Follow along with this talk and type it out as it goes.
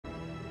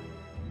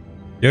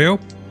Yo.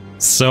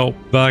 So,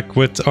 back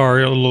with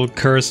our little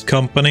cursed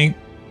company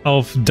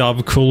of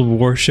Davkul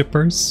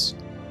worshippers.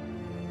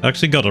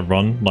 Actually got a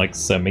run like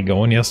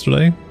semi-going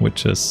yesterday,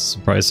 which is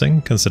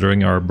surprising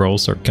considering our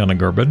bros are kind of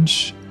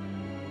garbage.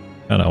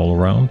 Kind of all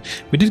around.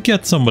 We did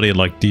get somebody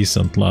like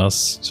decent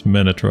last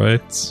minute,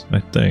 right?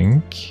 I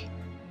think.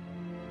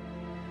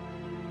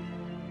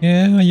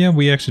 Yeah,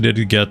 we actually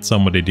did get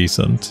somebody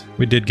decent.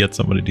 We did get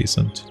somebody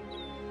decent.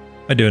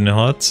 How you doing,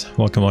 Hot?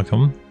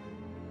 Welcome.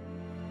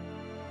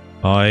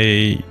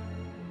 I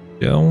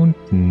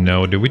don't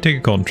know. Did we take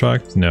a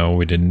contract? No,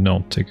 we did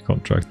not take a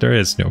contract. There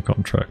is no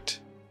contract.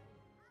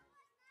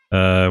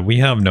 We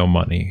have no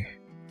money.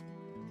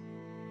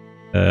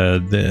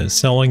 The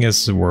selling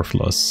is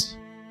worthless.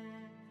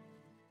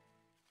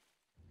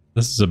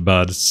 This is a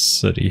bad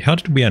city. How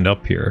did we end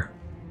up here?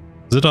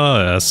 Is it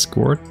a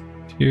escort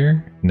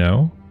here?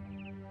 No.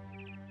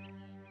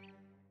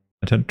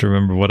 I tend to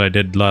remember what I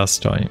did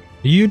last time.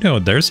 You know,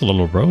 there's a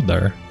little road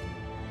there.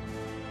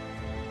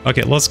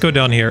 Okay, let's go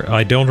down here.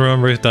 I don't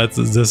remember if this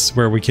is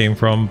where we came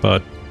from,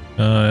 but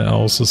I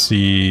also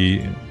see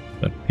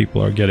that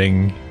people are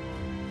getting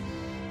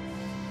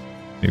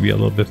maybe a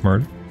little bit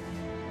murdered.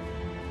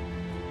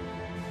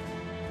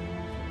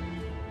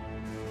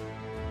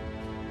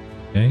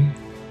 Okay.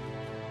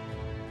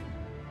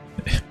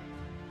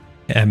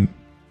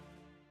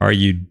 Are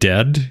you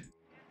dead?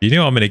 Do you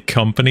know how many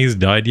companies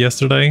died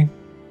yesterday?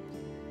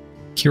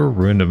 Cure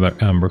ruined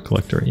amber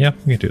collector. Yeah,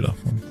 we can do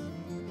that one.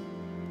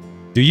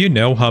 Do you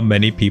know how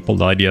many people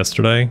died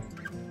yesterday?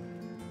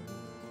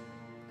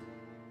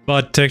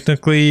 But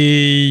technically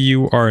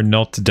you are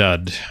not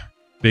dead.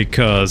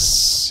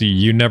 Because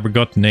you never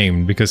got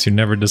named. Because you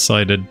never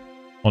decided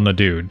on a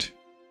dude.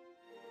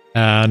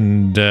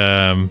 And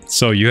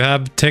so you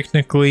have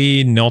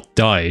technically not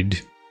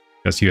died.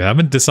 Because you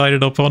haven't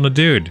decided upon a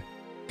dude.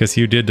 Because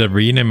you did a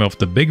rename of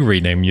the big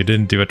rename. You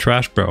didn't do a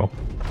trash bro.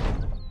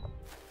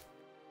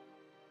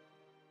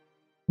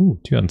 Ooh,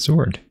 2-hand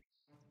sword.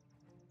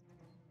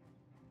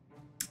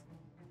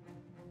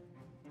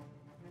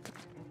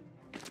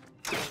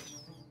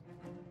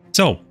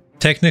 So,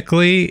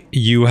 technically,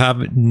 you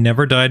have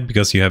never died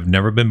because you have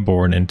never been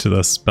born into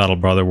this Battle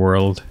Brother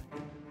world.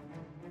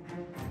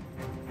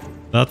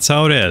 That's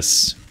how it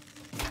is.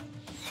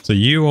 So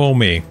you owe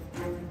me.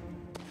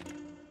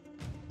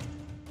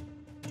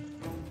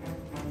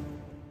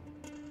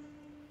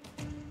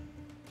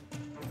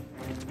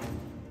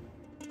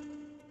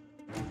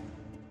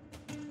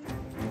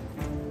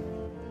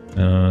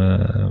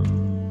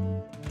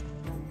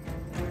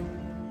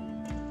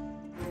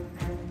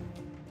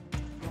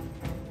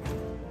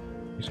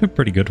 These are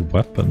pretty good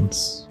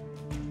weapons.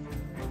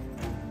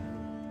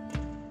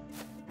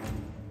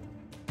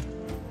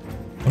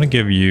 I want to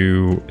give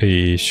you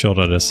a shot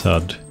at his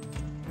head.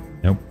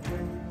 Nope.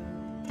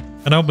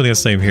 And I'll be the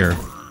same here.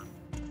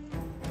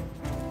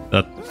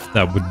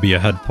 That would be a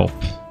head pop.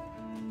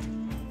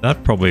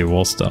 That probably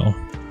was though.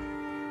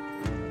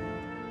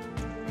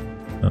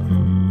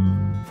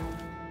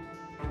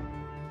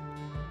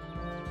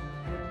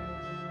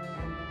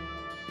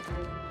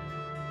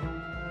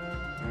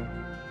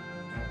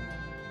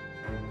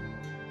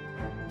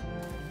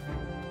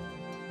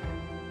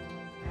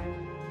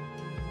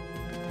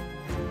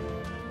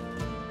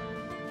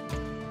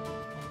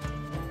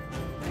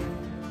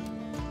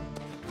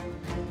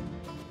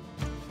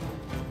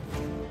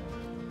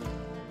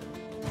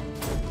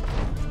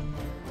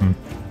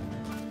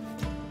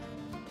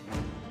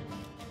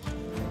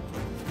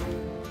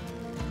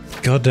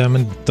 God damn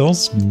it,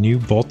 those new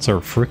bots are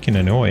freaking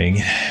annoying.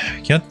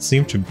 I can't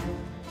seem to...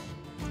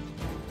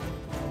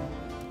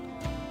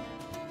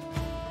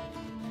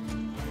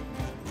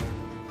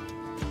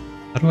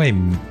 How do I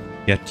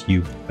get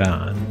you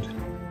banned?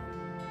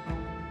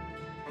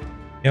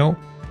 You know,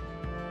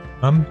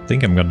 I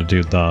think I'm gonna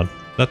do that.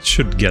 That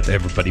should get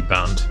everybody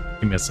banned.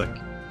 Give me a sec.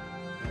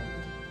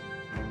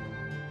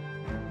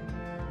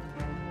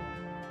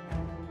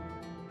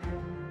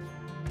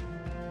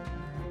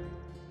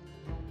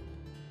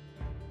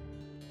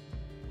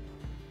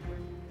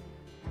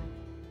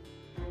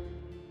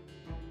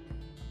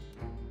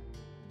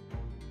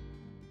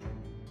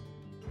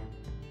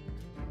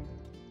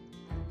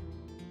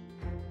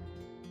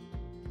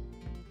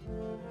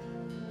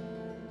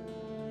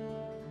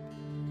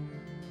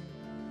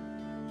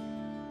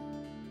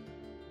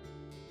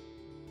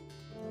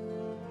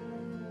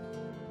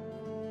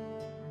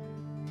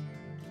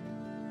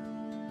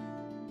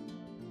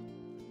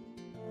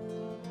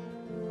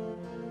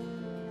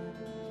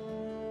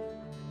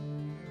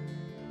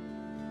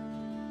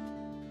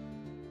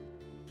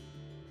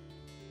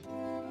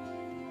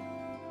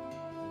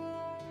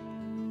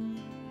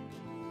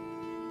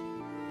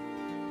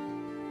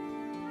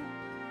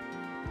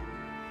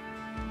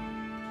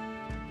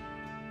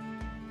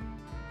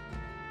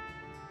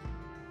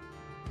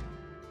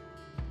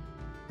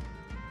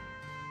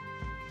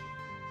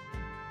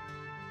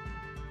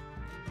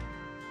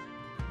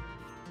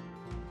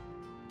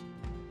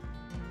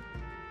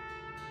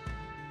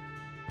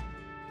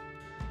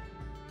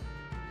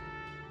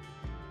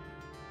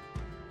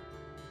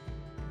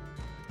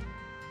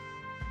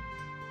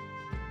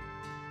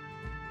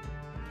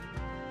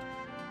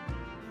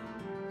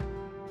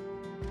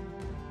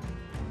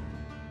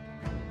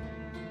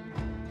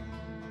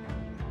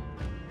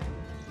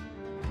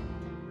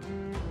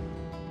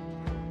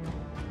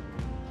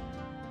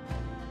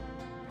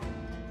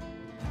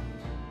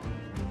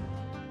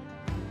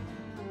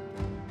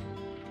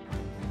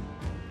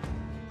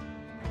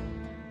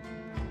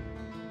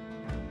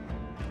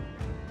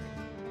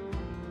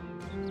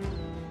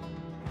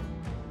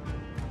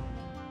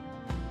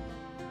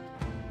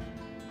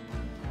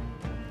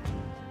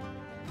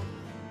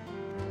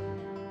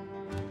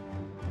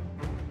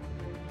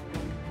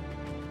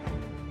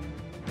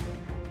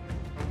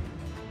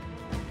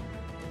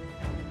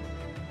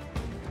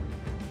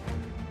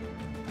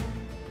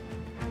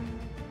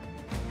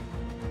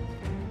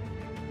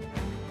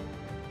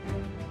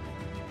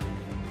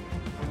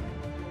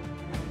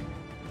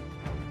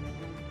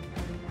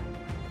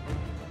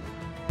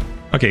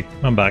 Okay,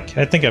 I'm back.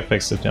 I think I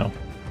fixed it now.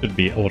 Should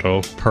be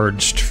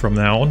auto-purged from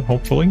now on,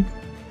 hopefully.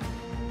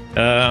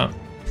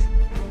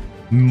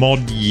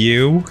 Mod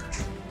you?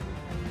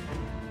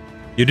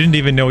 You didn't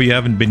even know you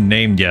haven't been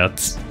named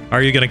yet.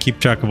 Are you gonna keep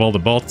track of all the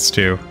bots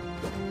too?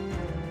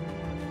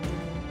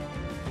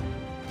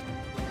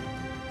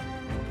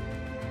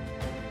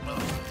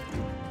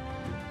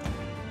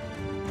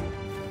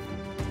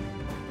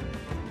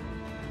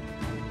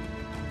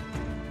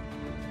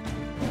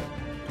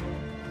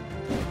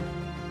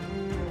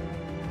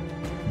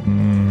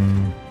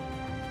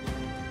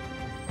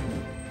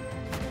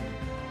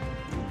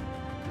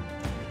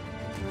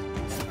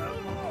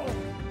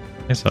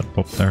 Nice that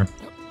pop there.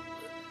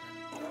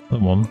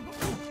 Another one.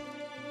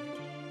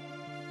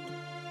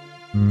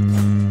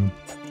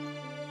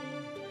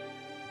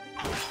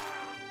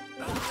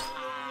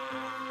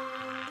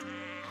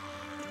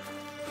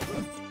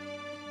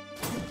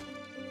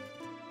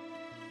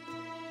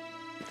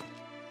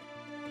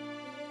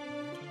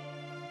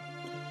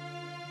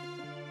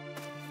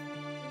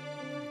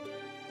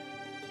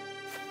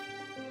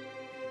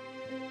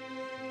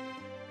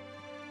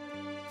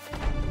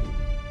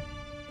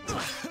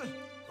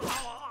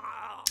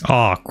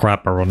 Oh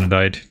crap, I already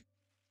died.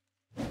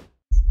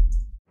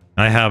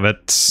 I have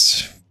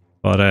it,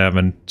 but I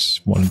haven't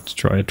wanted to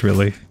try it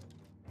really. You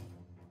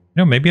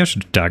know, maybe I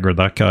should dagger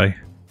that guy.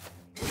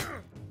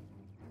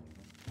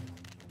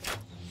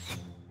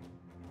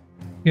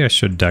 Yeah, I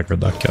should dagger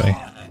that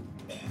guy.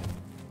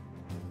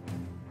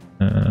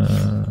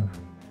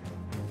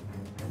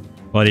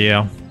 But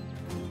yeah,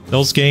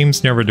 those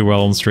games never do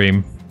well on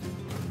stream.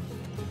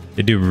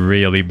 They do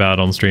really bad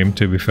on stream,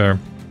 to be fair.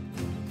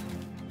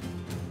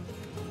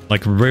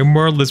 Like,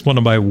 RimWorld is one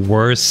of my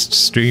worst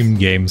stream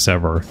games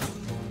ever.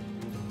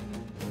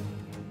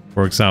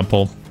 For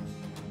example.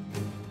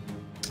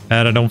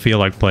 And I don't feel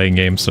like playing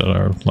games that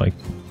are, like,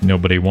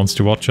 nobody wants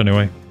to watch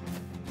anyway.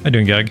 How you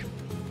doing, Gag?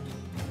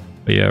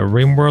 But yeah,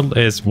 RimWorld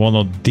is one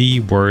of the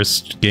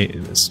worst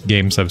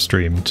games I've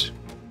streamed.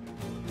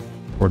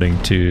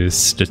 According to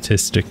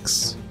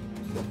statistics.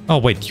 Oh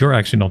wait, you're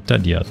actually not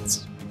dead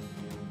yet.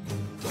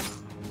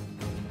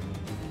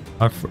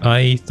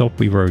 I thought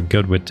we were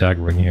good with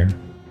daggering here.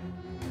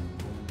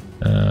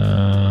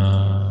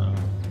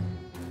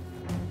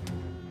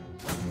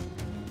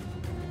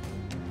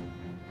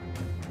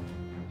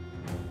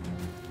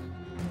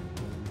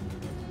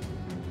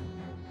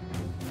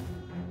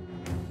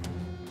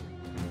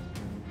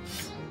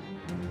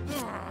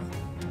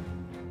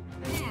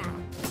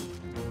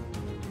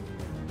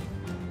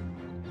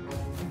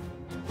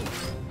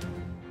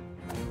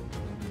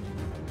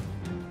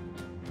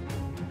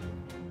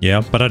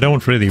 Yeah, but I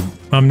don't really...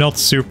 I'm not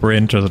super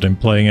interested in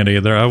playing it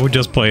either. I would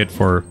just play it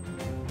for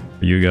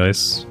you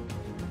guys.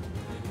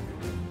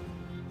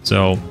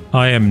 So,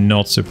 I am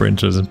not super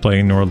interested in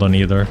playing Northern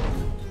either.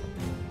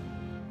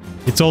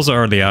 It's also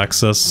early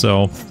access,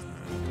 so...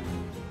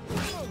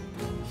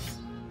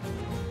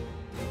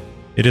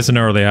 It is an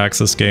early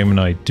access game, and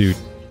I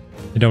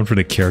don't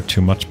really care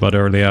too much about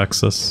early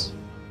access.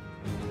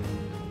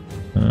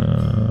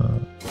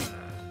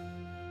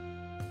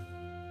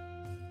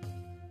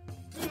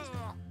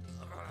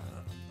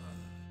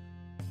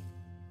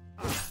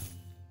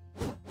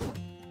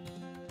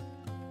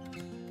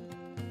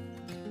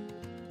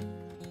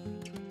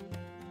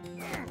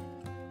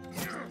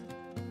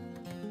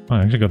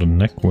 I actually got a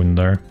neck wound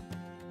there.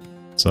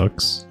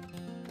 Sucks.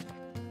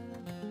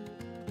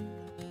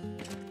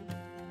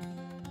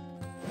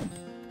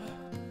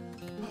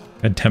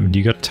 God damn it,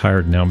 you got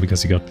tired now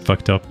because you got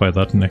fucked up by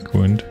that neck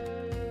wound.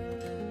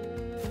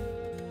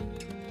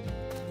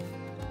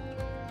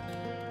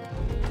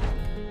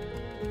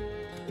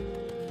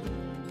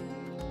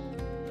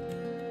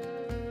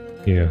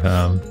 You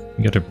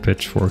got a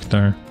pitchfork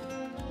there.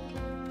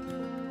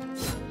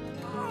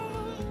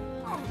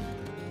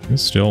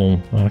 It's still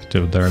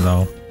active there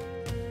now.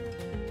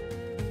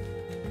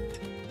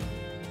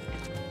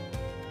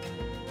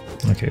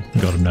 Okay,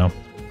 got him now.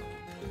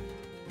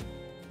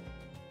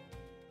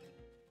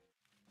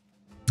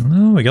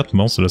 Oh, we got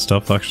most of the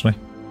stuff actually.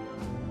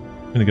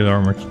 Really good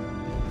armor.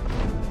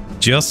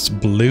 Just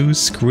blue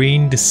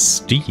screened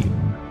Steam.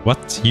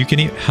 What? You can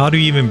how do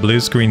you even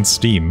blue screen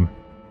Steam?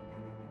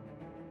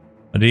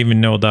 I didn't even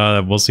know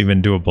that was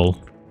even doable.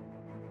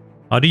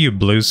 How do you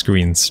blue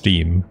screen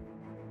Steam?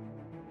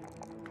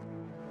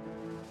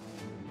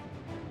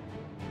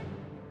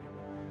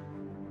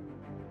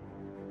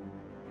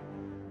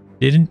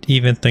 Didn't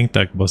even think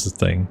that was a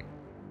thing.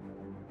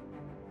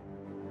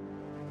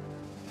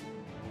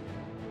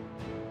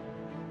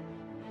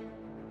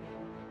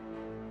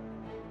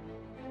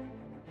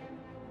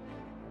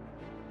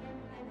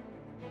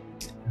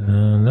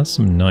 That's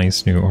some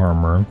nice new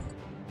armor.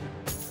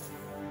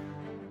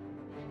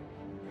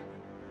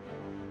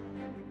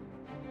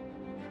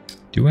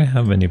 Do I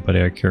have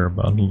anybody I care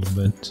about a little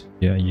bit?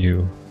 Yeah,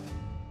 you.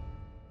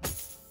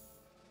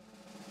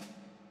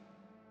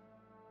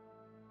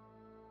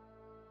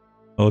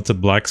 Oh, it's a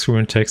black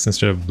screen text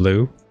instead of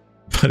blue,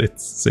 but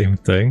it's the same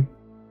thing.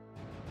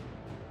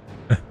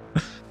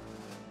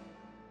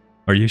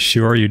 Are you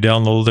sure you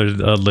downloaded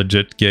a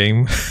legit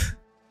game?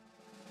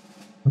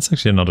 That's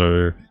actually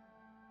another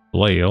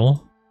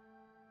flail.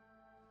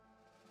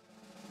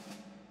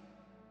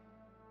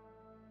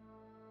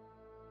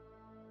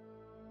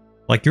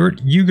 Like,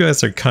 you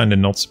guys are kind of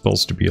not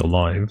supposed to be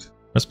alive.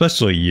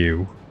 Especially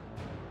you.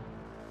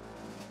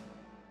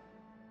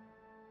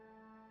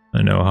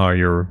 I know how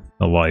you're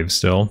alive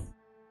still.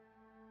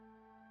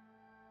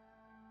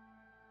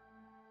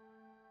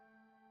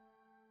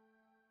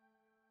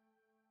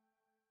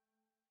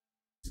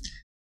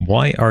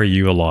 Why are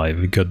you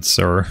alive, good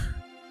sir?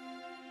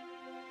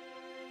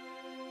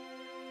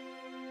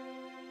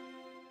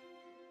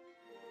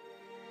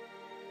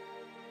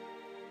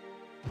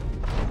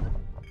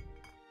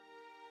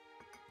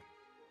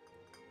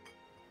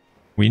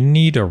 We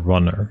need a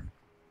runner.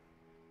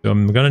 So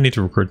I'm gonna need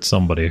to recruit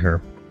somebody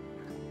here.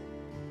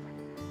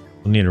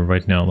 We'll need it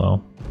right now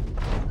though.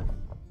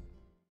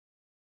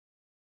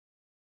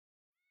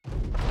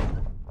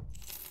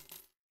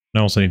 I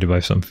also need to buy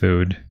some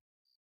food.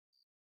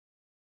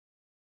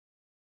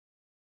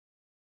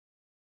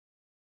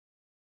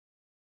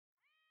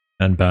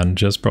 And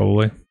bandages,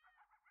 probably.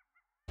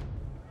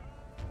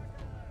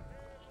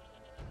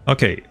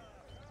 Okay.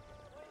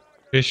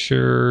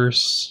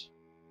 Fishers.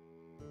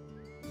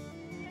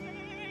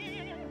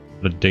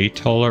 A day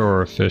taller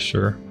or a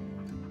fisher?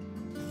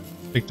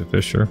 Take the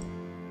fisher.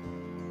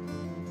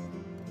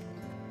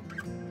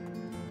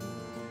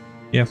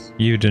 Yeah,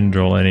 you didn't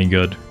roll any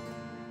good.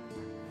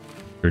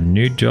 Your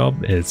new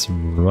job is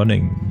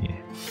running.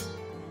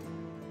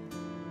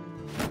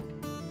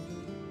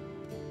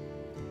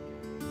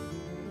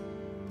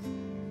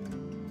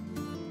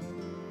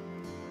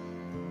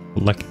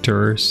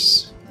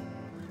 Collectors.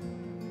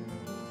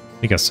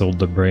 I think I sold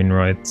the brain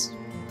rights.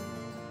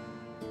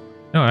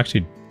 No, I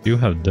actually do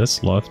have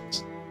this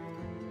left.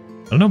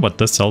 I don't know what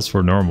this sells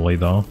for normally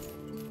though.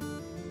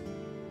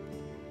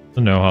 I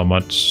don't know how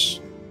much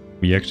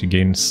we actually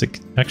gained.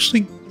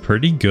 Actually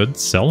pretty good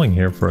selling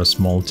here for a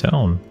small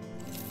town.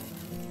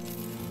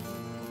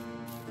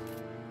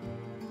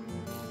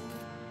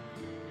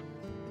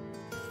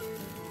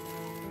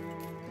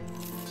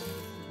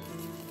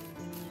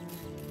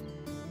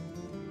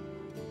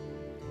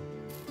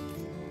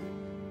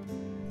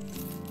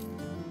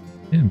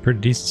 Yeah, pretty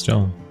decent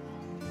still.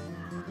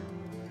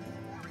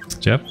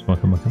 Jeff,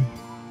 welcome.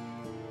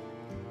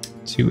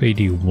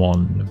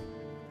 281.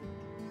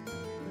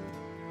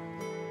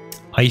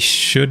 I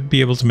should be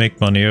able to make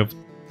money of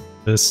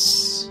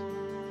this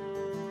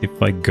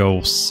if I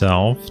go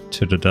south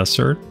to the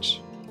desert.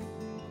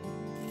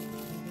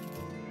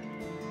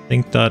 I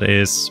think that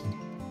is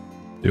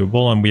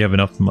doable, and we have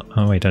enough.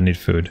 Oh wait, I need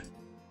food.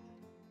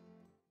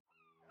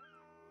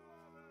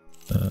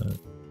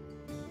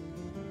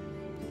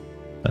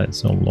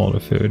 That's a lot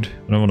of food.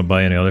 I don't want to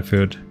buy any other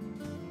food.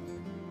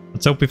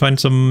 Let's hope we find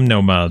some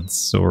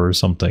nomads or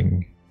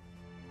something.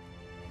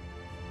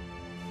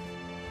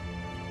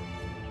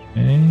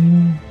 Okay.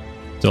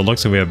 So it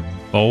looks like we have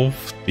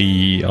both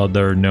the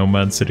other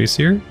nomad cities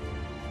here.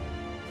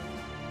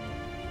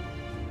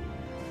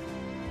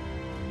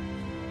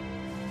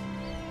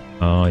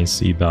 I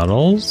see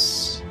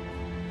battles.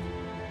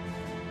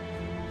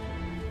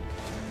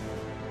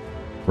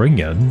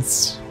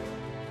 Brigands.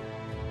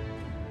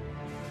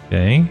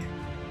 Okay.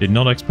 Did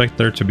not expect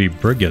there to be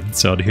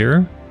brigands out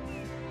here.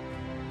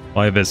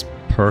 5 is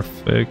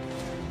perfect.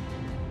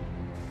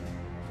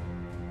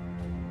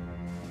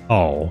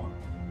 Oh.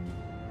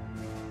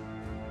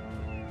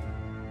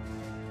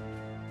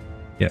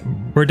 Yeah,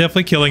 we're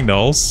definitely killing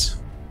those.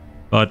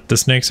 But the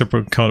snakes are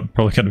probably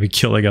going to be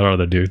killing our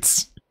other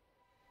dudes.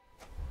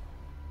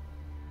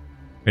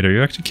 Wait, are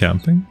you actually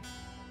camping?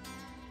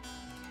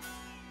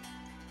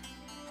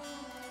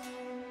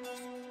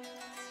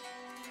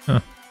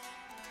 Huh.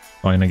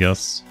 Fine, I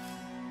guess.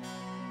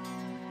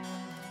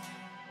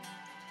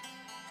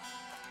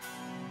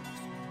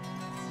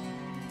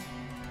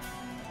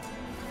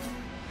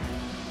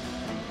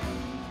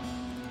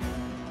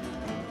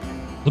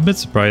 A little bit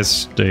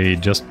surprised they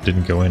just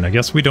didn't go in. I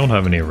guess we don't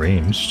have any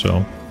range,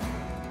 so...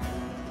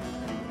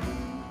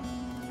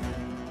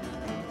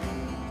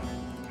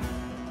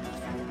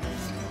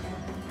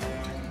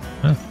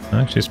 Huh,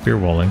 actually spear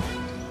walling.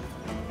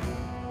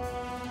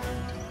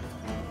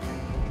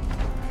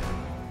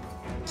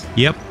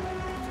 Yep.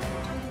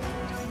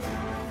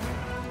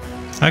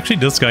 Actually,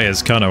 this guy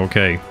is kind of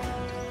okay.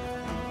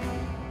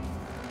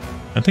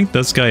 I think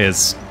this guy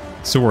is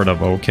sort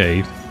of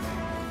okay.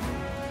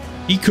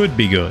 He could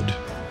be good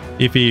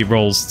if he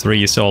rolls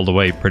 3s all the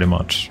way, pretty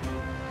much.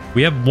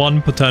 We have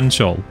 1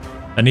 potential,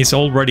 and he's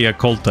already a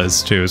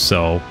cultist too,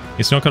 so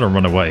he's not gonna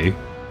run away.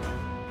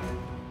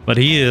 But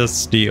he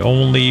is the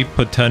only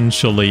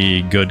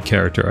potentially good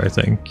character, I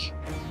think.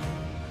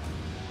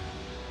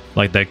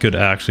 Like, that could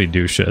actually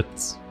do shit.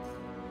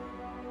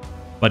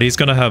 But he's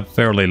gonna have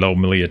fairly low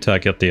melee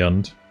attack at the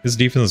end. His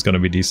defense is gonna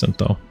be decent,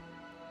 though.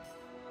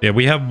 Yeah,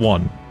 we have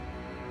 1.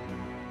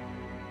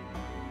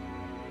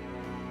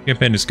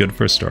 Campaign is good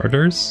for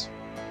starters.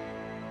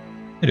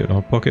 I do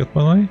not pocket,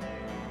 by the way.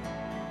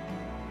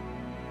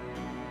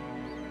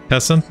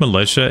 Peasant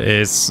Militia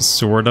is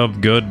sort of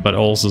good, but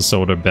also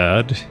sort of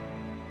bad.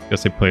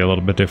 Because they play a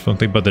little bit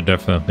differently, but they're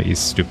definitely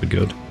stupid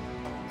good.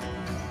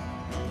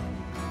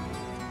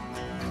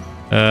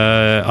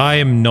 I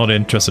am not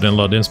interested in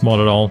Ludin's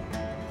mod at all.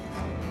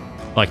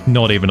 Like,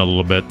 not even a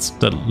little bit.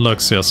 That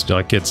looks just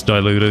like it's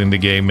diluting the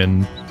game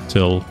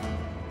until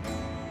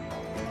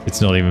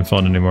it's not even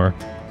fun anymore.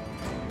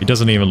 It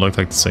doesn't even look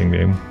like the same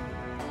game.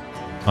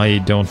 I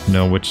don't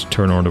know which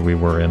turn order we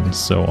were in,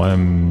 so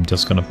I'm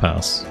just gonna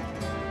pass.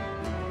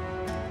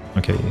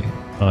 Okay,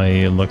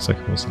 it looks like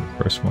it was in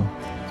the first one.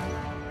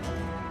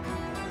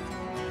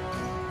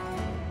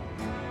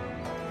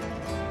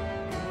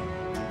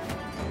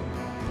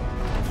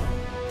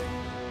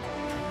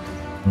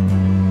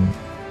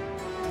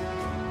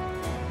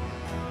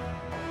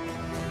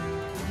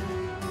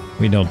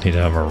 We don't need to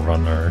have a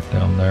runner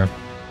down there.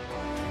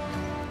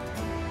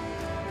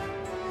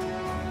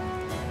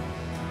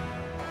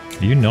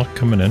 Are you not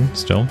coming in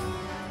still?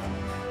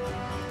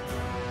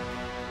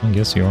 I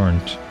guess you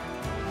aren't.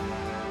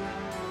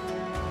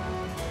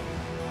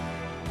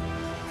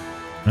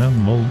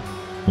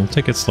 We'll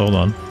take it slow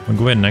on. We'll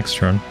go in next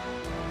turn.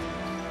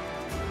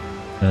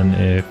 And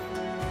if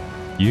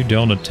you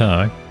don't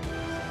attack,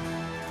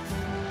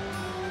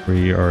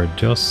 we are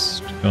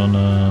just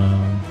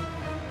gonna...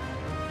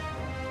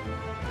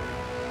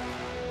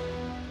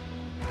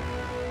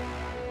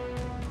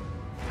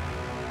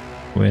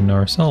 win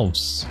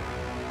ourselves.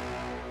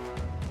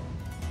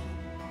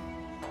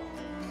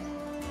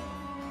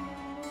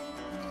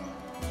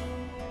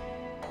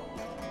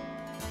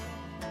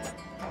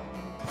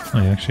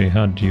 I actually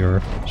had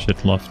your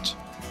shit left.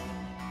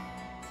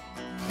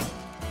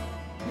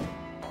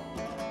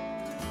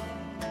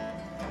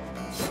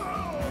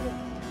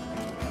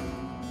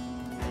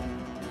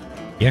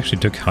 He actually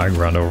took high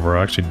ground over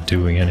actually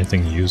doing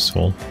anything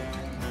useful.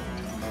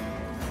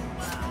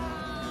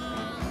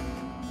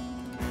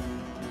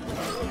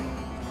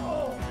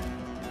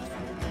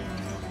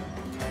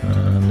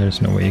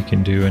 There's no way you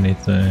can do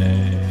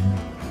anything.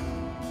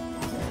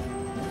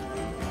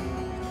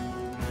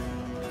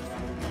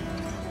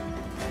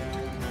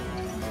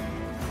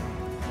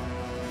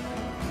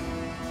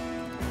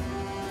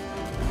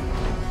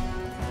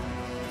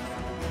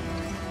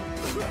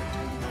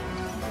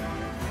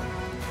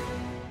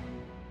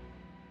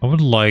 I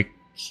would like...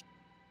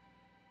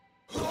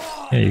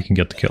 Yeah, you can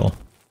get the kill.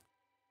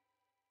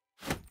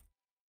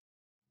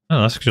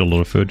 Oh, that's actually a lot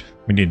of food.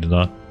 We needed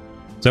that.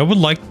 So I would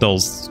like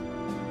those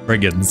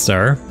brigands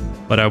there,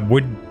 but I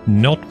would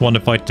not want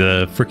to fight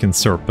the freaking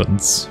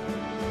serpents.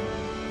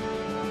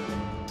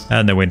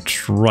 And they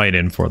went right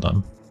in for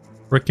them.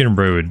 Freaking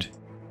rude.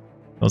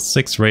 Those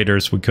 6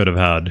 raiders we could have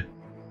had.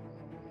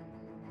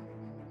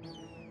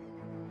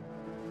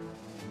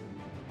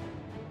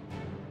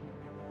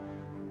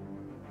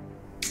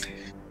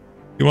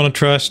 You want to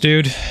trash,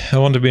 dude? I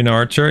want to be an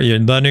archer.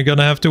 Then you're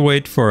gonna have to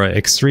wait for an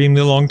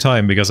extremely long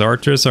time, because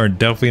archers are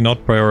definitely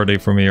not priority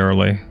for me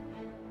early.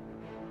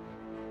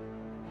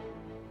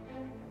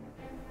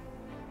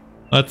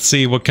 Let's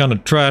see what kind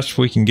of trash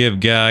we can give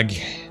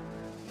Gag.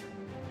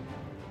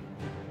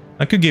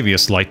 I could give you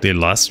slightly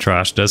less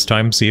trash this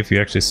time, see if you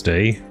actually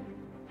stay.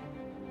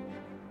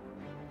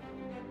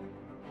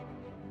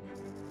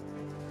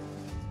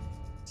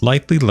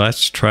 Slightly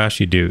less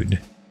trashy, dude.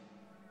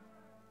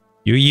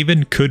 You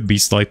even could be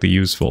slightly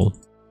useful.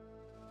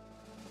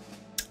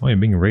 Oh, you're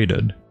being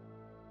raided.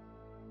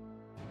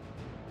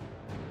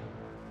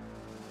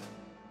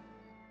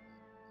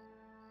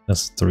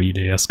 That's 3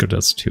 days, because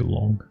that's too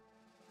long.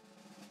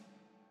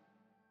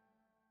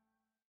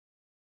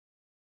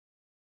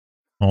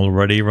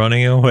 Already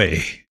running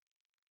away.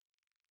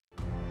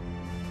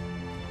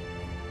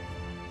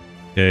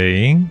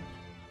 Okay.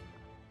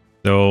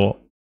 So,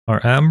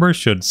 our amber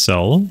should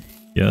sell.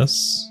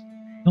 Yes.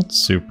 Not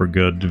super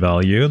good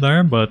value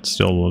there, but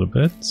still a little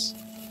bit.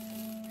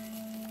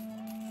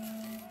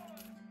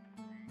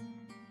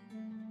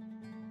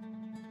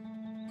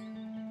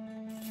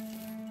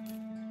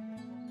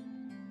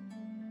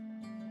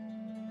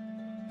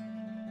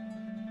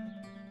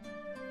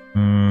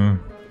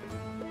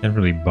 Can't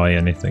really buy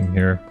anything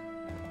here.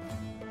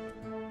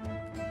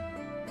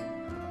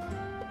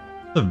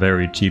 A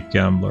very cheap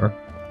gambler.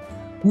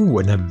 Ooh,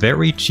 and a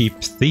very cheap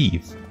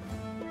thief.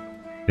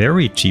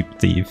 Very cheap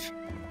thief.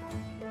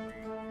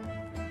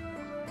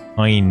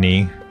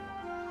 Tiny.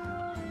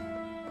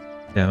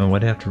 Yeah,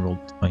 why'd I have to roll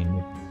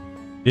tiny?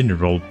 Didn't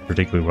roll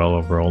particularly well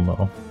overall,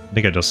 no. I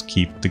think I just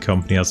keep the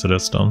company as it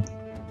is done.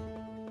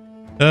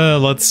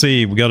 Let's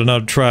see, we got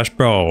another trash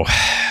bro.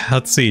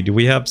 Let's see, do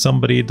we have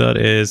somebody that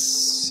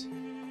is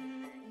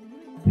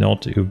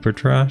not uber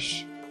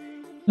trash?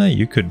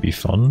 You could be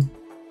fun,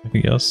 I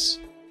guess.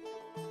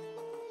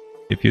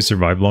 If you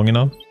survive long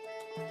enough.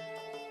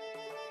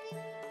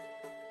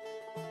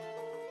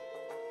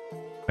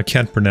 I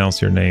can't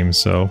pronounce your name,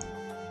 so...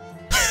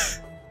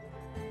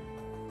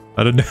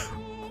 I don't know.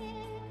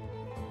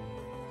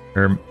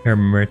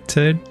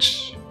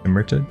 Hermitage?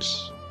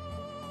 Hermitage?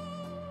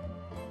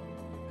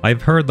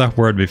 I've heard that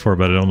word before,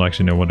 but I don't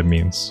actually know what it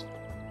means.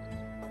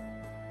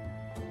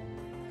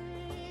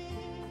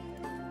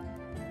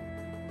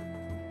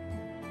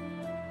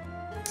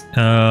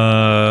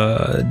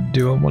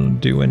 Do I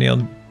want to do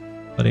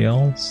anybody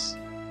else?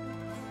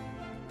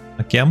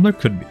 A gambler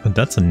could be... Oh,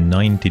 that's a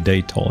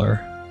 90-day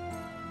taller.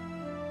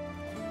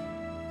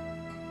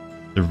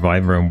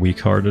 Survivor and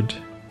weak-hearted.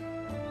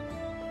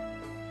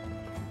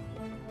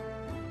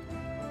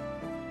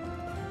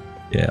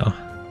 Yeah.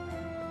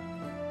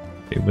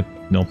 Okay, with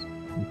not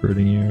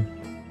recruiting you.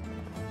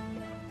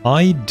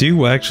 I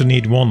do actually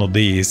need one of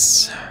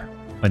these.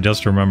 I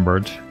just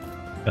remembered.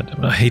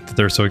 God, I hate that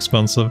they're so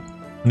expensive.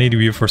 I need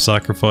you for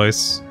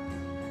sacrifice.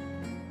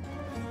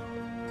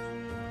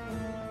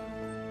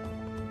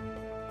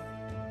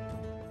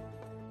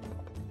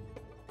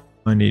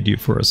 I need you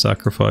for a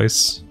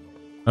sacrifice.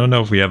 I don't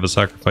know if we have a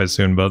sacrifice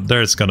soon, but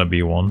there's gonna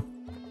be one.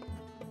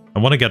 I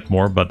want to get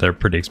more, but they're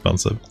pretty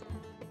expensive.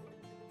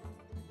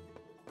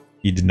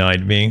 He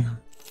denied me.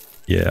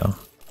 Yeah.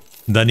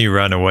 Then you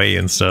ran away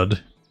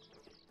instead.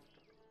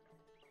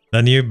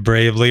 Then you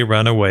bravely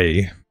ran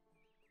away.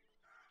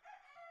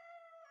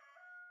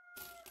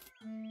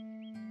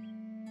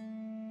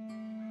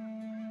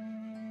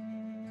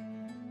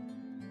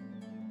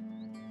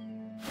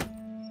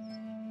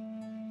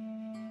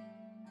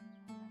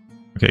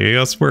 Okay, I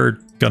guess we're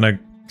gonna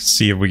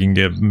see if we can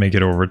make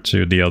it over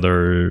to the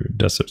other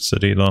desert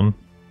city then.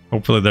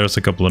 Hopefully there's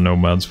a couple of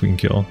nomads we can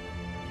kill.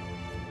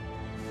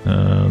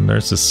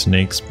 There's the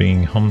snakes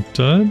being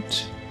hunted.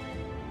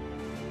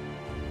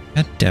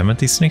 God damn it,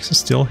 these snakes are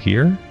still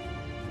here?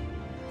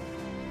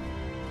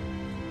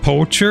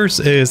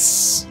 Poachers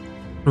is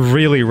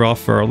really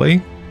rough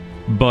early,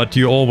 but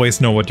you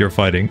always know what you're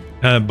fighting.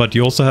 But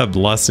you also have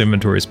less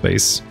inventory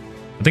space.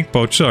 I think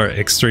poachers are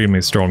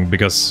extremely strong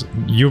because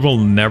you will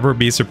never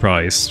be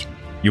surprised.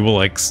 You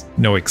will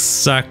know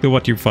exactly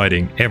what you're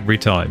fighting every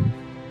time.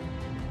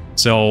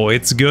 So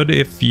it's good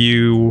if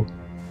you're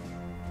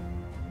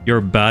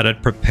bad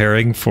at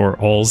preparing for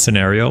all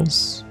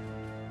scenarios.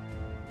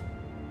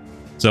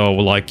 So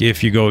like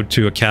if you go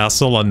to a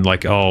castle and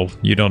like, oh,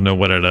 you don't know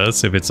what it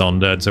is, if it's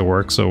undeads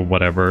or orcs or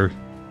whatever,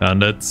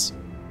 bandits,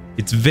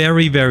 it's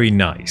very, very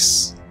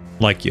nice.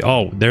 Like,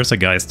 oh, there's a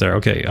geist there.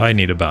 Okay, I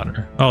need a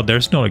banner. Oh,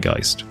 there's not a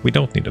geist. We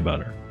don't need a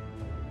banner.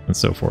 And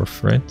so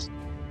forth, right?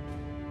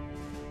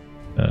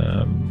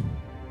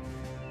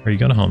 Are you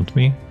gonna hunt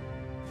me?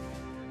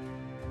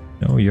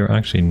 No, you're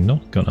actually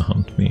not gonna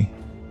hunt me.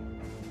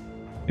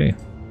 Okay.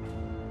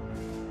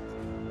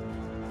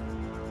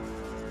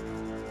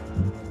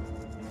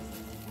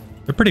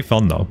 They're pretty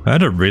fun though. I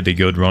had a really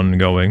good run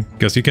going,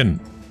 because you can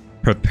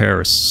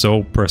prepare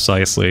so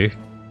precisely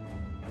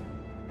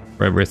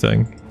for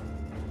everything.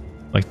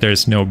 Like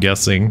there's no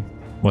guessing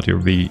what you're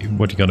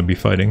gonna be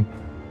fighting.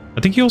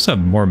 I think you also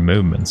have more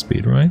movement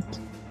speed, right?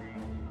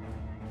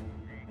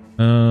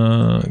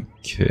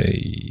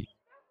 Okay.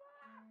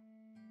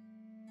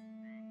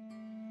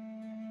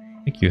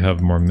 I think you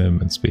have more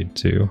movement speed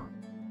too.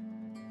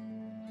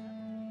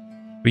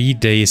 3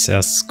 days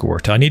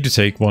escort. I need to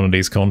take one of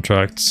these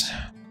contracts.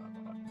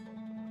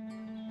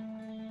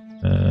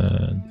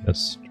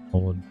 Yes.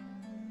 Is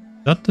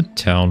that the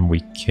town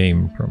we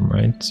came from,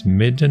 right?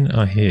 Midden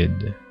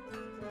ahead.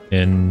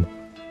 In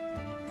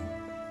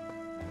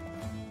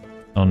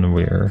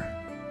Tunweir.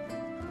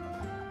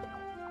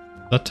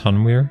 Is that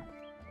Tunweir?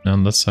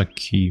 No, that's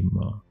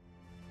Akima.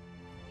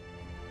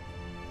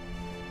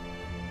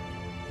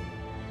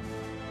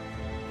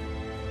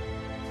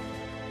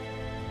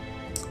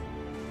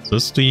 Is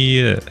this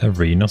the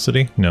arena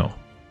city? No.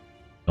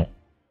 No,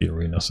 the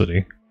arena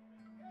city.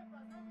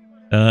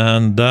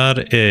 And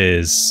that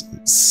is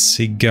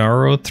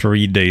Cigaro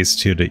 3 days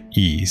to the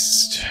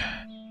east.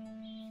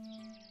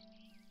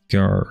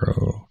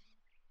 Cigaro.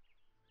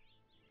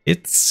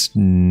 It's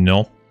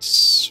not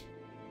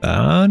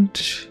bad.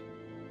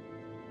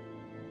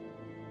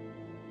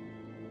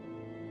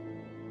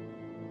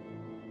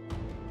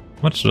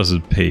 How much does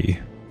it pay?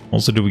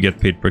 Also, do we get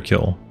paid per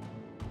kill?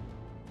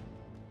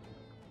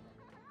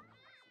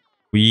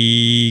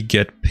 We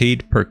get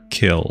paid per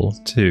kill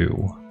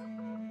too.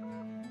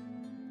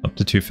 Up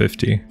to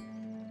 250.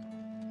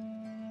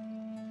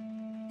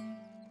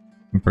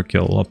 And per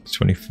kill up to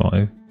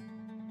 25.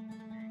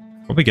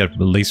 Probably get at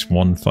least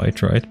one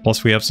fight, right?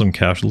 Plus we have some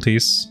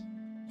casualties.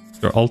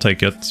 Sure, I'll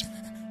take it.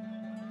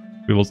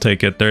 We will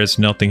take it. There is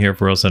nothing here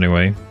for us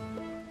anyway.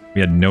 We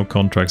had no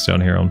contracts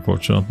down here,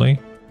 unfortunately.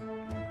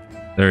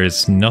 There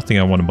is nothing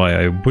I want to buy.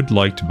 I would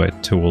like to buy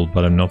a tool,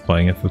 but I'm not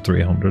buying it for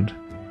 300.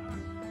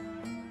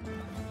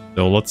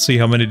 So let's see,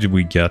 how many did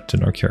we get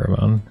in our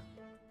caravan?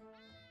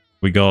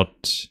 We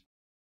got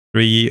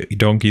 3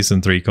 donkeys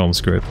and 3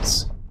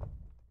 conscripts.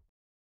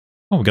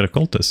 Oh, we got a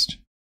cultist.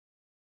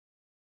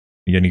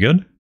 You any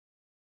good?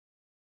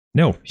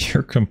 No,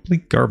 you're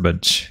complete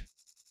garbage.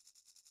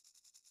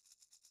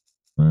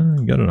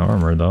 We got an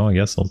armor though, I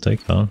guess I'll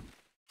take that.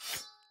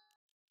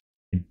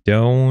 I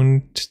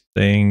don't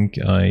think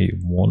I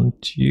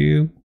want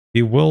you.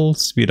 It will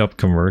speed up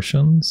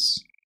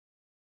conversions.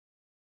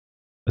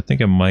 I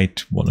think I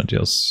might want to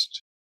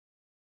just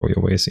throw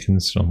your ways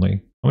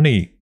instantly. How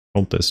many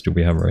cultists do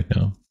we have right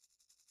now?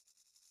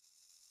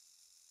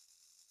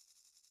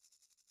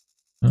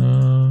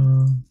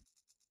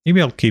 Maybe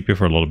I'll keep you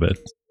for a little bit.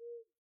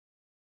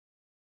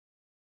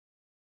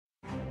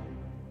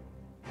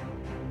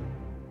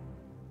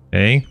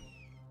 Hey,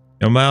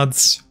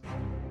 nomads.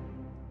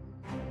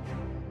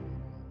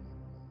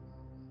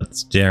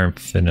 That's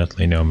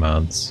definitely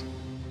nomads.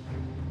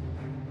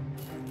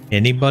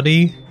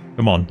 Anybody?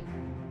 Come on.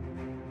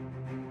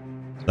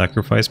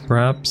 Sacrifice,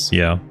 perhaps?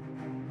 Yeah.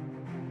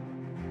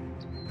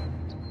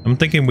 I'm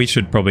thinking we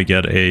should probably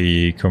get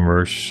a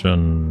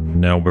conversion.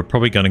 No, we're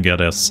probably gonna get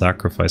a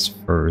sacrifice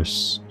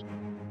first.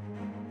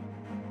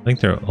 I think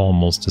they're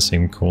almost the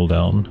same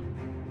cooldown.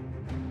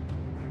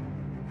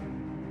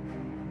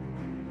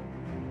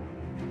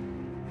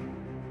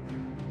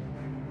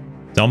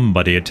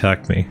 Somebody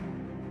attacked me.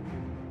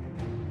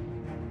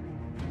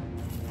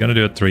 Gonna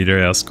do a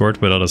 3-day escort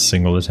without a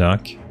single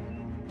attack.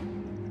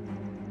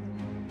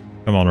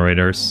 Come on,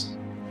 raiders.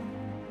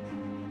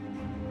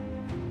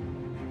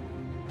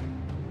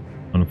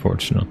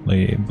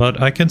 Unfortunately,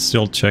 but I can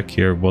still check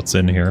here what's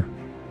in here.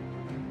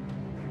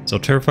 So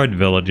terrified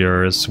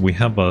villagers, we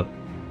have a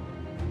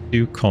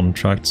few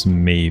contracts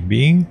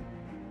maybe.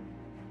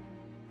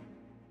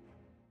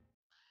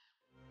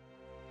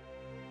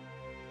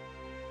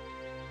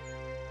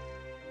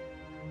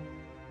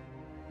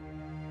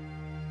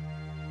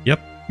 Yep,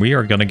 we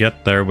are gonna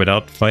get there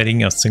without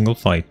fighting a single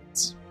fight.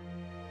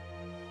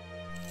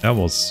 That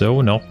was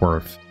so not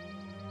worth.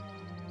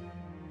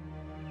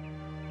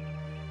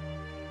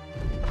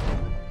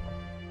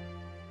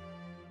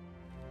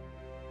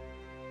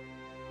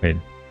 Wait.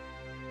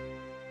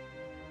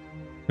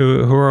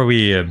 Who are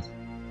we?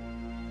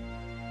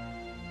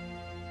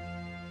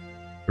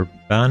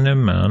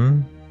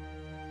 Urbaniman?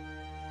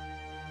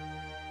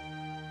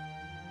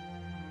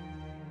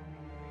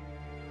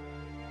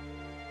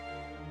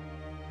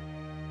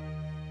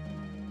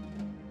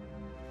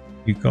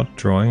 You got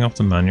drawing of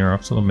the manual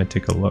after, let me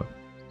take a look.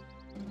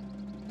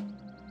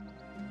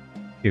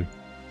 You.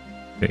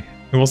 Okay,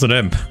 it wasn't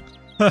him.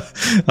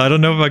 I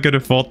don't know if I could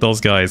have fought those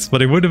guys,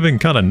 but it would have been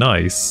kind of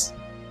nice.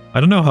 I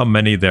don't know how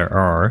many there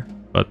are,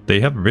 but they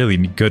have really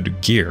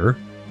good gear.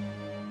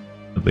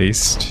 At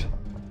least.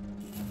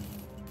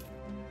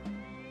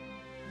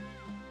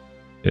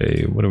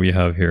 Okay, what do we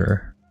have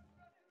here?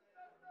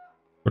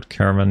 Put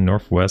caravan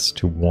northwest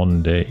to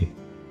 1 day.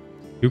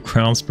 2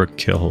 crowns per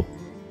kill.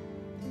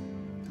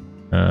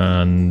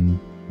 And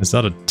is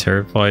that a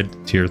terrified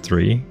tier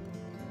 3?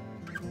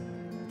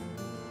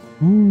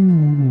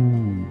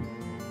 Ooh.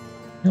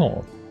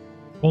 No.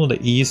 One of the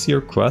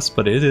easier quests,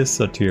 but it is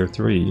a tier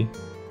 3.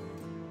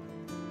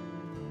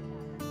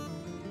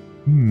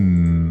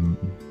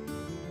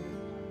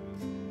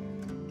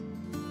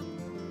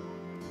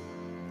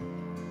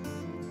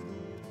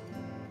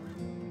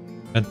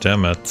 God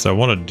damn it. So I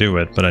want to do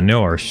it, but I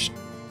know our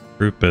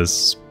group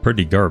is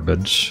pretty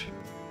garbage.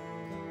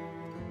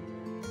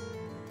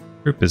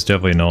 Group is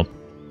definitely not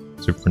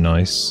super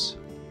nice.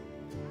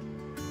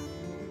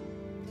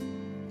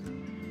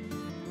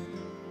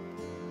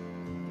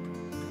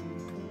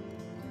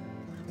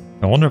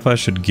 I wonder if I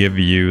should give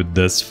you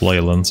this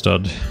flail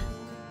instead.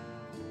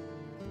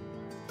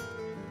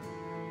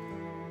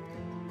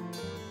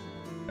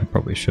 I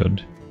probably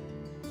should.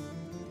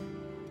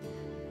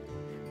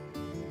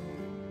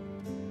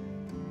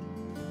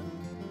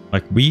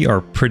 Like, we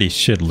are pretty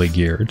shittily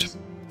geared.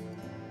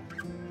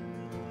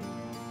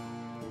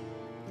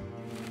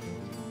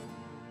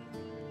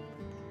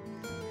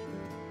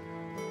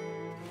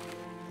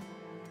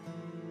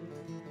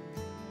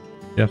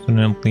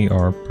 Definitely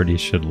are pretty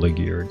shittily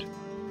geared.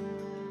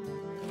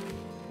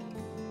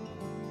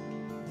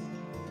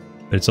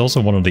 It's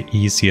also one of the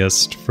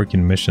easiest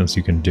freaking missions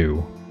you can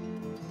do.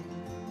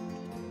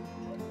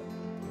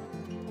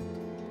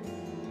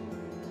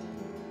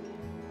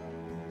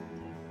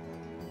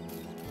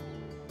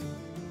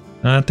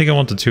 I think I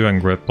want the 2-hand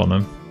grip on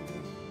him.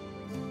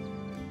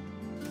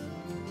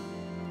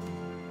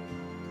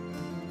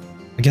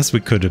 I guess we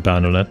could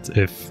abandon it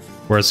if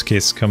worst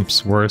case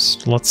comes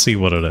worst. Let's see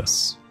what it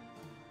is.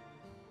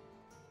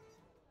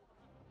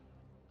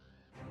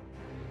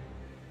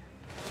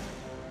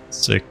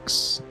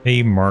 Six,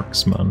 a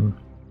marksman.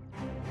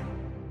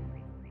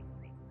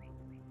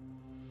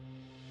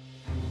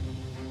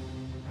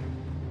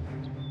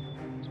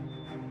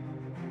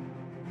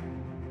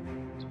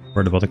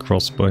 Worried about the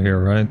crossbow here,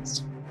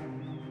 right?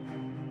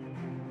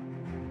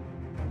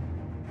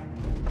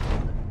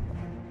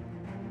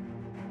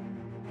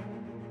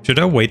 Should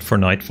I wait for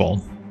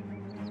nightfall?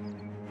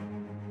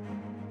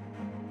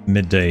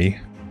 Midday.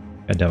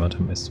 God damn it, I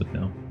missed it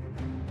now.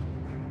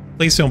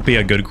 Please don't be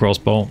a good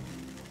crossbow.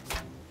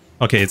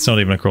 Okay, it's not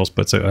even a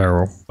crossbow, it's an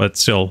arrow, but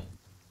still.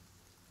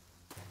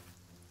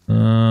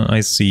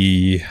 I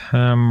see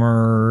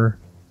hammer.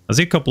 I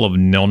see a couple of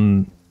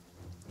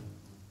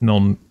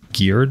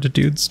non-geared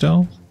dudes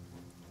still.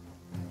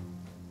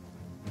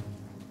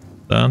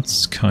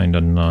 That's kind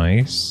of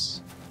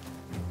nice.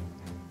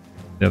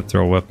 They have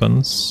throw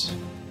weapons.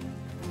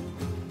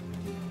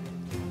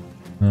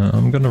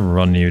 I'm gonna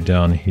run you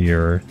down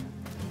here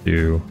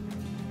to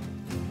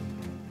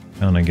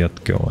kind of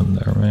get going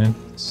there, right?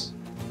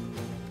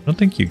 I don't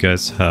think you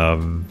guys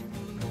have...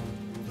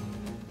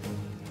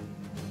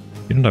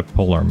 You don't have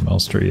Polar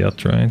Master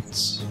yet, right?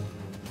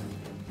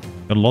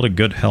 Got a lot of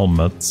good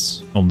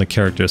helmets on the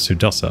characters who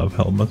does have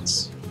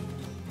helmets.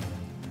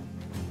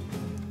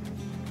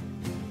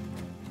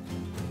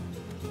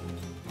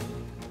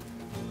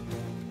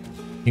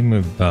 He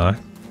moved back.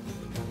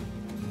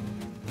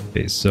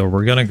 Okay, so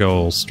we're gonna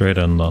go straight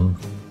in then.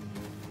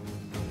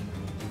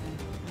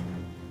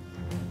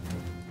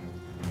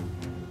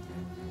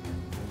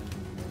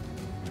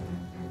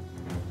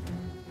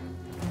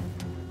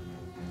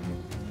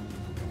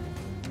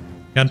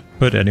 Can't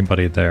put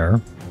anybody there.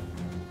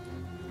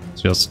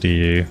 It's just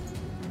the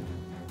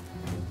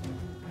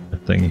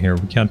thing here.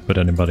 We can't put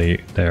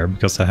anybody there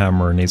because the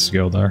hammer needs to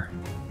go there.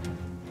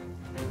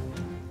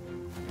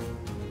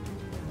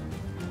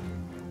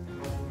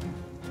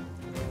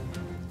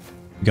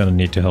 I'm gonna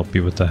need to help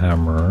you with the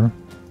hammer.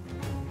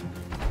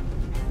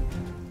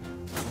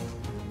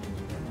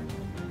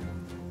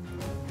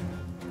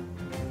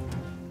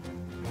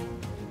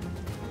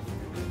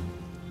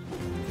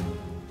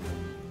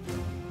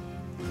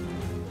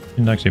 You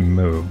can actually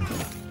move.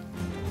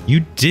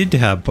 You do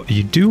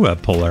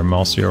have Polar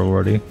Master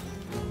already.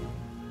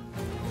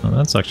 Oh,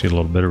 that's actually a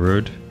little bit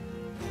rude.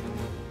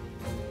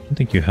 I don't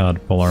think you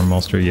had Polar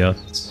Master yet.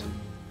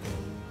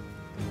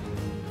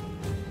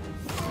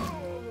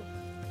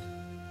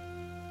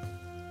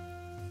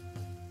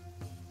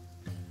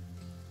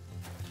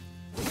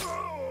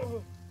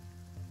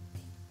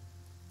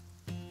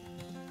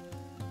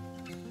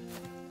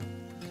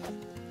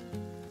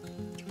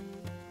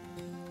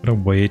 Gotta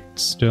wait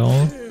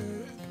still.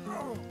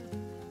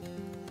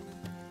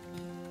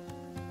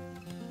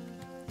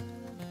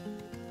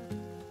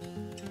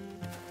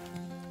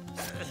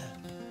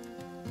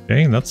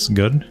 Okay, that's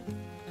good.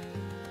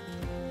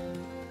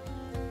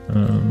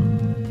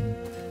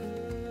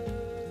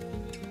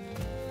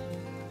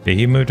 Okay,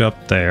 he moved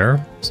up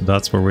there, so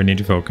that's where we need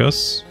to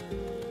focus.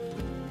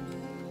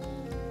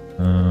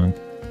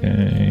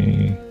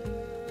 Okay.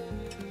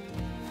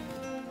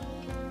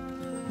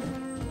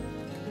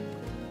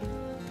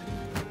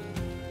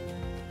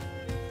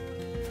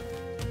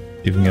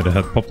 Even get a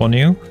head pop on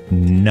you.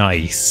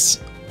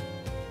 Nice.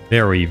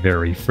 Very,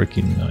 very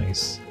freaking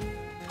nice.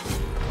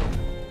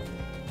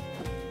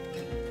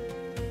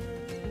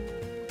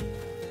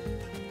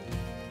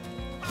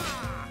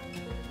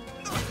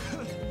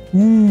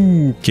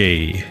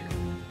 Okay.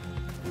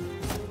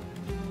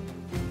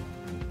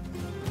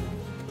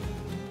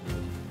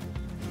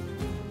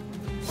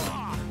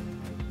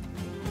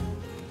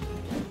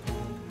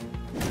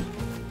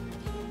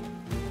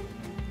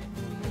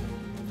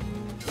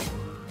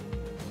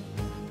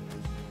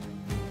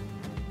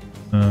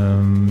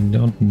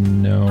 Don't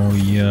know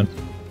yet.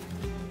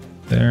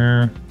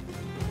 There.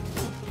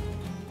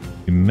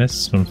 You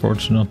missed,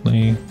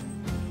 unfortunately.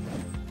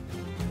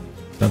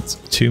 That's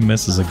 2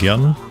 misses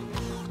again.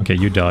 Okay,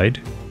 you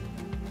died.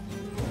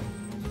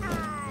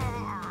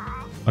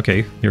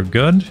 Okay, you're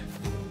good.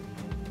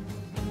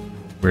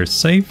 We're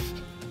safe.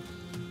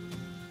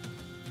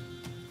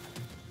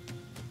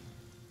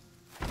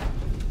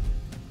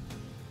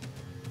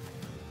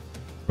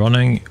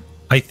 Running.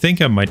 I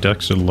think I might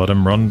actually let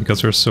him run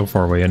because we're so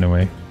far away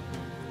anyway.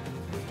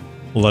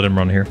 We'll let him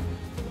run here.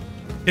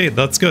 Okay,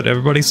 that's good.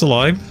 Everybody's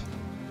alive.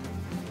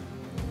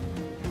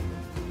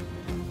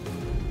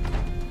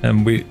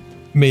 And we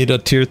made a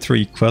tier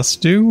 3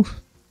 quest due.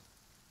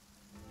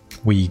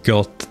 We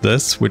got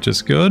this, which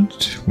is good.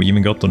 We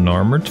even got an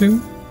armor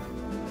too.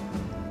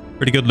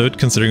 Pretty good loot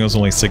considering it was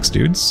only 6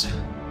 dudes.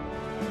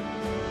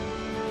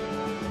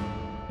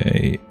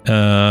 Okay,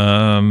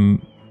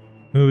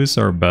 who is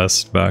our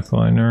best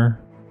backliner?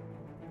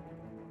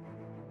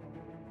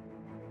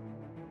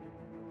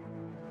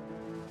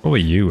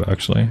 Probably you,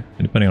 actually,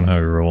 depending on how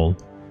you roll.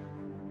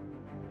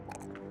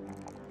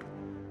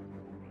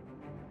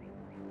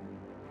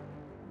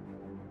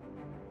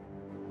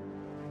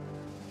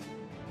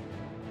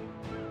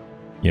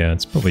 Yeah,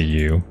 it's probably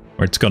you.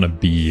 Or it's gonna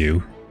be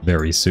you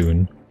very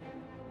soon.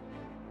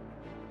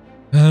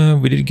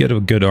 We did get a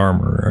good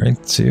armor,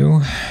 right, too?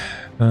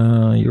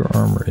 Your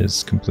armor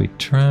is complete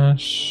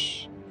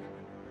trash.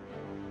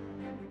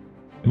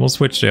 We'll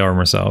switch the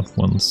armors out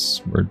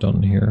once we're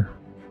done here.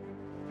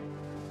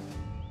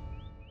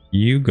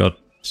 You got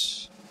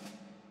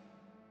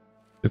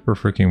super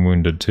freaking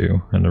wounded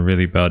too, and a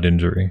really bad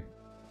injury.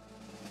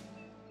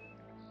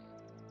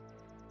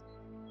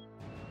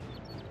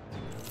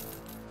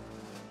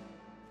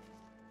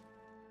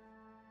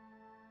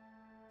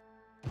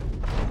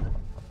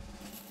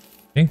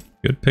 Okay,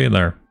 good pay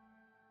there.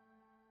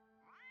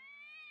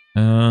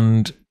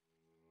 And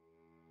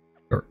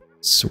you're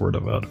sort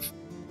of out of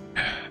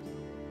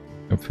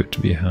no food to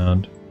be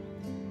had.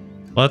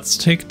 Let's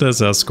take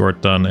this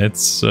escort then.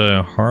 It's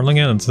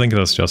Harlingen. I think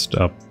that's just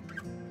up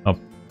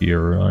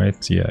here,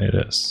 right? Yeah, it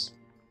is.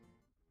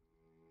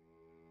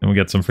 And we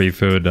get some free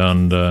food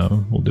and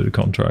we'll do the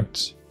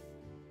contract.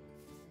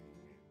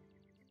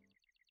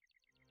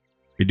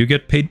 We do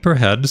get paid per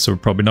head, so we're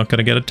probably not going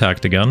to get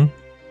attacked again.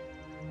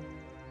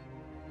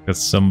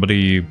 Because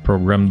somebody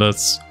programmed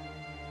this.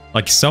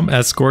 Like, some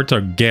escorts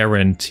are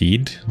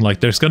guaranteed.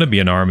 Like, there's gonna be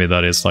an army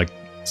that is, like,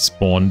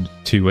 spawned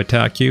to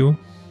attack you.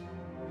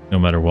 No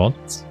matter what.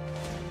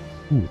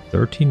 Ooh,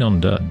 13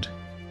 undead.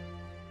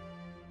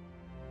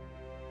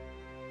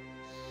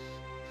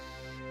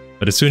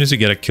 But as soon as you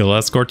get a kill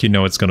escort, you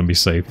know it's gonna be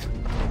safe.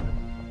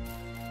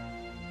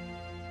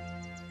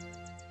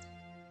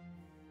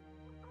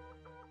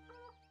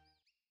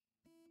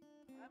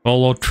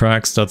 Follow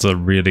tracks, that's a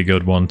really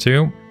good one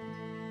too.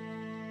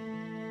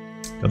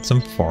 Got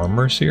some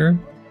farmers here.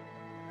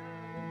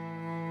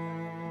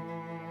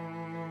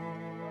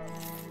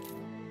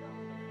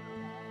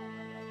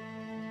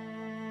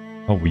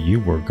 Oh, you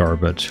were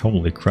garbage.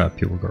 Holy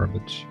crap, you were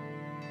garbage.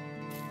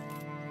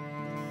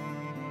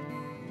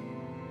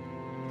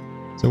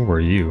 So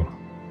were you.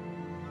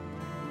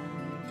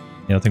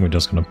 Yeah, I think we're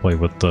just gonna play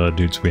with the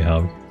dudes we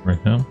have right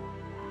now.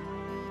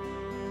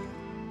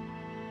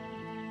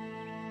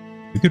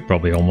 We could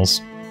probably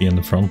almost be in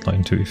the front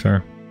line, to be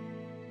fair.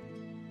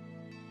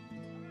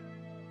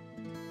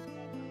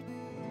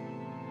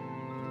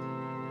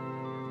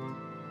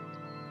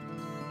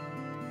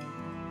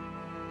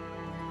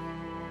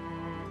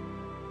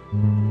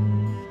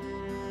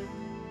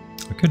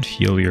 I could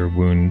heal your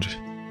wound.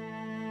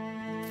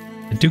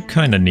 I do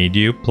kind of need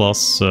you,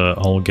 plus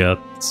I'll get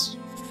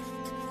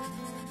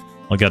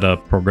a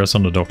progress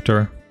on the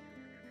doctor.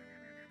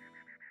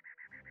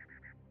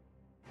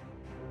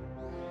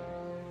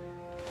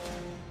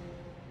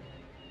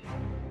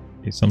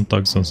 Okay, some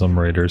thugs and some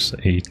raiders,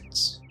 8.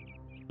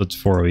 That's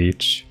 4 of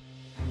each.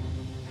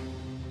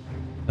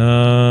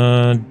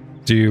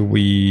 Do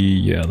we...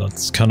 yeah,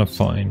 that's kind of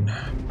fine.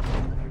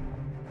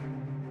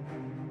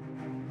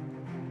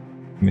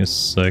 Give me a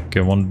sec,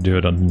 I want to do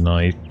it at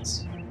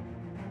night.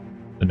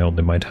 I know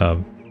they might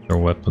have their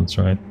weapons,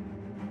 right?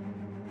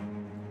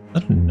 Is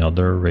that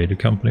another raider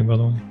company, by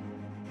the way?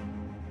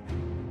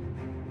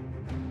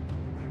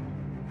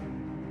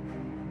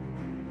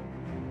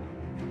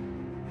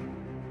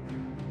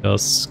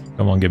 Yes,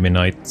 come on, give me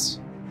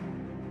knights.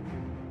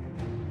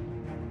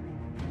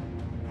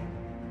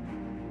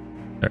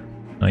 There,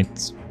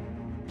 knights.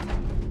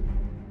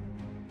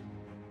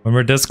 When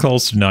we're this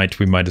close to night,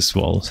 we might as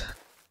well.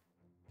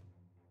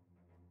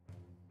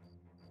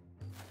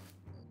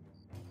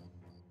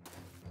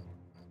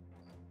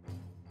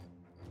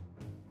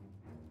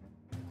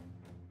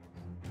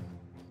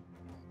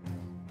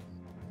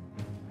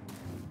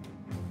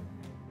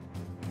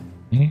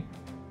 Okay.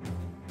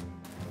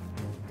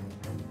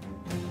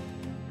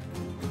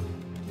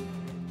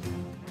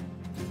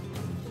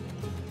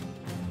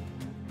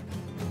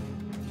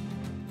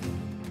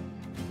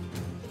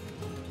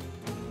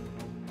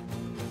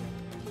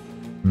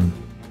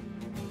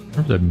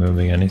 Are they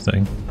moving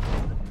anything?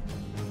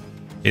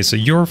 Okay, so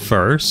you're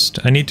first.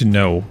 I need to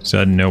know,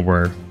 so I know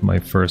where my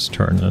first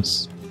turn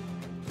is.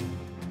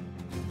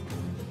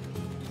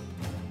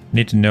 I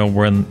need to know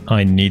when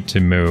I need to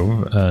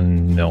move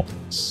and not.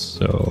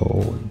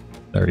 So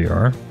there you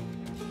are.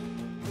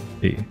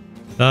 Okay,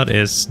 that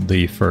is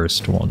the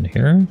first one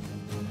here.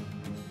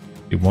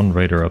 The one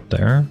raider up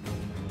there.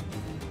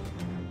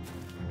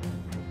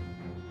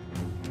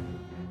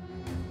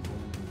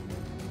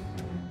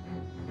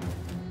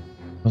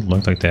 Doesn't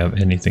look like they have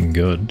anything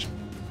good.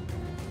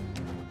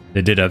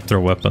 They did have their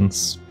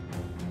weapons.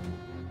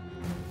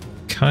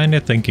 Kinda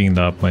thinking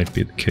that might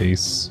be the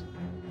case.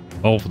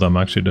 Both of them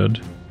actually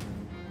did.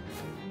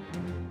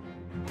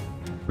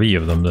 3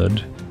 of them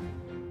did.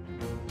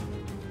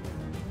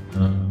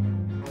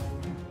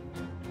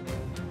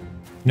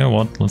 You know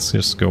what? Let's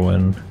just go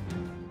in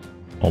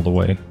all the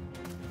way.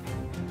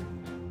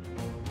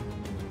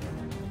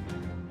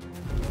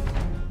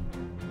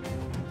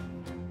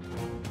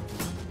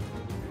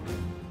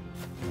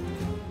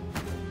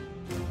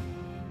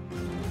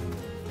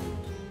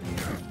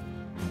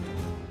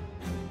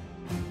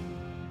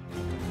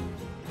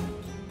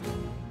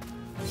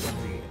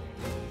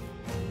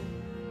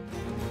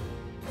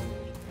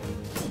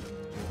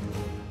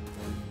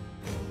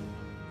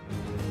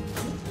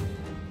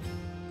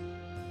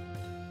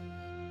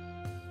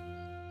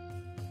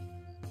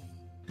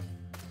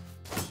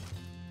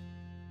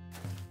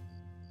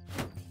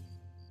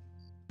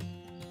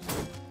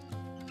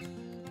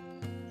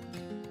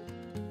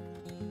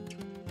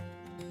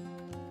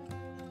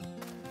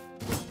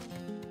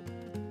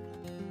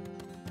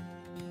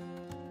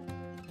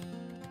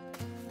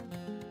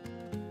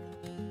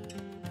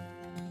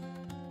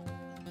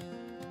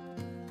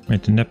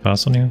 Wait, didn't that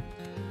pass on you?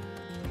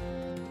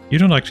 You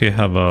don't actually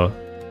have a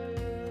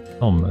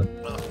helmet.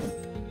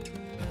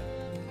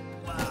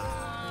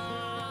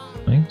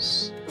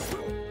 Nice.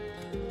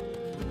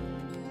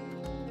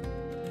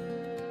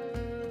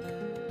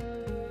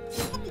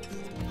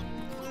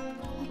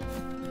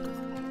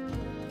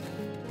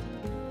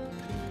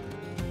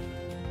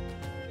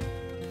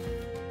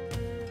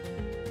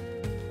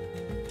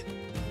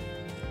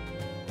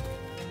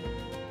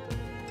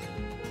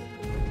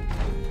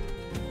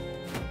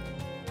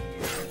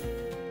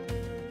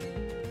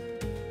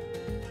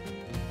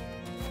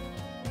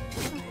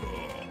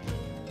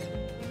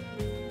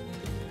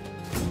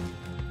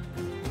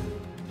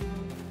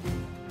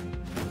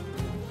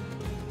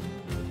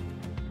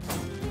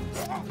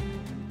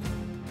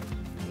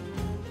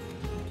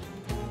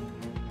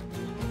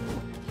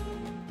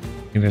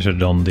 think I should have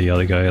done the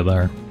other guy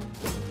there.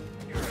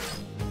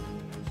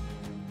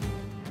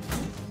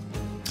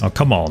 Oh,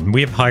 come on.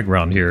 We have high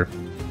ground here.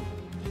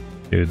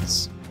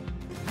 Dudes.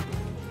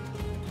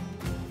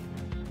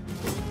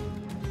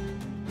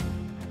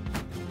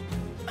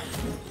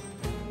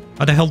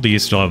 How the hell do you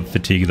still have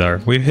fatigue there?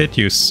 We've hit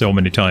you so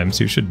many times.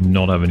 You should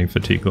not have any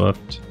fatigue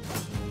left.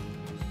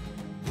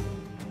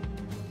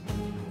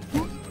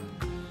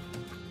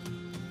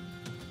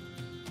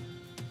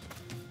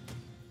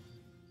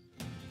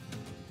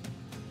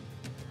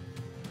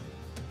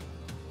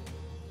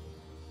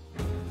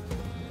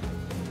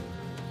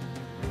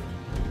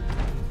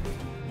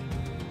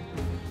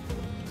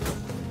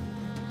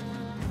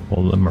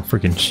 All of them are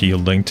freaking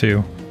shielding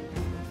too.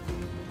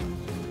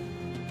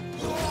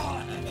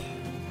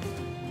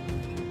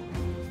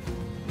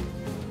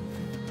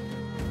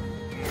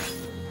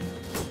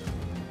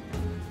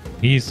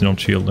 He's not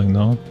shielding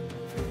though.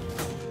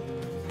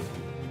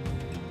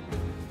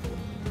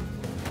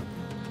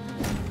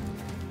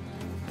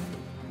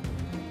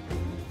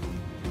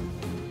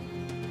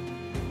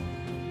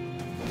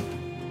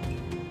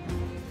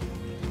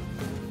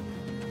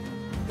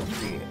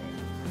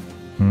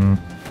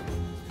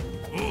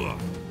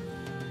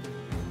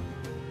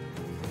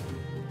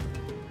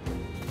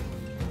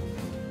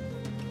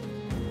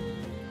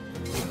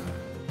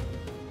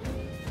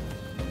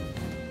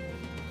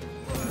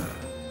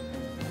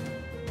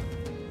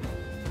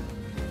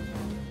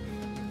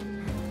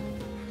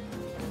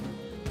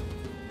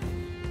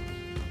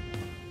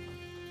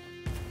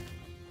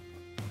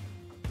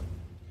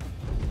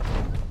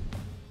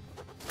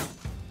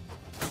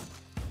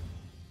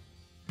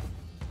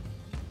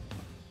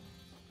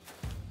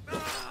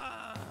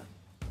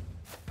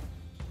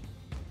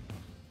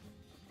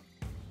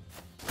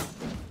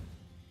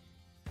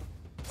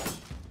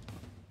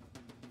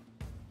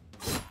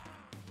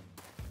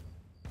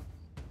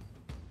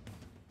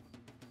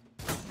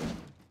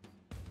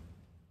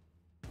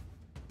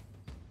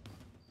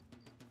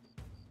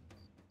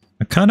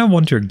 I kind of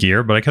want your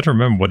gear, but I can't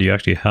remember what you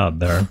actually had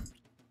there.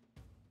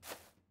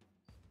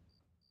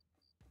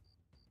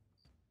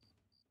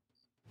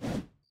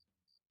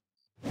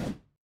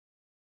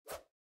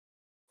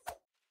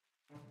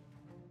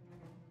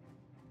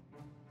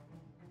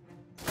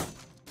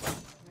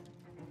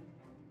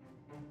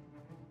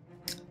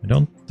 I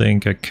don't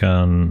think I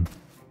can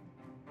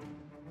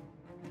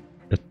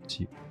get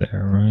you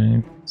there,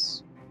 right?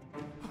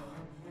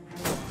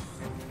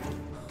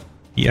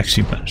 He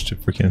actually managed to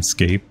freaking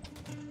escape.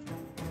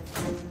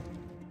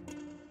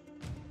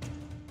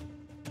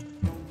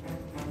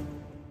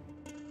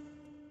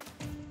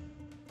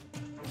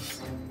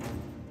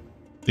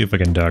 See if I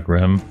can dagger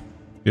him.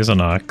 Here's an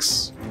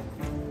axe.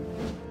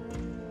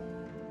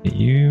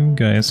 You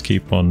guys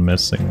keep on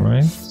missing,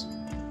 right?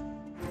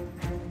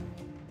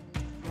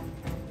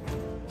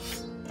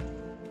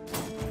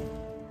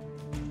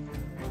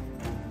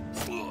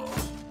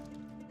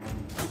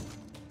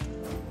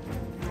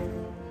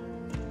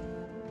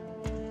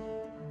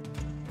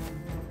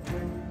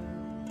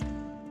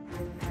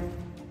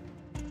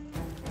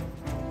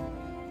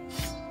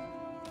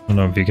 I don't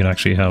know if you can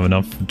actually have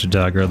enough to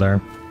dagger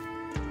there.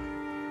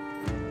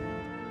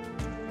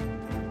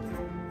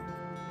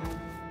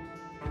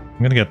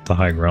 I'm gonna get the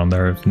high ground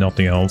there, if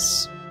nothing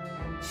else.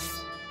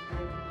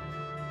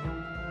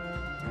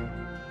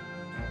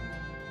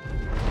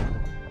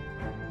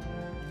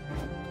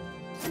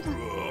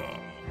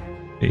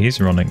 Okay,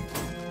 he's running.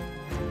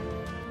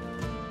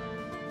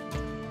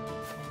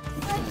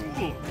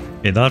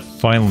 Okay, that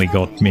finally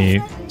got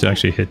me to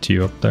actually hit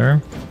you up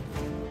there.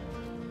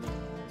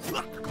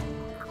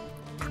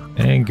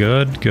 Okay,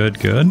 good, good,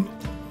 good.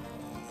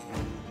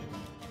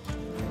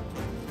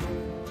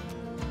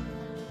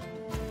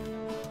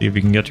 See if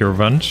you can get your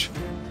revenge.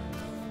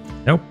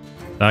 Nope.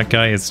 That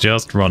guy is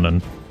just running.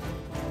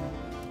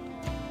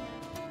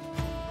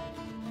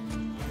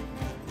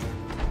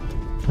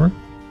 Where?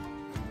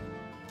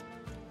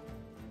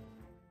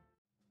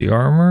 The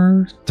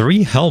armor?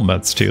 3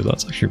 helmets too.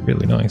 That's actually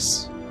really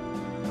nice.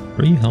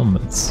 3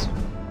 helmets.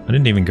 I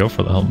didn't even go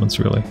for the helmets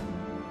really.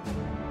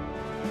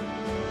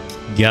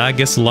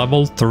 Gag is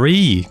level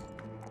 3.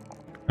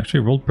 Actually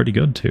rolled pretty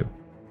good too.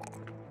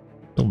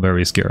 Still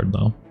very scared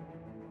though.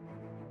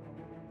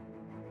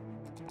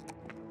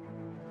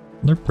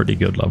 They're pretty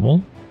good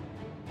level.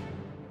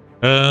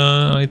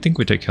 I think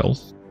we take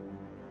health.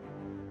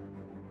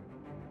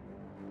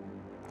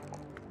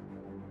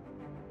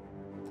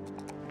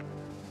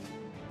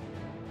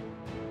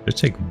 Just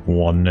take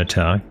 1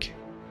 attack.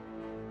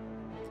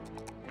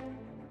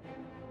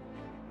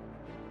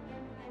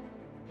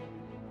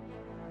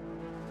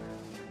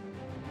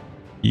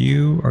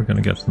 You are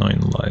gonna get 9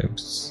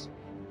 lives.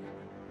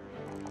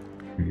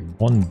 Give you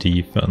 1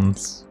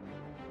 defense.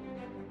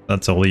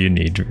 That's all you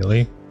need,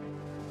 really.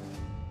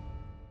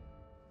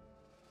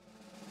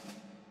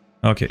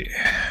 Okay.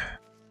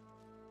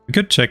 We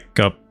could check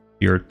up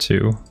here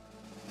too.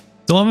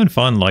 Still having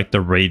fun like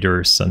the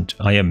raiders, and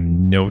I have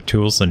no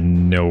tools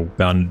and no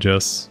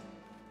bandages.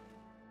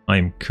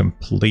 I'm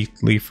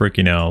completely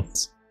freaking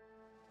out.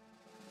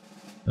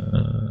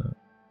 And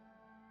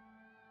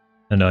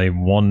I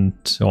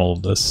want all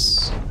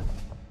this.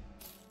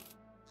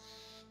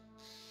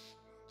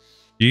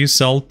 Do you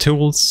sell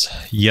tools?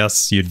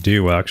 Yes, you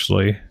do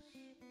actually.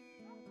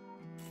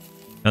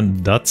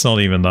 And that's not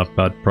even that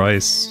bad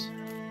price.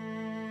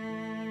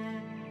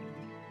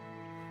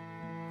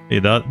 Hey,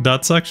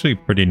 that's actually a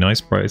pretty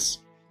nice price.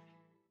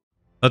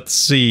 Let's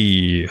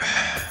see.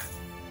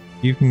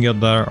 You can get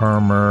that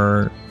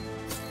armor.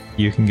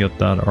 You can get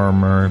that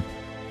armor.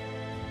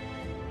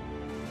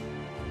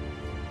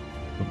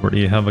 Where do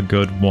you have a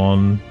good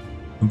one?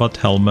 How about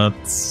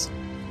helmets?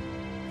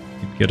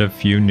 You get a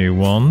few new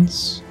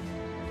ones.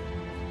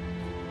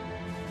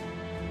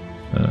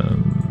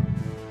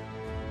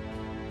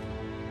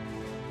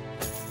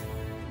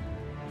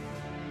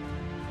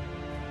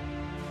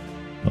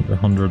 Another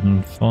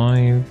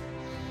 105.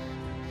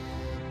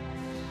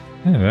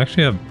 Yeah, we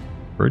actually have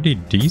pretty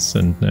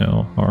decent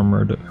now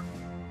armored.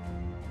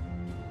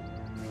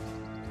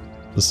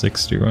 The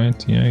 60,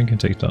 right? Yeah, you can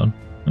take that.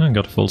 I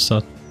got a full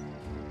set.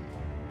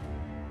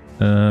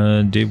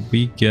 Did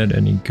we get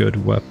any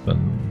good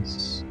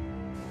weapons?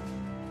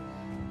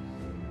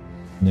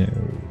 No.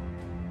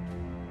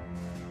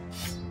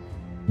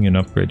 You can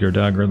upgrade your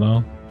dagger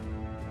though.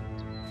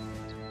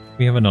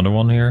 We have another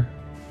one here.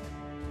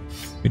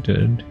 We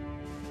did.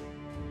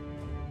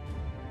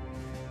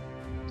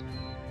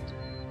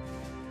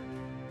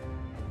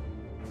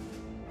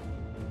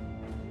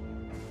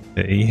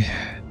 Okay,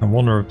 I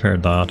want to repair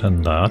that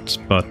and that,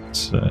 but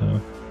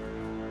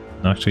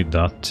actually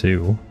that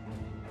too.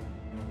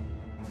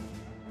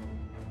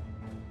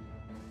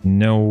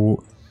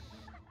 No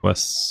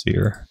quests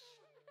here.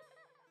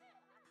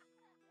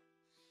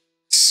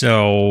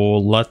 So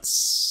let's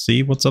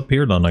see what's up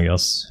here then, I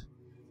guess.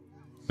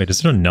 Wait,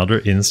 is there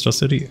another Insta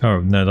City? Oh,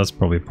 no, that's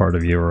probably part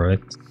of you,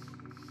 right?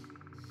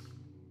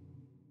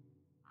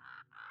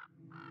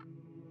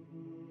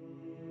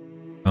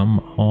 Come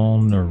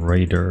on,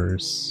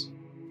 raiders.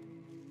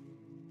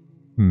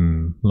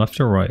 Left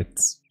or right?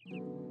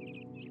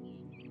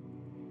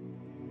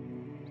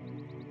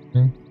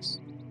 Why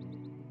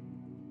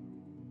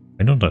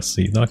don't I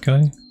see that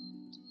guy?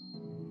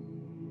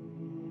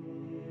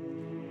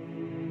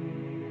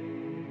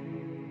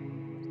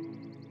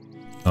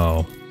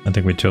 Oh, I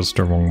think we chose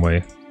the wrong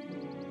way.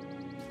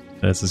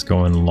 This is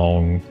going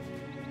long.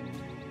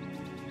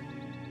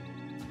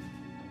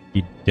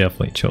 He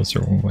definitely chose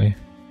the wrong way.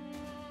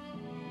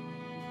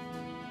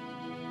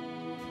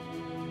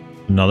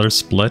 Another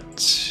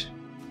split.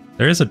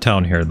 There is a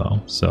town here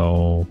though,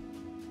 so...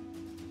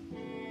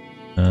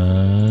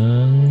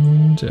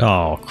 And...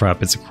 oh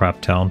crap, it's a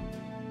crap town.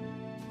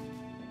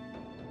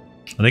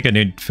 I think I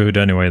need food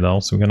anyway though,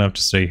 so we're gonna have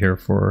to stay here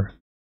for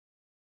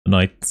the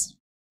night.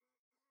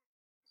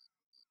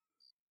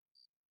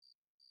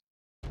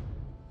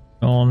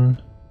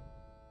 On.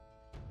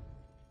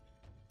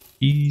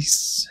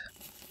 East.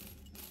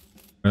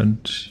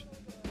 And...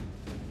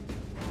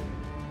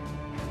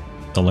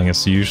 selling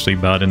is usually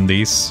bad in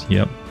these,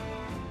 yep.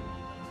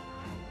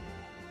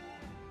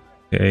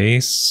 Okay,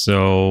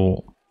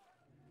 so...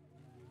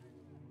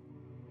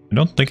 I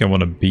don't think I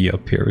want to be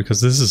up here,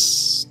 because this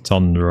is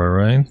Tundra,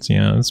 right?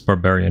 Yeah, it's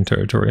barbarian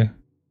territory. I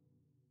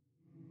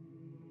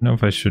don't know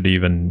if I should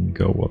even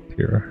go up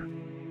here.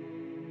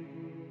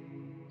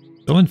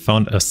 Still haven't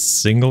found a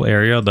single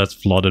area that's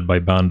flooded by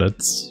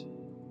bandits.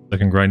 I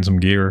can grind some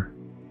gear.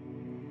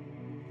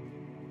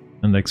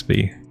 And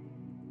XP.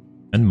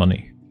 And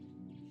money.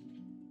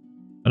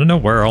 I don't know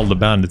where all the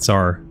bandits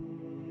are.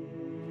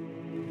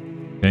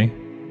 Okay.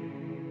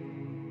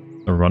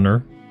 A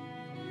runner.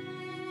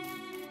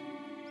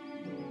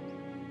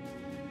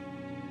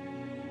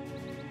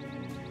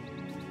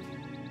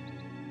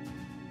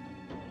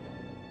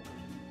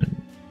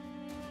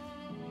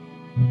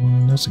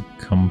 There's a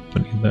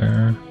company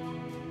there.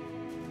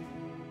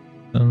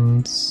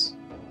 And...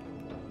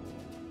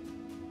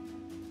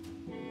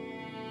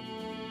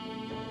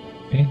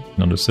 okay,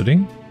 another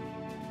city.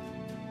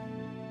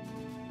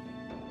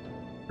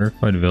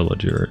 Verified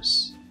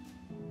villagers.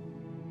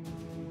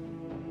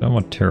 I don't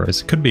want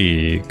terrorists. Could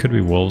be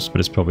wolves, but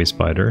it's probably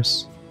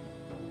spiders.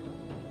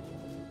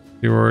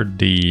 You're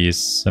the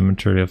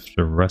cemetery of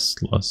the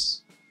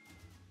restless.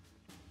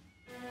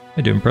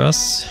 I do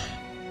impress.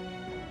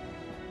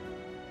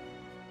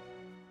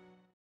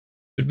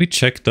 Should we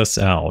check this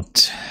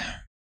out?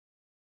 I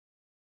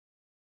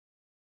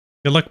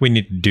feel like we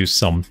need to do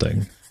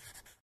something.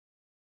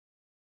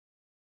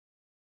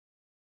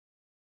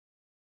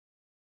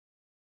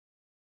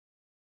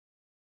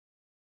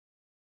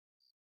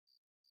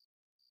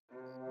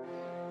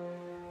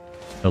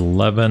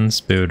 "11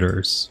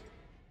 spooters.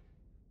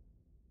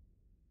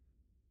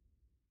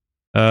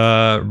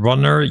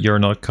 Runner, you're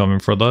not coming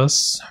for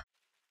this.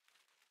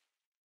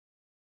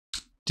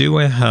 Do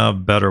I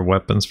have better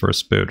weapons for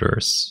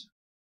spooters?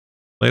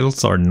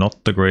 Flails are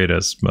not the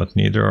greatest, but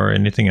neither are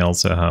anything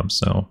else I have,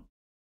 so...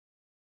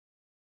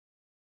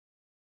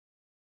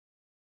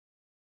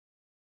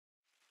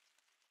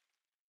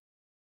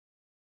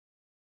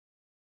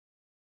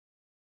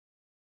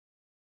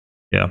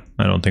 Yeah,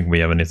 I don't think we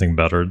have anything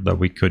better that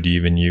we could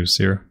even use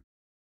here.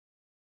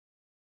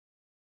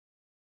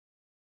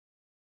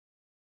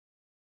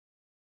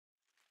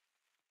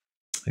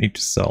 I need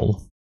to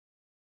sell.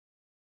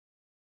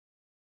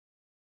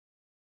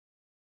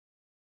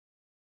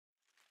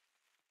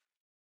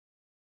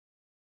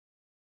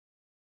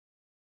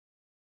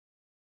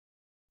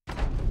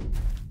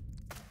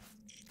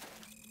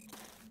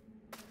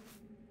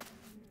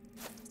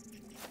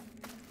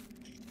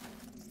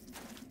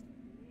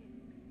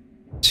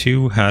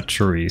 Two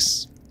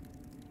hatcheries.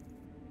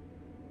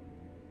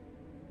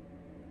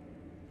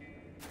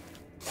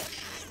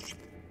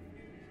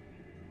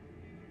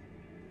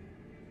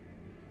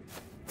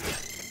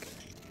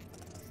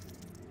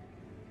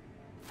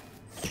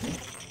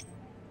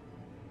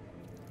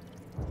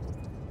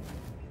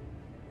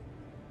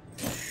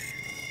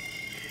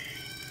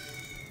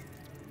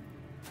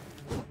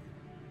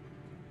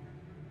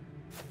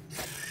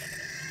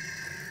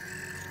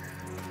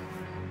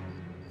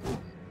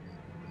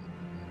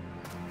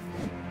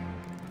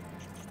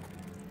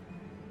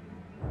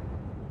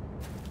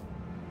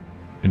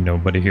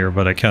 Nobody here,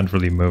 but I can't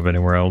really move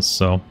anywhere else,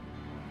 so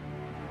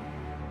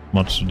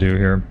much to do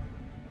here.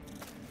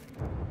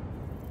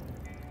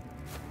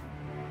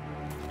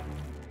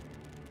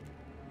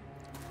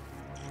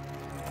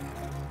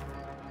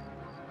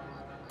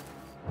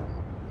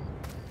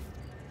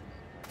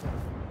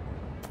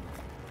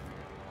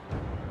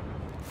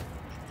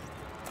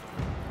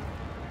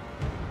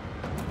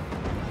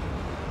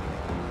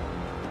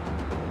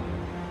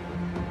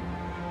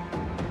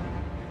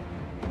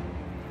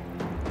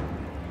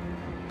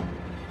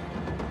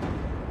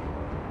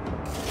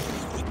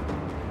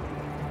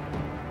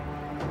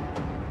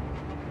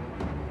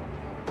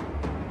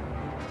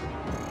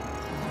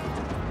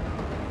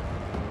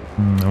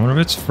 I wonder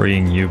if it's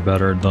freeing you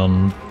better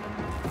than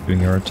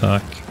doing your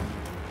attack.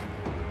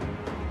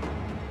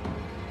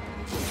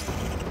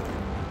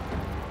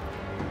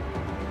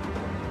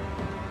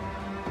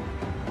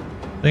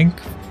 I think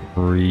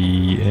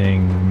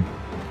freeing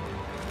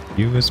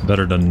you is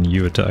better than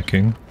you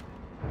attacking.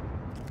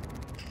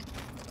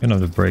 Gonna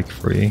have to break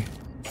free.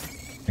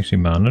 Actually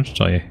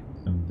managed. I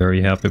am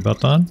very happy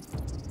about that.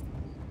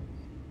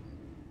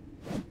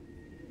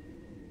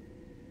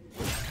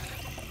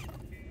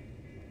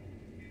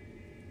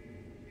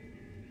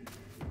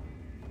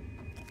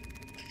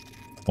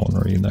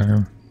 Ornery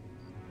there.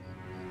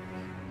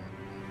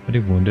 Pretty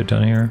wounded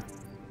down here.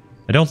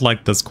 I don't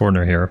like this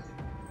corner here.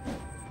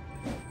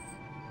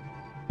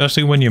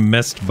 Especially when you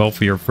missed both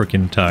of your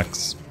freaking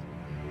attacks.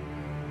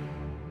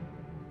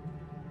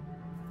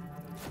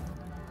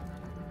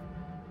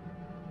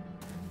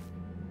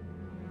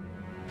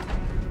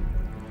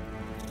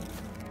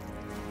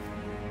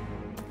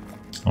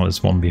 Oh,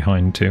 there's one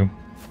behind too.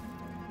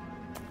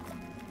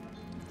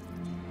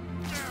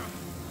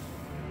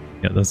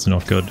 Yeah, that's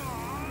not good.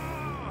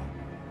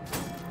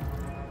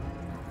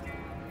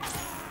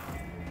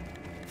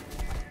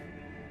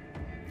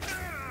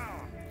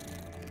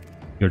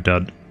 You're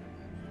dead.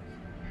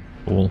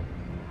 Cool.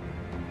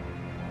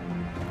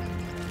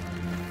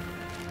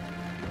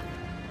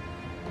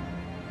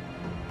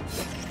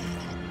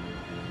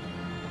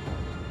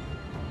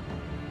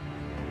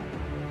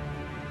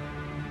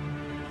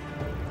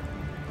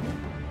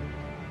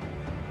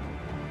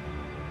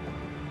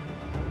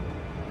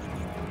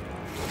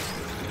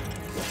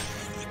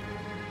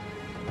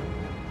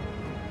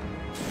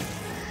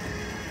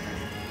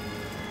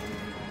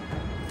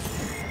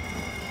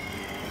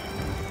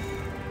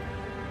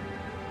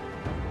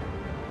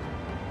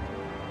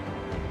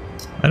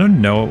 I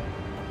don't know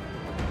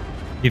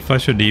if I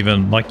should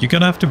even, like, you're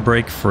gonna have to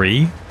break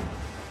free.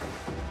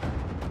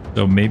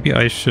 So maybe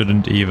I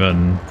shouldn't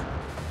even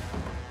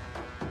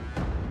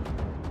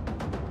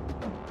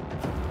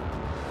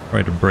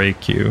try to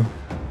break you.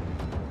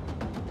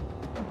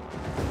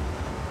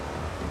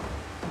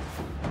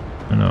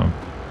 I know.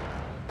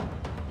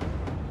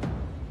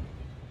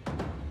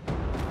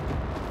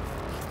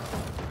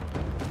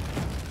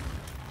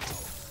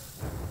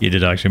 He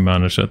did actually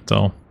manage it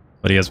though.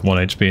 But he has 1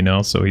 HP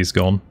now, so he's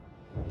gone.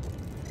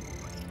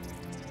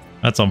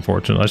 That's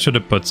unfortunate. I should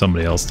have put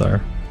somebody else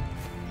there.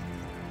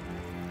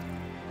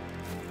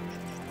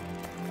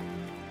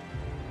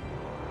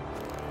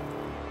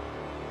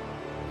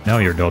 Now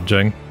you're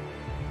dodging.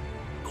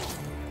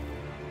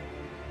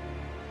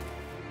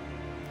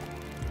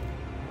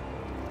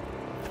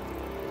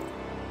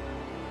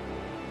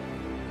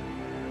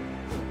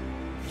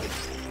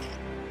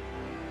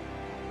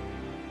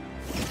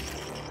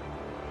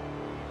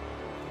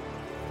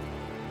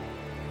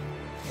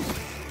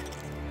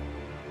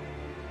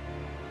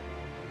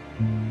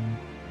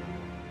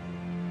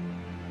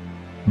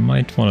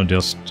 Might want to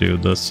just do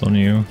this on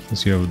you,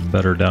 because you have a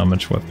better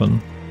damage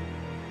weapon.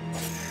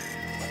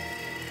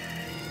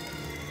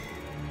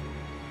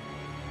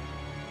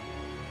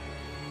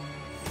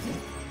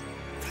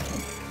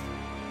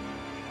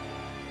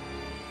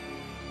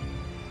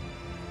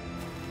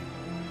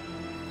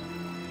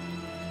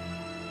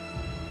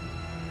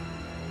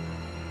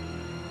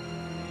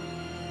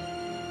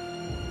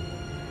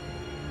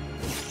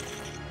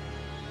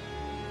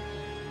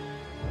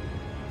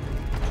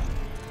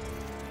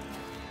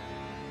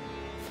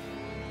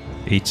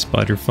 8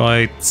 spider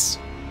fights.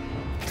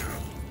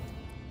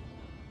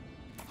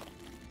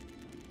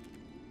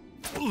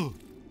 I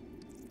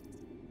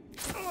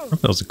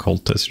thought that was a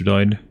cultist who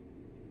died.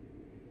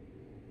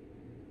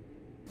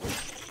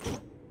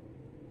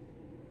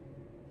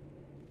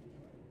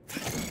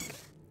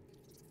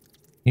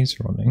 He's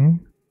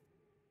running.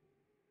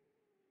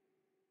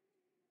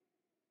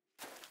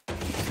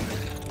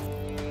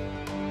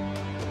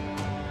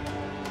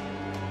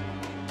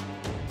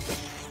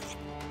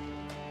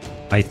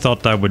 I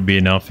thought that would be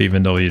enough,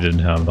 even though you didn't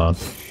have that.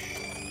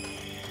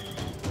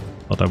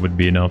 Thought that would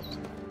be enough.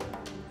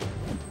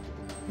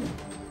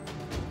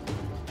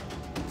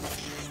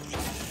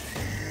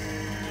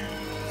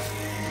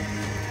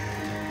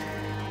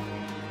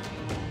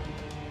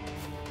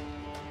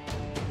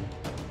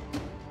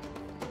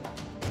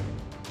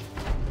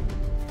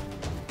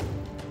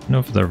 I don't know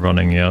if they're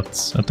running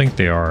yet. I think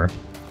they are.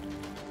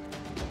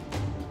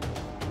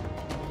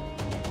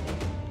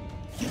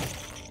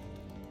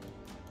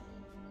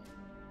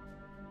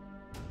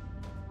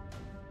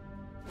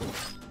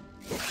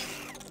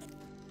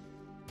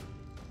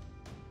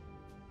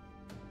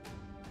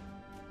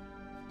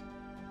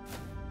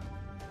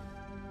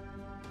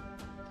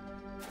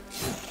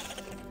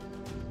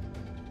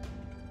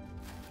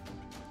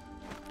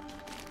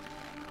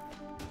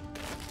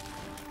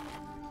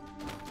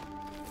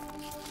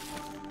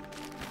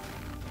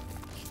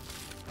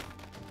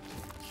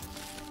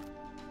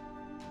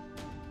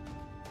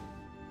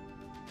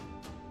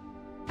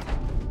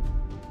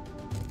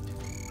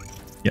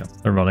 Yeah,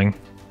 they're running.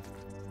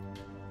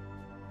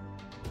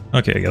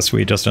 Okay, I guess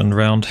we just end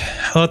round.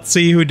 Let's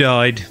see who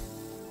died.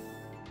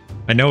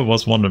 I know it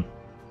was one of...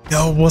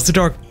 No, was it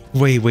our...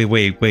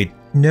 Wait.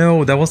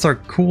 No, that was our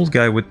cool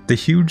guy with the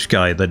huge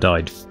guy that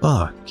died.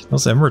 Fuck. That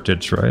was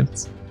Emeritage, right? I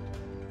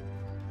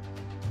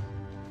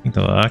think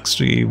that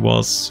actually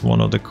was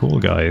one of the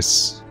cool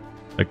guys.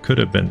 That could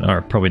have been...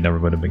 Or probably never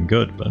would have been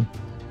good, but...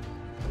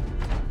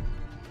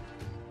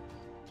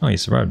 Oh, he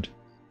survived.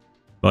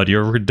 But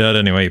you're dead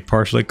anyway.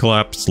 Partially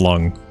collapsed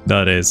lung.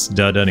 That is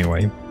dead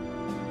anyway.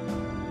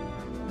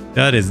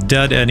 That is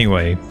dead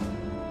anyway.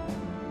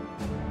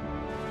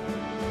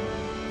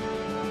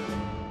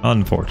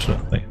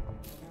 Unfortunately.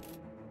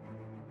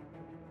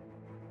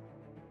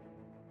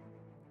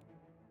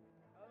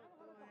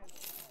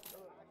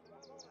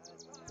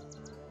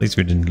 At least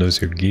we didn't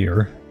lose your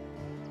gear.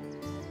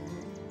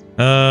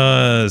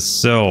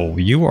 So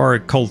you are a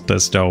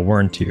cultist though,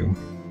 weren't you?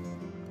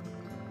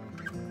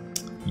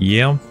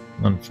 Yeah.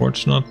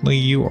 Unfortunately,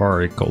 you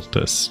are a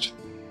cultist.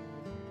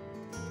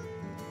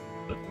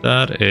 But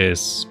that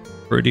is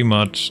pretty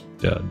much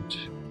dead.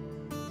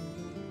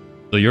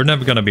 So you're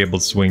never gonna be able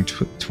to swing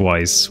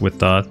twice with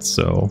that,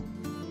 so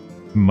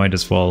might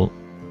as well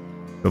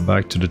go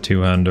back to the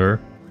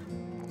two-hander.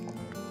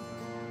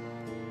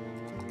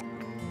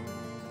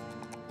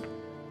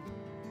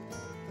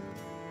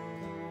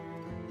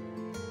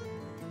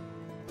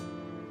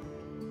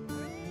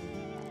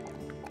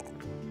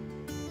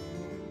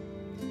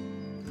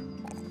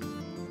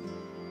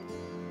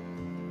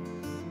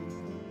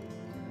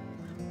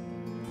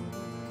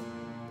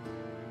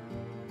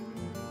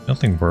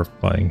 Nothing worth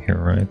buying here,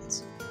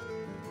 right?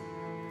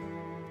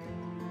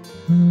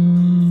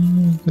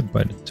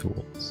 Goodbye to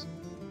tools.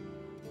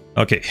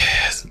 Okay.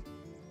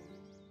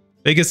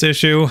 Biggest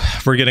issue,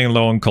 we're getting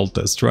low on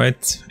cultists,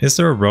 right? Is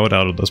there a road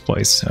out of this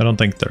place? I don't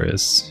think there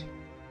is.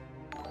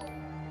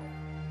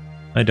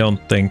 I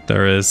don't think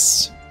there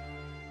is.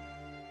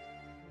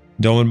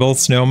 Dominable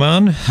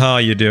Snowman, how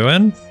you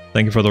doing?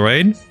 Thank you for the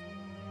raid.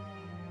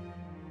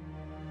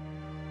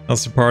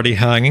 How's the party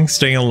hanging?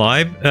 Staying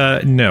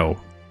alive? No.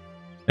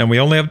 And we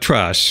only have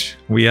trash.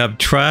 We have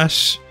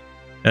trash,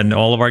 and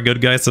all of our good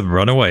guys have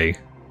run away.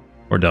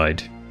 Or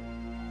died.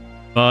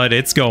 But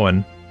it's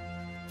going.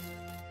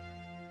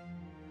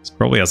 It's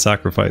probably a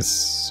sacrifice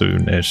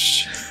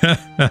soon-ish.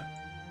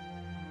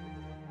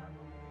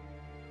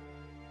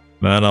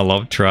 Man, I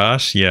love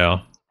trash.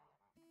 Yeah.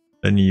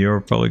 Then you're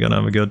probably gonna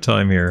have a good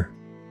time here.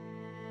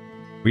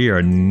 We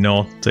are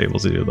not able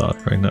to do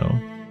that right now.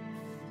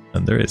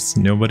 And there is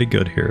nobody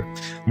good here.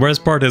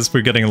 Worst part is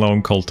we're getting low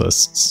on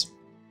cultists.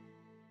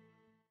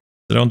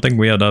 I don't think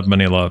we have that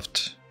many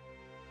left.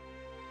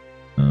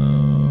 A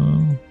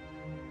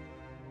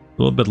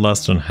little bit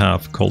less than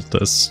half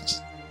cultists.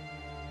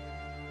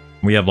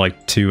 We have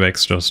like 2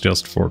 extras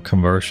just for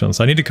conversions.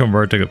 I need to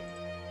convert a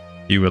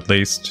few at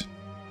least.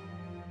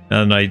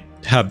 And I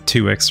have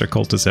 2 extra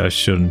cultists I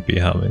shouldn't be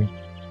having.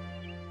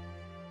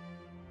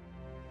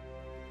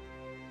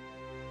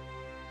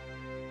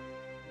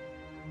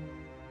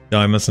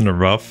 Diamonds in the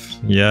rough.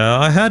 Yeah,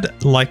 I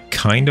had like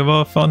kind of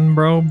a fun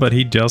bro, but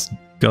he just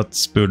got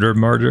Spooder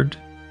murdered.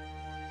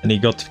 And he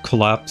got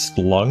collapsed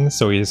lung,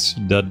 so he's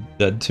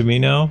dead to me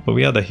now. But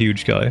we had a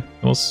huge guy.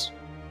 It was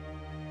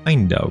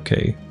kinda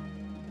okay.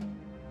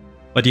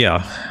 But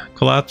yeah,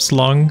 collapsed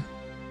lung,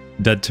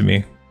 dead to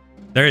me.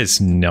 There is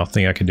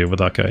nothing I can do with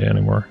that guy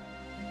anymore.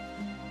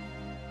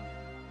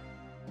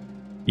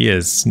 He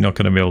is not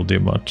gonna be able to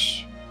do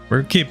much.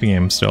 We're keeping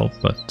him still,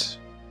 but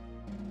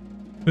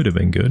would have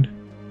been good.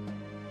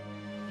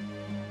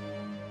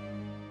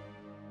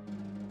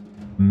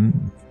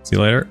 See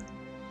you later.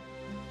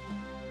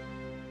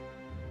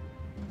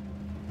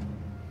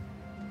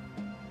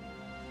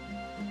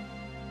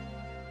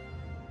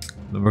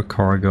 Deliver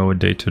cargo a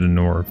day to the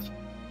north.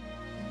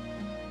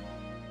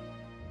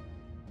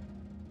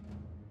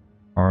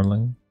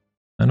 Arling.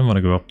 I don't want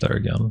to go up there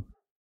again.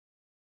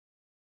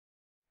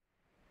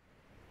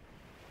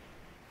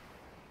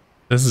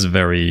 This is a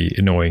very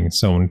annoying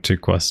zone to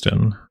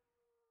question.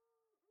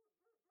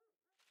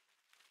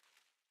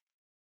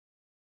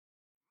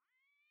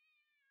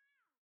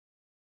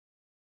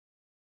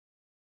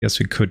 Guess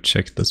we could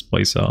check this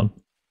place out.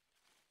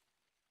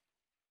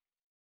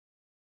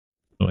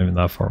 Not even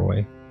that far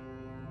away.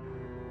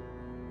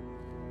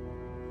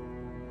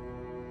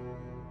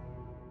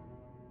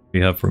 What do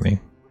you have for me?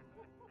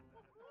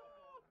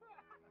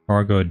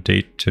 Cargo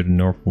date to the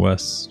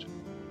northwest.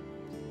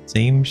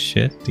 Same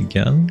shit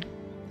again?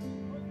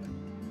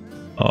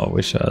 Oh, I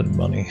wish I had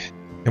money.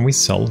 Can we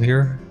sell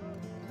here?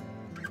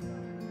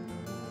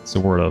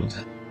 Sort of.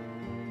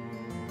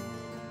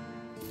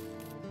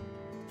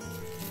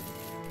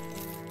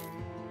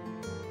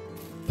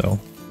 So,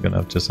 I'm gonna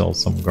have to sell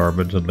some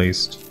garbage at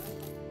least.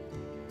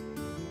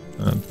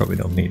 I probably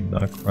don't need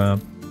that crap.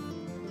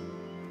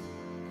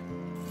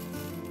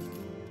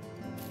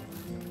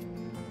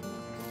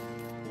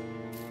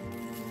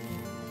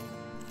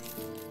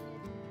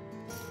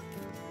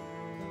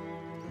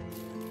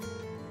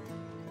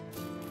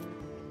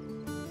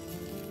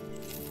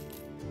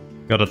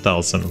 Got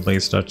 1,000 at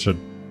least, that should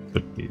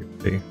be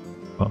okay.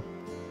 Well.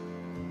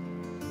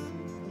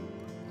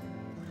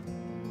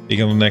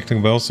 Speaking of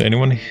connecting bells,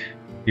 anyone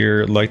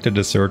here like the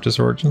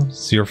Desertus Origin?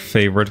 It's your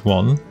favorite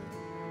one?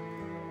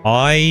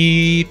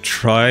 I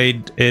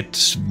tried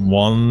it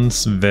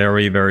once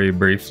very, very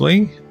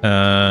briefly,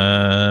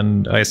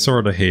 and I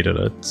sort of hated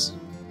it,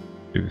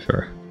 to be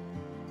fair.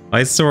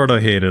 I sort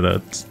of hated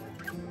it.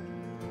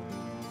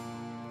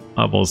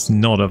 I was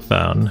not a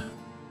fan.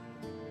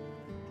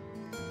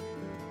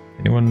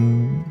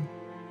 Anyone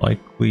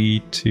likely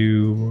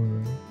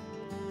to...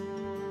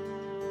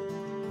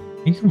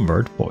 Can you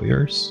convert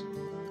boyars?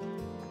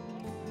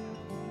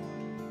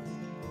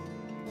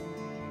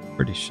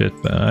 Pretty shit,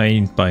 but I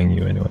ain't buying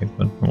you anyway,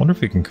 but I wonder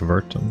if we can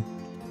convert them.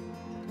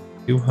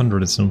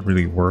 200 isn't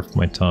really worth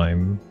my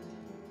time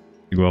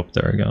to go up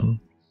there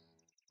again.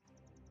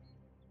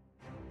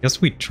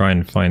 Guess we try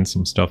and find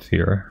some stuff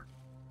here.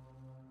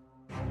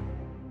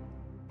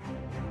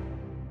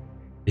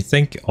 I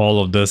think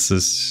all of this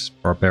is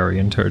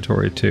barbarian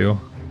territory too.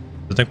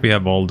 I think we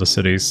have all the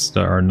cities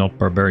that are not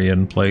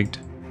barbarian plagued.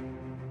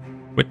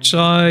 Which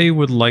I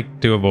would like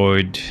to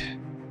avoid,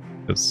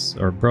 because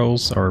our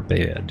bros are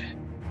bad.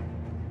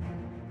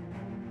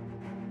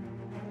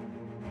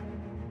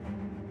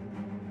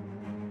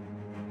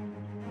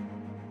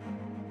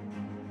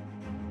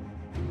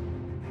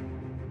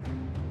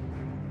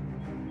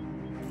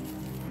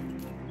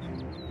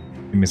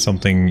 Give me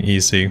something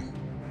easy.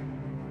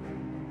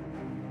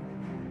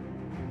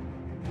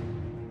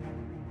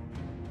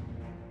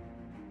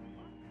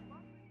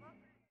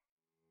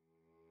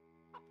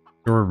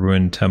 Your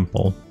ruined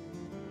temple.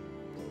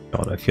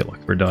 God, I feel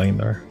like we're dying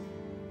there.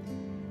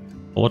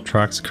 All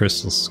attracts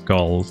crystal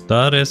skull.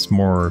 That is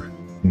more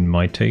in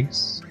my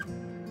taste.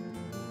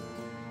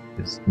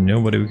 There's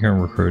nobody we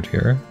can recruit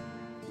here.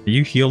 Are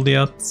you healed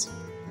yet?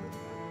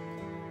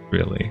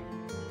 Really?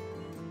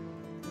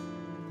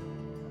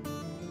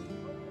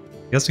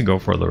 Guess we go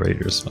for the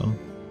raiders then.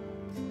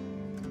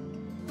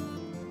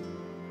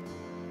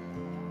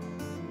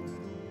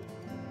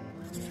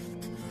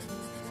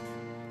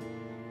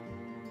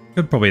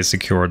 Could probably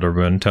secure the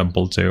ruined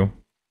temple too,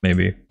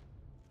 maybe.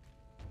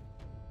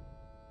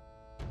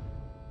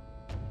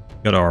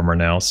 Got armor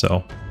now,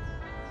 so.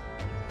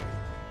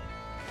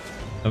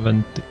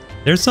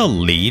 There's a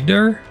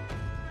leader?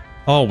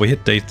 Oh, we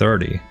hit day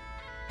 30.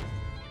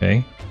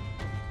 Okay.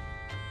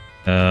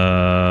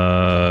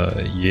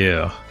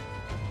 Yeah.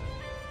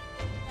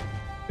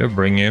 Could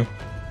bring you.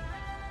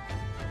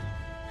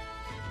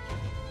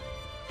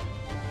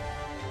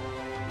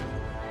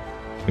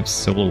 It's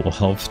still a little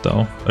health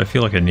though, but I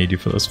feel like I need you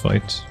for this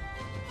fight.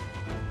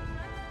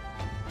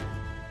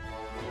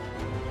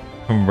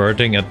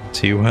 Converting a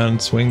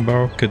two-hand swing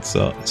bow could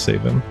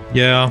save him.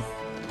 Yeah.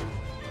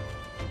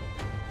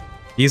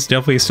 He's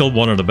definitely still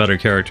one of the better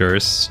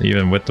characters,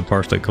 even with the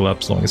partially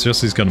collapse long. It's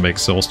just he's gonna be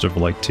exhausted for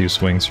like 2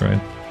 swings,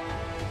 right?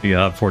 You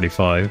have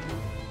 45.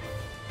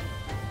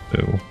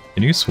 So,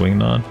 can you swing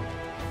that?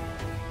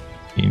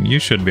 I mean, you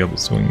should be able to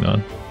swing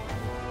that.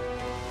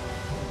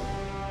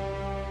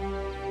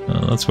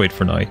 Let's wait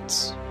for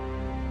nights.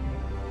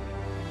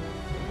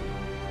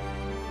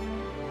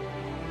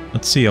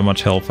 Let's see how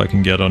much health I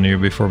can get on you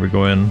before we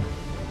go in.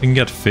 We can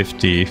get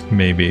 50,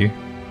 maybe.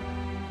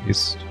 At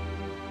least.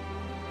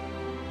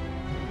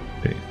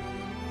 Okay.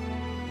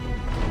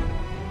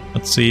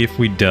 Let's see if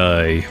we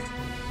die.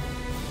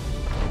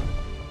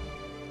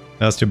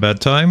 Past your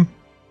bedtime?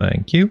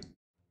 Thank you.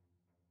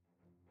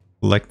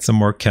 Collect some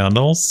more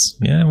candles.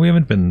 Yeah, we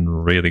haven't been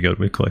really good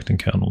with collecting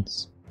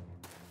candles.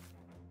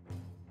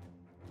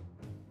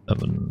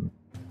 7.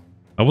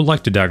 I would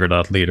like to dagger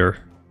that leader.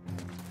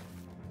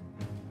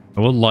 I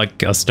would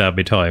like a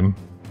stabby time.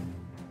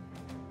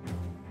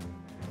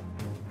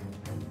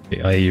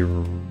 Okay,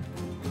 you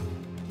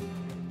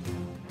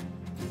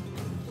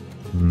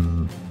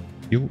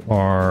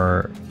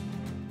are...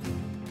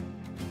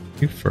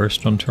 You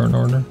first on turn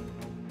order?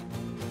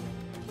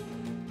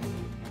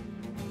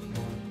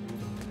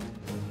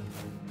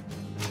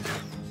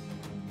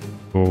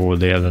 Oh,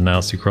 they have a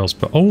nasty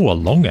crossbow. Oh, a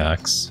long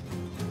axe.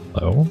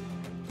 Hello.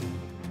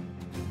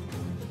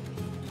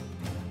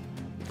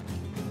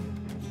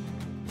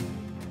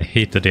 I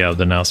hate that they have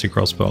the nasty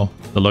crossbow.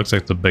 That looks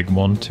like the big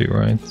one too,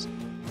 right?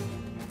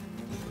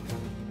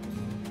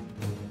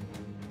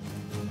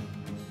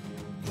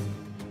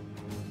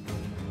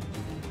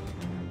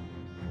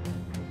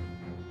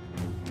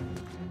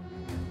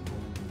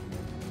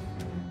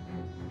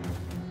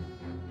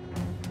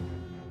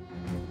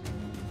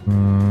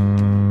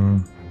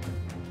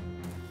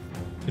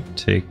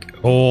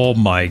 Oh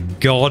my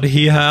god,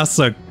 he has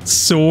a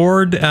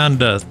sword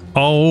and a...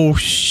 Oh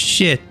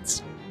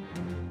shit!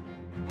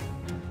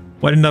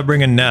 Why didn't I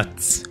bring a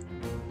net?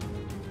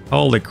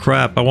 Holy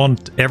crap, I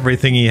want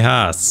everything he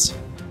has.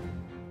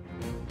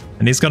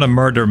 And he's gonna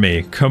murder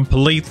me.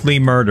 Completely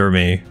murder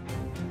me.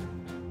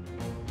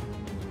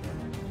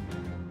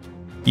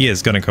 He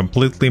is gonna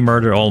completely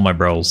murder all my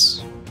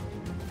bros.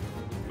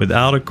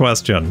 Without a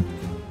question.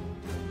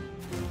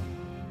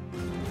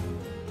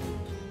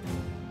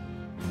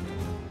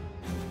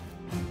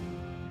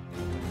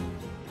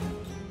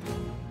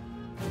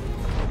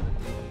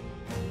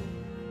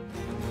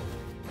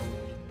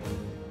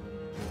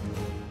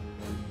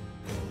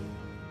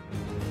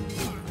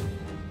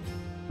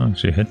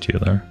 Actually hit you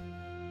there.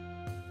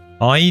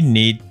 I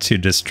need to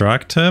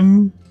distract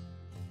him.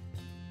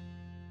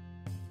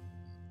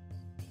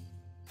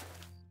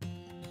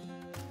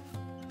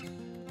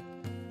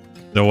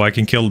 So I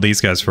can kill these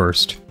guys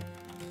first.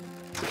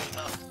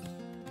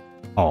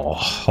 Oh,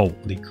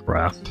 holy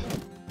crap.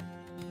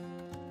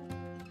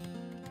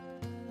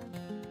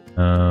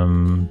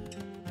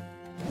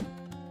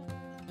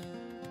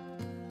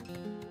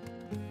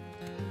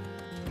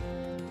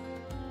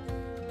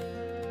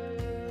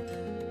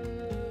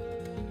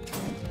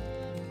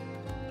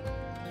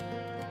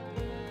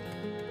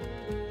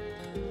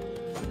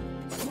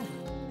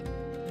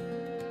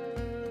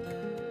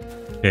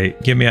 Okay,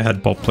 give me a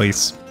head bob,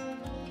 please.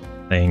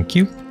 Thank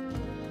you.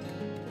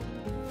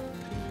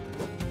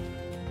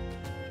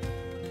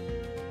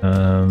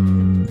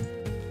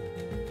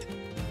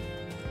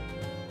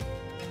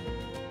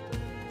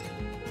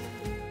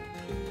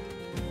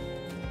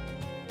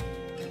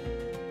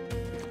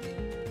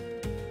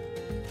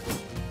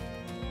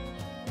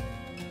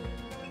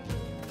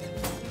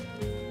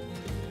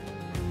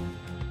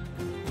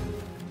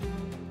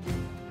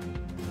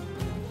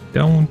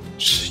 Don't...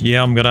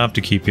 Yeah, I'm gonna have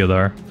to keep you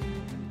there.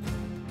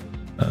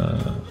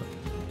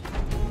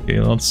 Okay,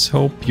 let's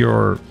hope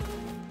you're...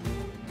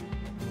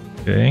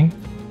 Okay.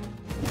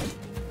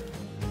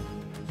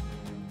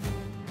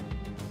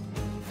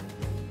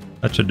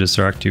 That should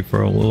distract you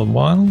for a little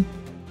while.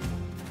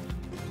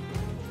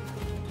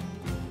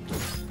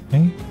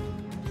 Okay.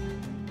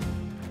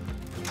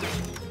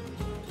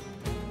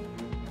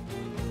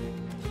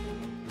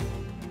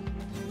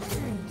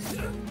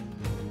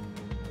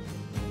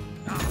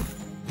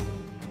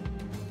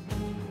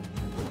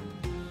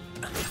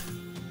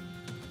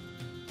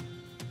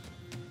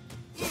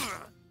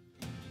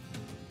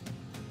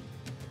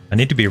 I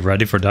need to be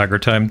ready for dagger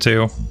time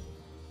too.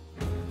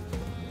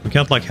 We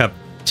can't like have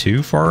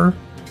too far.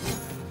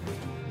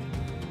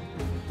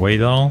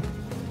 Wait all.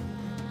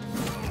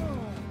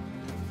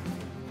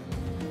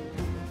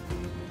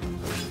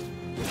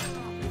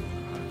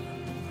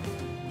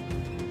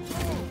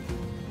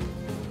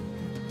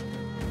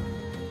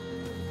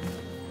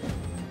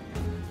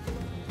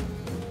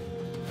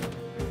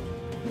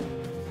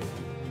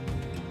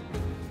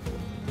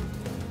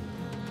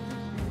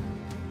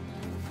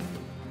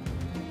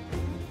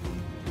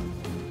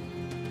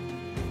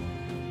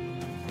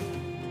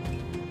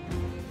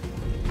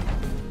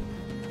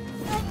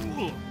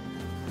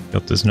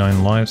 Got this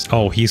 9 lives.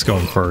 Oh, he's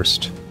going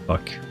first.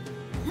 Fuck.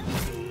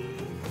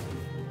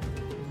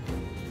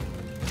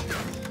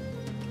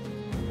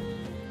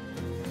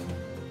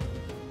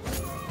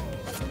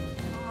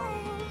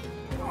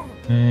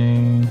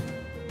 Okay.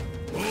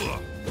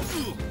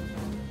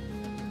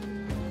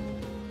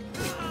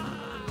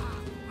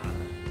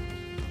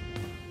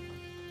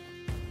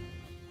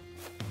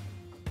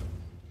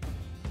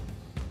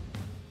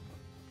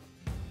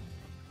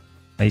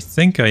 I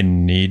think I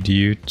need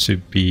you to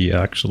be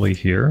actually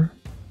here.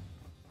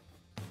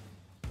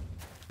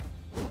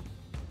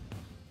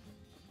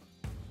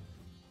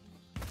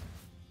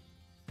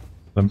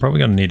 I'm probably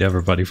gonna need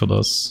everybody for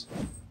this.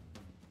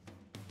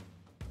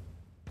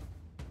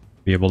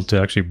 Be able to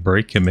actually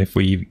break him if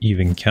we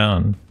even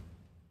can.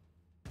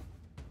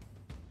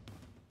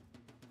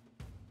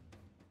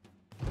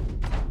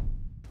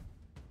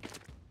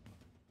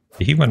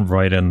 He went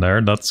right in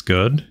there, that's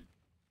good.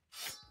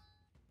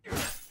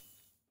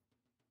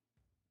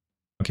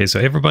 Okay, Okay, so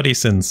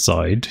everybody's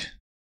inside.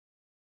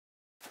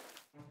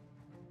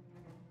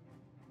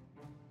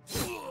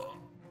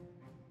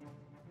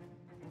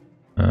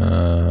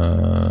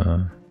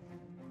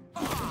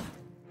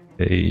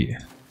 Okay,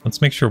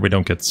 let's make sure we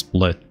don't get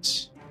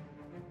split.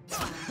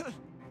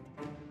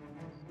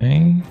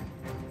 Okay.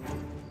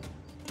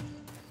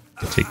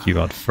 I'll take you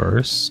out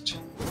first.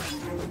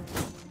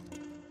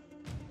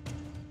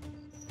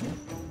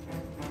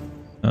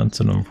 That's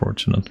an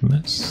unfortunate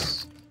miss.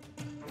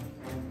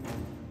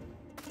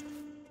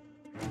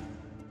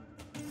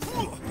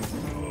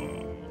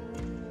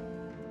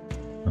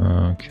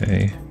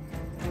 Okay.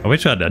 I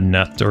wish I had a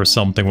net or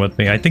something with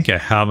me. I think I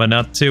have a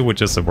net too,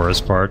 which is the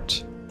worst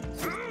part.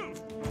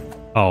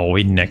 Oh,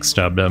 we neck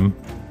stabbed him.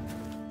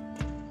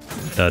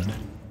 Dead.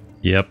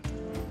 Yep.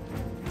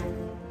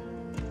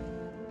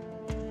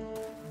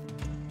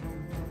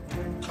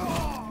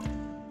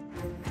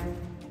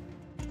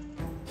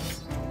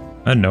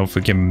 I don't know if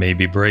we can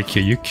maybe break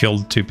you. You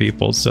killed 2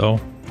 people,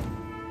 so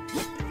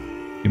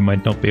you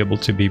might not be able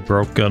to be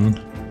broken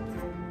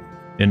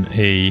in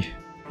a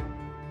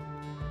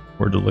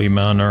orderly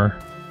manner.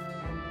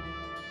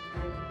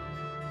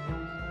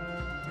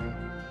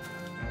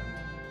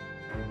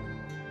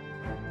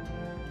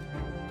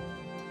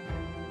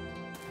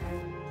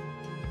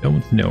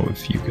 Don't know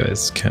if you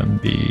guys can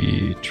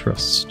be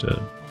trusted.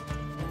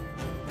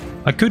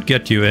 I could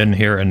get you in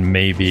here and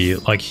maybe,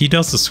 like, he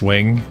does a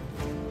swing,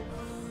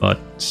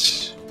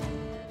 but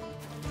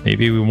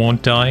maybe we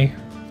won't die.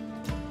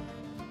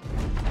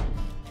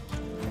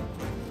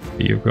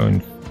 You're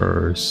going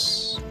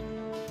first.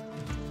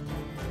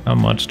 How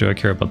much do I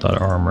care about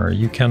that armor?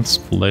 You can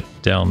split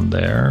down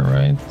there,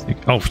 right?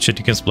 Oh shit,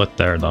 you can split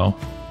there though.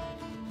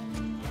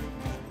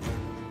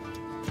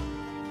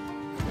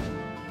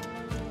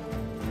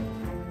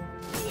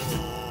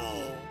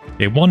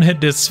 Okay, 1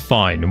 hit is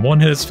fine. 1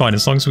 hit is fine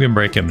as long as we can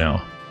break him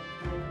now.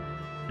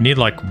 We need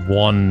like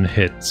 1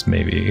 hit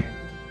maybe.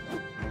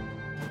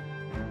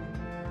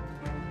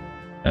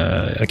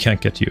 I can't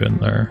get you in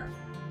there.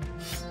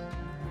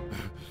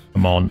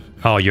 Come on.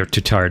 Oh, you're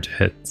too tired to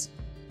hit.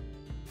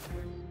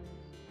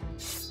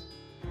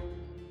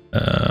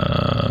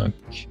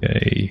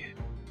 Okay.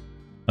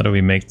 How do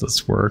we make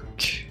this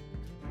work?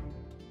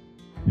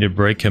 Need to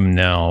break him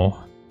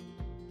now.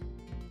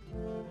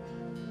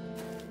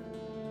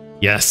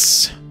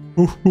 Yes!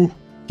 Woohoo!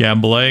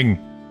 Gambling!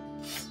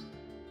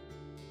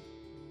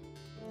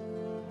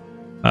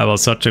 That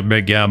was such a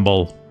big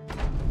gamble.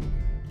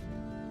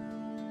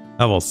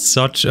 That was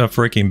such a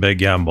freaking big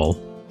gamble.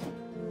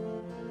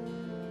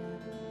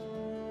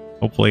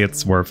 Hopefully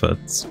it's worth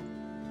it.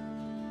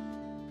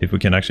 If we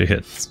can actually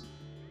hit.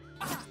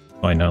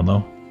 Fine now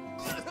though.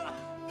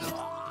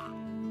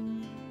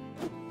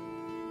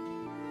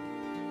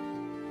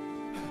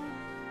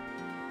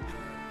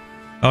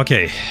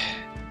 Okay.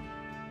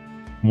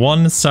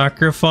 1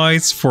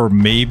 sacrifice for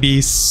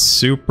maybe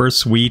super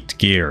sweet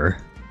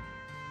gear.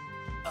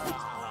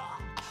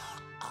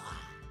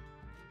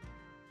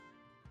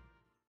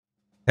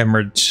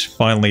 Hemorrhage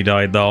finally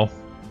died though.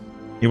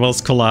 He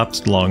was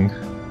collapsed lung.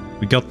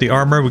 We got the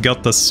armor, we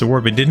got the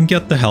sword, we didn't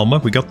get the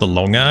helmet, we got the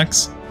long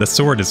axe. The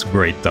sword is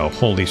great though.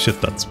 Holy shit,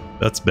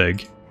 that's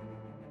big.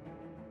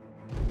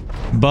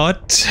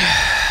 But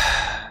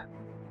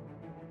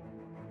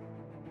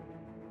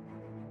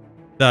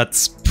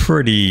that's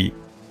pretty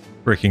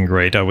freaking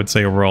great, I would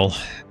say overall.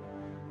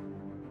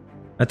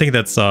 I think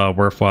that's a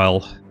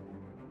worthwhile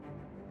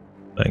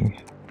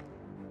thing.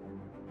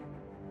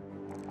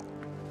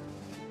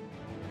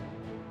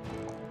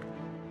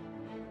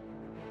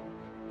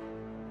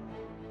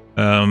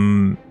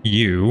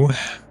 You. How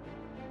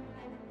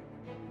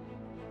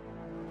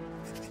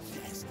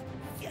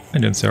you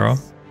doing, Sarah?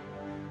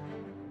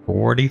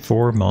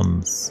 44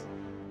 months.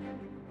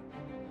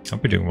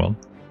 Hope you're doing well.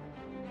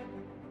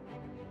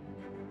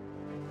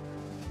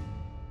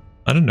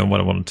 I don't know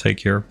what I want to take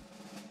here.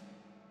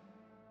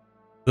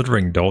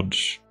 Considering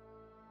dodge.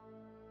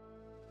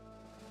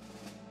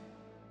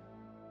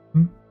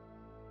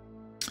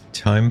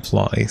 Time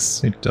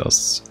flies. It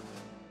does.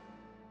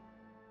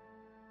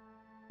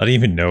 I don't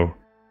even know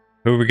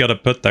who we gotta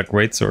put that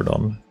greatsword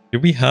on. Do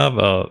we have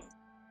a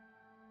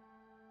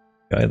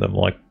guy that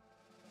like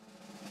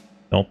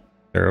not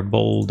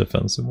terrible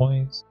defensive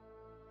wise?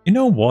 You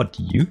know what?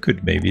 You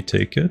could maybe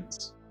take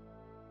it.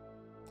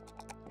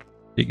 I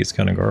think it's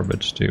kind of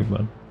garbage too,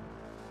 but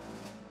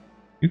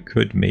you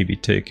could maybe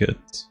take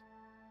it.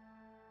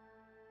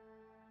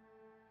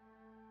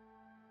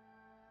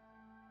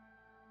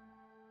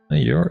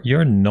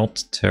 You're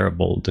not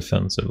terrible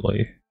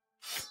defensively.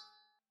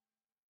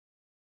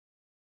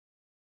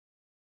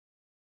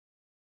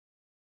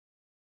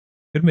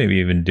 Could maybe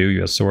even do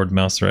you a sword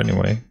master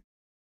anyway.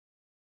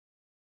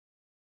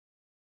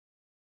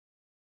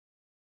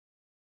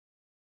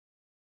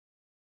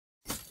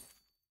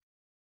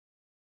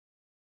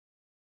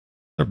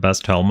 Their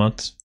best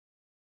helmet.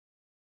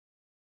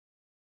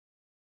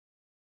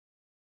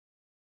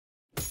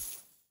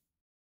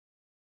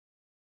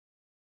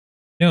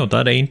 No,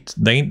 that ain't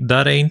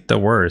the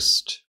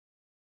worst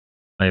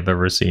I've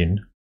ever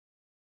seen.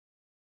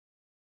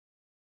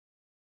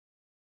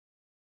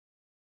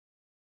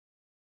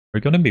 We're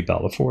gonna be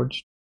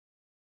Battleforged.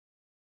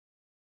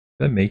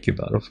 Gonna make you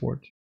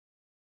Battleforged.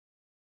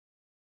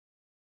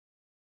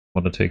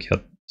 Want to take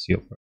head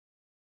seal.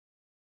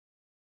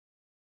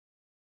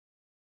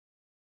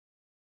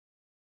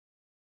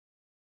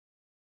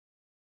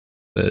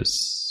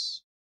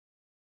 This.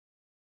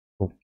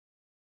 Oh.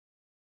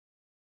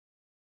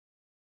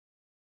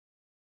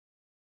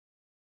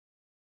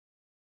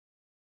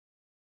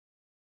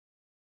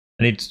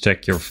 I need to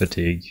check your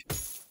fatigue.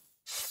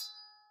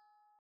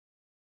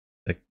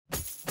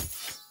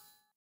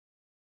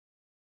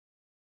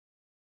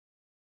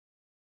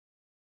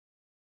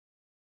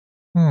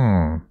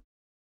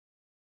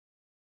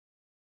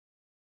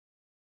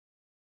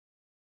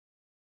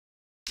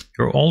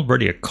 You're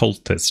already a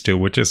cultist too,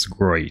 which is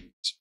great.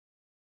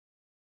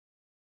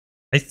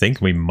 I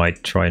think we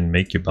might try and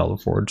make you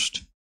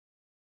Battleforged.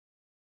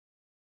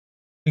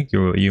 I think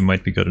you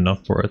might be good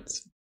enough for it.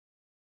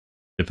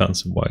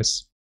 Defensive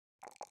wise.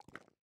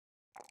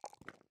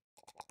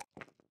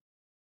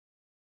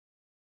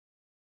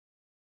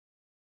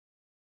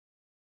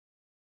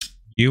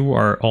 You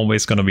are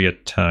always going to be a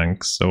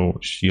tank, so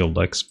shield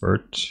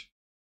expert.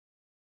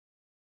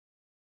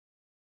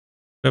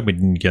 But we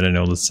didn't get any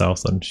of the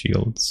southern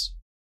shields.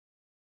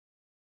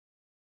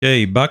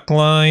 Okay,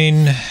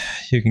 backline.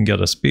 You can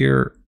get a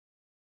spear.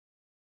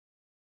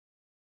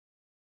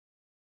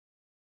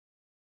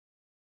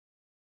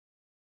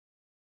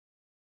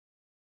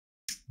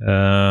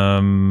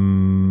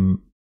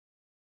 Um...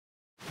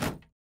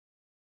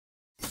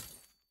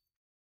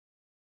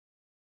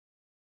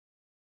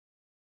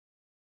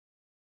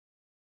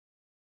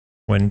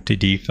 20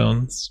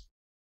 defense.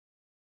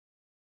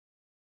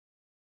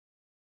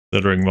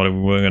 Considering what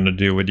we're gonna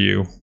do with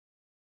you.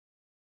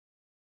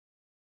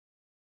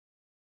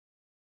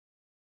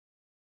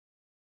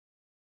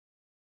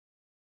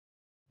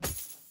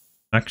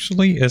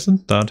 Actually,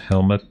 isn't that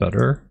helmet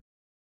better?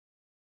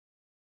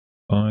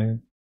 5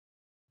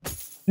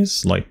 is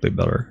slightly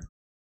better.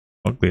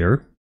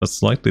 Uglier, but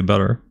slightly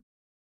better.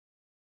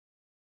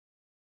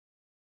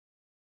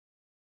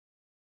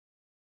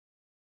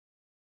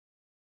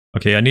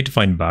 Okay, I need to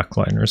find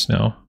backliners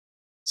now.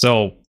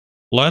 So,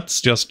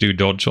 let's just do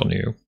dodge on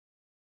you.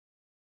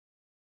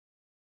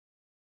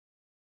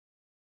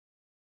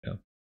 Yeah.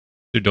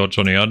 Do dodge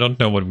on you. I don't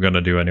know what we're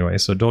gonna do anyway,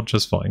 so dodge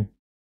is fine.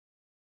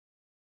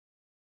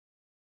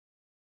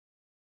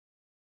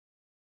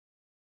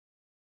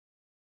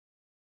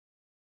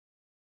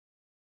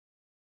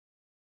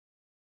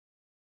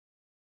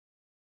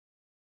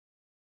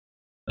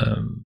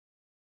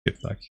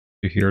 Get back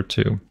to here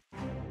too.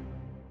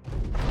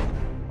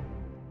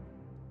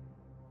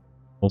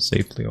 All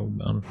safely, old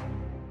man.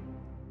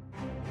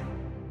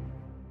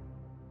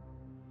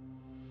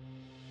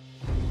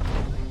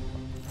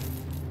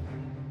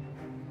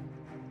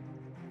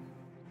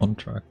 On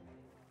track.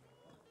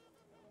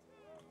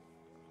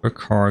 For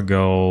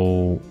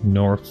cargo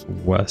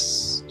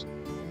northwest.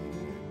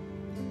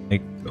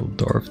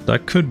 Ekeldorf.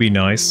 That could be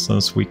nice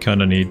since we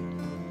kind of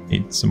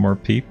need some more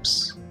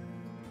peeps.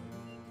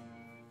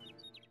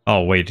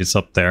 Oh wait, it's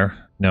up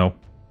there. No.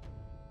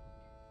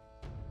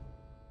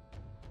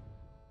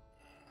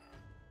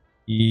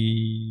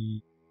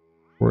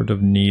 Word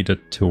of need a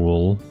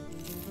tool.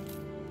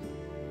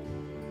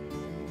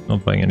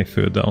 Not buying any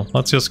food though.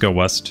 Let's just go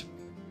west.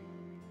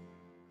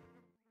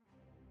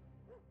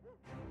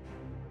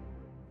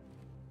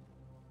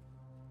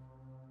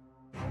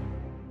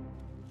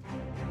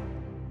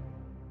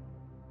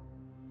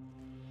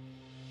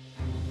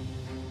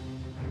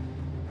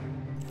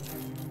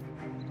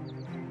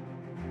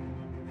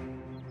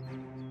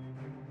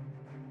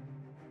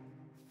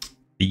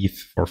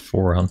 Beef for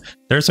 400.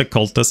 There's a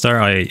cultist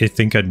there. I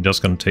think I'm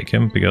just gonna take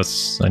him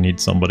because I need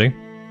somebody.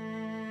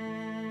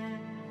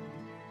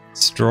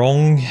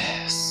 Strong,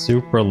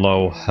 super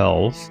low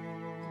health,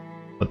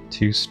 but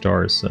 2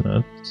 stars in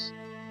it.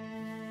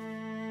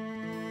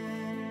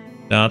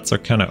 Stats are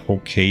kind of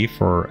okay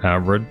for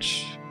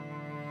average.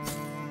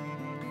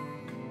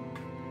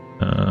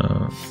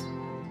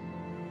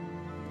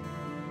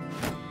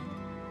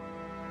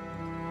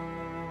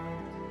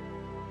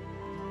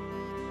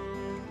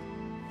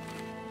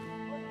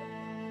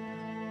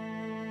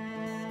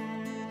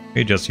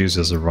 He just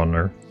uses a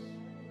runner.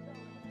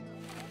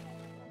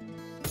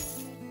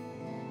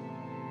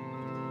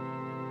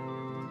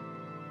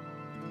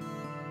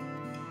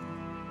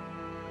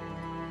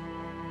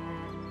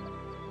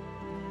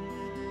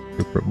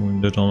 Super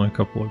wounded on a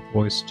couple of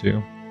boys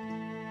too.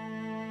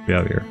 We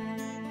have here.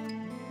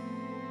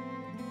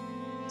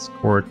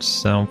 Escort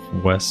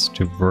southwest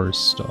to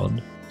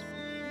Verstad.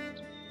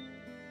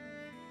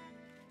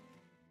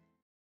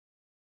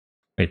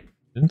 Wait,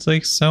 didn't say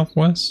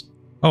southwest?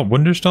 Oh,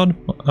 Wunderstad?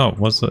 Oh,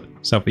 was it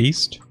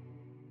southeast?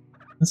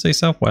 Didn't say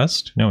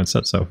southwest? No, it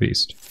said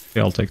southeast. Okay,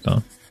 I'll take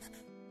that.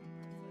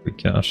 Free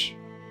cash.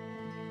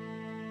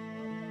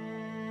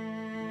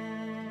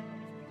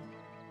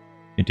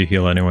 Need to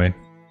heal anyway.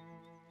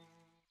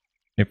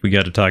 If we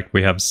get attacked,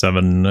 we have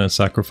 7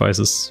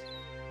 sacrifices.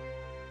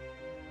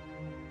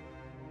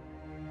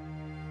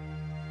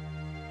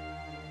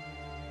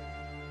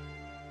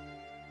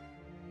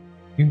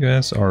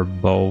 guys are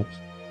both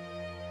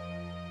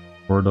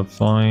sort of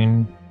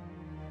fine.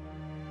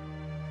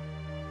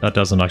 That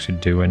doesn't actually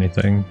do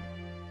anything.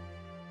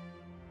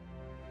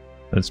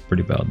 That's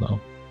pretty bad though.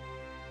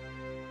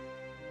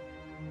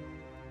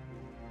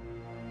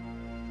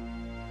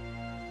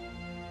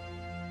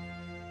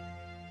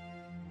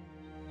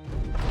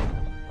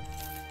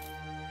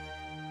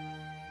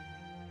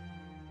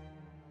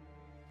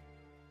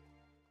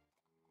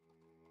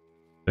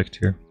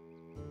 Here.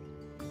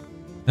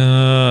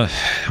 I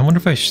wonder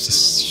if I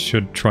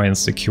should try and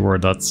secure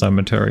that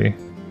cemetery.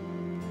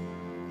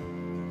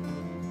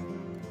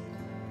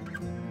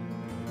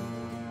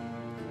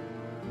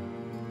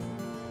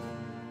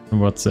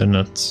 What's in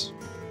it?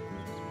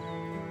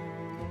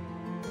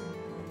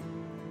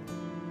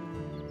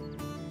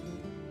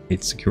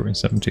 Hate securing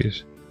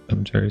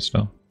cemeteries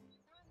though.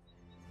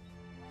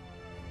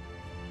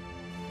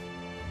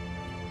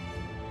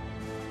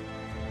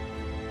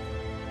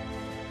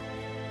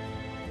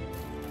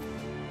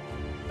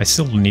 I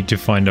still need to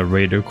find a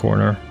radio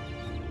corner.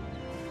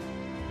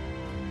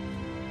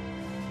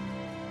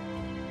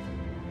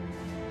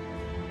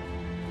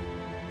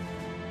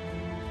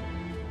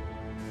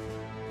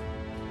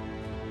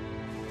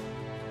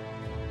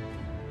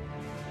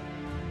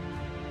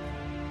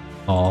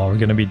 Oh, we're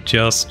gonna be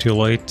just too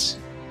late.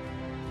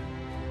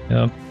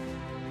 Yep.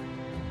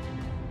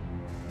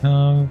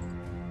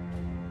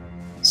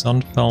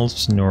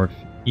 Sunfell's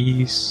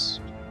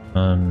northeast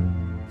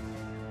and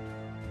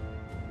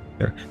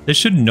there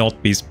should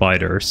not be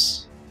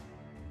spiders.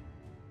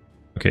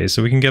 Okay,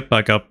 so we can get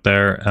back up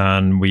there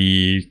and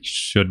we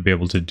should be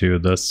able to do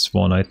this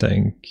one, I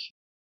think.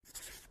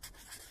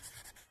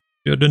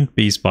 Shouldn't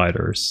be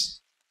spiders.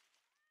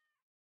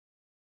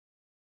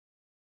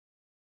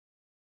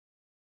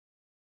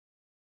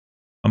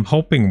 I'm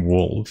hoping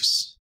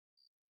wolves.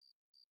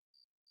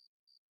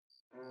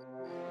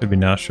 Could be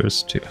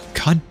gnashers too.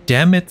 God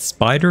damn it,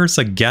 spiders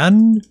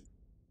again?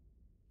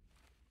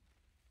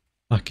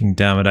 Fucking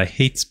damn it, I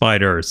hate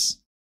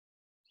spiders.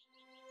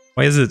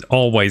 Why is it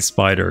always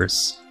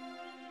spiders?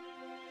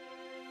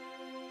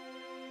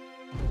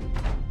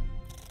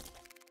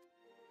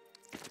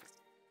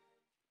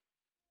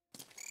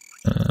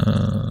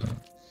 At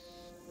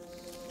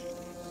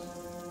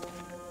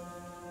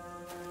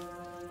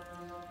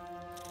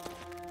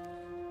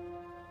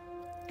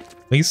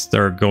least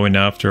they're going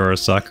after our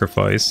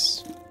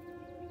sacrifice.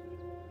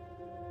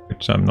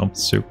 Which I'm not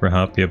super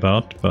happy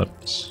about,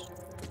 but...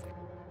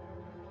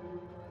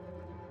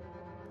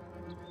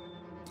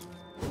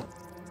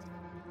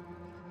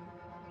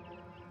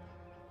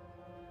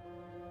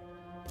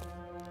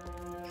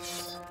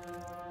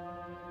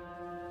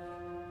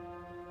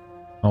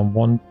 I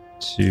want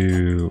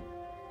to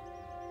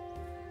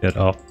get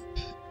up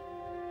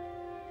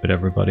with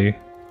everybody.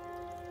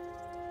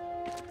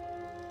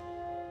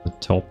 The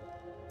top.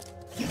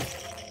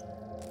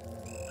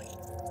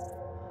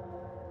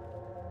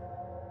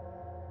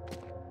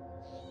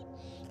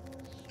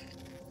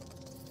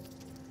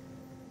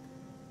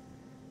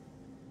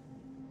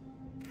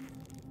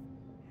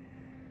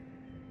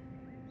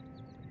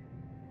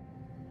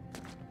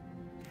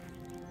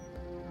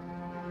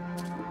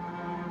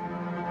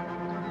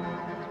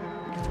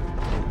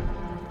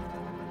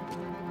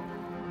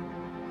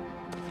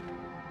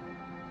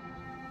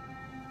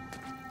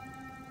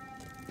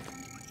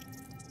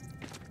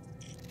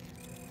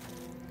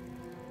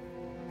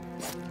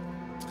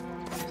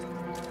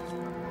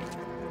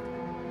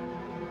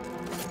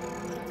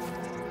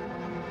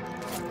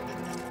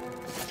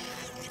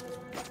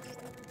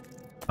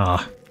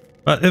 Ah,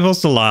 but it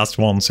was the last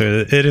one,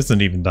 so it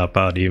isn't even that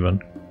bad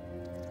even.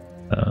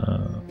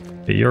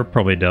 You're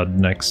probably dead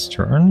next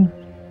turn.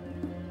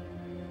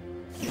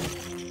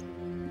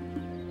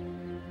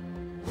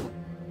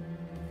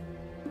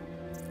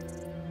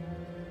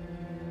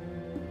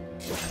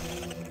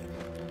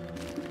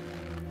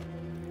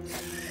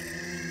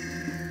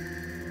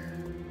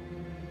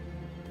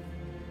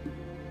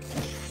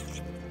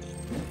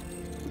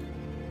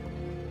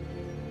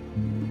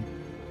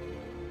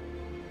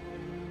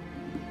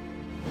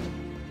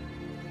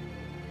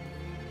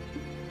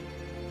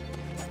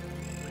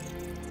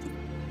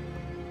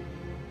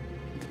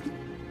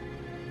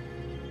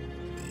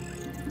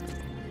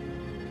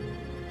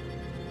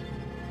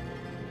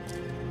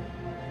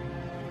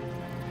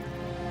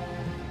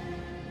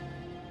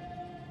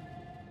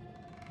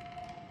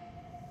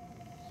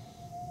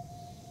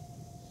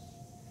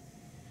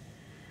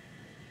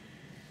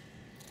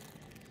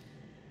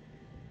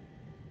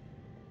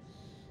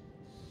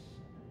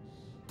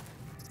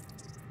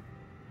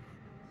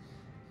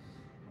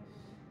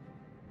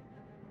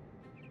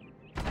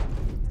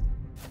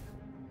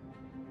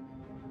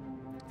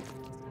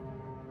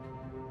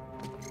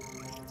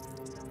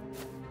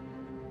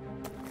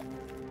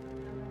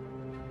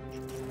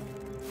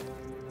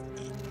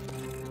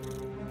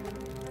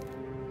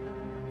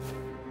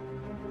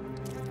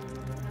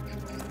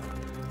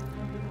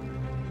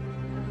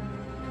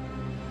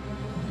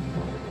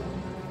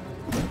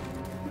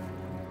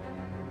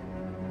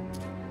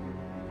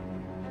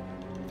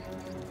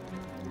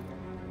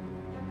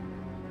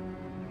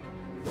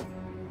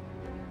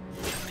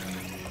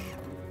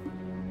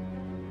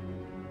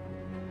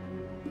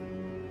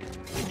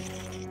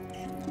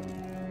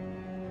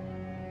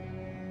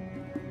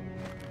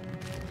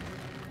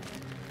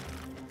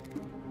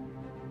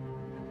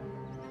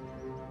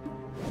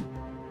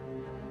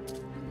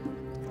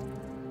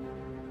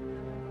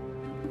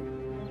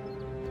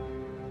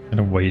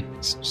 gonna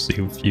wait to see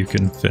if you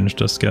can finish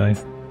this guy.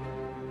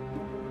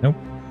 Nope.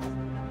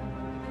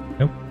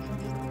 Nope.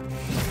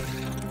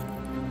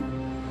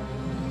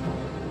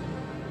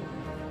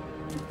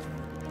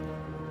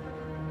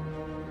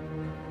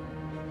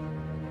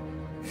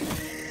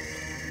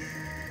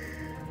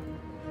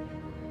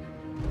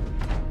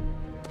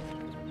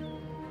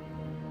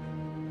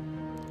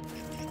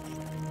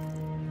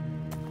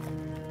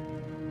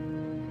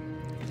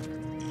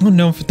 I don't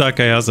know if that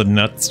guy has a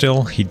net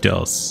still. He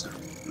does.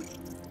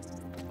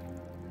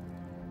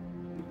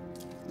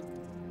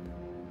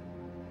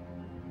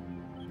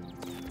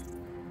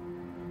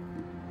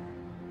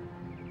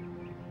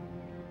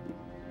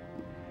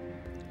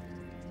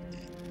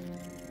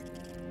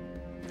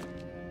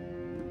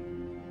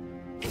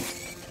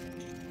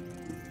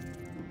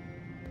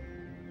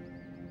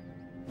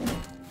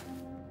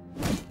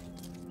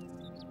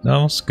 That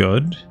was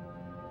good.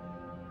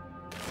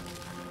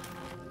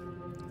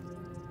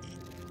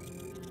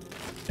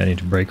 I need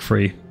to break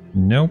free.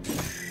 Nope.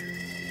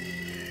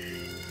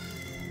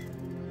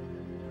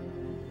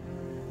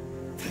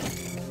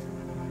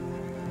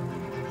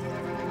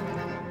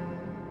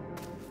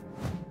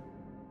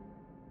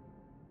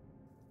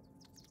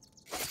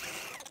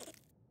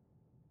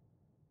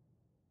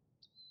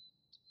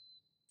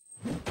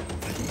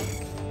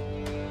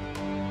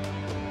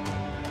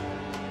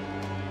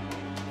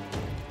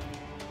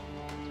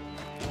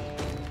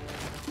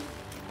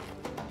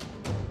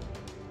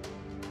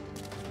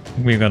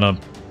 We're gonna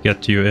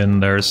get you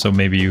in there, so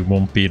maybe you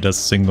won't be the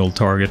single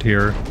target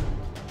here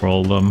for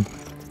all of them.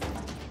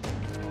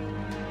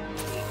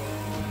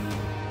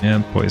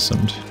 And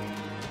poisoned.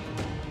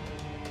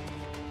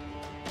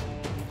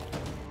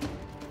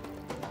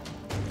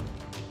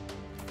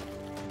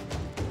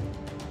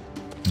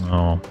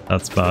 Oh,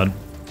 that's bad.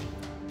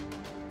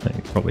 I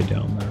think probably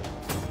down there.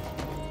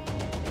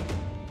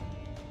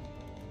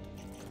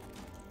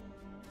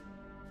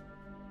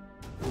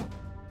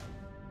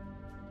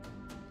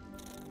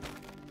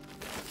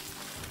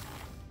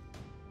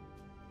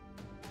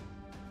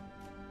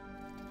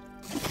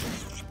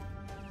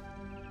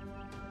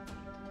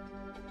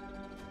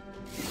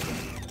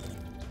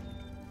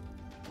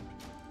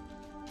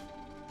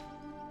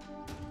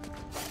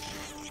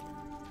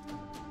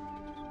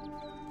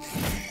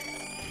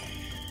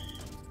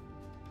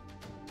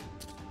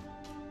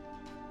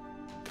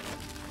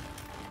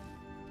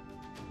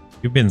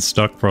 You've been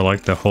stuck for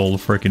like the whole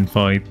freaking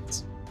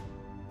fight.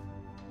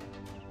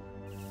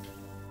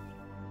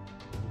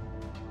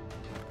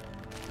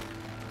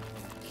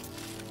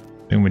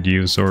 Same with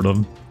you, sort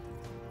of.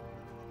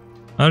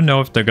 I don't know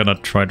if they're gonna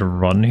try to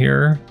run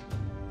here.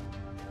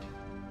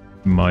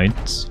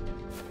 Might.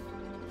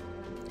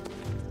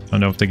 I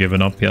don't know if they've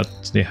given up yet.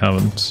 They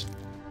haven't.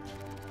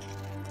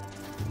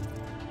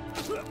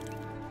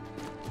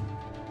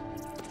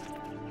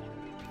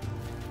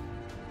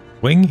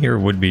 Wing here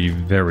would be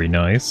very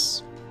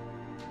nice.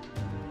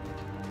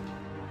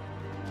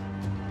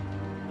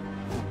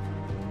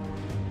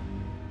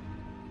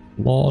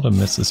 A lot of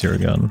misses here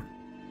again.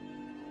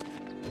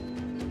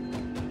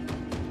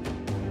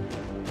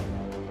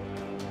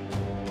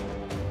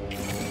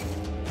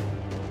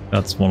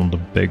 That's one of the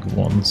big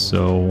ones,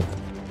 so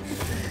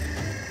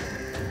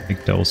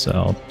take those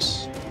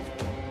out.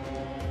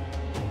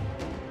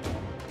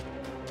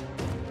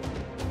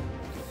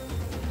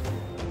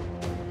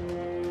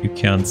 You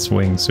can't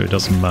swing, so it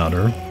doesn't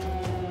matter.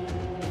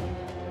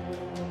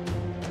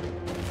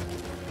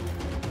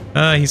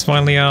 Ah, he's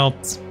finally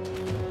out.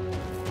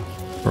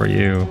 For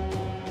you.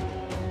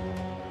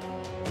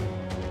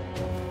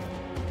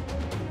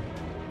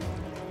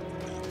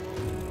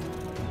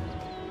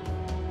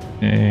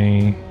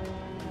 Okay.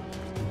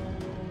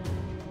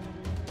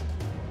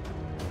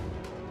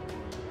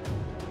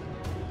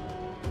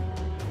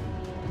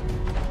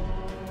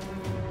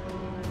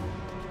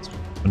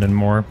 One in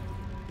more.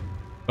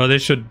 Oh, they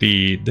should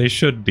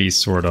be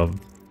sort of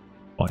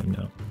fine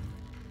now.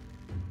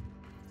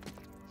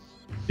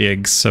 The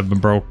eggs have been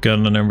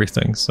broken and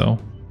everything, so.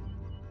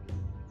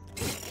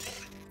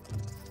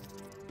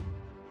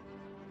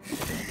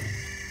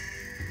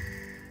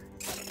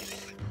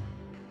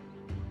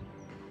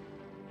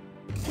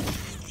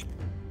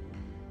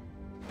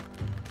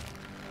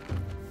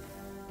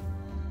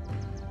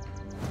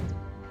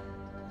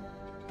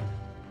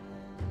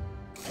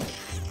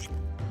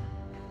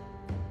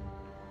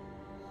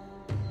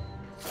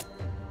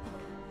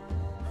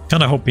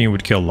 Kinda hoping you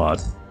would kill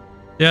Lot.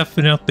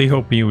 Definitely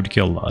hoping you would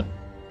kill Lot.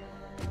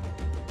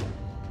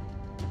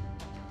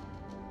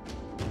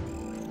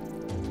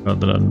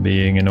 Rather than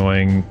being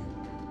annoying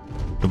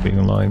for being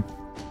alive.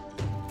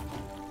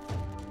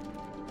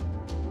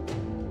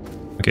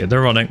 Okay,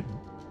 they're running.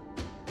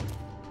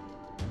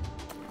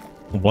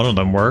 One of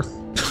them were.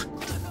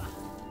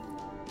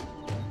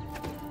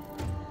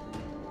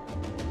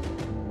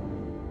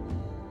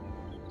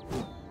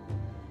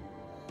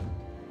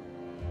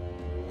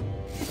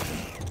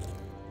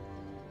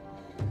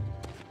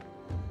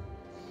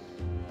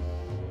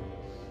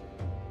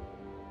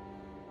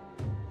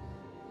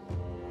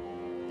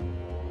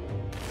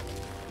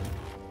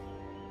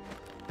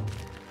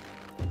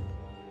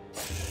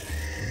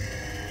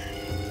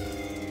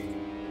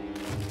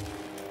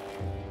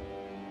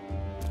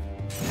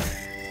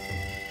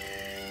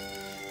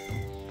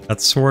 That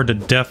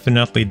sword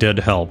definitely did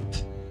help.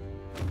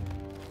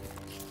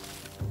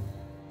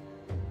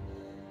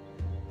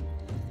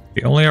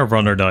 Only our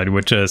runner died,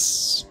 which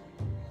is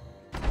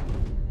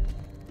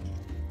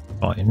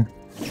fine.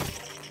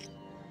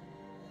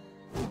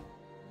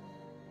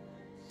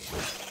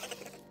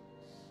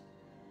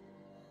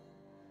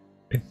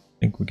 I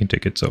think we can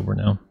take it over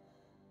now.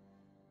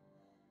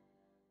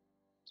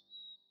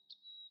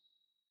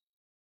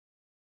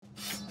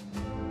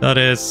 That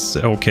is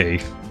okay,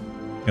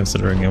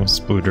 considering it was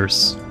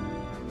spooters.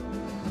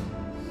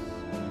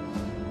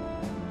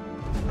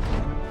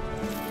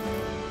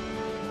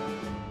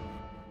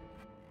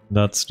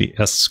 That's the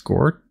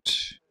escort.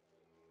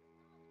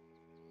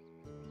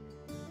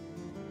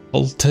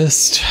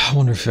 Cultist. I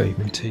wonder if I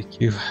even take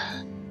you.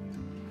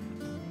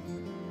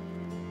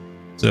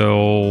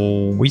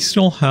 So we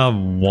still have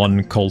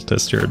one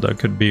cultist here that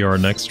could be our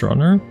next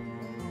runner.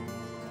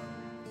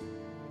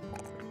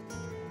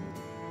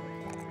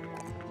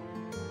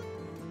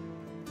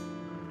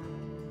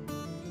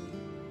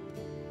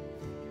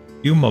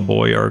 You, my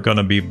boy, are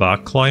gonna be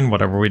backline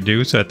whatever we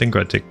do, so I think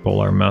I take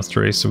Polar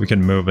Mastery so we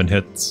can move and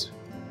hit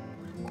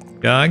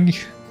Gag.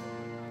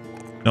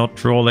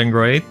 Not rolling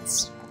great.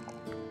 So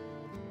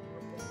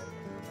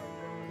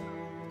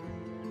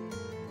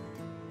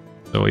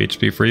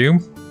HP for you.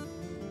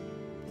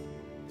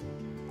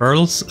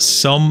 Earl's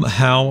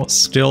somehow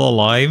still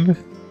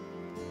alive.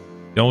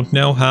 Don't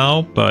know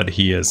how, but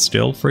he is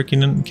still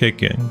freaking and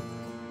kicking.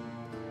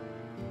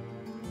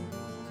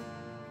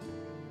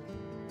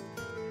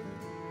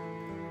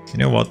 You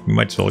know what? We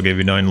might as well give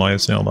you 9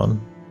 lives now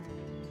then.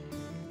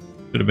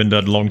 Should have been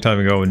dead a long time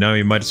ago, now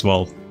you might as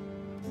well.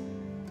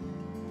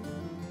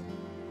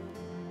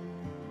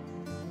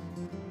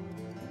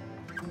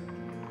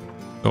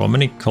 So how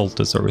many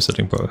cultists are we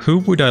sitting for? Who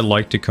would I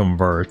like to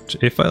convert?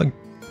 If I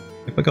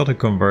got to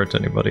convert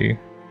anybody,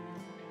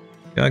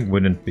 Gag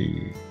wouldn't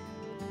be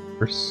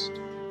first.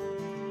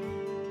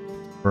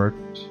 Convert.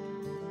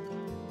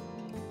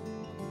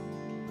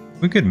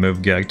 We could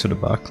move Gag to the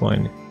back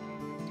line.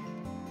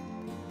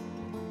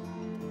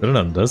 Better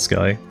than this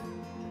guy.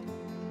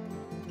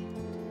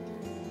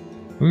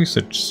 We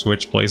should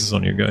switch places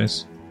on you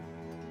guys.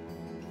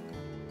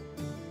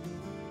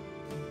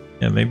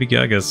 Yeah, maybe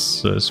Gag is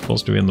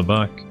supposed to be in the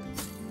back.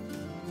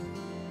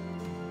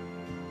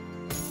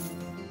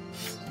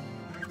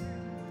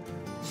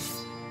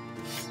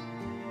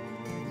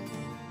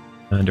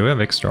 And do we have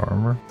extra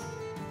armor?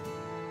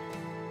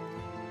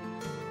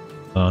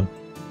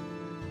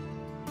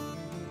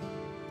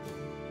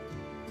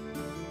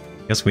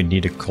 Guess we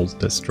need a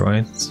cultist,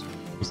 right?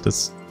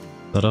 Cultist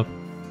setup.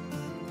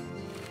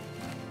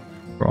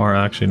 We are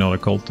actually not a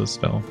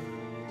cultist now.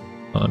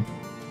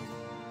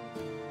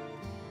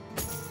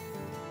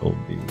 Will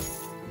be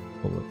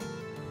bullet.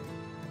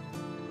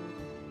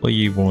 Well,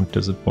 you won't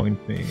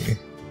disappoint me.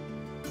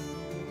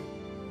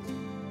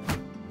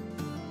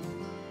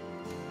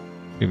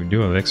 Okay, we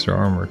do have extra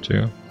armor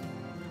too.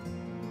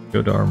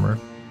 Good armor.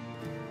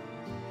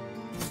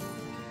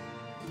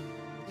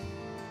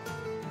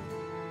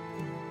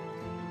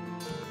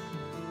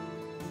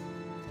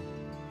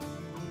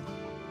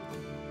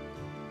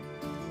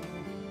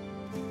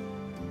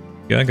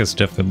 Gag is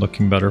definitely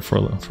looking better for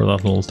that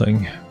little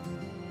thing.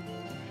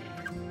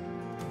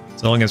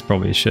 Selling is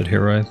probably shit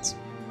here, right?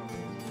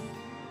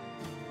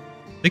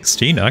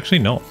 16? Actually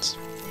not.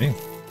 Okay.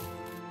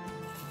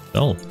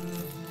 Sell.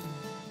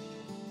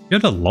 You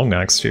had a long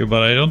axe too,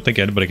 but I don't think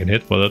anybody can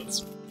hit with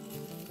it.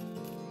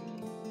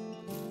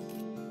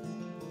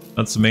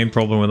 That's the main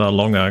problem with that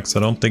long axe. I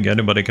don't think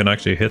anybody can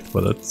actually hit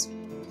with it.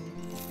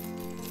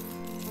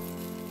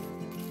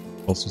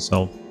 Also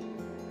sell.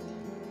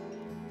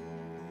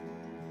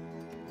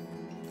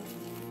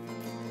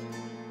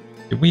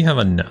 Do we have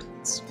a net?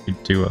 We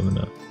do have a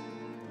net.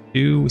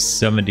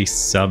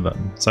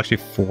 277. It's actually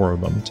 4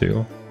 of them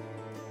too.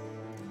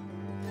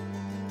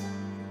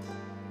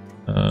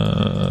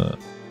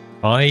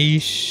 I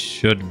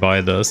should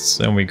buy this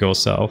and we go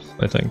south,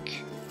 I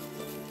think.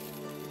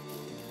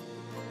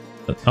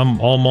 But I'm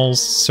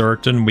almost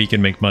certain we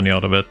can make money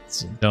out of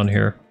it down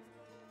here.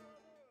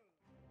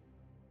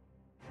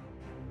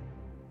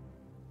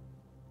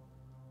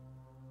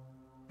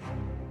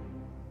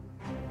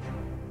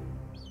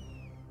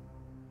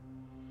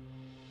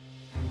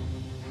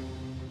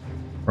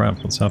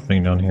 Crap, what's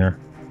happening down here?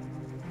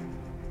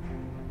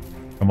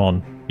 Come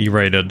on, be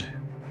rated.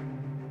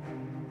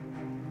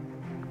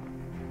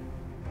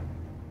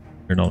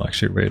 You're not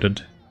actually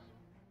rated.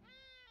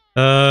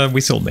 We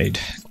still made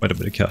quite a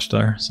bit of cash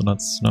there, so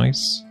that's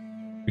nice.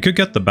 We could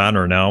get the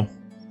banner now,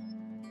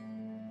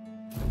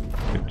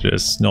 which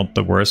is not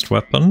the worst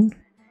weapon.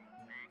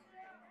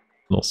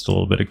 Lost a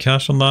little bit of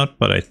cash on that,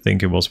 but I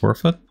think it was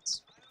worth it.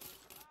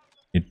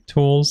 We need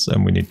tools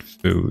and we need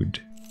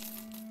food.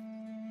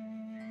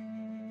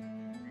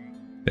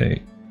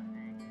 Okay.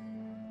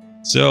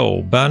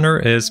 So, banner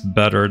is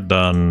better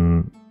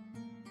than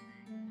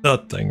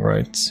that thing,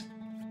 right?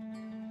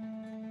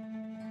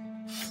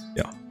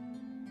 Yeah.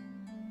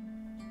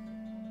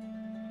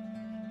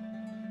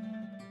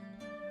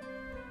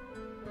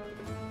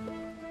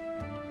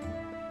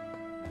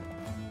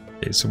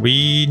 Okay, so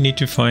we need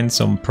to find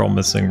some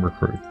promising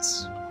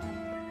recruits.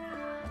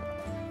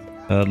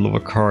 Lower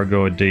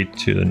cargo, a date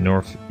to the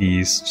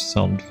northeast,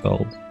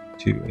 Sandfeld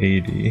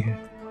 280.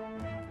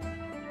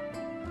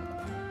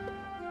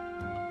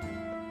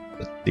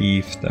 The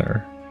thief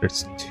there.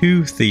 There's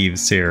 2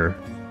 thieves here.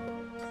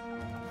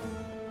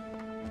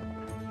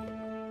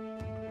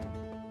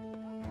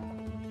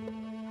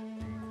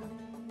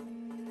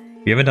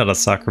 We haven't had a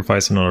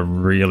sacrifice in a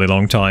really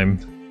long time.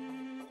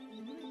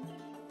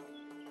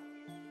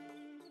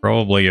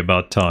 Probably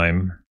about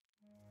time.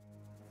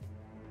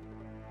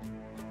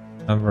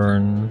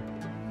 Tavern.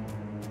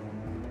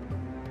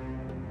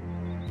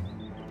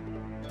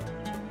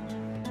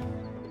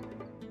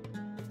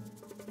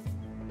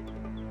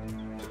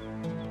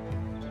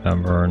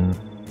 Tavern.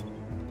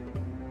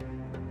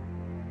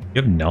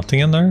 You have nothing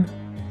in there?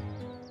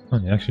 Oh,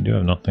 you actually do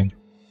have nothing.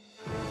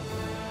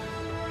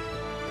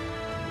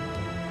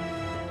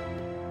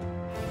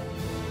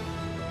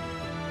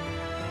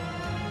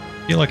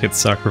 I feel like it's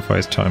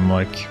sacrifice time,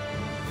 like,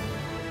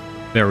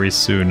 very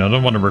soon. I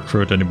don't want to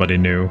recruit anybody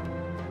new.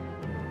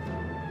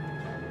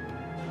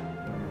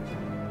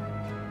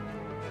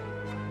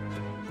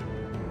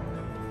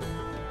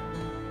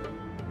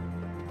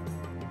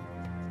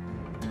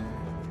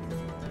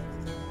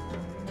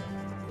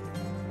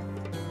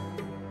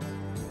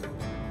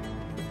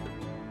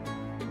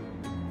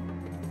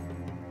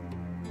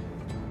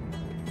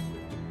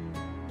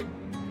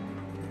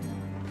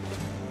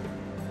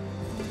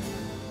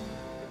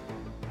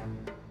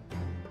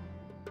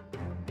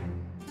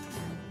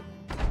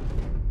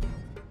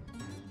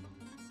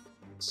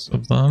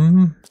 Of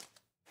them.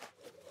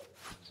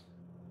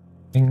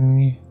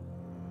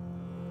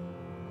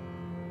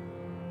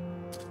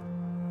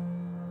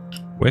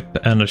 Whip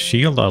and a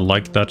shield. I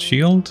like that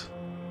shield.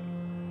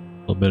 A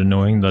little bit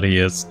annoying that he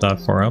is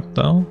that far up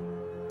though.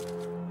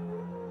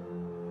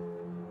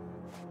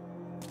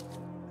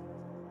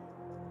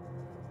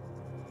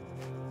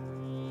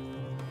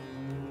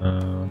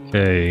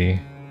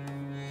 Okay.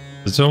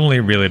 It's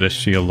only really the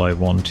shield I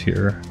want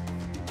here.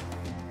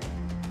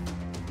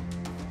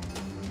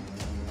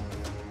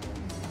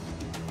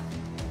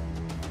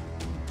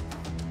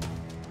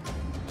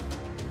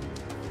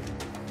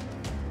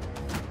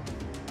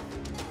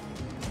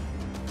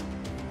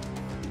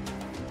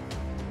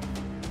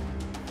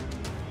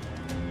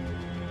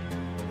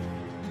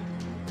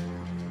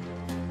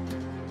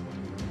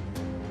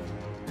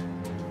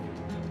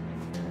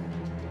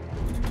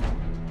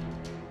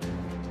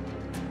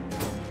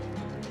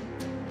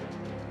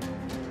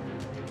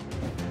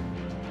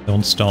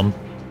 Don't stun.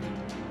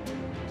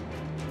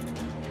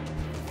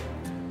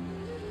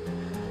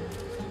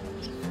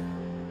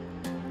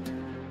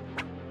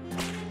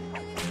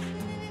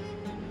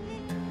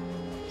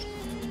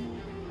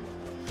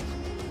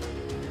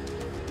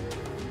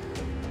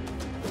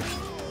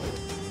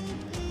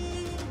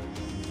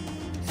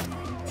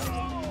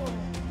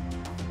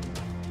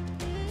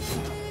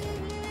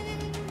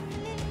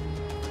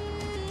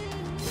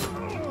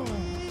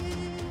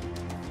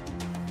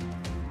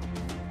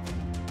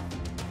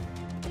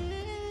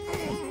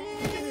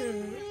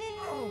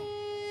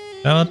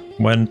 That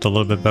went a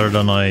little bit better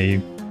than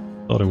I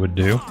thought it would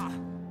do.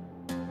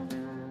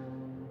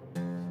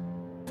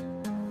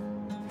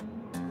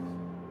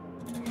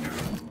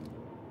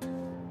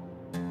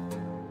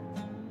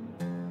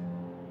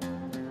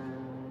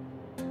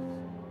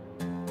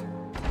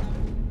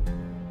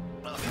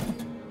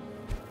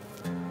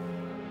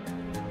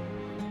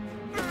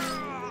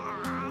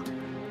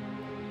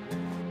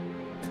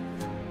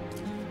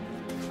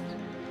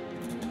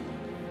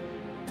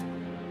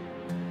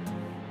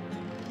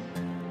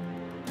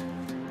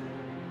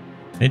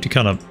 I need to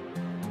kind of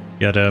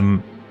get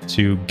him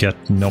to get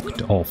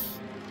knocked off.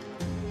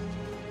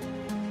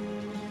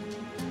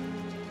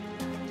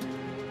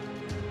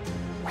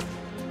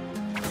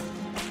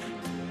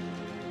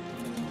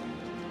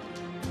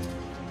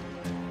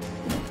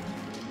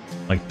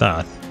 Like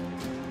that.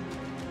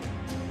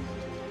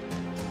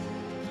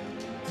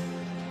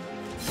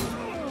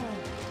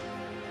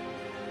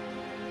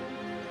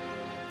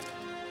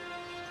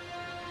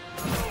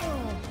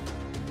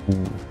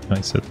 Ooh,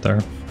 nice hit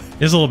there.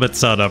 It's a little bit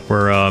sad up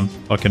we're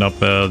fucking up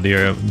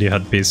the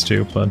headpiece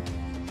too, but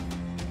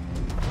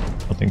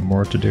nothing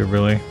more to do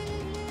really.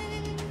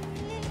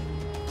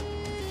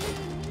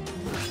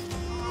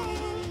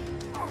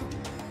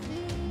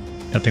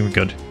 I think we're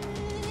good.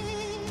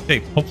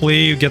 Okay,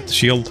 hopefully you get the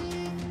shield.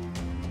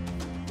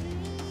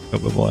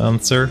 Hope it will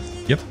answer.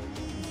 Yep.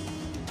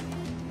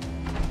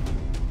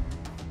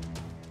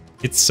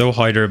 It's so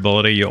high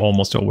durability, you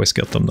almost always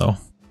get them though.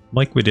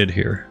 Like we did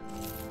here.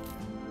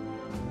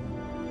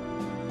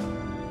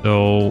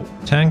 So,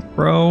 Tank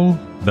Bro,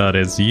 that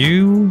is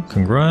you.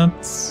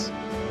 Congrats.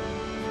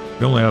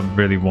 We only have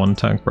really one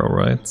Tank Bro,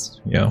 right?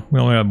 Yeah, we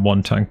only have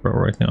one Tank Bro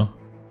right now.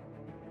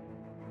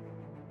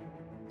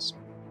 It's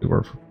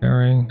worth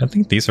repairing. I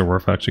think these are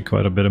worth actually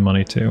quite a bit of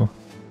money too.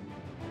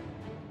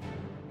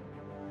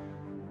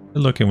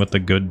 We're looking with the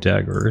good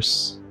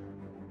daggers.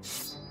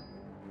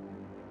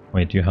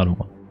 Wait, you had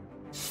one.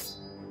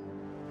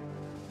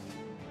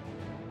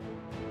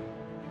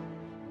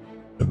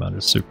 It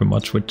matters super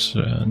much which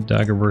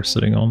dagger we're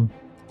sitting on.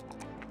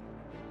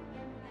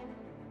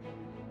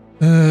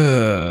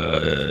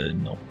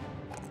 No.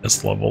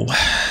 This level.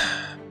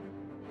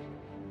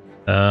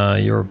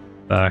 You're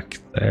back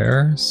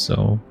there,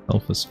 so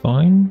health is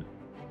fine.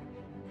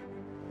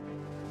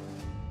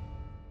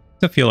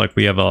 I feel like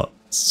we have a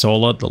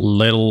solid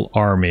little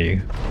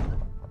army.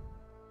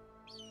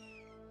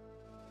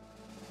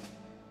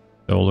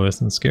 Solo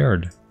isn't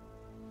scared.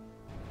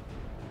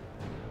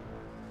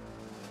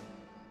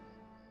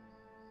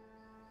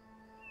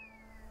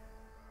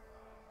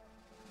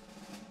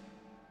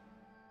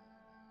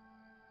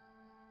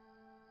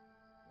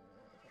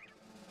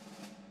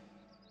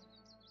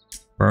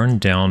 Burn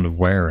down the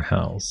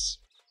warehouse.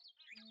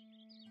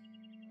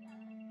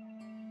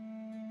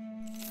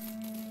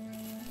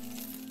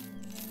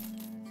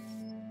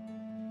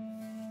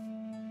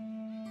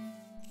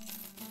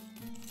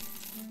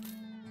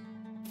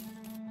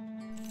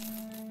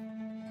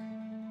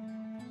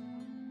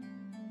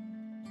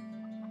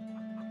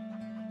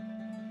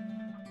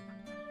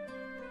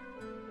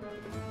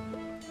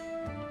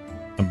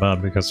 Not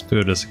bad because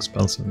food is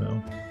expensive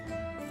now.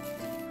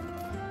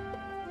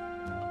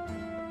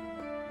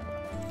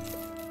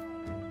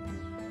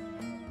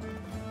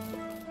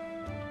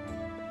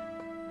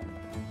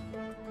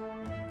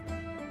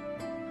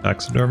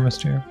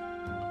 Taxidermist here.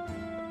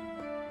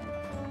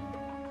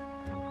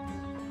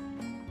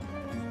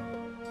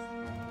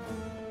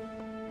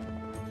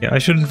 Yeah, I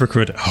shouldn't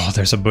recruit. Oh,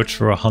 there's a butcher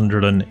for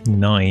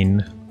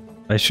 109.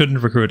 I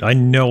shouldn't recruit. I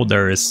know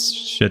there is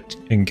shit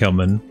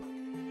incoming.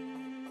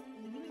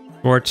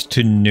 North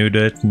to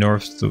Nudit,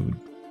 north to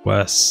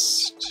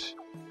west.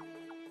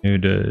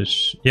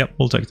 Nudish. Yep,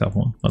 we'll take that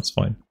one. That's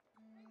fine.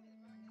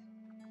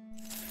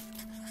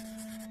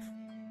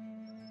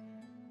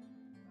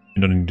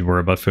 You don't need to worry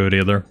about food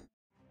either.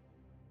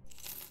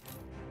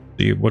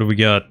 See, what do we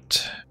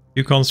got?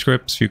 Few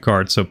conscripts, few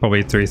cards, so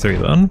probably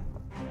 3-3 then.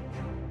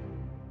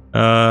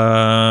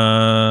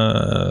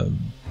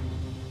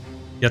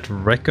 Get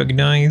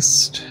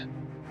recognized.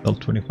 Sell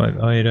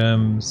 25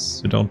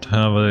 items. You don't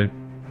have a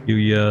few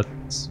yet.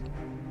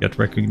 Get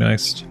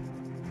recognized.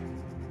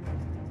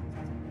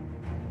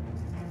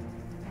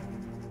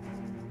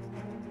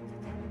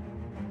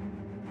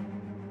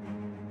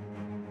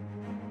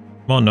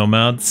 Come on,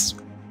 nomads.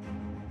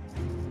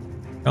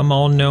 Come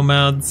on,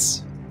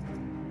 nomads.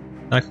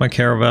 Attack my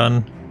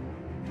caravan.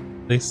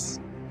 Please.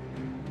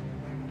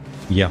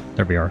 Yeah,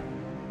 there we are.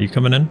 Are you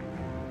coming in?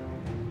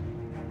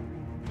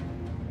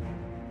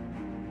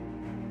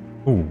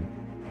 Ooh.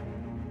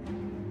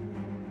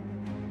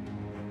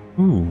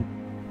 Ooh.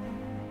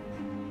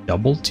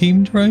 Double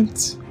teamed,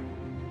 right?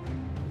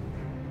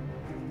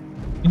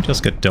 You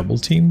just get double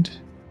teamed?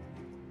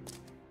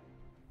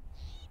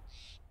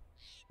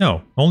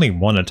 No, only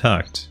one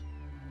attacked.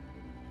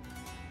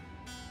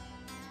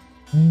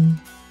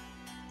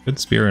 Good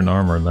spear and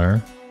armor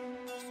there.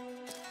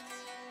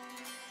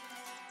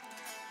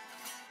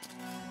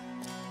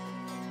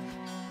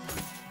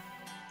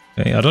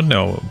 Okay, I don't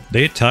know.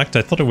 They attacked.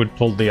 I thought it would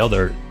pull the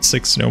other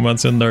 6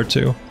 nomads in there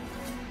too.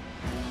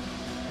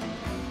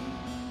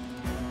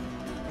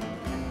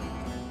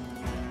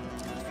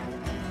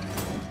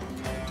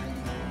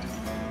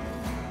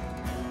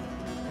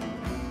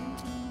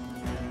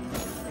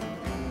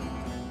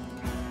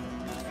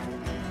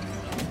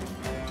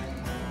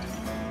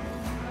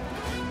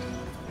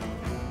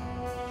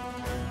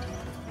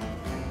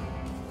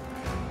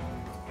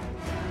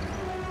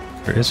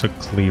 There is a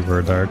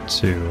cleaver there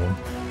too.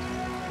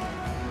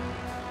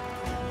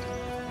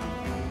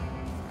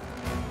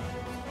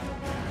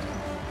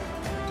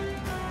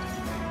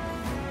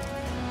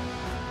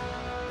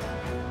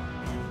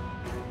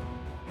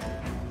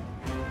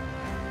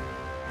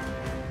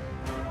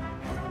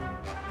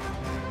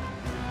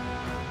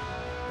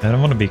 I don't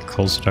want to be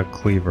close to that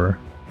cleaver.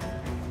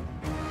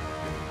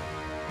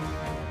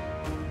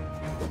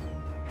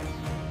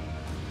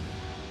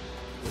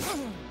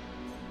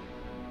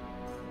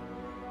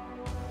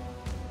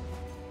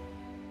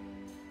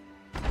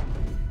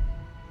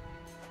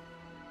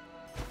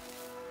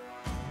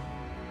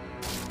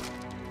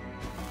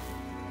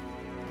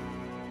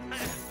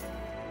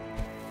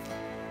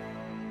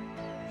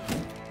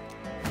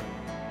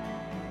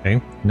 Okay,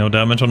 no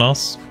damage on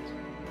us.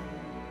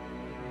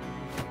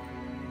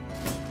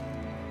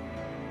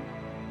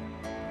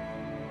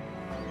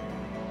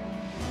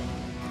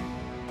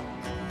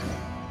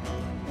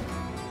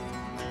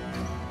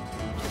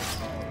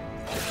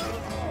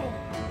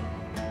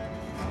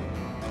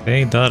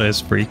 Okay, that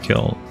is free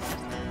kill.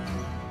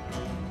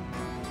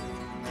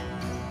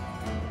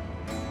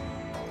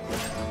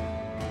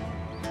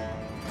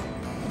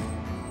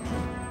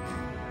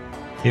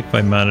 If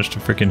I manage to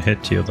freaking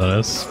hit you, that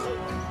is.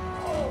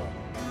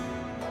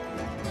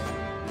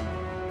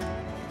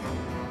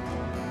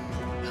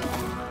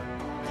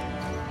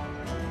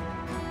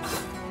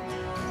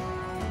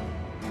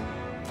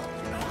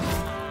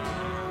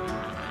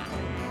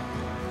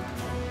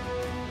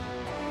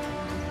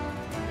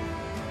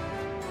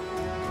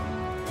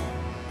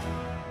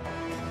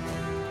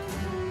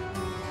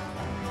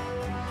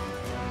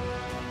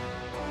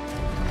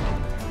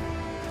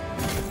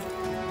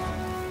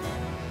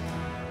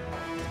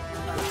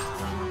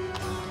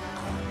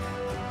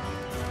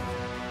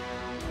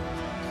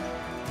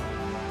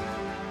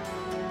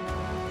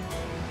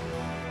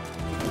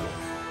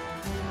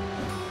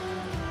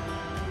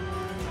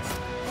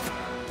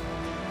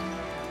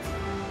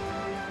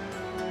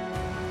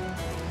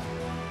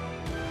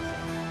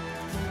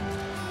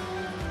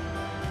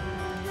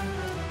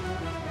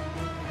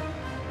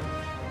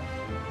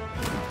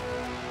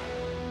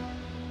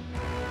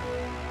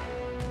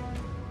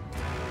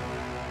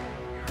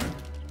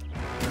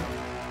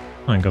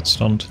 I got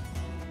stunned.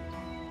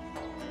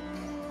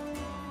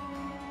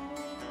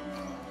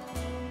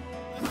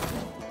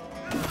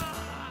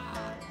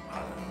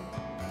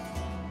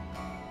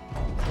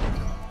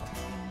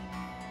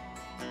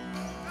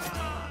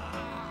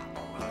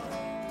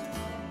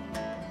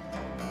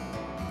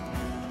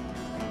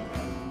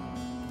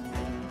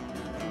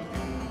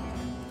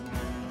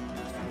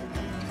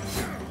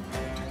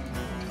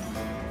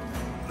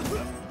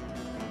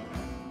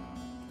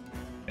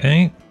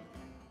 Okay.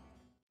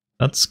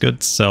 That's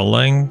good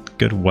selling,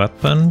 good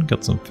weapon,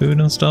 got some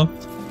food and stuff.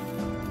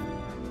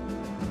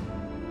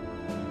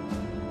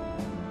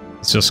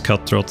 It's just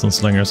cutthroats and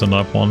slingers on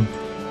that one.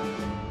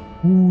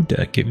 Ooh,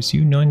 that gives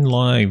you 9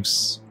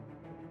 lives.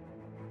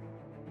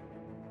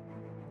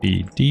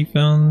 The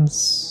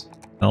defense,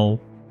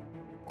 health.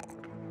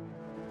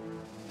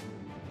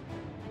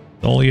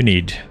 All you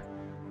need.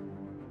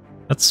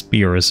 That's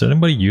spear. Is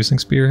anybody using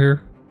spear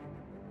here?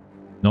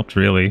 Not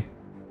really.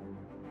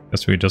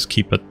 Guess we just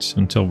keep it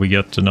until we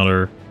get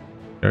another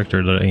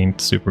character that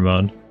ain't super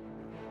bad.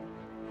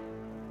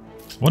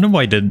 Wonder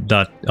why did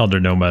that other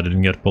nomad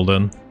didn't get pulled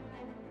in.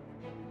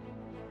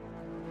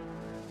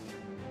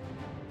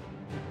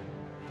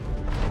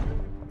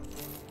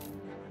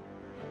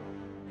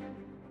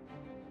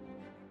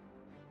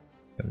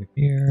 Over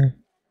here.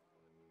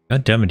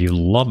 God damn it, you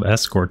love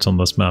escorts on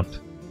this map.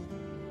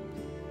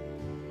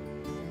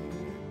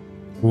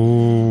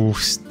 Ooh,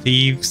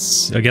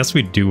 thieves. I guess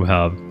we do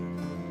have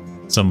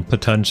some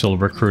potential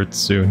recruits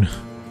soon.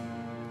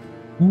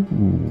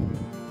 Ooh.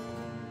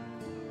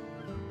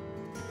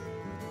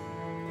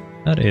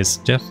 That is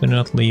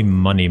definitely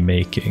money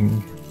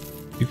making.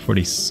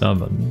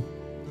 247.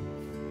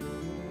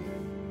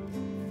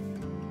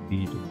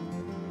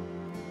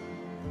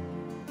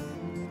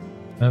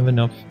 I have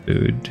enough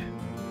food.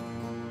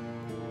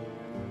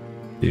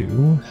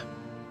 Do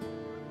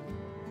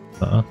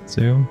that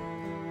too.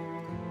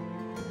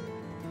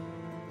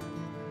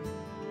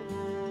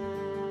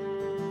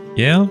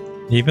 Yeah,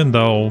 even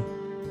though,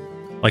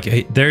 like,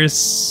 hey,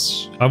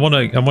 I want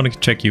to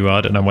check you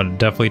out, and I want to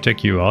definitely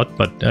check you out,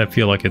 but I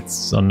feel like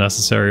it's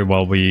unnecessary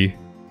while we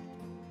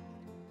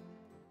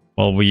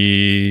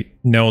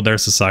know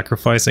there's a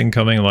sacrifice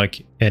incoming,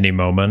 like, any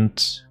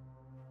moment.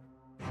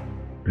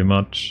 Pretty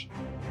much.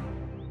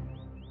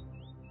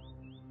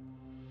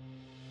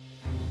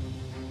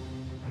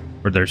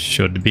 Or there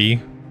should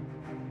be.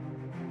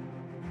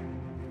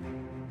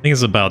 I think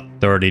it's about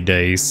 30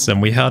 days,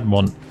 and we had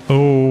one.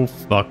 Oh,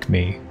 fuck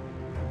me.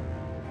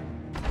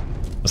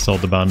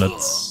 Assault the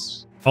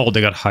bandits. Oh,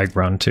 they got high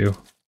ground too.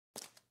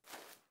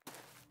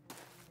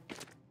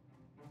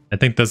 I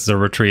think this is a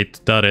retreat.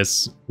 That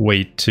is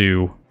way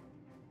too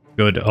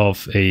good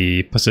of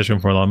a position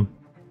for them.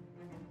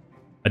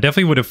 I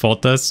definitely would have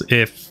fought this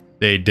if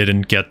they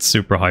didn't get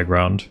super high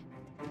ground.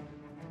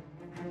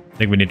 I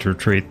think we need to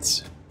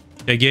retreat.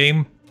 Okay,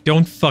 game,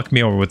 don't fuck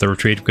me over with the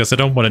retreat because I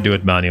don't want to do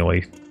it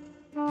manually.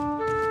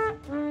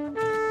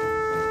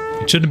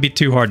 It shouldn't be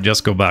too hard to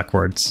just go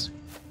backwards.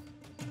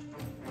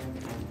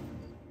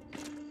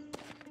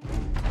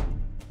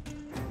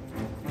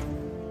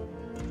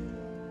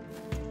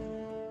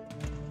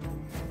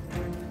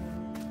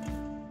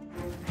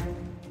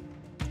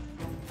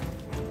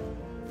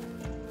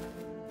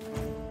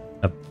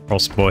 A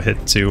crossbow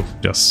hit too,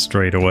 just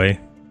straight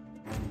away.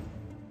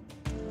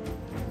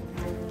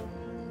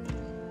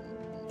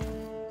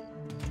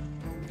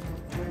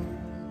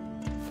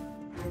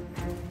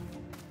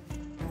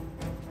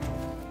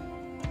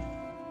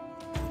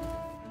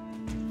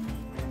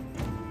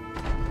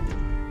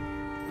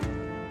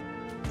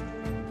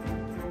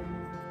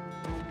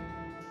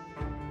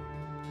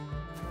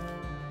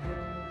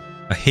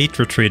 I hate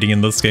retreating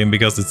in this game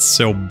because it's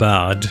so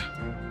bad.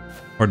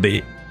 Or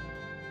the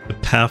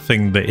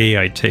pathing the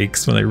AI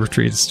takes when they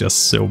retreat is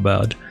just so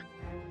bad.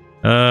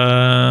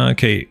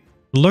 Okay,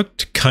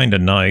 looked kind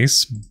of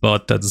nice,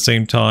 but at the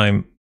same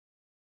time,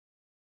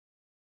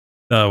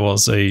 that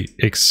was a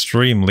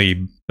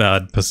extremely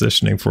bad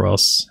positioning for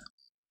us.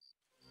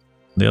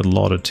 They had a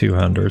lot of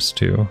two-handers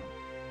too.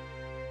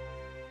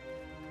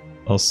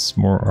 Plus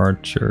more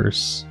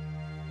archers.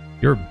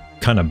 You're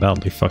kind of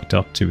badly fucked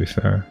up, to be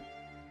fair.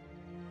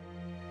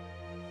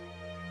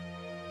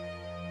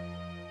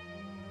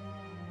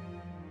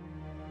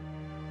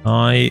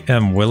 I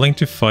am willing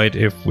to fight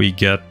if we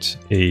get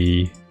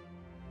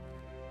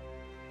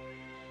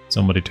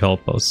somebody to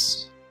help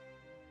us.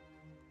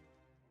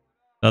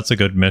 That's a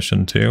good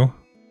mission too.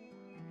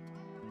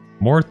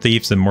 More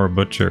thieves and more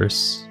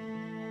butchers.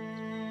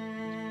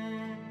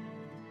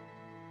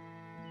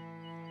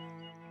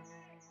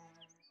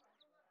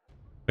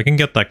 If I can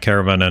get that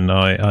caravan and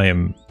I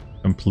am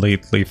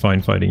completely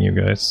fine fighting you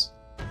guys.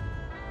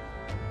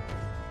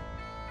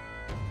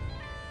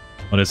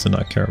 What is in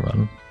that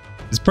caravan?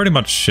 It's pretty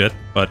much shit,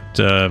 but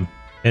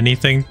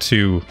anything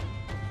to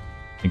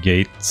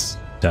negate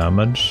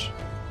damage.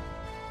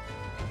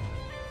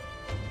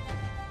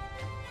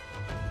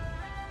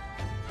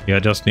 Yeah, I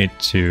just need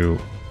to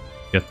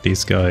get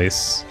these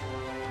guys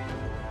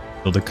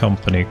till the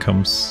company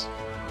comes.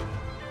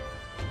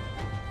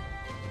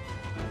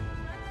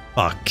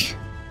 Fuck.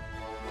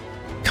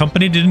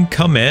 Company didn't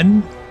come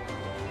in?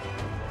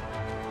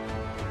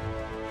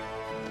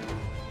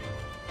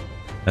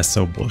 That's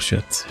so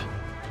bullshit.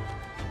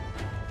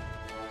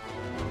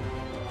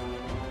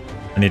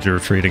 I need to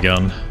retreat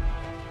again.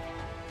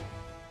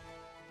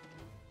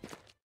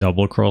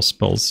 Double cross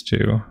spells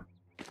too.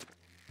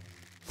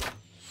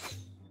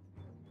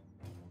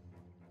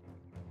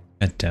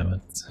 God damn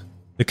it.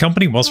 The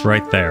company was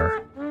right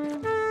there.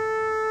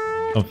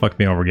 Don't fuck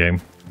me over, game.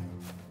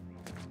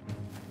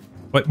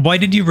 But why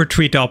did you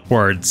retreat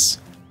upwards?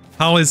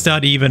 How is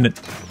that even...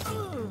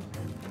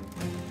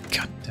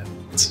 God damn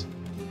it.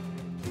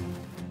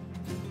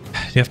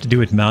 You have to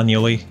do it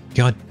manually?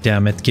 God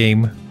damn it,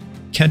 game.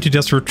 Can't you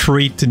just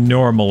retreat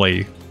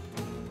normally?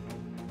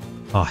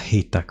 Oh, I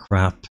hate that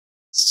crap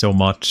so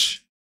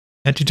much.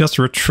 Can't you just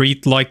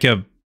retreat like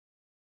a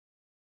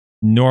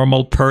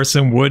normal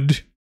person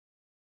would?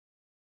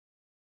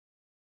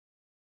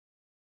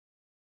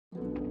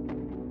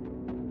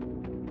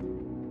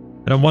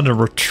 I don't want to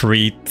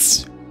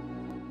retreat.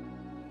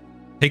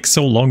 Takes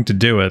so long to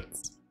do it.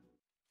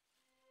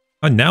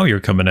 Oh, now you're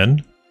coming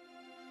in.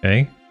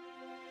 Okay.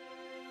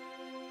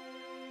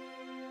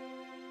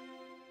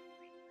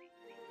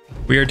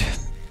 Weird.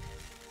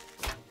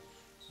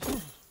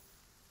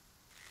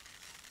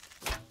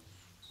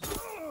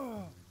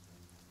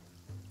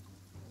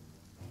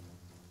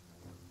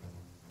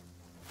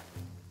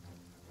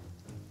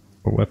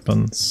 For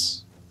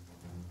weapons.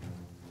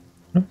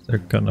 I wonder if they're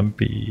gonna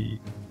be...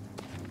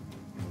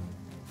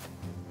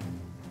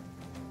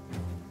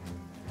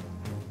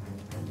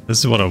 This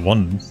is what I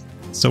wanted.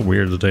 It's so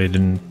weird that they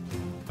didn't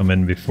come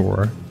in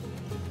before.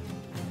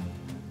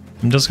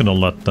 I'm just gonna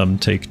let them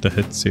take the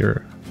hits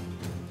here.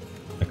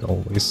 Like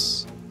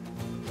always.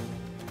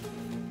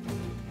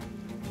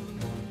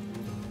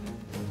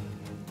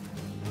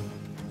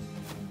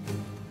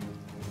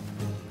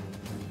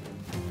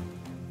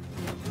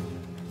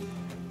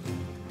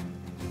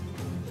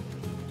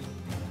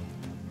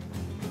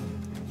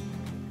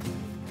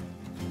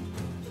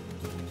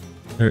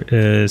 There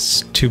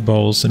is 2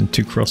 bows and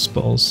 2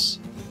 crossbows.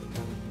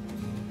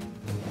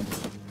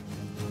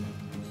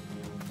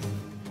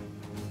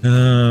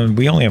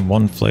 We only have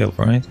 1 flail,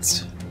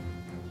 right?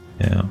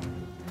 Yeah.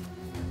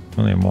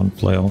 Only have 1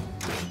 flail.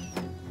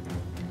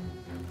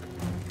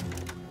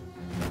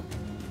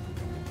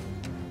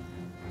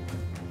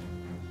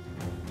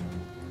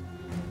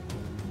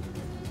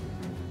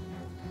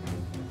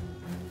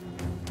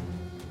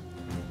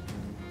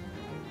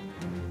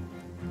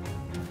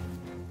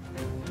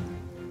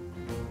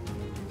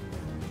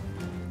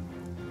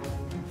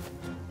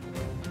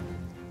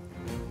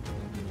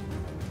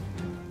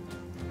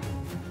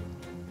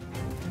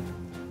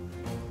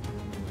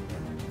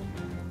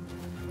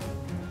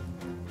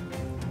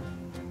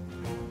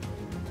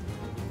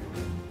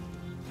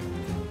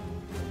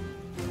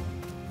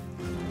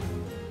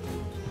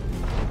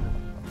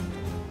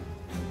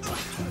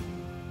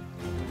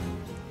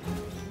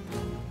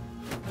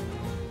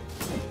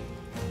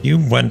 You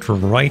went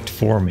right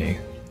for me.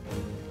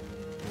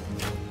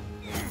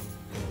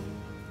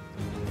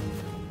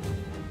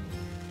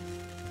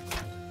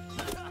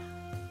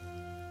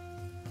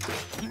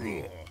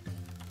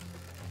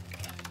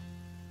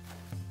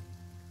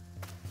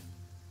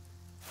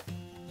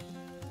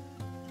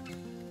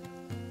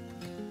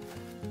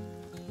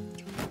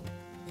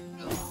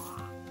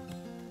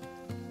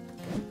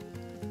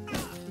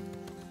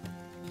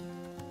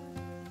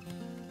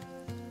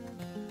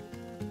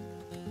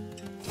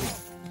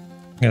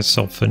 I'm gonna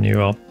soften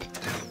you up.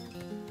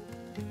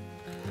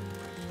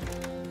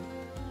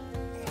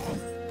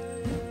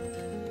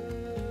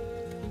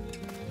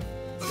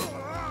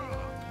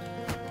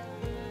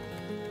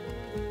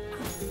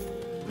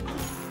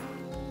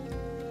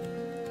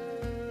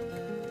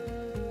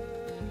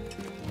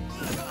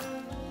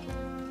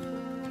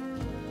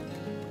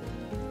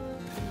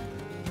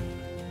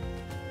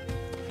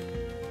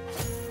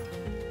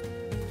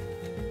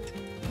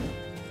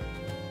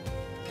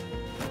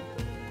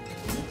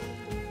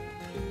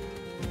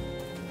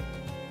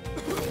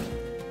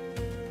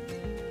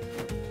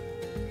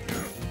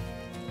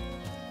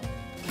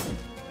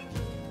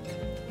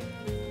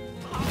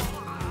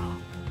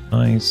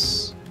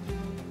 Nice.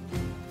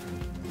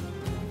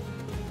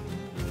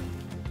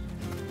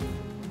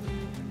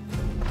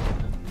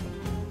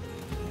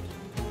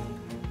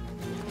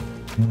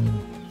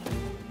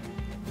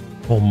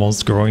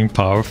 Almost growing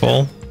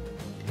powerful.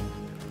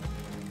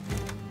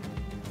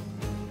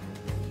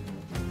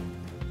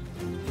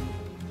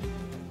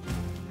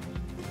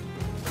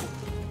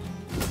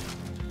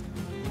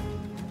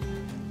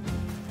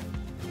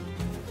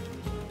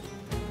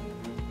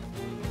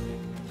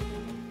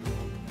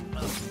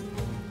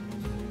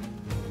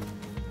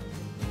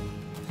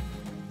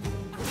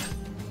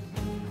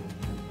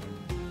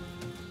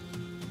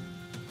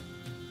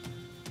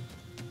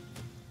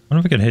 I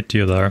wonder if I can hit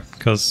you there,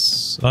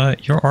 because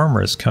your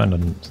armor is kind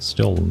of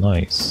still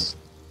nice.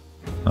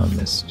 I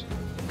missed.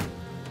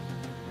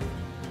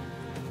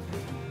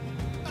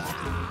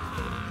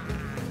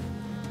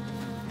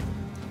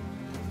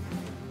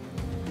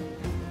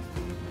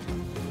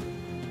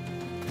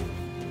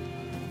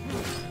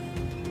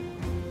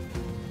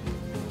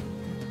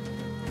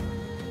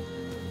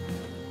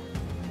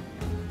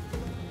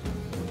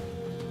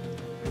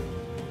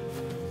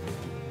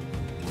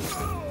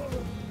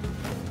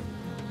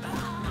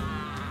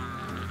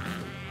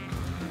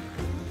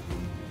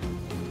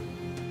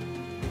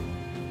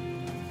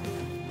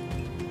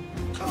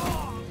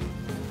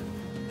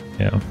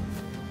 Yeah.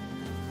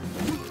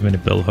 Too many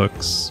bill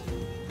hooks.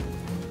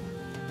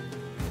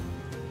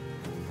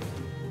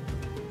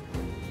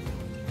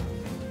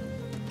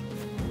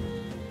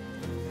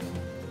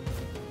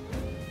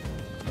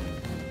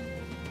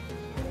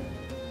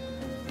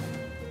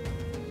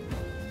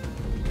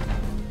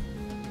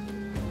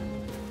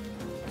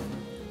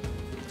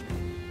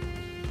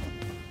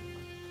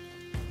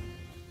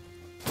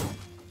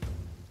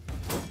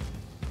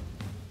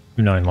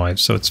 Nine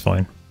lives, so it's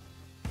fine.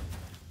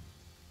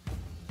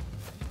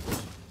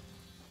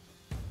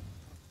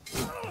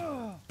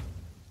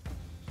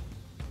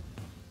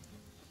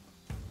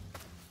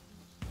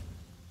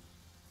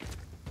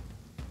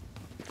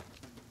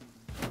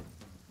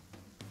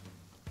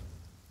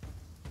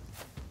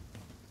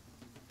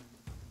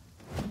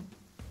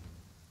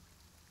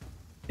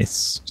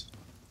 It's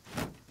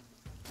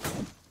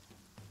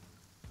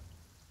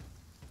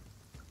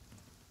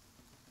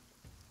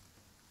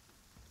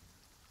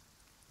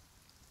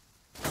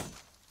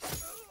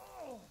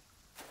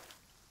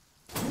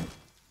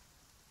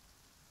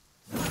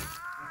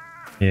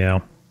yeah.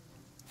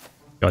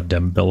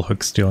 Goddamn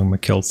bellhook stealing my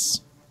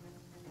kills.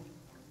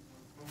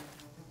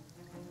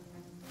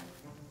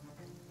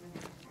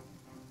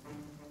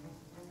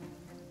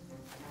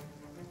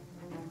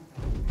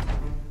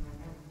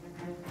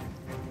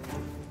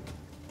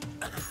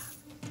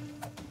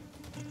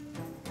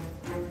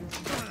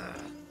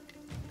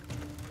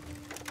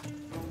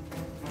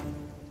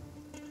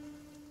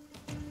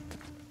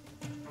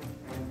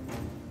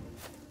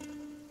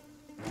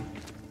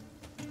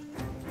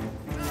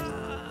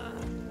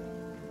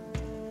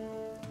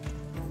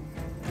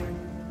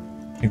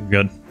 I think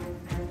we're good.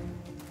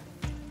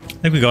 I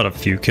think we got a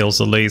few kills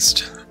at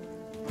least.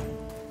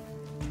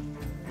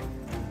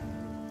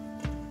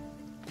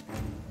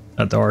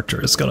 And the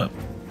archer is gonna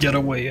get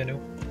away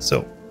anyway,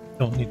 so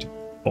don't need to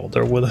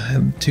bother with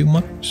him too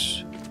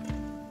much.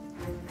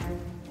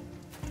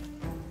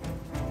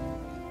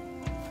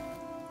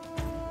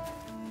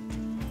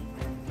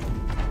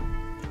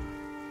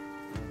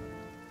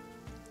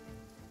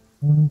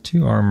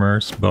 Two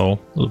armors, bow, a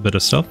little bit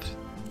of stuff.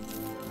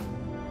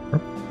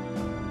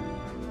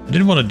 I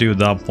didn't want to do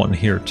that one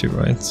here too,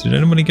 right? So did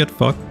anybody get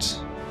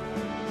fucked?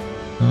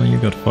 Oh, you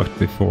got fucked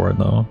before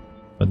though,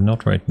 but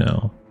not right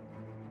now.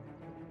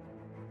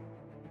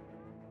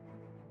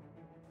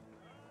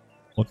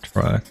 What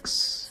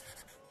tracks?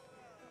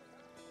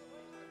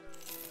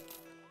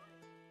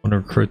 Want to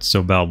recruit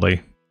so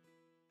badly.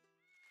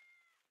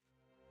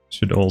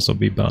 Should also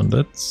be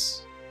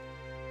bandits.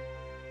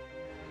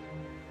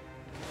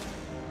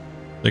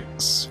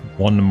 6,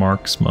 1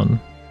 marksman.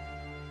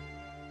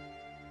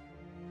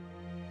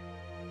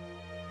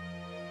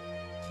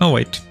 Oh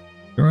wait,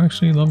 you're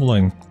actually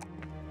leveling.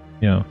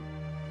 Yeah.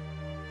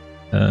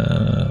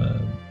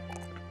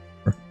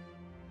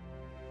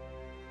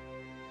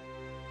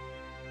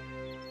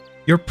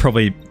 You're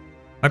probably...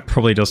 I'd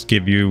probably just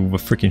give you a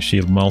freaking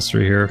shield master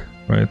here,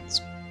 right?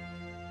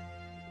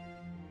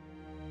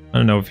 I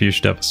don't know if you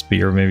should have a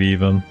spear, maybe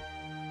even.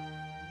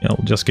 Yeah,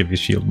 I'll just give you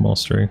shield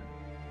mastery.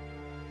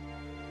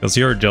 Because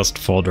you're just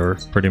fodder,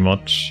 pretty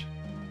much.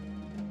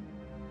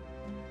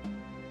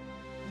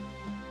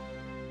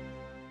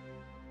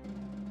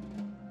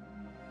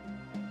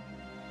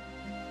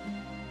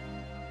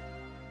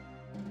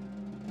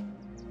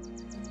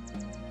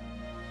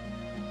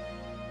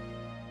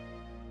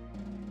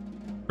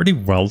 Pretty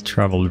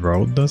well-traveled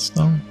road, this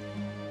though.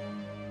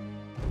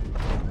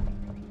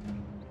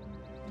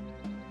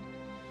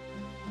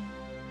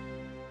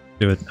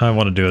 Do it. I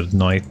want to do it at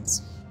night.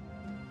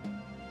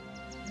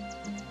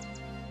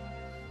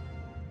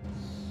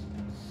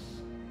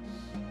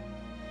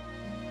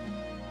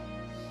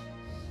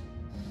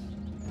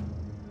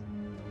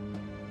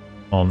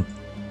 On.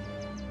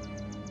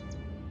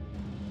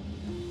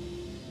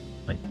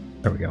 Right,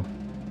 there we go.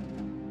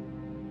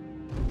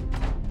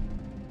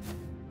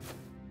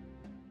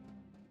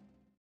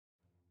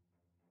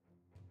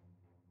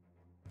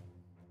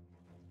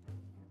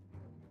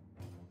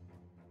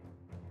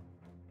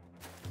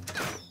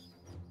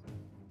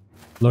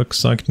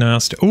 Looks like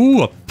nasty.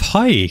 Ooh, a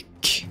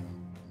pike!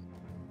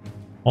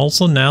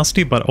 Also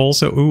nasty, but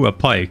also, ooh, a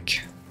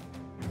pike.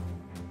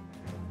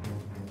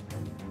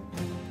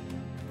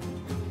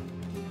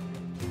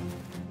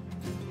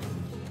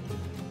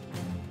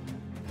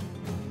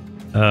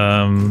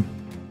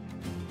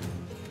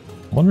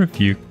 Wonder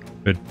if you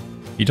could...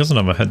 He doesn't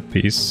have a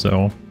headpiece,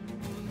 so...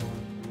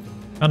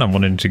 Kinda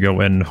wanting to go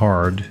in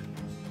hard.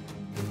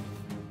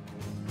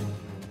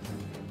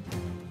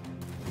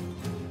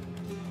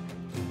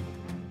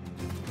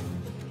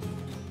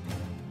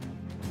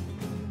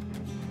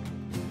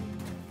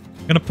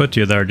 I'm gonna put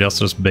you there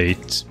just as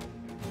bait.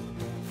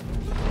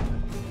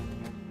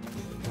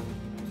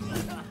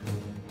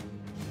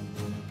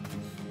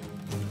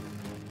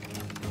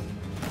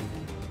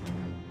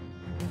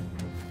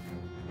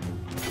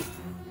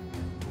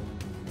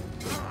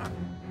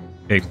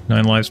 Okay,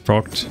 9 lives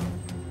procced.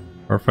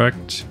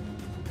 Perfect.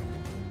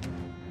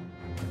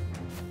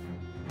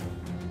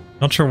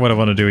 Not sure what I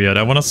want to do yet.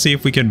 I want to see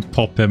if we can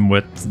pop him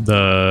with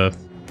the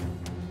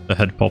the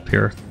head pop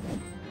here.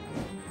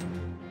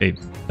 Okay,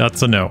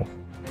 that's a no.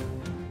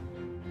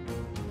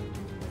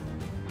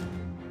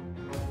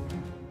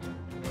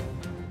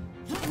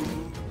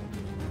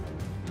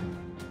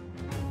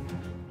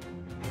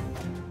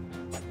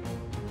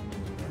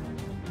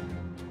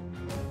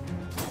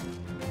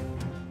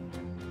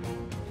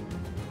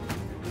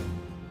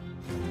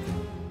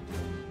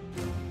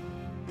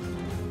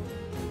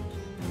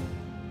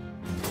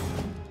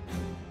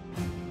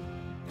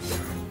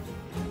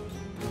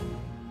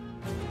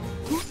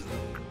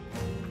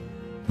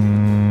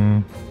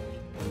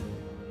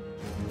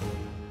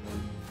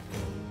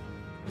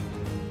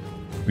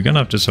 We're gonna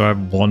have to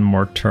survive one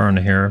more turn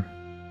here.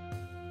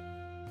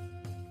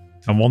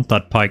 I want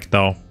that pike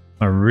though.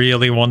 I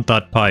really want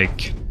that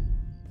pike.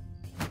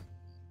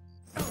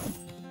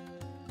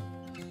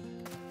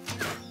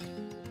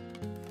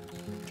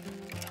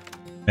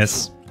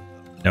 Miss.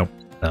 Nope,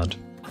 bad.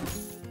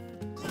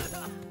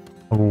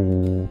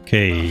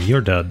 Okay, you're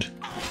dead.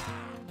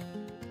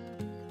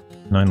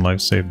 9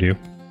 lives saved you.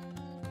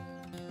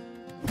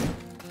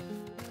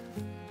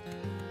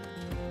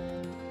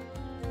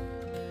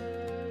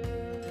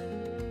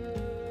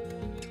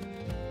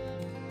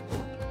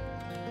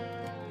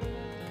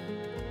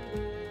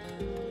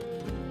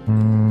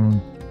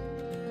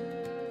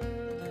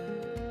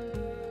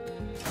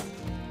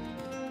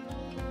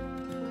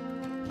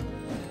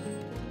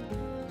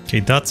 Okay,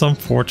 that's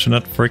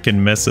unfortunate. Freaking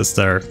misses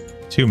there.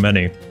 Too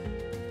many.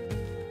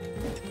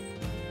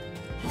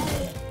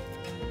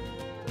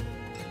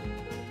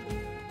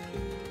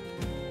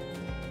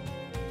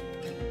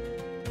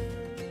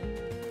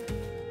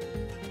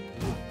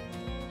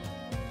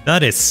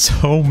 That is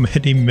so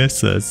many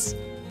misses.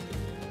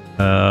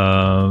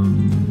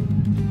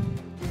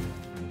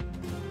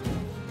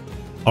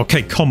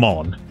 Okay, come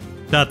on.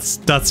 That's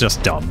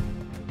just dumb.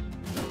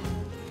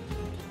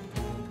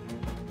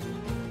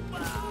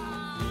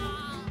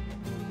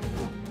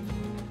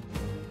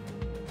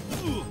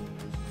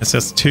 It's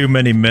just too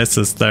many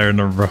misses there in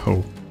a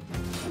row.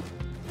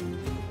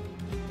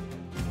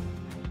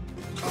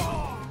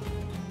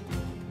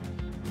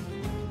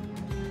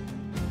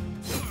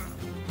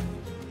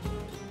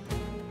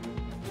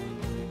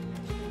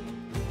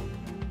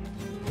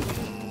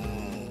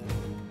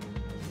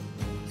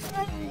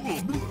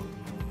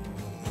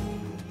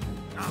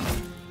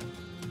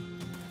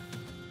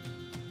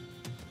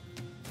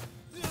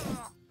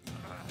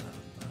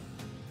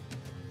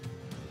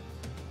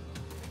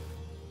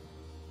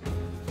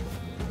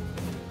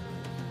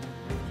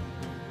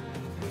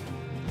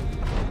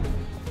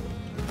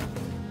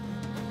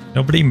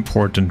 Nobody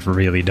important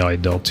really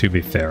died though, to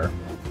be fair.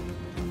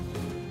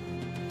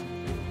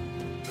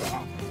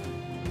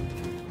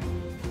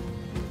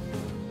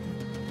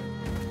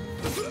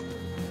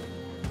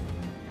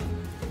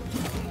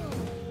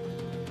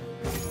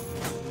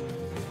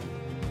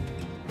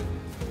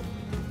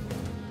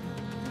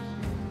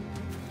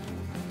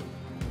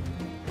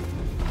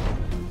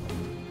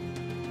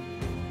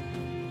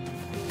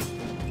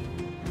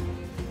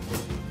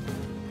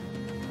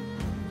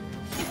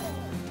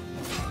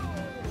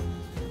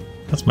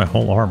 That's my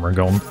whole armor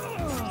gone.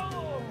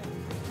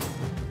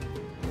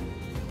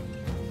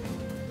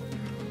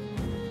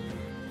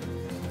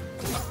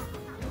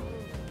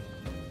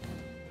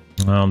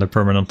 Oh, they're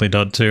permanently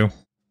dead too.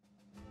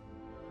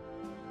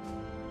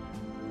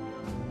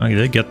 I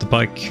did get the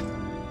pike.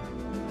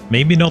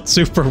 Maybe not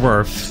super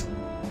worth.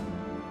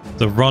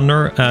 The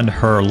runner and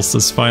hurls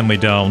is finally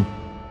down.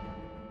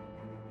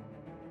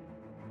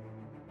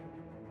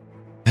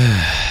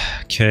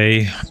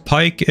 Okay,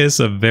 pike is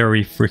a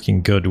very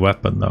freaking good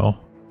weapon though.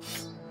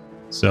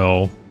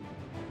 So,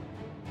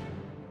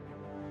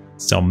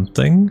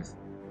 something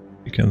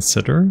to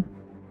consider.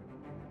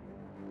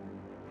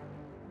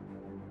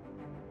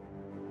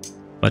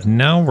 But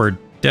now we're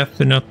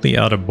definitely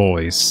out of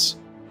boys.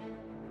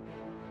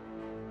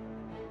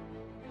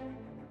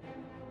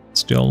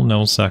 Still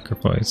no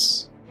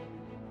sacrifice.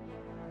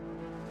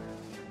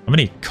 How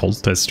many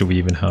cultists do we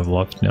even have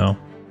left now?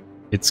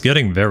 It's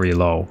getting very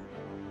low.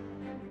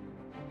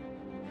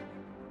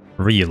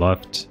 3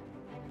 left.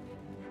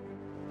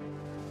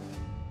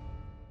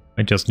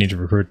 I just need to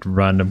recruit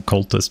random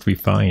cultist we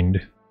find.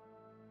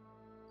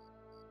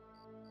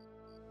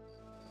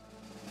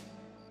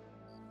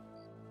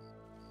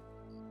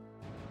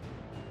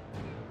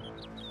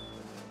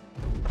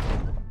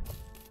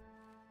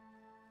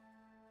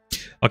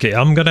 Okay,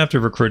 I'm gonna have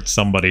to recruit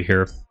somebody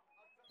here.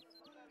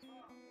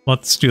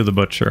 Let's do the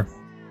butcher.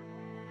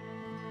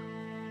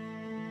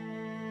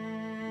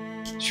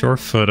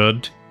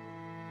 Sure-footed.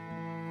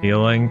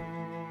 Healing.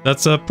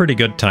 That's a pretty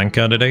good tank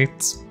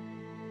candidate.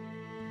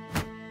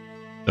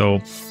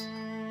 So...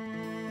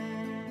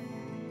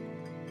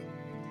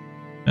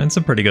 it's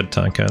a pretty good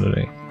tank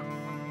candidate.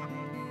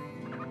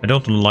 I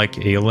don't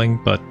like ailing,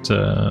 but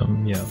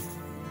yeah.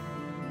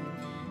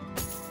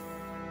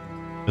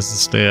 This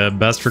is the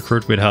best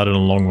recruit we'd had in a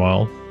long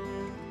while.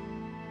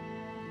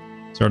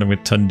 Starting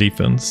with 10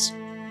 defense.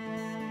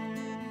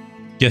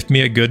 Get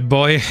me a good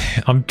boy?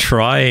 I'm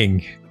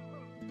trying.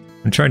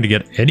 I'm trying to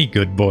get any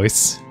good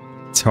boys.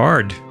 It's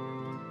hard.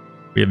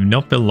 We have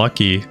not been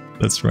lucky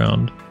this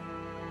round.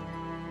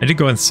 I did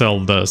go and sell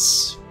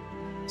this.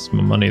 So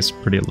my money is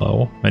pretty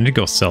low. I need to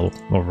go sell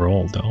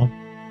overall though.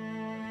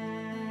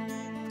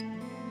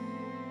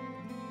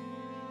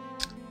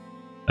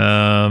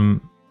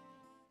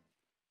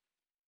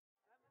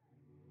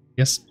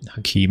 Yes,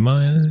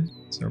 Hakima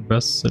is our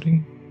best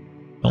city.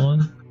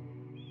 Ellen.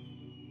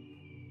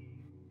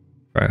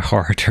 Try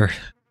harder.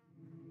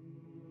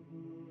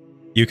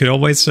 You could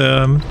always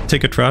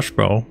take a trash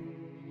bow.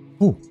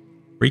 Ooh,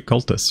 free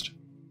cultist.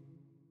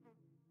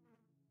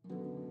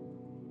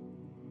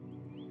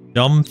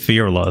 Dumb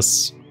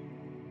Fearless.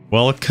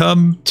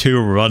 Welcome to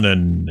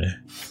running.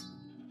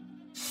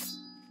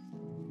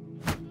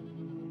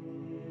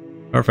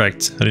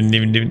 Perfect. I didn't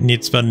even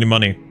need to spend any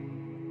money.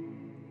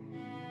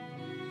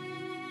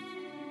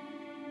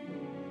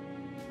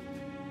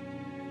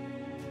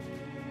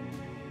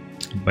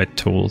 Buy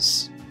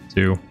tools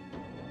too.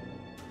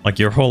 Like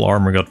your whole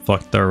armor got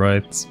fucked there,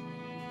 right?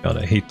 God,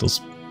 I hate those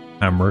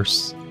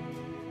hammers.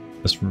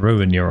 Just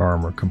ruin your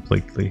armor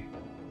completely.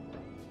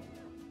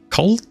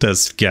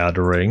 Cultist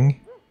gathering?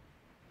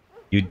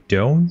 You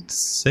don't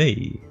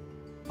say.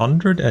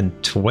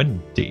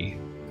 120.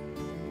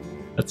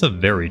 That's a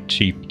very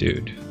cheap,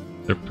 dude.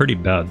 They're pretty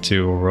bad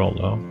too overall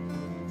though.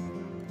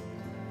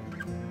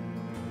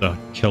 The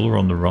killer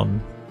on the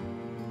run.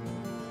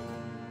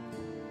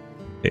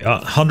 Okay,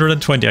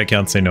 120, I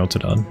can't say no to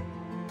that.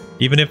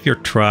 Even if you're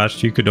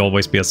trashed, you could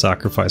always be a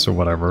sacrifice or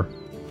whatever.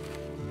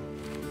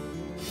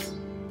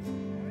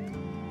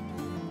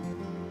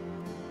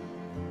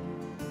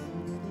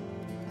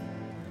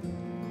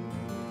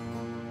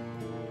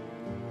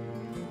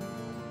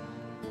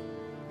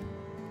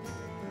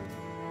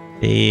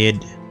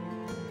 Dead.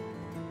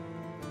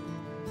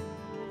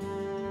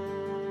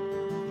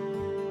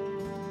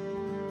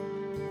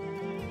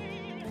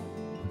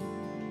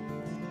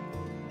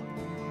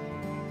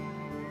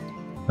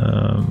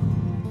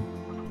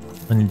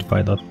 I need to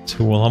buy that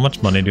tool. How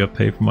much money do I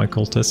pay for my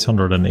cultist?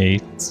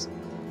 108.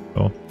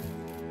 Oh,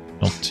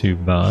 not too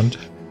bad.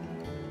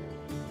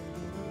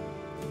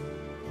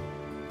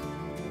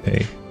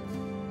 Okay.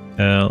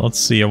 Let's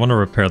see. I want to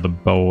repair the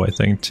bow, I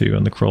think, too,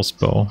 and the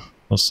crossbow.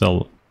 I'll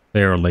sell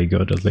fairly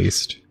good, at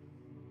least.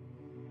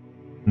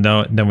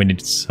 Now, then we need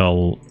to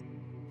sell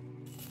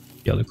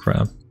the other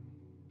crap.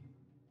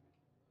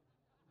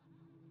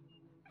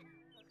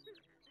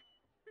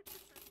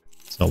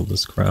 Sell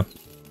this crap.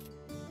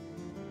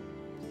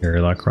 Carry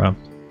that crap.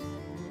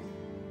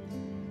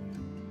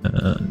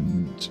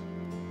 And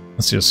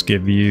let's just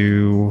give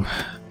you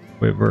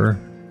quiver.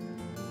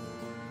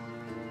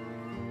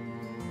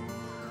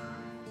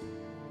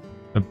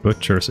 A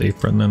butcher's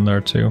apron in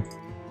there too.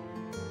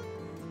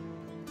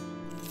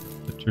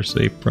 Butcher's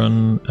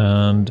apron,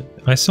 and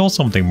I saw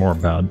something more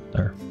bad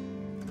there.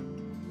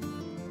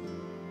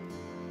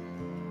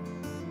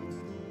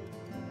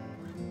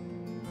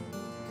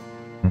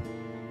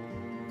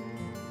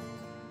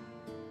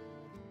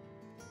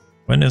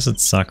 When is it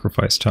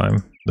sacrifice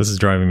time? This is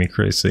driving me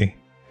crazy.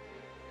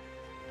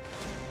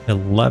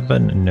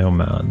 11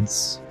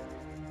 nomads.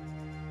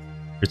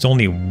 There's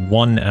only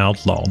one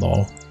outlaw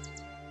though.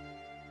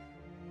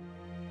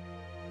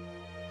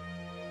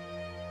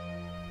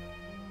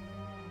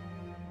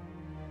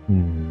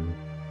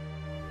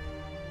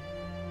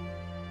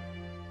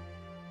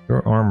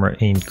 Your armor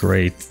ain't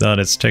great. That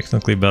is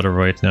technically better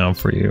right now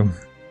for you.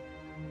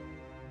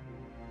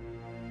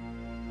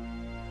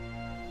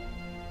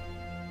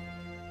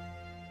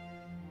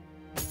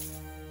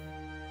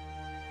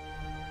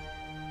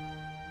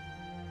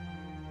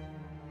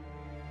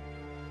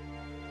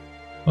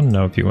 I don't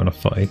know if you want to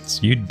fight.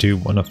 You do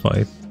want to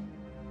fight.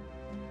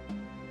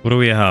 What do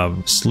we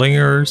have?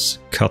 Slingers,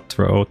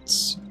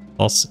 cutthroats,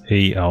 plus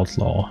a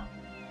outlaw.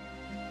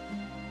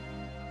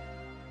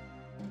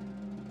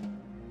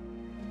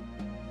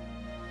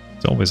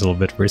 It's always a little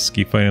bit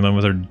risky fighting them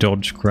with their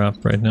dodge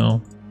crap right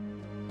now.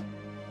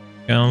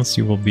 Chance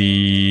you will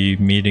be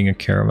meeting a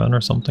caravan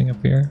or something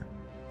up here.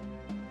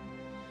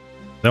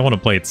 I want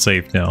to play it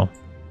safe now.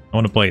 I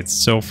want to play it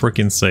so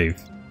freaking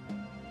safe.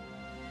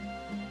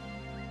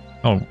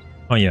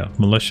 Oh yeah,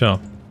 militia.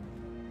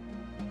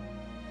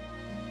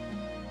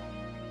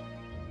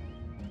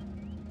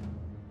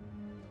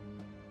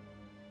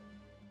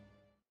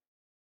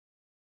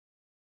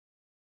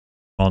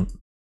 On.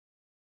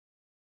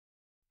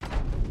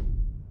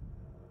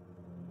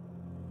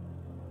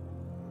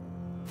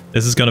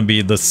 This is gonna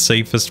be the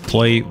safest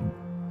play.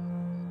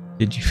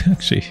 Did you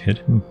actually hit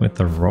him with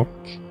a rock?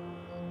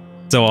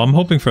 So I'm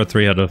hoping for a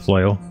 3-headed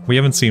flail. We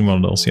haven't seen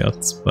one of those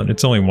yet, but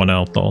it's only one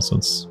outlaw, so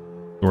it's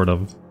sort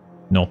of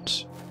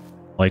not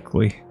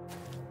likely.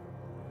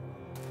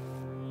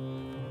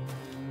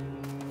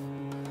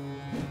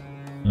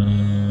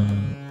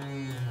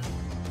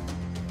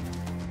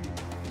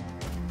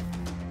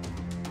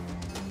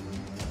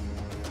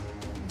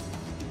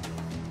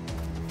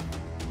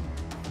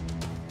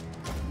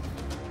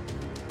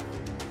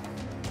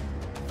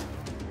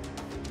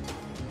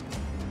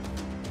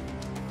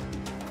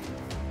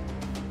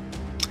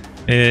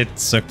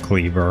 It's a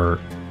cleaver.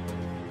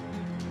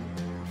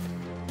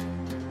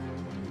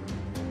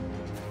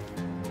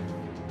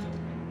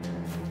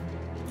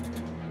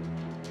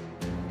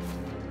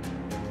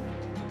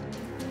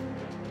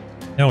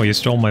 No, you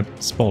stole my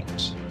spot.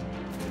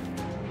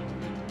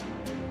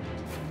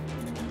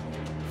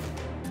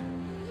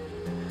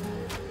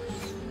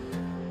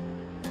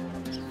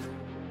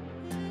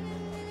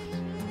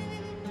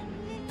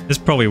 This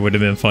probably would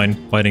have been fine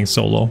fighting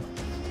solo.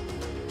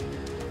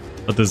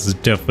 But this is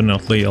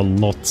definitely a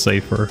lot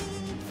safer.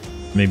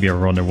 Maybe a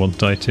runner won't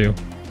die too.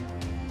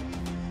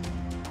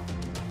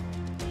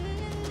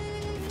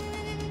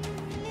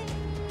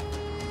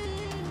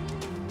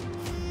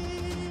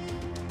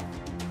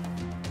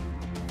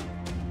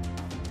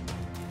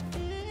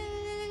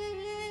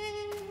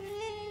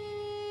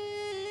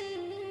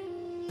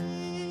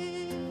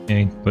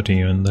 Okay, putting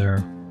you in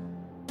there.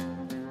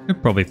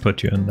 Could probably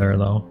put you in there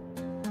though.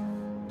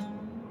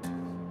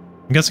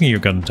 I'm guessing you're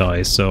gonna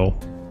die, so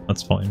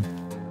that's fine.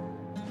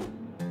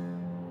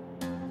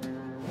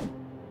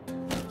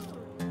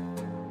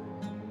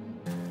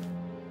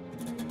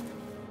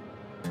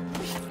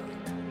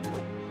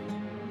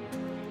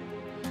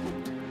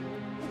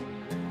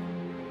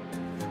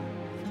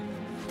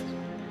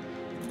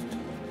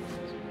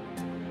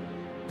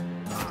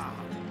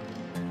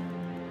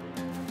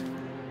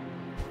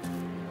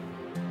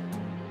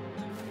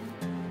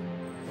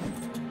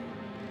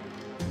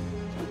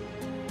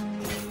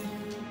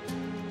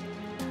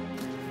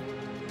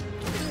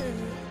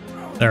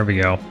 There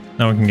we go.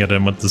 Now we can get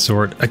in with the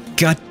sword.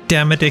 God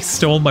damn it, they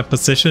stole my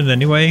position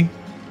anyway.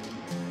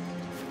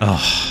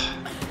 Oh.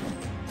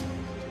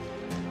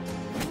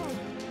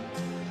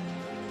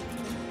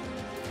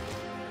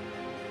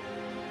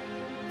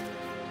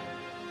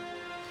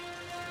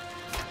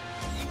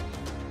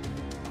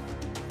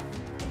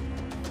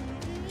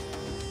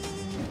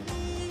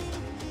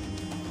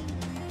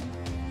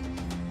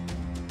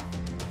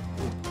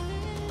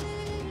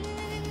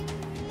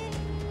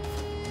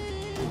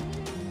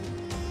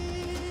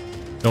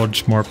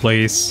 Dodge more,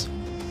 please.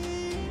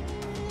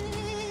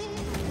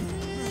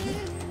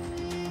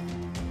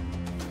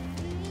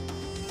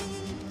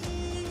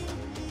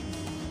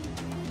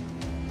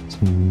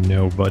 There's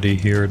nobody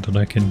here that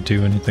I can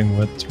do anything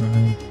with,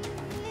 right?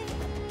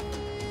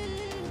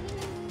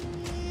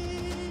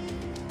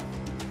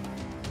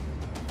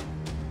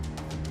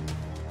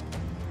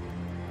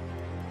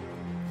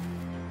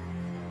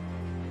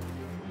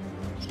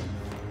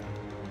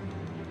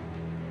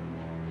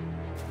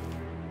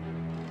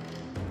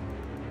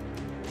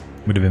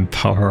 Would have been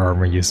power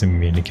armor using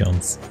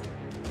miniguns.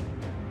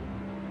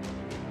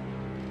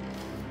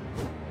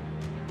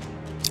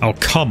 Oh,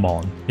 come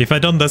on. If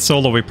I'd done that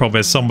solo,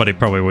 somebody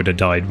probably would have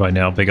died by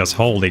now, because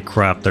holy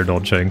crap, they're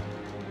dodging.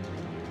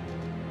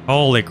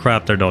 Holy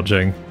crap, they're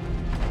dodging.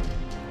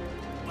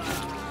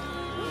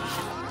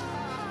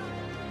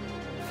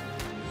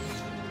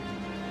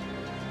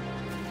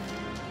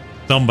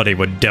 Somebody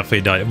would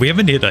definitely die. We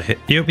haven't hit a hit.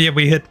 Yeah,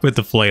 we hit with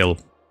the flail.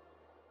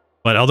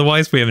 But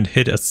otherwise, we haven't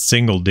hit a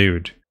single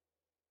dude.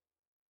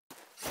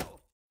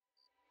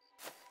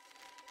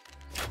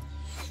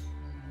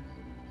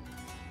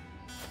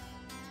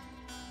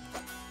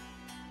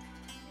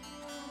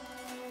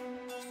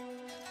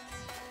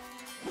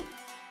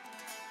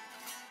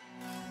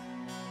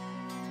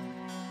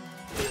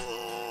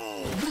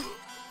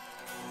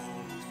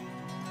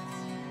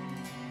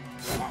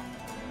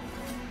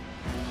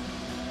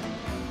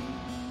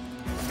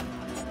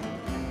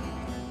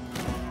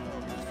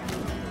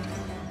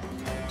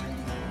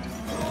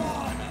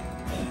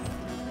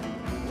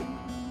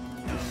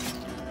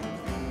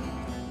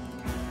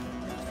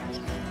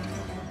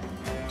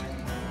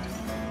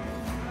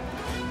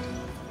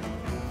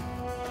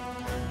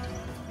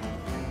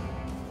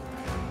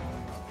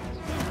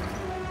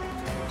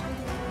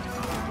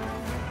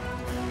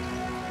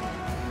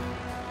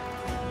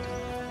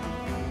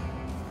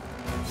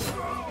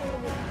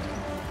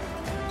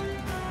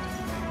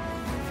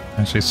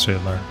 Actually, still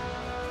there.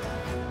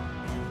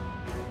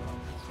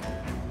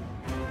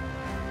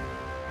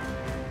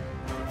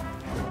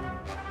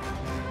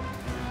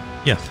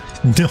 Yeah,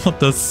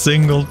 not a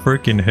single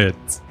freaking hit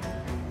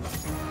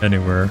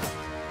anywhere.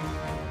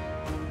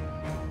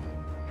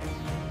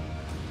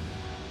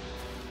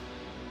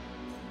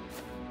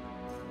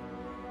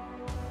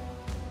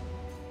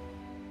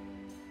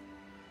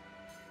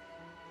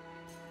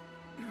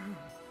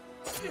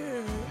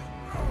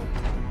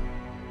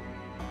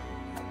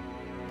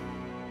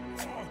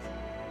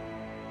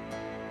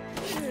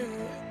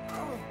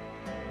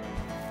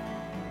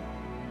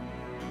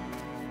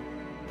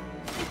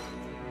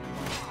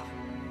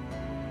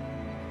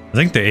 I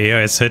think the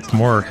AI has hit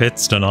more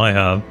hits than I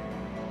have.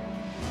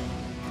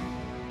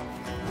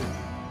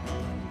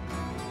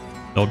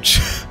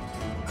 Dodge.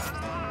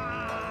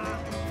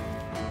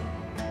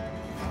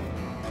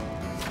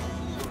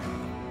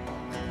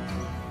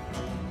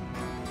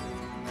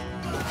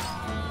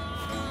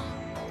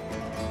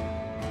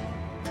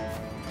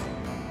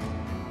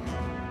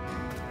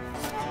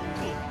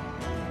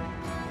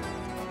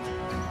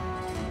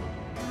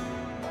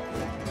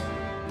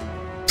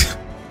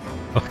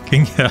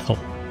 Fucking hell.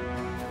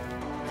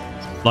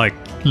 Like,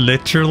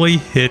 literally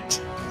hit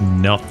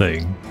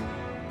nothing.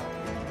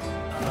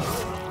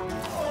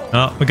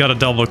 Oh, we got a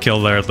double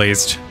kill there at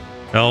least.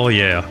 Hell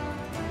yeah.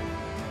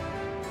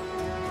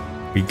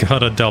 We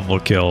got a double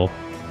kill.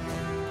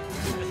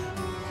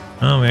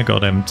 Oh, I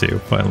got him too,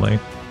 finally.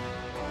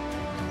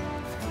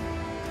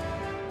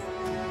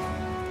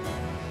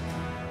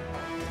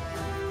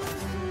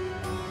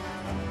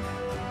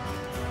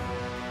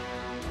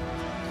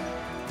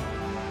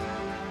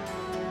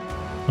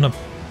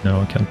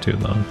 No, I can't do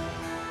that.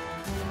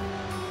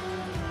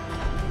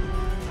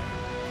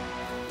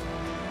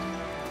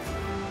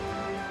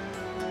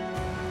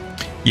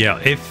 Yeah,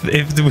 if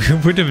we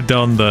would have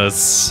done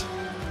this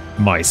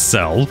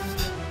myself,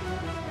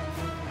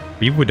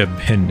 we would have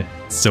been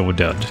so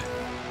dead.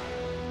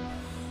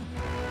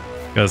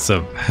 Because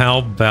of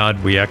how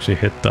bad we actually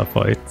hit the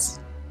fights.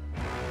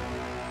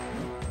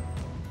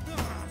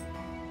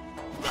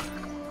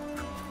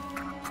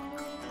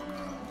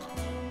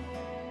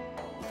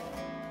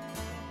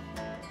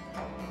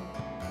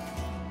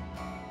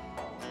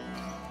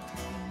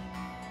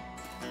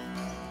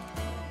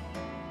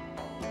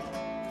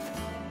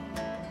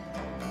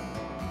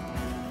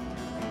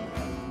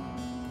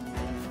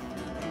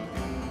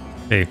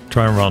 Hey,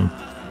 try and run.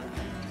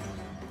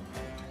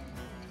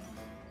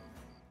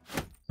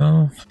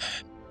 Oh.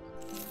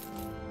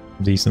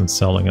 Decent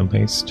selling at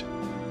least.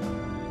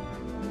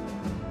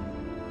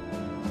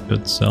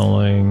 Good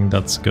selling,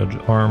 that's good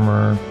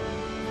armor.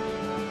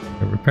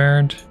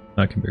 Repaired.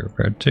 That can be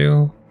repaired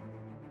too.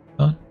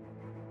 Huh?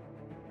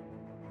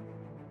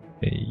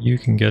 Okay, you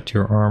can get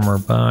your armor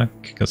back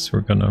because we're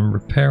gonna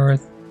repair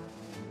it.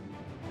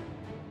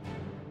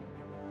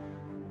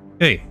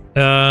 Okay.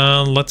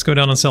 Let's go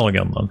down and sell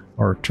again then,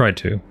 or try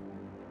to. Do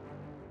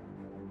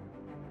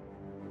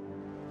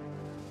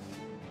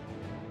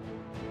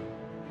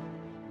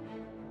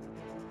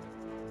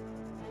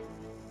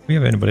we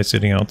have anybody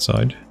sitting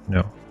outside?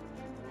 No.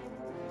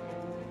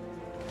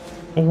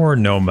 4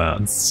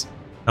 nomads.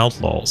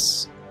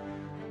 Outlaws.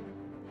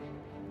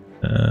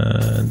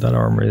 That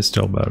armor is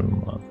still better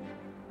than that.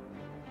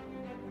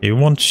 We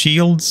want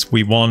shields,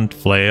 we want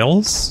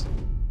flails.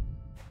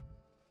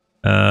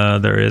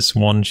 There is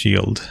 1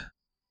 shield.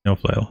 No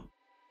flail.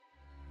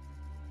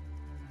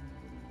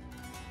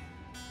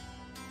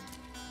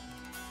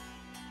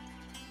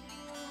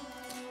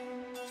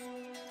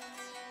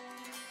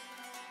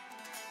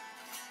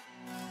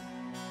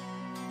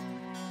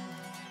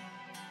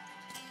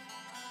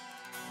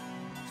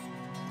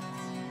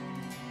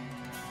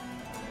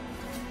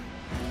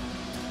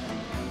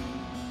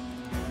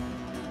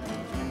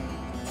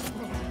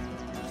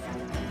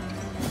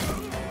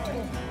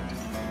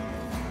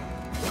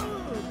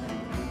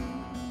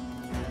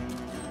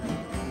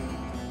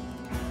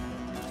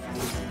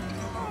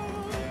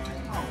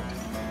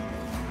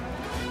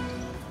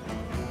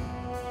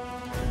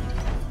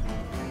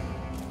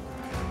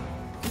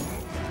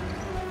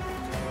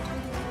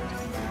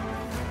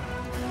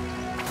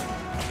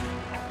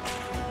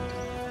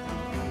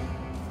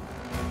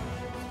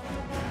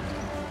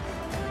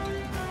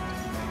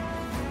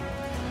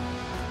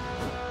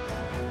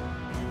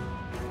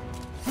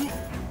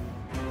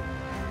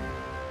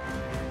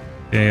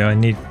 Okay, I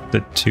need the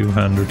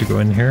 200 to go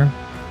in here.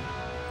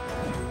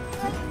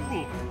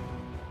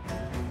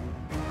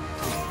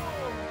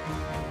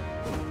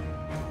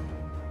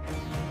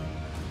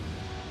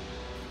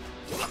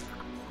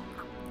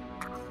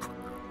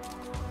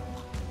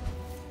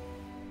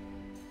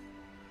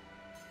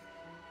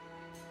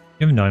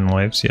 You have 9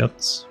 lives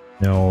yet?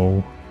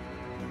 No.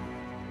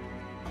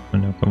 I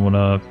don't know if I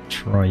wanna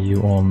try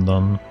you on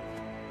then.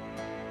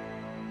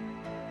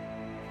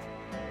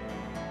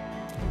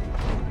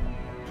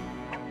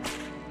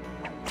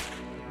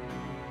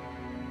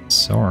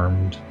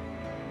 Armed.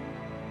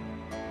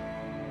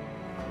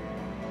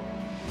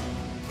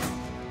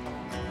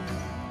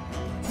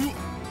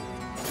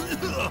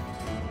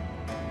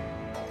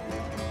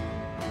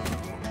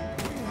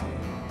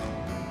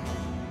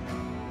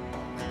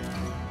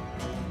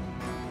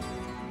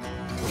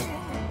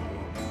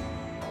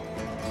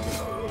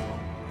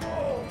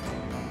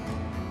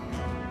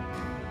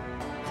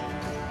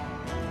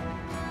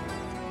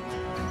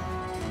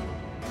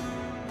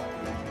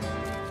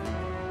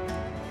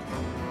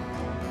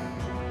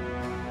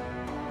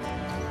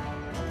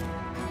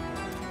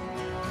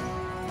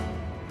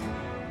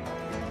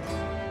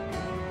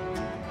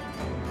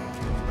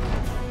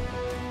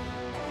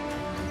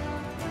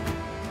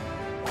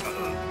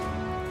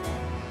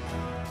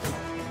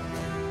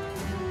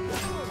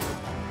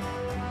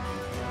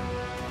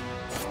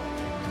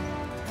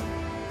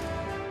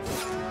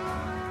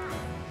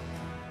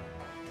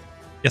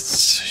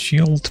 Yes,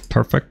 shield,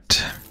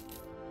 perfect.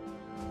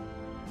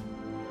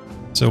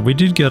 So we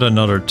did get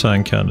another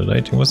tank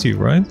candidate. It was you,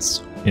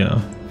 right? Yeah.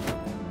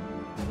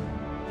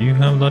 Do you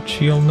have that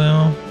shield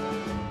now?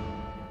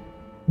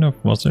 No,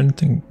 was there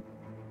anything?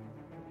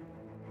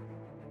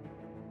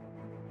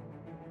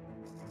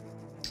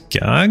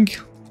 Gag?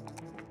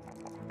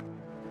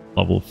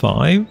 Level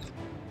 5?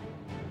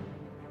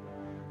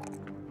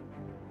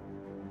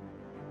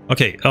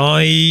 Okay,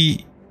 I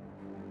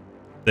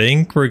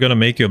think we're gonna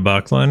make you a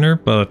backliner,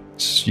 but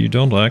you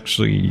don't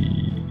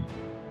actually...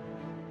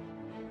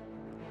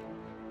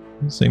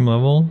 Same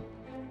level.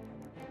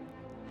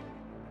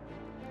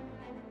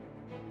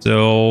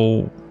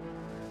 So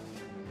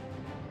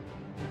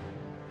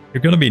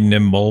you're gonna be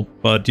nimble,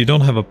 but you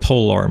don't have a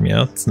pole arm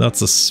yet.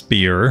 That's a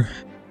spear.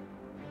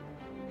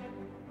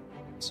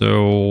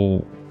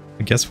 So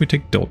I guess we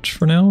take dodge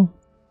for now.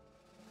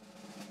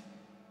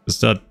 Because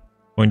that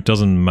point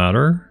doesn't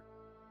matter.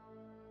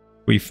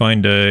 We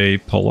find a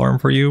pole arm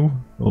for you.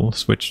 We'll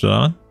switch to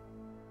that.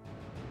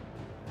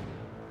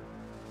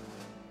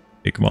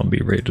 Okay, come on, be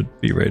rated,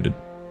 be rated.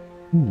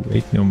 Ooh,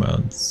 8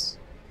 nomads.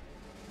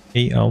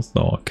 8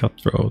 outlaw,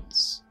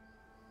 cutthroats.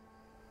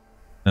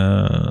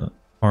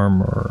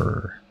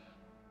 Armor.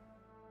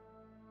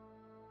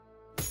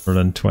 More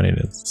than 20,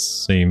 it's the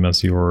same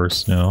as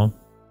yours now.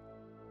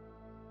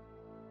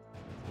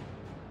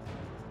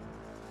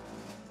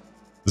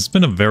 This has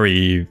been a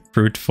very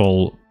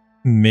fruitful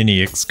mini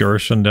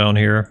excursion down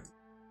here.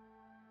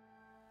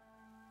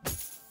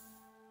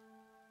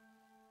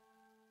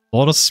 A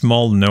lot of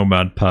small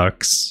nomad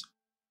packs.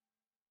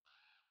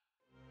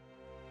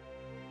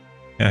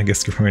 Gag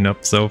is growing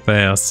up so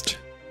fast.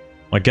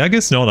 My gag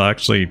is not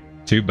actually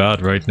too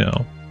bad right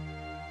now.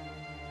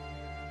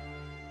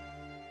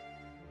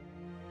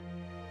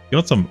 You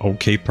got some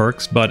okay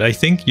perks, but I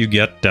think you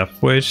get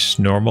Death Wish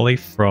normally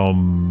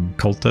from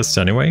cultists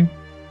anyway.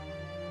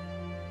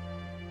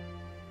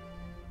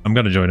 I'm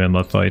gonna join in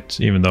that fight,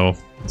 even though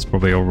it's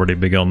probably already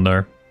begun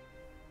there.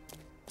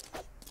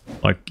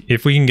 Like,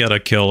 if we can get a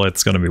kill,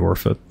 it's gonna be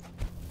worth it.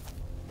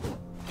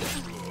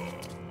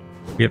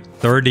 We have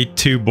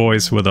 32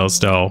 boys with us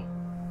now.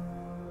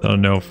 I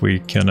don't know if we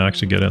can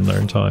actually get in there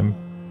in time.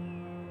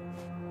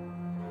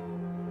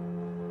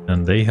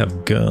 And they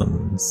have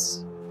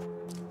guns.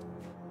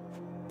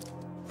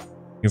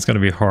 It's gonna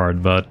be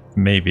hard, but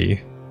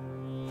maybe.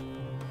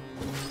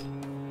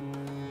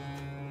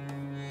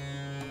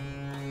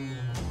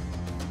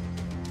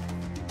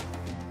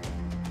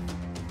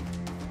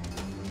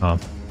 Oh,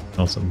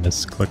 also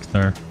misclicked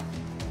there.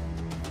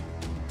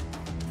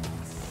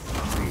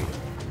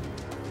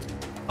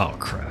 Oh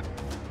crap.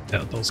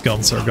 Yeah, those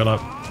guns are gonna...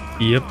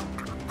 Yep.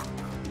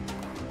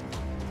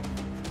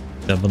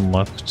 7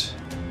 left.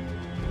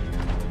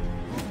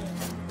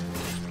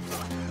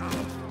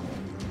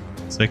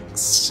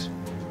 6.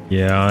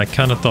 Yeah, I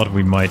kind of thought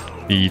we might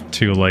be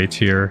too late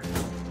here.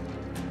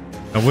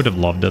 I would have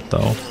loved it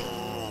though.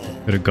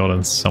 Could have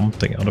gotten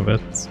something out of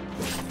it.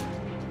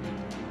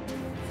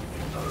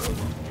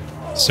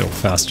 So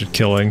fast at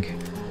killing.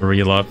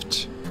 3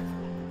 left.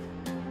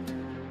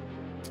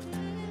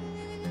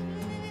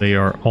 They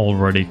are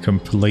already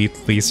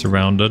completely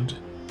surrounded.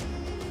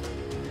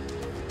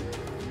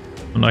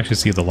 I don't actually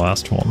see the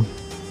last one.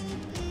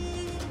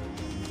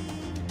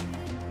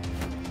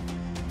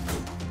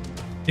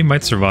 He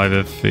might survive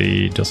if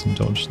he doesn't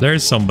dodge.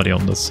 There's somebody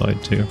on this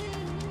side too.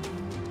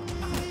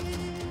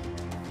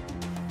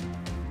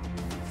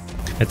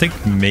 I think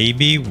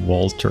maybe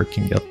Walter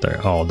can get there.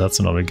 Oh, that's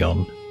another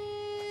gun.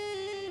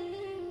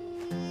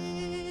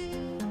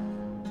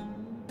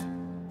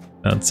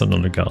 That's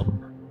another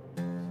gun.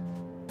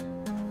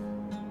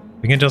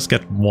 We can just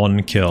get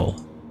 1 kill.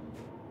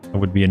 That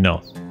would be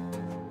enough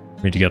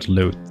for me to get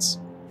loot.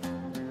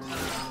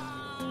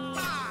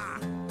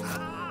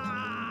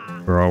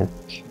 Broke.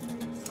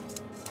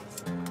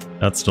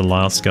 That's the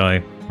last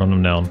guy. Run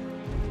him down.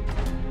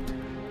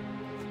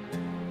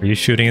 Are you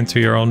shooting into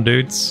your own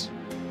dudes?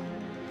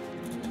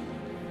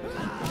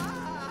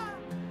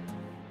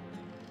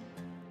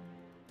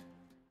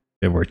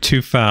 They were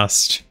too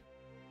fast.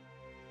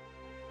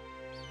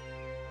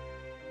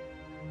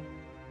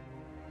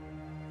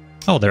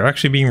 Oh, they're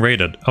actually being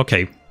raided.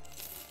 Okay.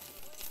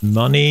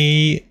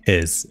 Money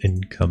is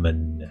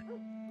incoming.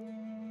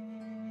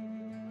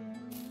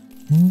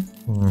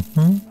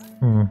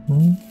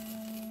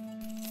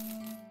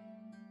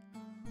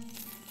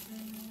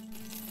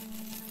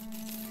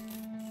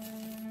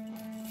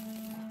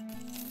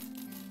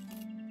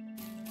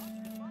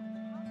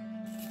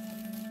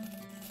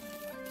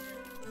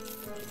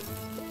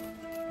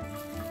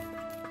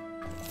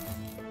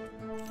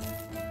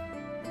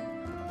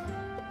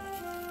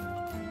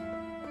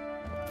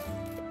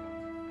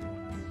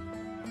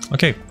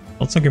 Okay,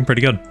 that's looking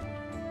pretty good.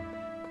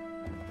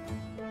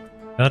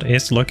 That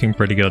is looking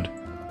pretty good.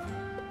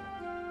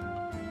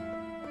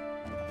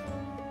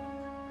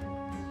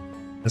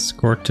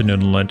 Escort to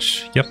Noodle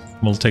Ledge. Yep,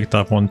 we'll take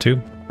that one too.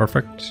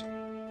 Perfect.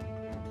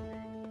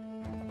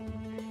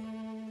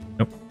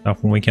 Nope,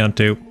 that one we can't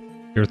do.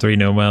 Tier 3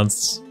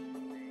 nomads.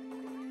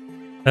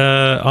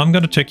 I'm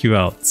gonna check you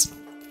out.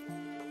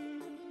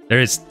 There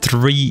is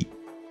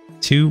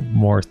 2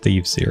 more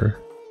thieves here.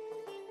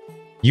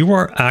 You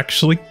are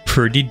actually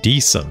pretty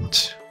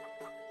decent.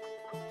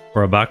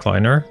 For a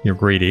backliner, you're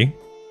greedy.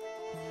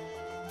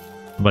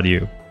 How about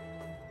you?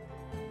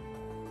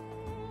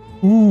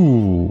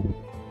 Ooh.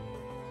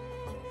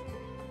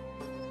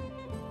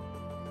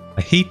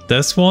 I hate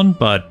this one,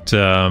 but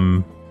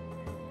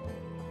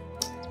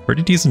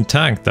pretty decent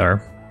tank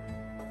there.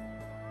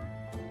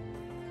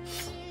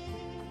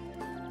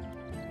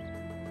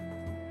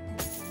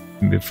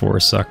 Before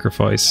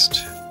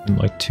sacrificed. in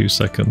like 2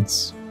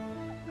 seconds.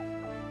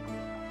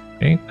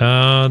 Okay,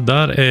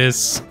 that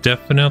is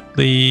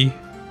definitely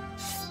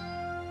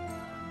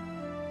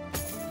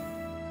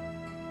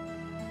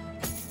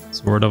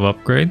sort of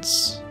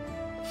upgrades.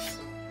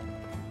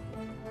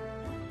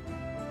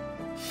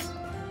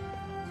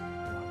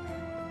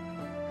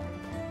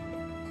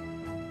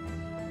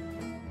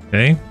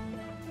 Okay.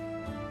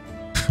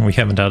 We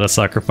haven't had a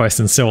sacrifice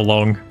in so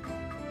long.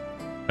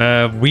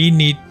 We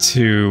need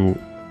to...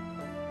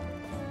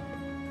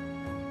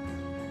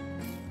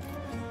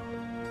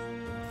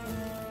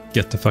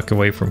 get the fuck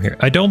away from here.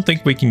 I don't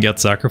think we can get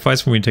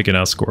sacrifice when we take an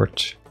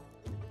escort.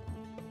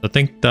 I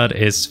think that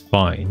is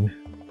fine.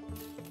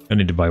 I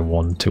need to buy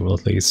 1 tool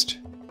at least.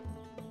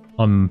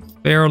 I'm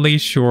fairly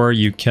sure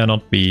you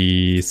cannot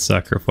be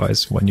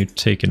sacrificed when you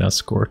take an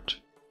escort.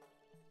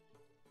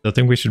 I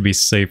think we should be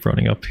safe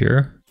running up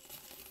here.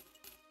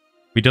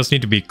 We just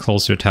need to be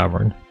closer to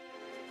tavern.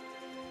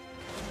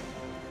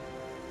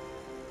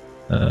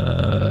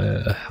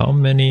 How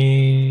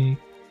many?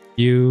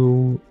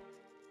 You...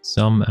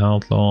 Some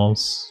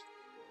outlaws.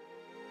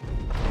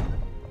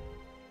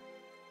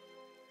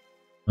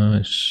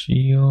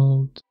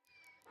 Shield.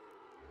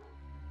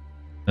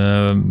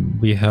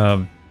 We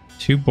have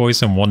 2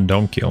 boys and 1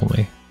 donkey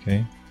only.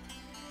 Okay.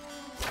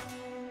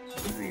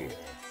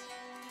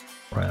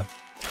 Crap.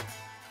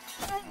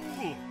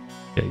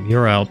 Okay,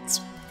 you're out.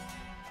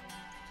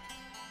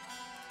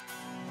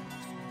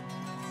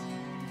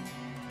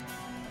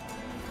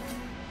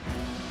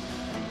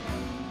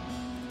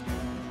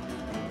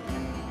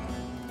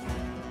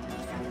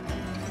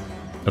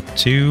 Got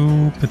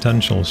 2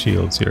 potential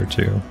shields here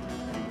too.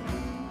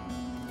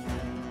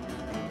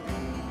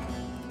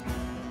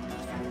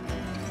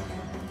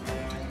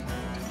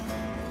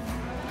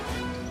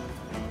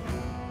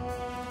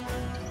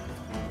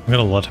 I'm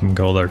gonna let him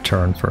go their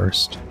turn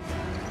first.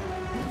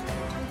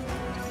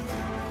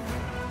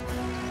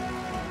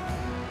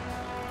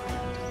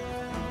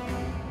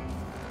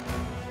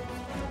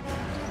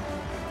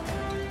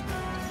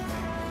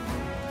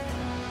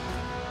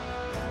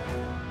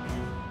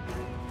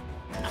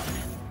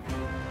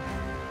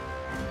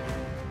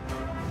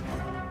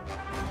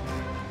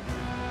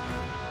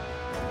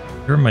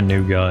 You're my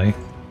new guy.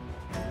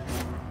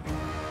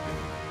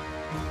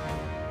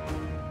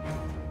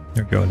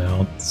 You're going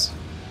out.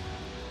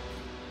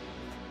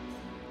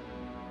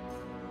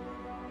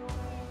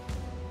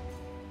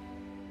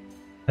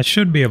 I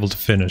should be able to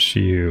finish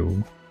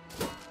you.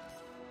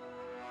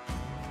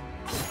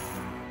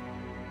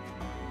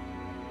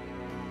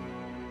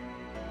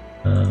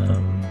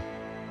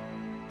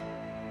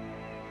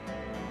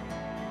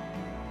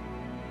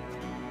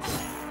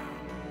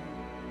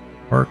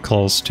 Or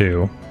close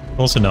to.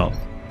 Close enough.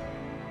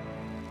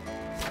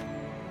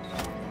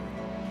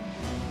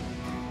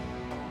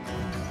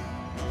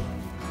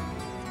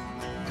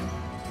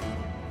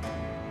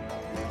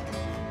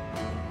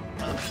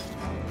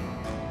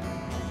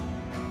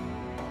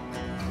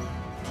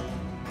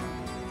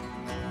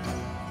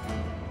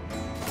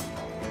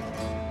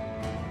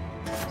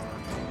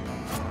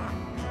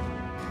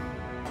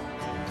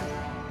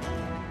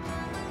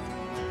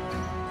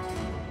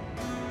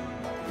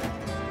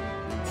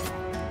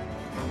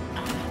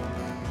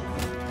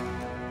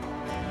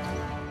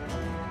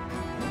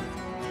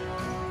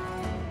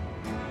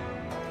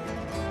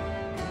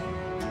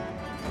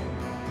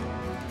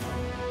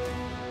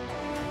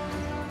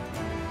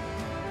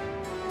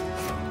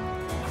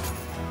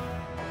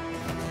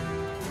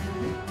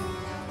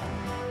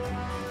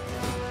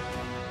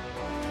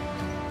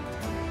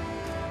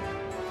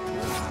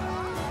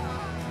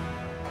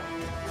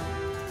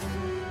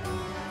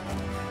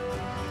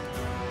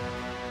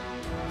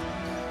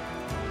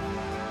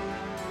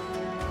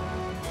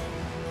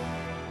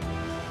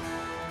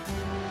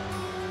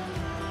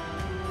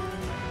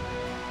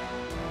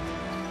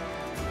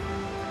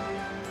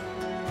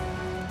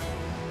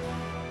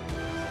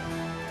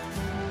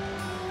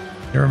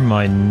 You're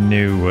my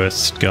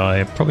newest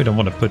guy. I probably don't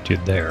want to put you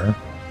there.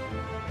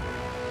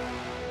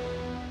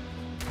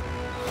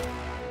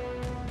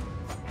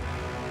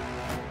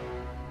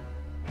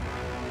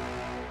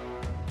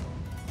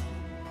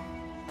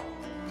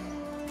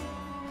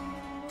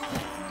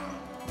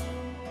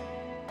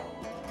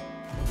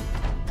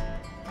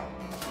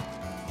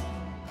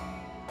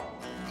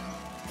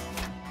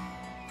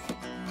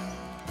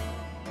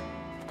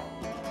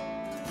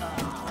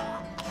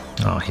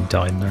 Oh, he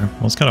died there.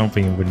 I was kind of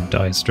hoping he wouldn't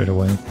die straight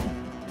away.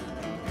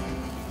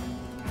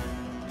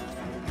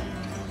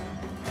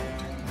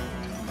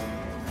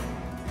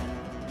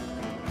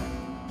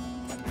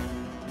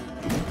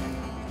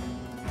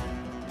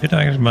 Did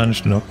I actually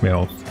manage to knock me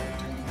off?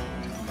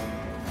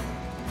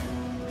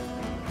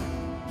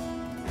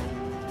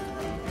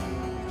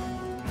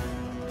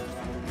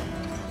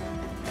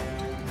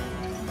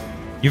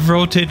 You've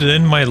rotated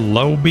in my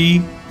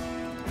lobby?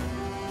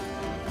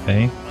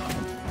 Okay.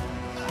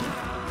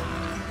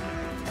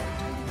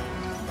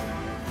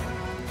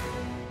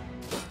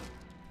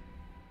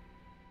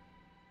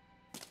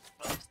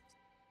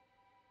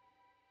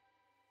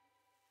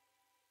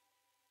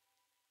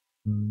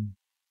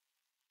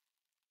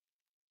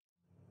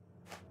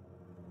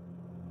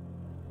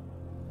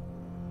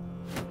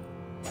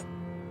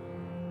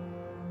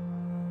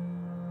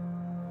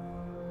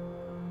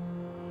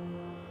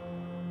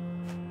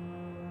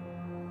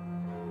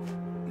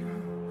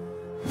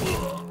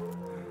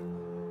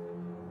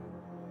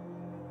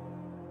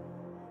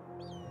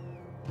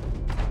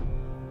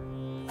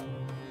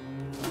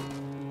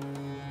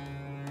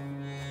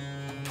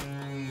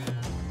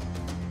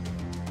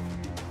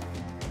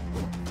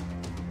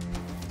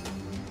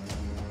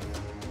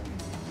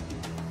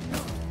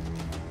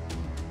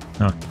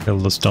 Ah, kill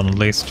the stun at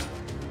least.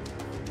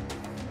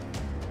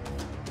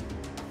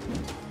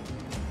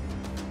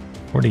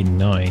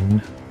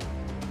 49.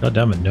 God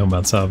damn it,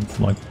 nomads have,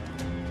 like,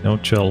 no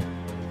chill.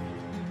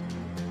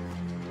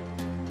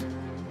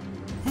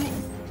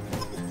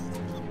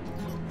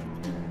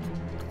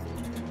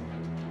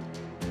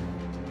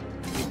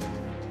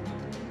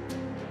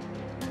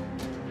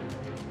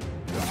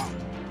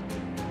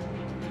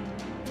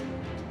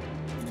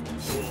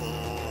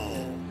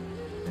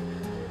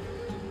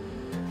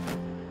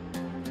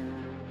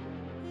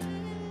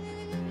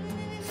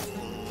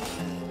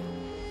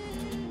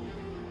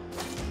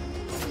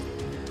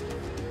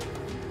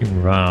 He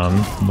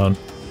ran, but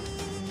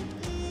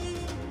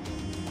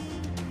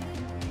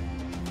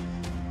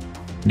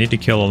need to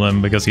kill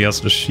him because he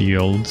has the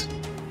shield.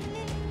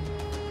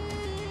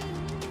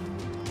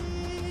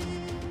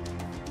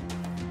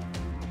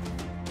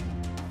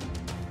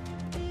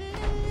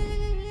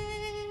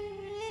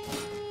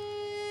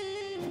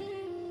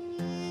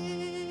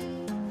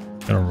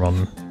 Gonna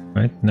run,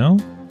 right? No?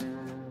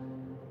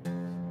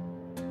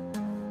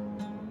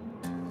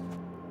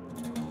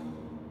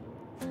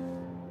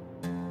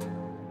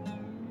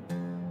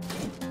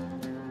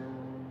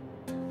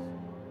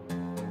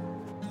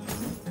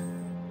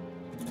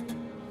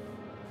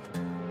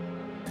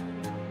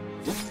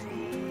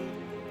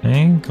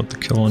 Okay, got the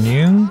kill on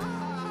you.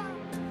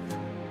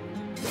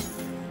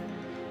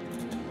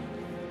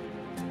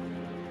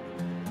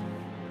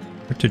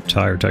 You're too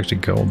tired to actually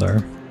go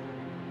there.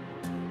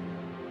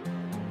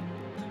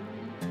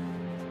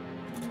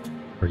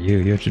 Or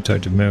you're too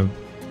tired to move.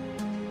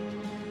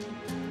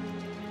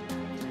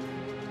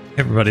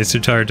 Everybody's too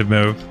tired to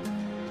move.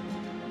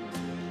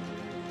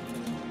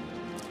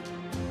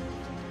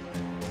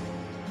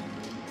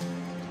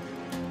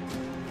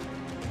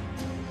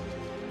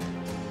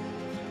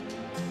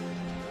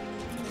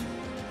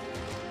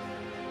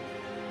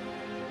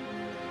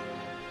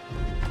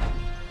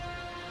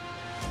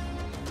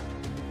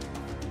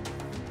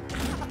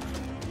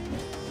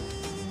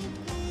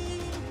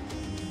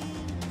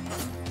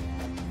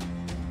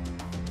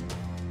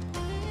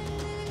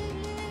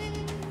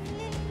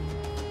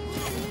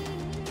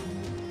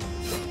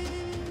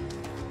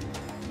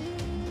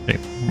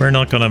 We're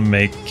not gonna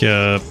make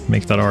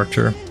that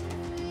archer.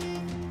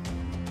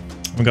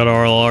 We got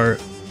all our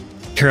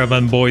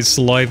caravan boys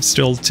alive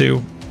still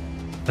too.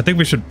 I think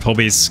we should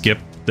probably skip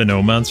the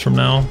nomads from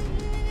now.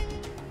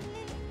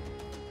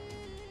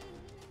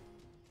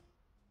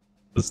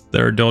 Because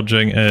their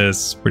dodging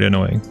is pretty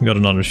annoying. We got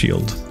another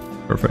shield.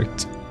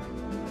 Perfect.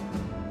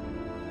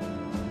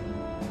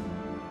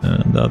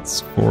 And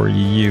that's for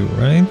you,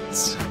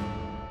 right?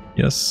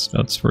 Yes,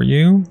 that's for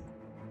you.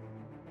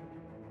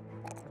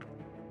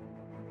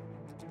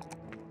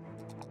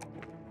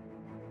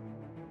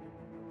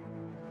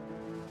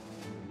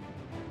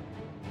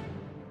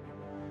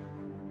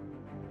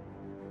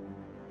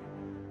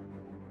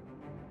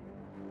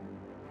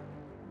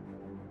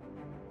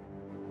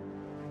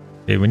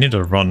 Okay, we need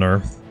a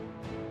runner.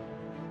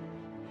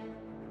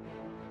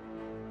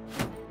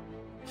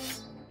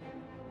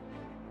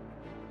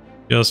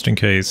 Just in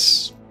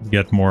case we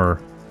get more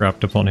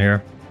wrapped up on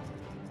here.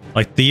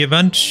 Like, the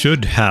event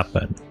should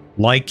happen.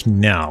 Like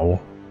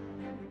now.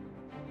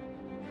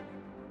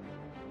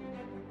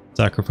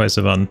 Sacrifice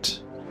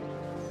event.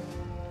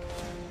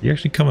 Are you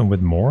actually coming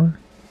with more?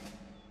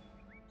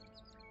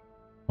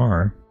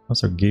 Or,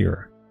 how's our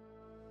gear?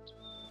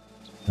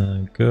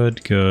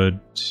 Good.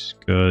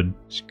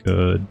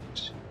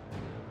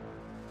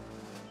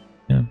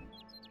 Yeah.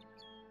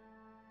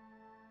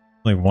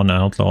 Only one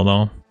outlaw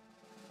though.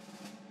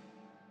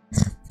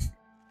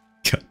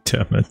 God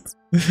damn it.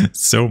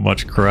 So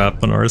much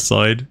crap on our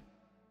side.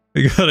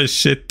 We got a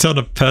shit ton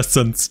of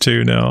peasants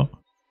too now.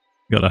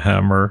 Got a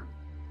hammer.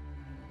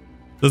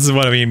 This is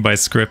what I mean by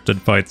scripted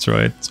fights,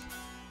 right?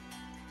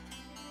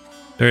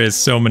 There is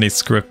so many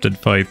scripted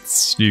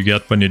fights you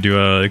get when you do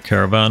a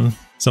caravan.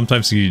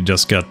 Sometimes you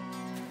just get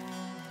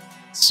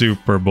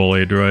super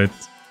bullied, right?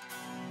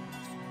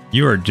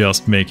 You are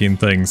just making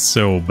things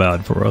so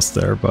bad for us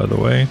there, by the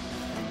way.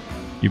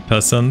 You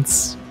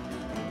peasants.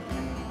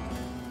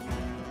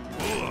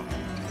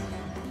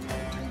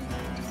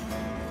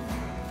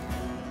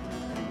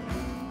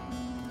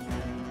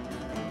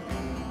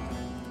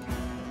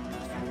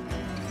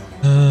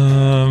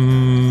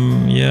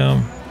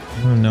 Yeah.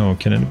 I don't know.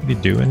 Can anybody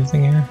do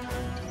anything here?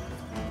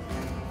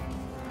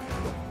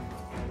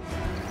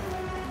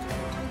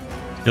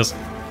 Just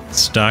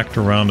stacked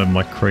around him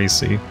like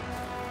crazy.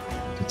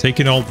 They're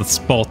taking all the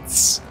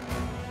spots.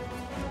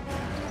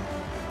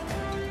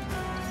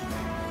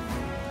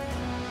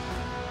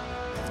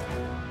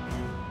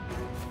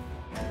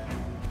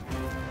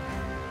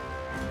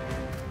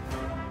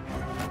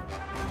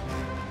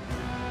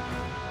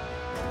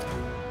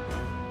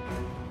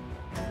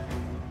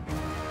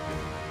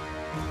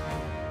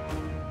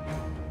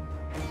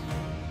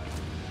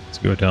 Let's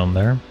go down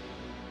there.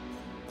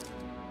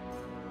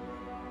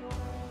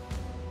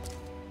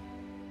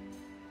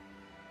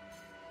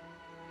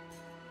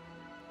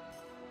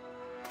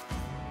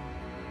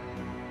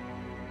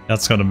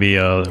 That's gonna be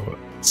a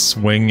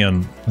swing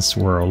and a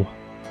swirl.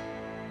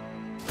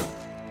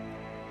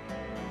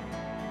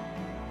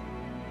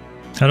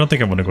 I don't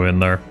think I'm gonna go in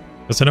there,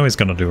 because I know he's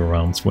gonna do a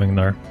round swing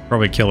there.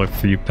 Probably kill a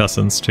few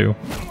peasants too.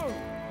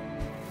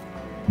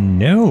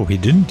 No, he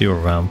didn't do a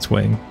round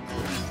swing.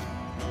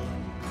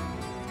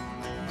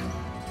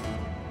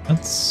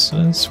 That's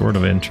sort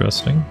of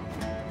interesting.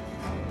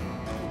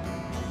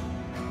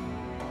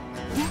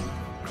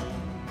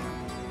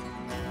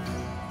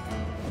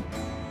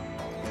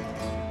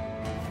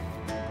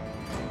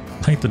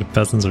 Like the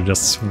peasants are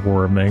just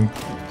swarming.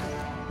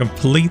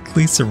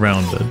 Completely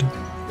surrounded.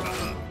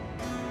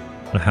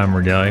 The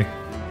hammer guy.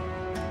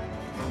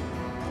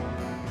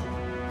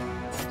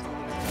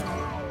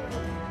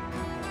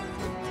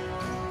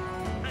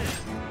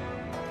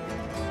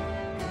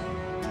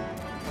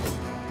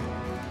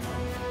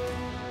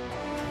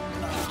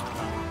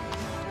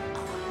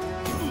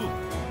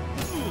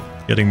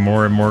 Getting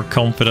more and more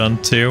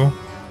confident too.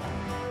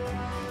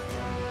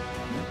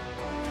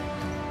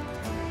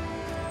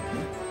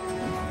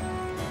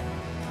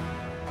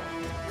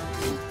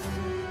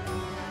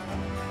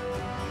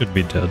 Could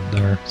be dead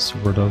there,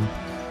 sort of.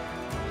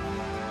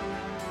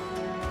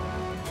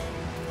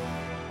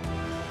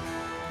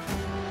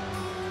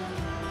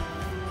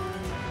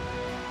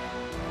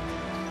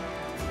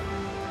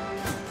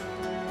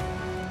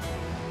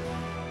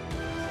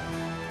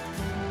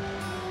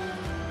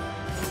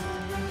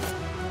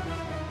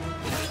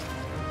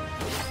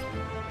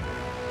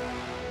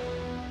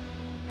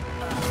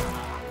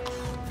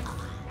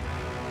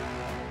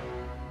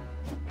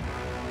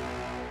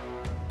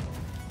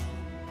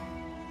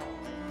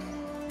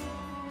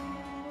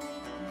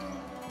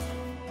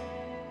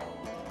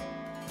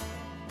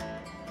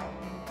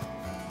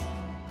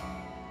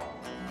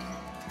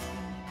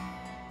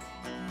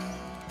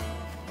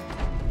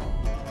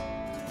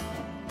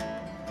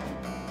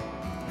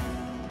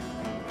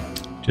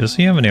 Does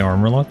he have any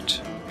armor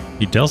left?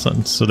 He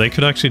doesn't, so they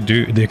could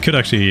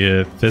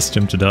actually fist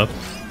him to death.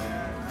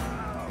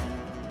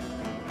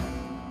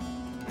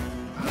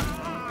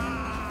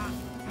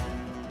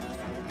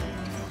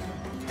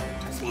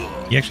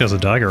 He actually has a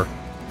dagger.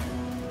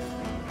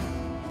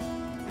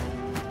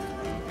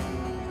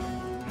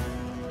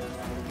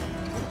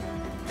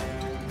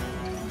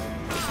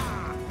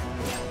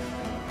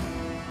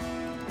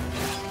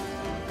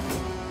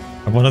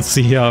 I want to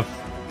see a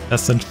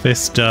peasant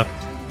fist death.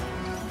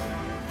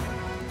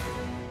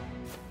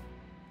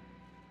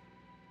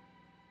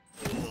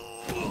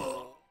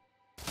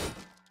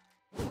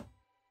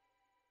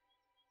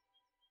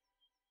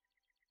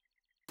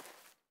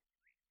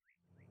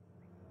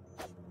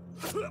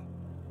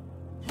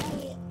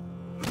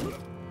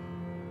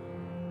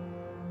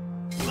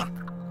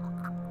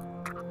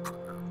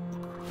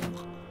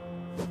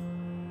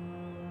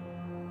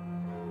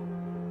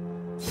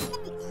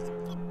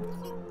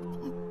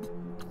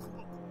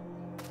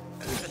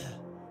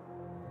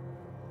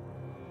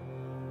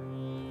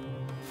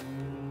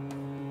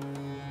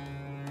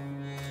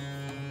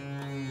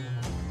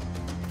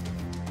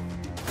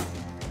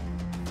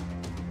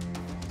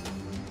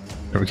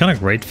 They were kind of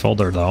great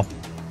fodder though.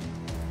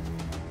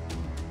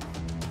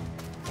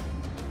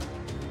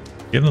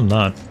 Give them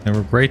that. They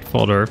were great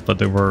fodder, but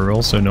they were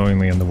also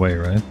annoyingly in the way,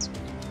 right?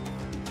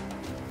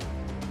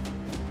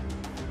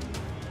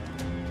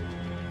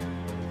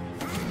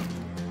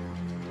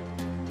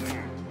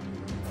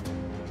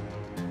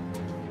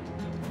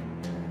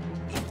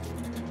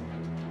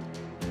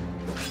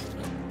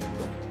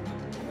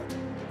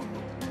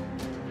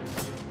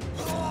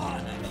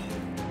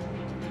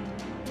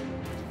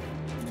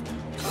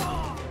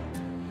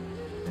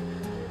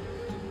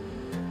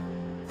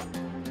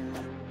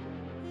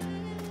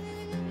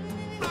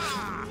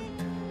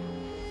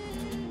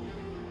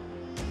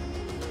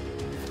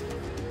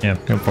 Yeah,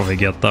 you'll probably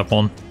get that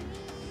one.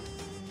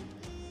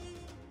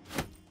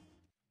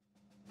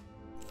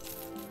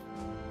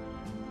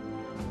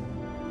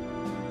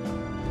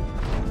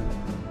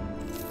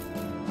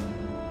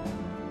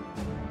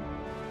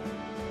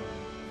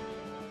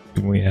 What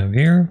do we have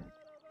here?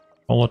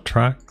 Follow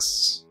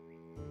tracks.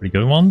 Pretty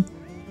good one.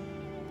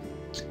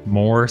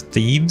 More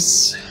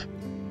thieves.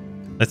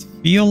 I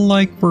feel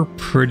like we're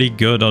pretty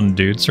good on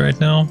dudes right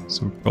now,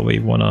 so we probably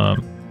want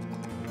to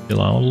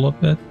chill out a little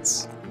bit.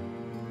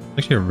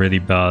 Actually a really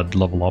bad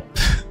level up.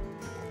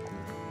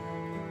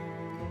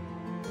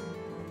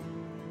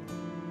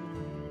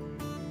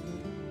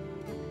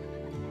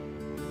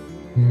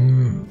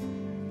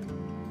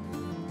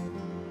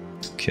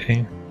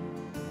 Okay.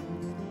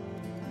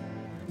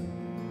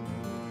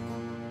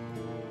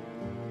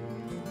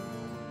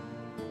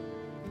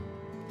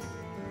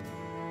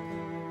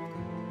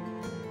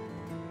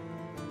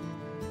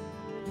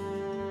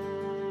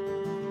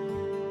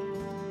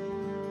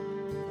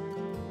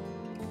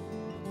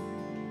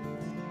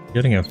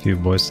 Getting a few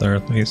boys there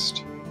at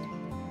least.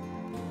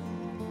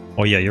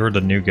 Oh yeah, you're the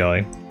new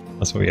guy.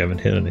 That's why we haven't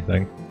hit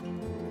anything.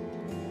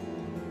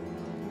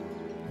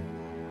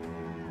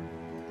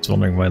 I was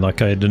wondering why that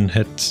guy didn't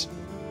hit.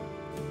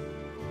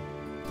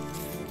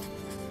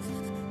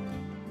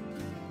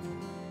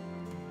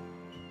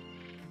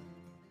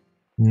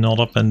 not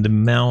up in the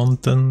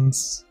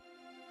mountains.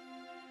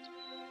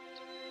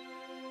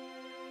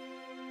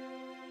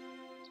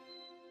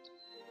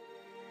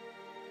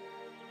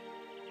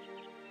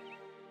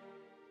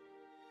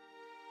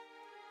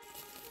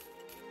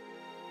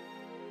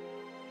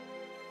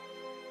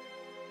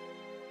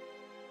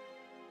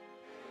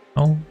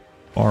 How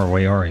far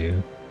away are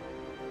you?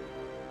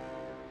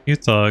 Few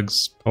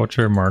thugs,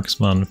 poacher,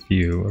 marksman,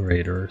 few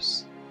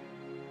raiders.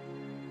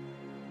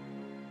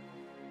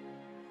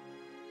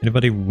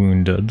 Anybody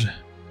wounded?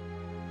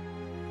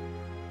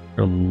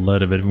 You're a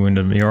little bit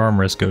wounded. Your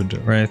armor is good,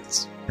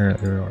 right?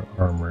 Your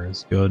armor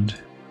is good.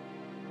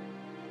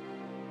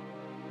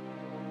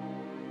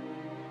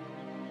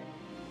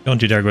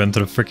 Don't you dare go into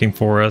the freaking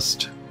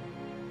forest.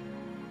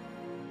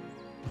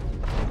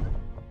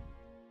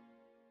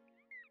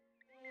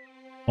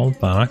 Hold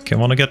back. I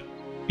want to get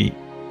beat.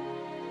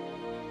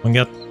 I want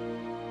to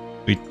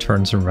get beat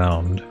turns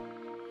around.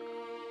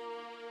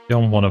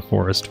 Don't want a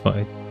forest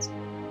fight.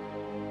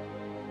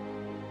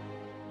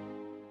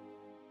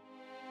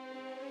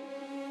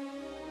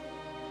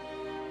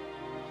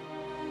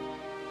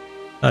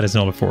 That is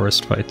not a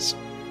forest fight.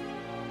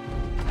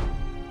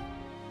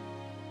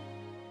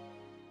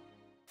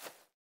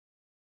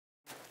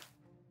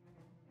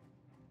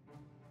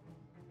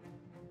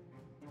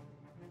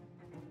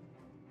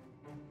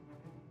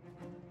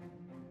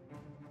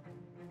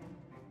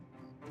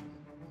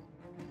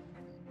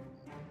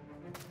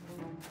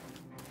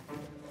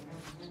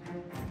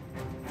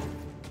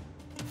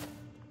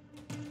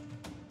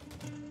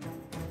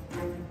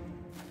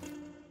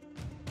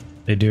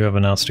 They do have a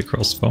nasty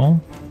crossbow.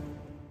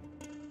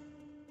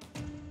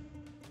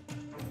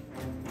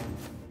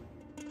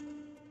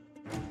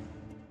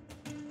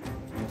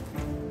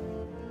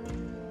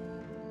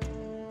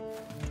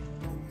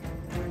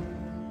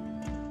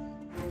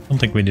 I don't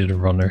think we need a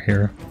runner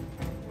here.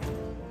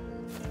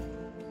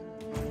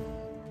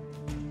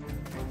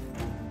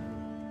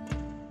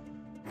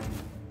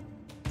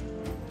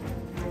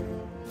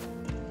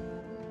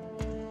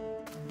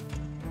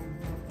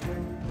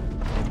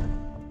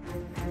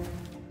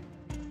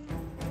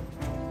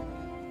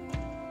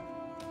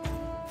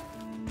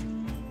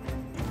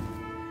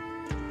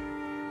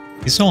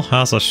 He still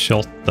has a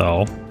shot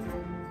though,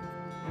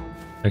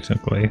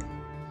 technically.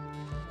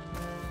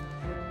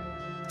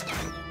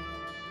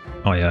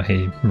 Oh yeah,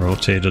 he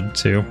rotated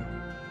too.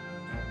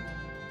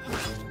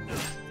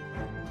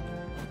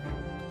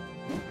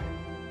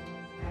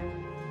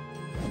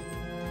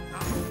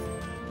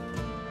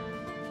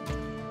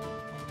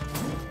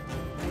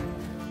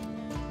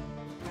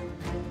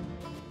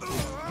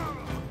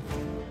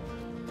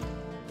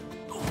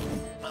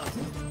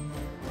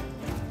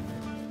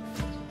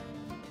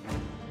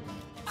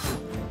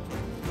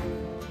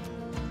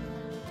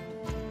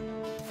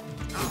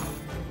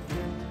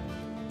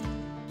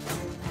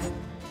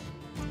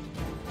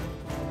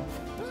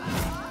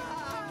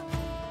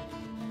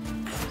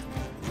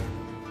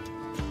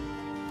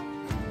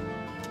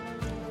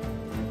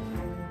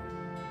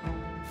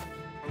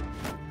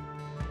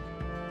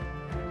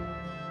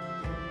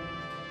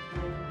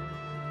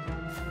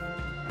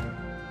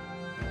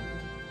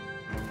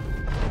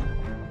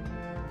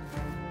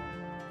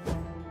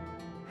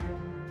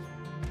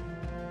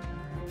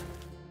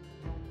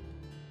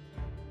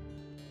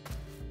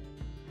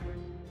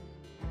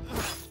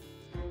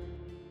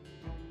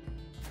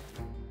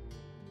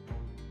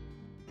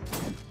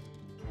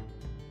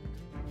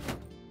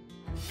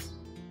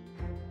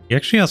 He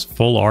actually has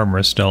full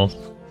armor still.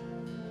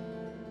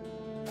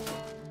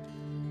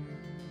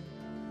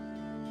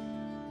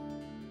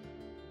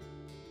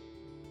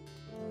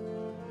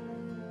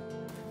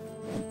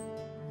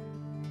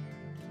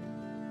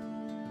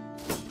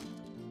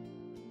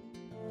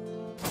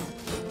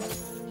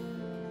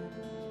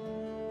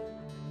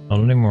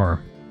 Not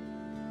anymore.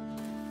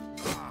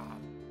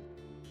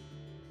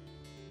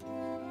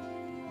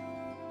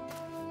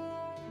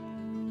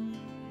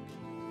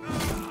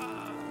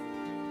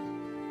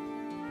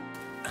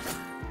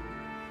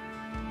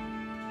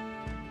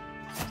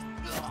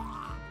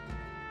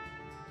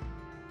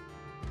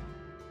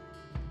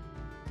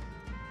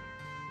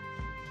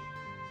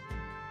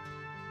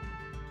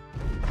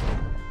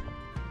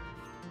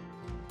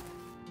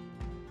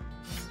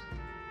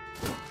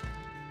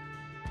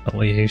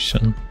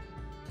 Affiliation.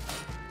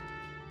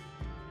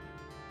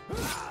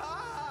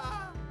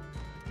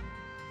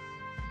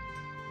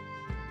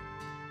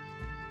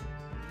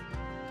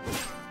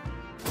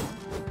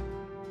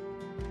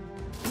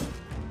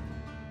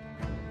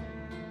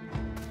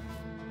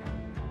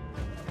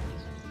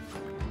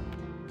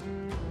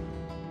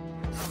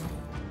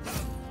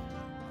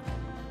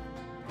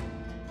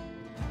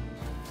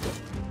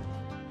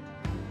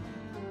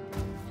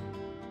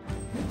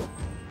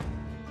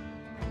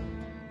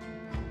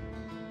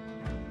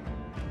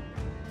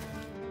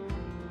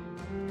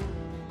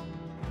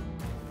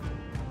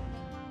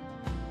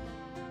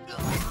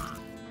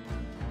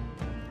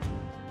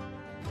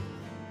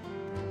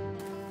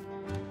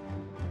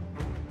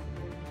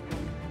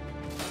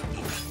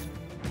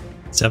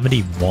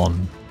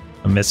 "71.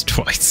 I missed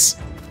twice."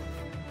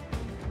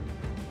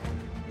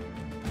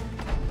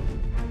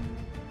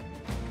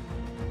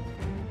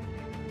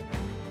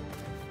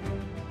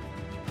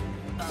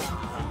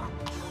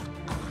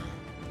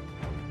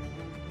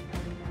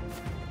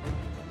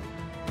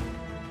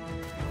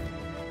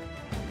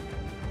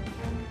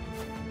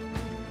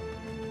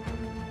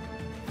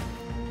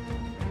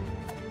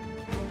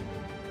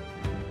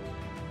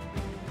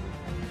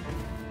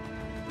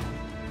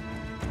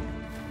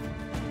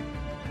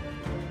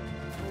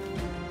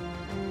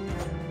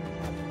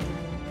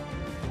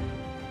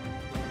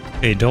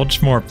 Hey,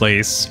 dodge more,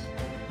 please.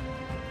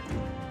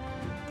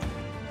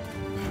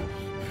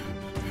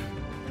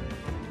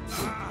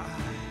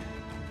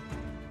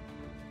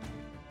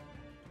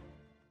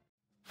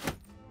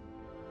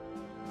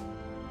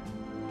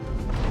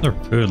 Their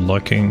food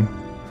looking.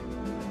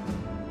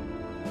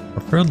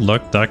 Our food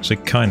looked actually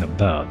kind of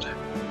bad.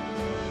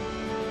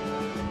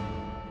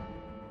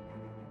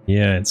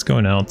 Yeah, it's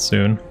going out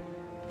soon.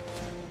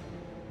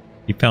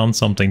 He found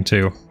something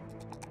too.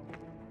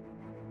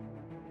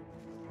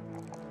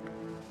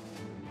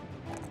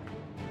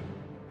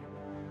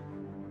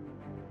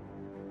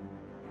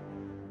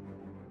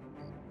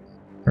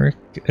 Rick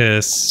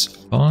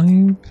is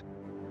 5.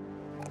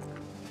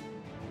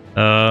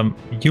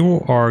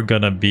 You are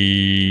gonna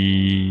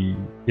be...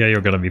 Yeah,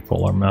 you're gonna be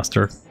Polar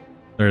Master.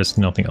 There's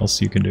nothing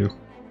else you can do.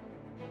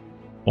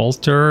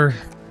 Walter...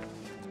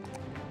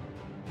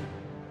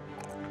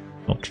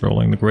 Not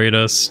rolling the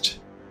greatest.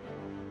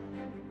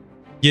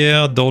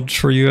 Yeah, dodge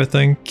for you, I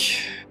think.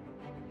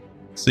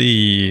 Let's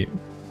see...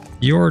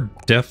 You're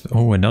def...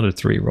 Oh, another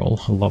 3 roll.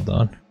 I love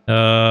that.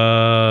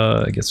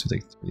 I guess we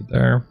take 3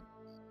 there.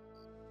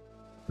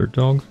 Third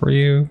dog for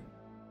you.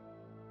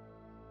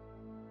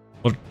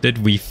 What did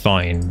we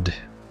find?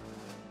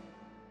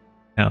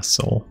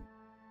 Castle.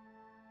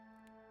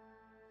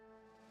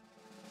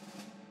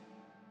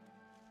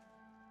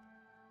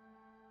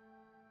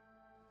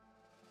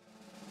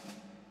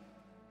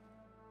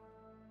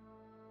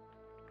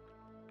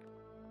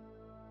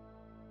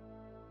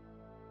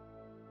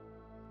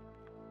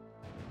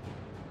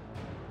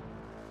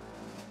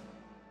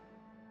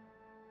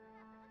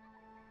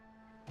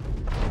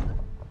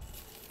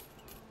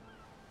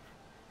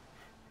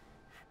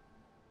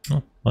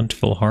 Oh,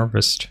 plentiful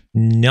harvest.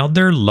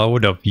 Another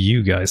load of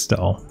you guys,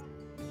 though.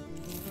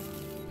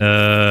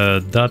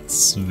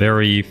 That's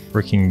very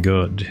freaking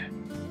good.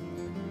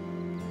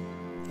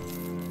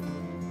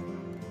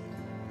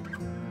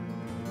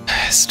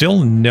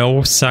 Still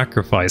no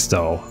sacrifice,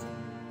 though,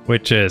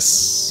 which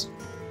is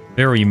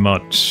very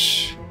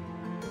much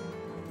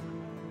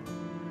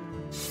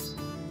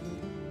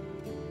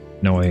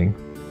annoying.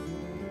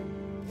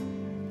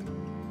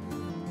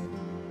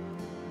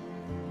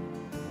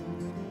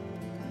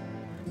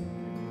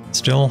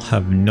 Still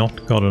have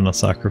not gotten a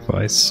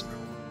sacrifice.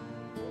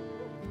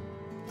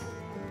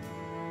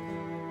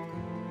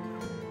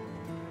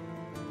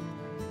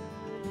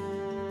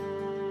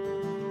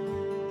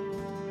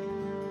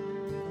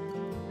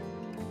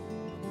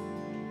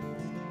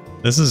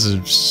 This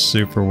is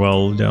super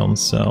well down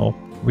south.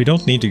 We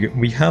don't need to go,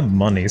 we have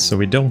money, so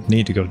we don't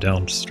need to go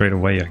down straight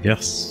away, I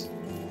guess.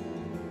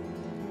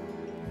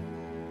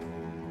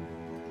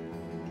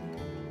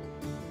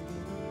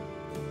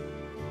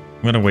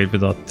 I'm gonna wait with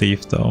that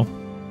thief though,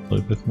 a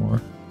little bit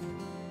more.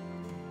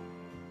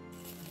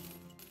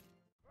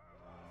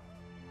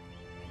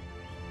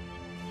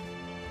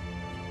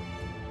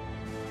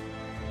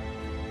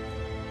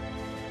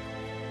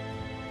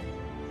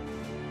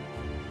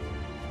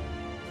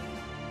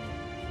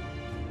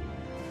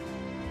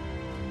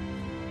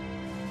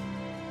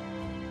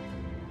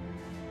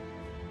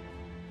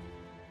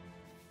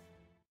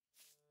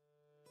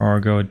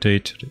 Cargo day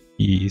to the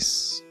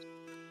east.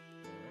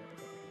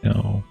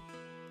 No.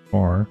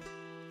 Or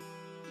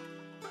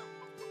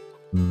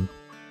we're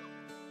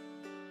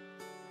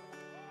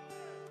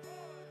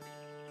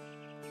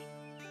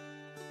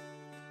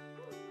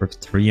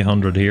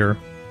 300 here.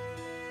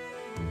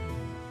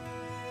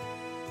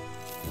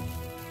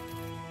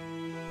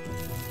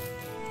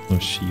 No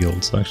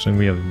shields. Actually,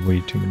 we have way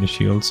too many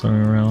shields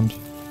going around.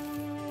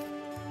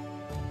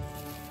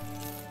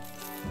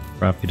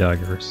 Crappy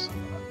daggers.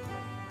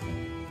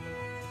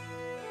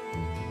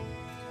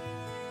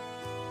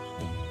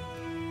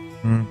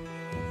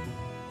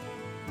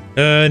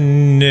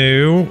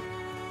 No.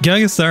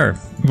 Gag there.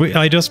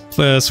 I just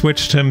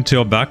switched him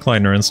to a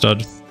backliner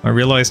instead. I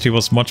realized he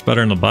was much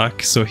better in the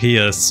back, so he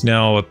is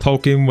now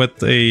poking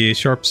with a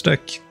sharp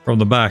stick from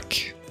the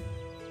back,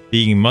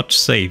 being much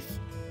safe.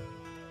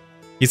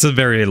 He's a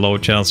very low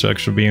chance of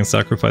actually being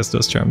sacrificed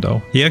this time,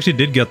 though. He actually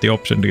did get the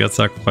option to get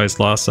sacrificed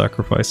last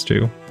sacrifice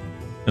too,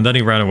 and then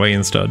he ran away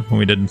instead when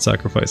we didn't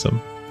sacrifice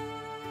him.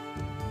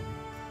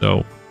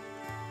 So,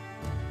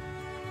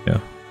 yeah.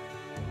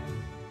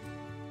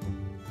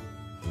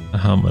 The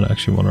helmet I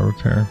actually want to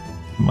repair.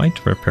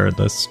 Might repair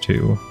this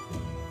too.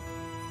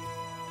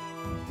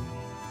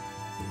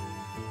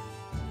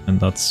 And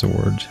that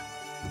sword.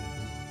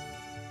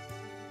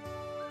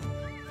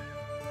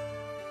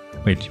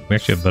 Wait, we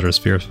actually have better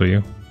spears for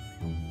you.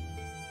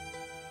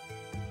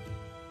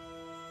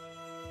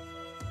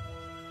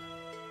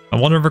 I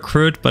want to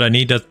recruit, but I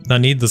need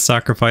the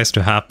sacrifice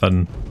to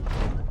happen.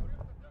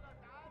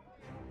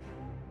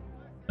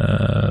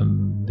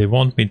 They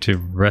want me to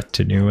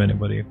retinue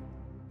anybody.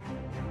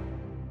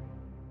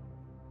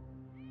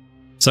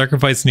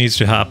 Sacrifice needs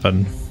to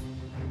happen.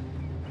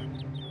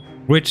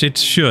 Which it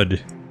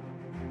should.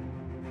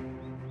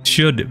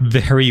 Should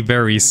very,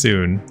 very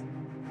soon.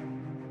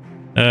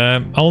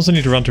 I also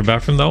need to run to the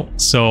bathroom though,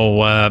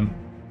 so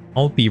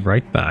I'll be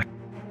right back.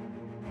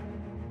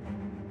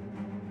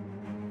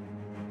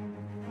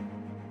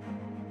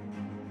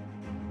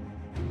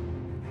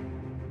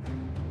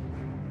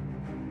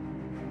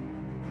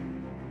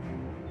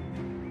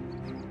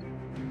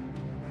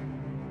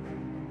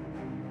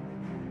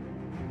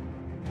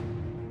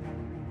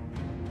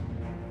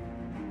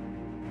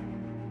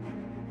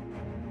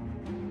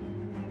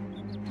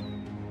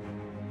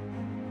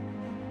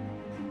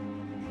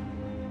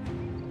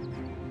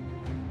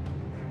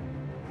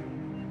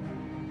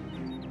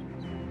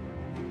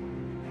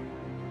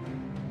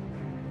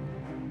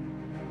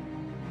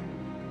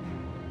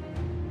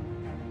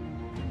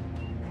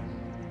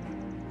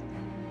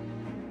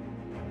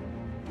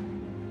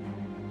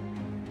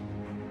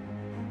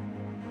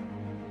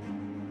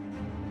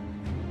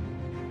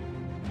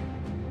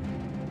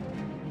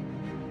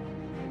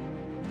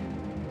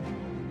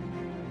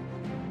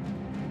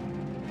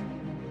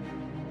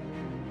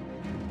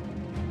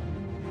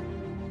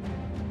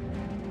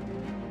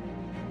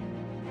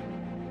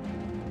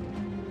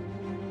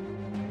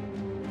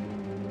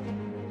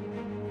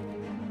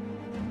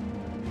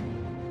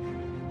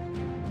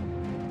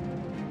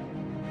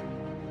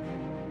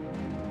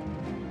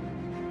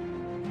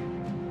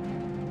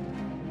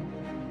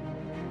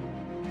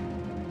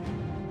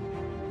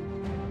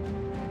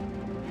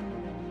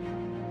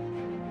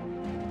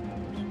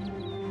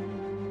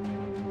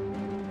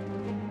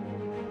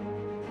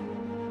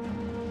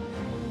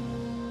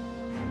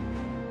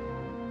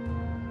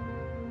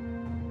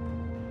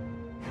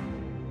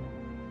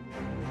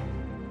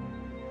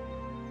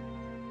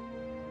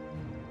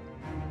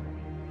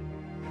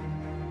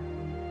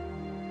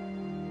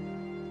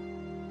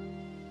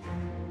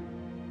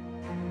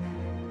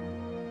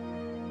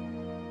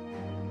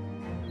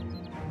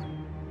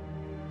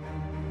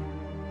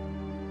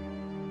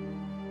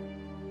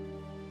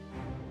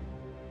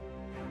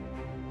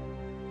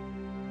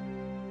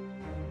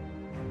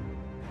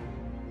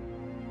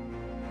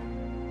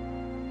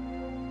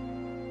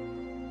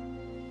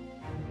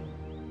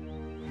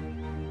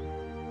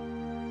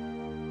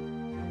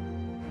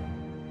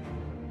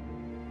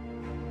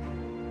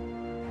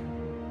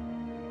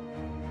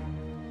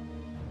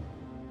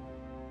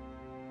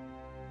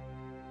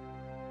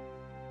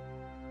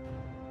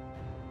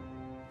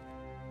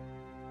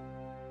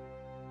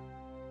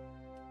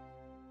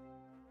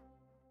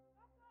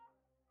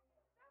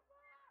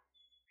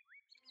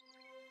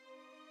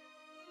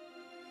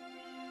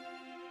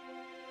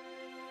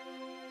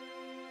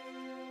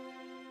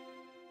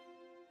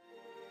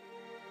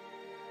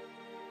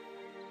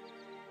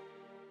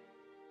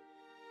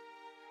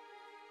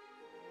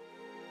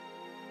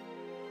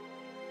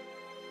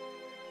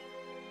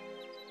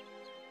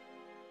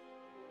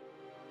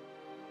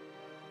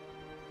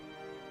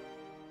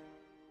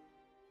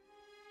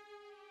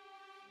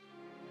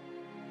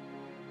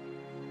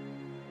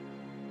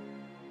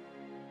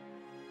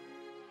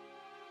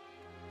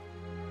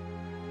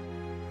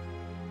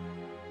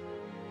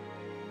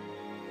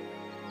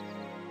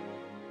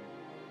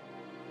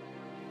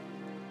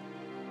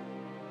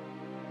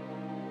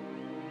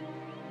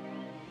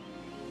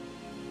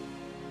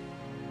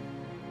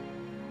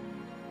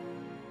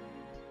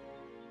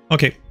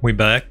 Okay, we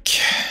back.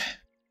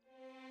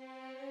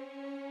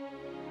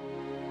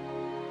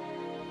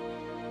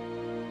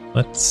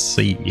 Let's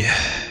see.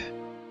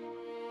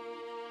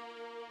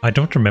 I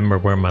don't remember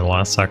where my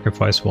last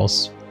sacrifice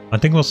was. I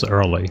think it was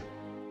early.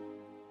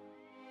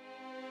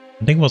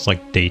 I think it was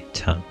like day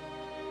 10.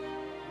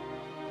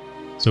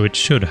 So it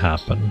should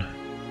happen.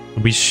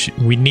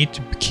 We need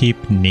to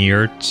keep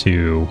near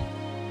to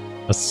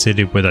a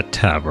city with a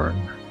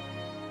tavern.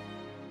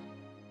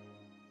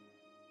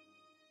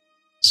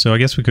 So I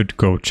guess we could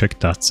go check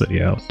that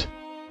city out.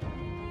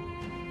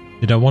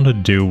 Did I want to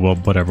do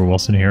whatever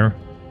was in here?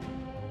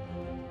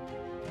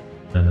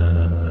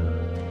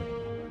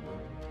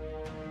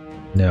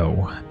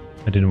 No,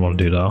 I didn't want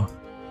to do that.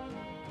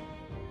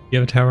 You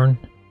have a tavern?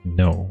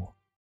 No.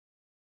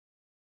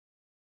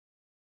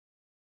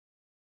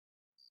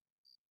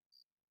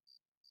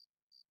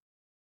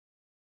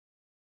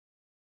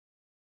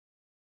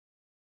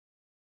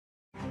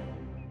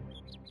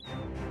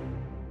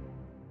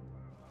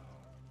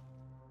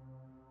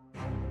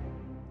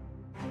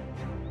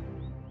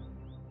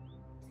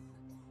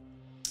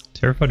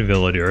 Terrified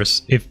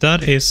villagers. If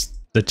that is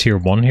the tier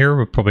 1 here,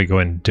 we'll probably go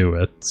and do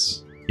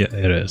it. Yeah,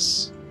 it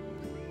is.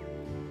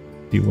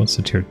 What's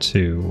the tier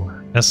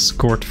 2?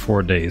 Escort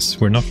 4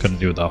 days. We're not gonna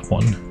do that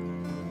one.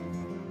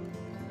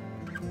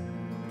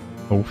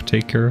 Oath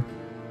Taker.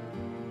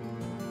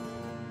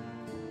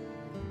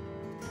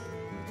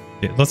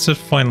 Okay, let's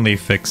just finally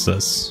fix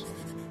this.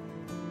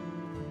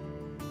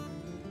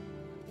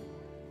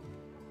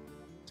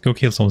 Let's go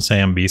kill some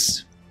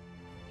zombies.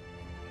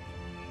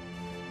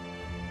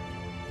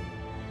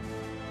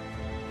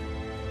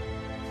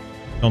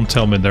 Don't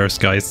tell me there's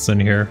guys in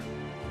here.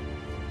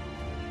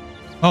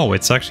 Oh,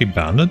 it's actually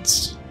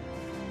bandits?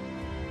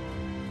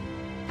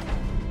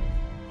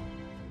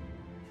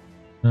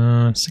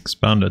 6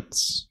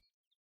 bandits.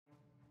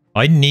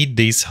 I need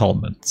these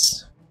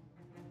helmets.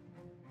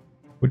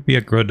 Would be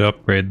a good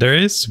upgrade. There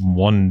is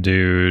one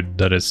dude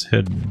that is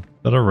hidden.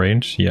 Is that a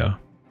range? Yeah.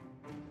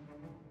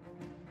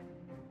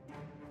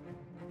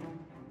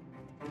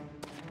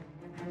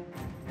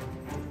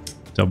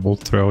 Double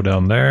throw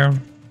down there.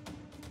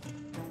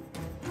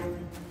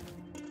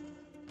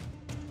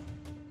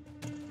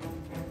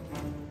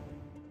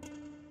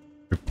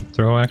 Triple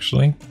throw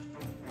actually.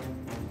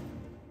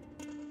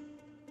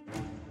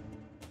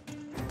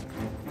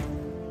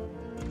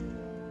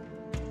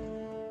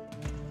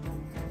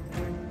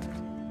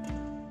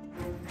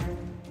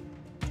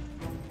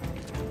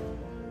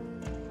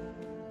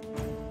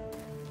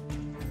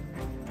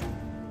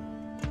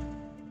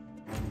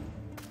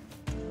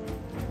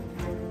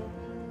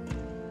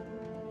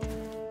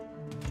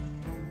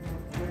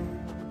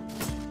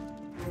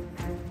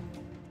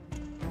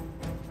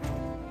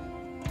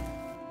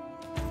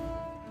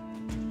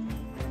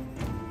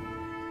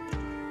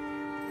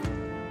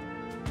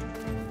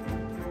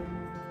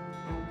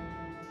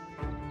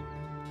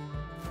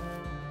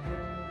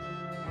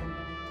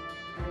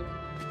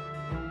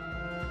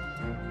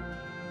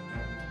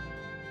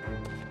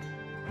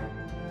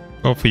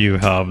 Both of you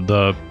have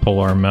the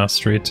polar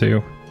mastery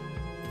too.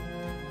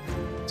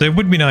 So it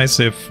would be nice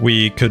if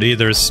we could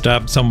either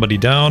stab somebody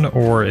down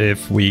or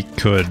if we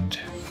could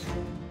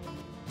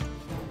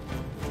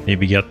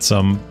maybe get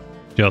some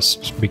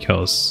just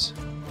because.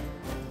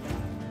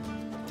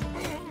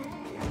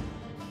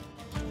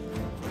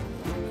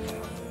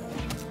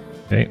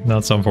 Okay,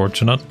 that's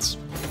unfortunate.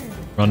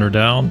 Run her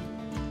down.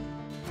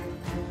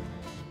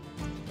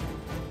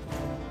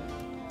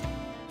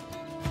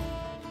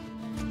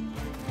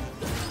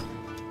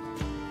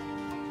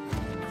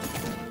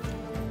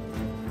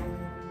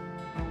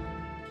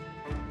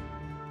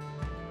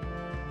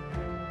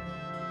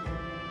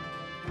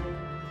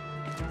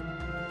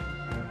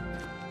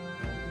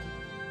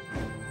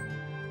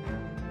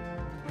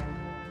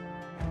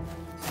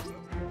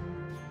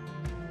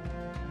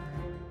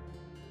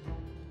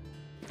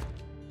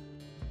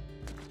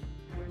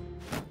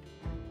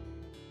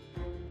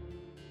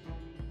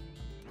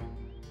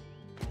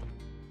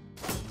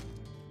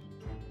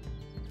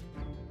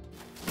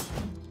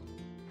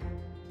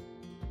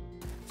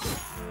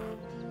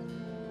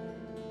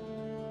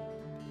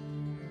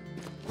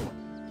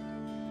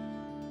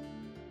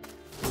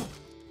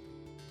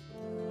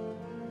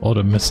 Oh,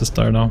 the misses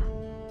there now.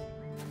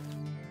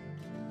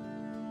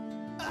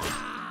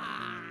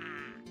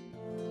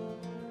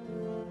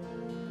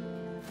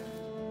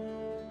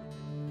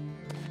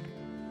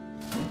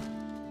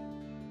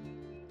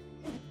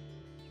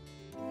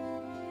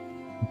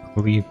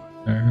 Leave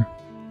there.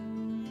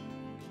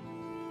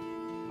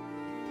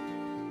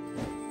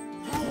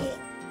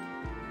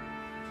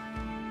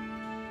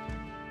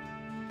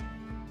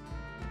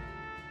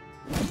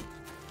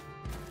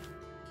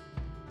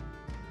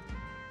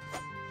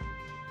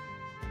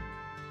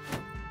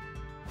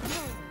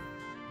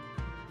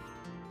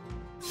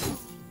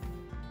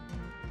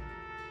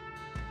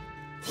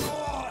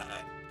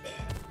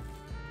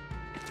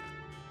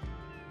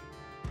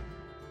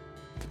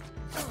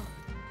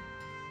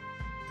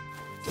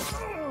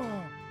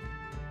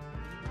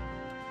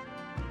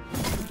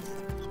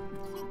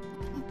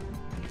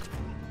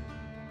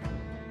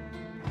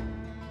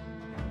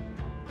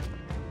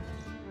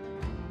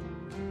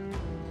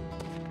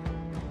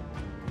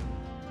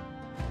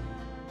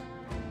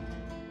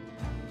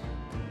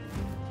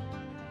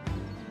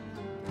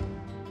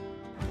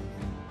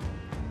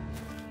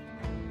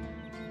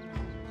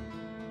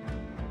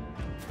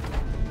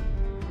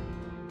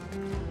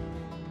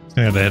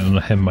 Yeah, they hit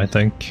on him, I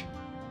think.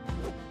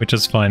 Which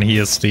is fine, he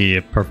is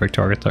the perfect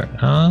target there.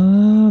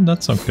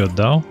 That's not good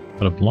though.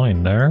 Got a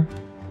blind there.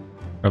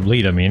 Or a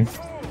bleed, I mean.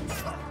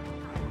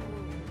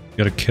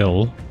 Got a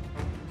kill.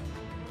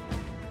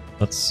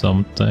 That's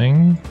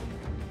something.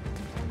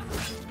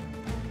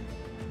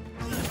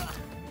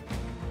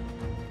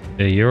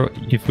 Yeah,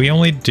 if we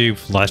only do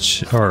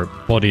flesh or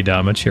body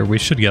damage here, we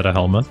should get a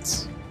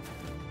helmet.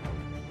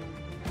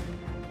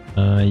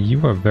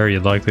 You are very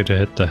likely to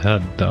hit the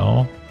head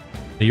though.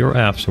 You're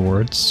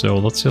afterwards, so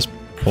let's just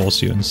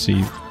pulse you and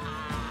see.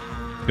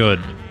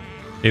 Good.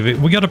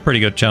 We got a pretty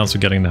good chance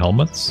of getting the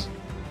helmets.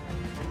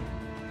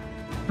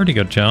 Pretty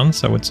good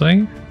chance, I would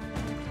say.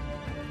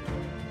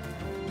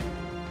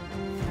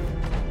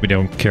 We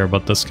don't care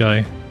about this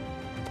guy.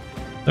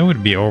 That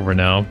would be over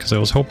now, because I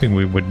was hoping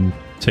we wouldn't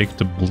take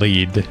the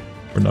bleed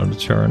for another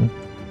turn.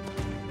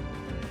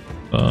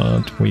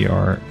 But we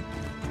are.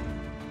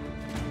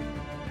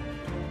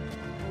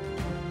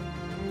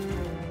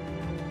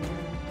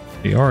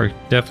 We are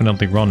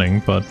definitely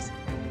running, but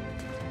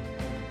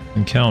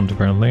can count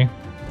apparently.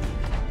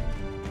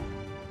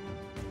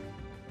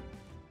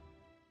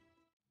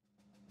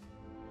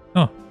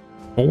 Oh,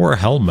 4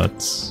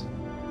 helmets.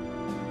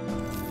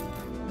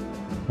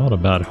 Not a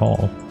bad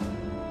haul.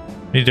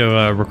 Need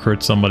to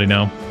recruit somebody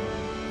now.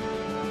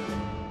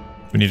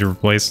 We need to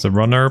replace the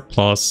runner,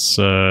 plus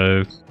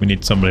we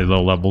need somebody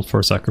low level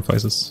for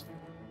sacrifices.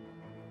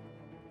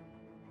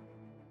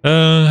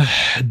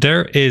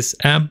 There is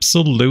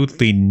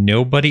absolutely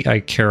nobody I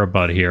care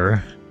about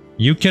here.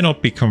 You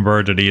cannot be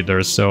converted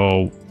either,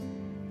 so...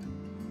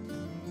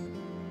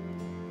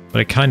 But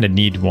I kinda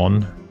need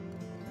one.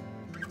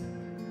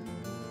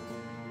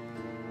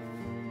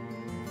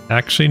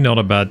 Actually, not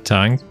a bad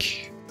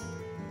tank.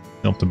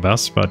 Not the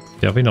best, but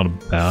definitely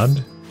not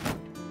bad.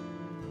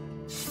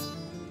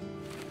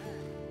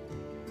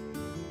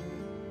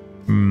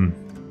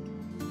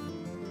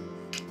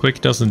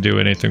 Quick doesn't do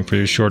anything for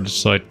you, short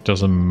sight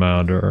doesn't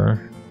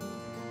matter.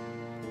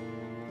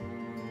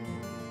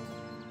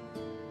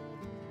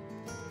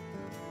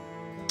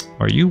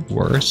 Are you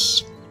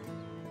worse?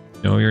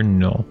 No, you're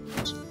not.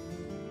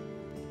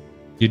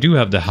 You do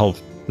have the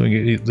health.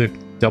 The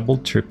double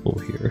triple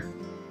here.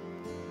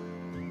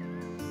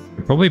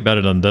 You're probably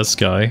better than this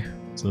guy,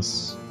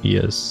 since he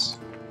is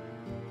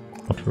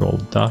not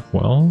rolled that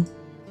well.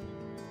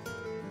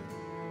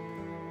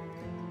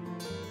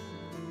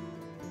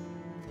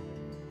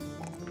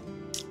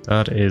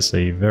 That is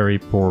a very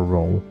poor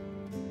roll.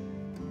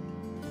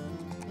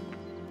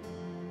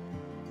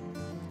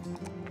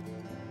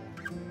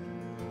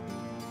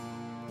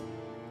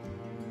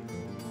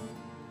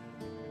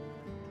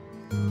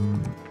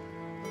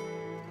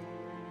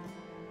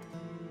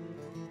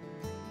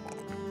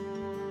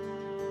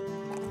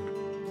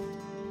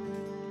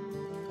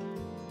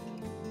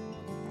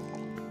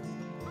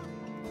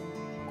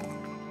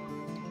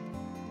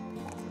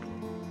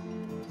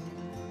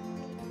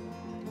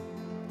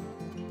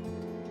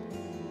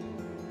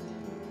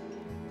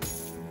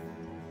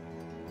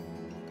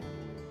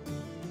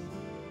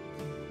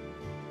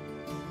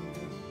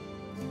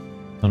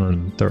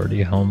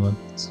 $130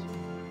 helmets.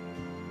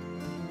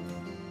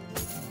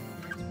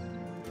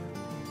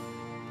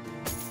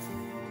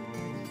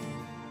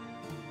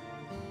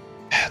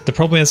 The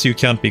problem is you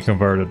can't be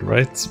converted,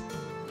 right?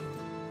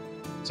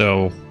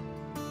 So,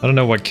 I don't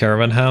know what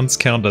caravan hands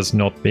count as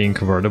not being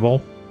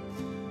convertible.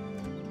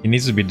 He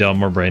needs to be done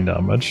more brain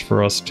damage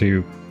for us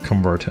to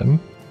convert him.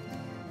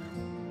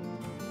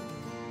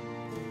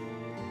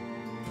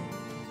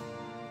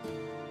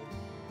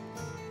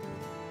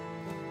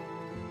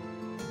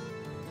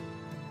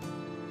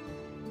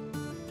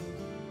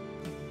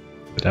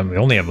 Damn, we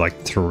only have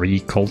like 3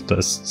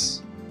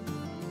 cultists.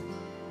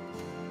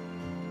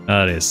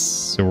 That is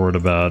sort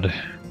of bad.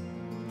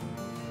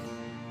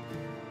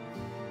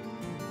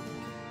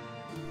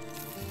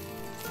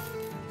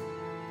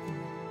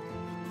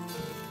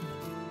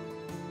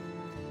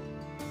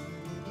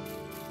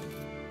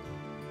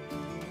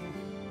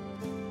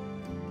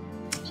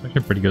 It's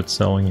actually pretty good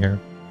selling here.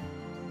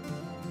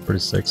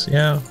 36,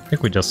 yeah, I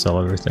think we just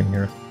sell everything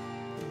here.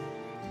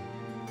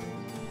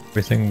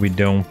 Everything we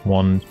don't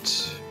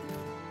want.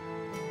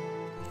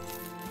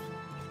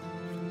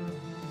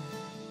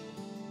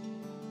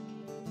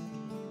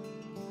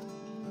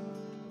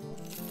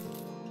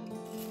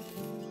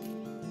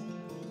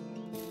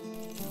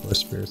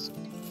 Spears.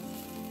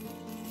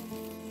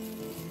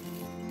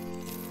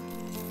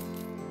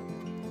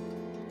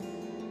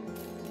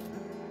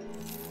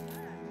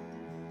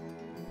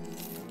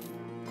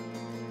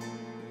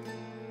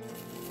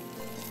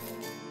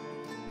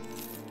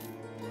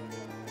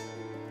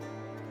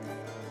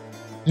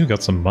 You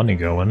got some money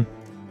going.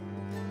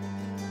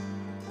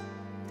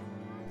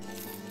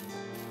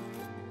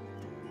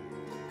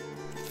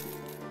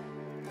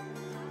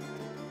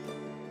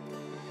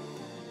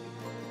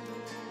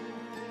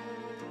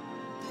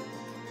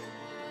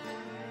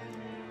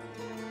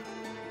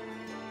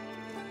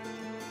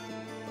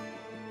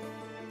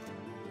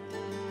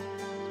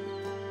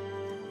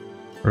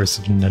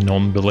 versus the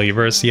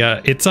non-believers.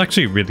 Yeah, it's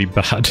actually really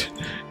bad.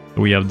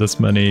 We have this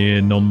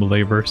many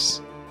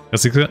non-believers.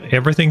 Because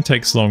everything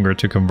takes longer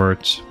to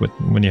convert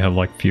when you have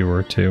like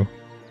fewer too.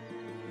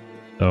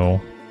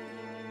 So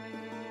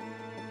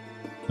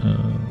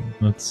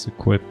let's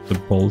equip the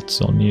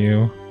bolts on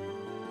you.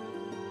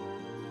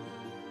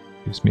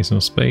 Gives me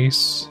some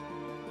space.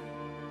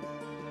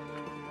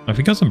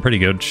 I've got some pretty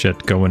good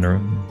shit going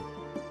around.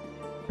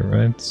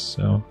 Right,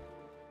 so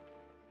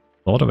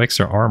a lot of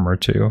extra armor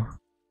too.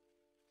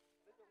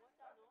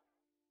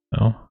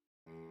 Oh.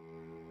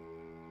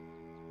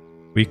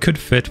 We could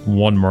fit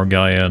one more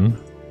guy in.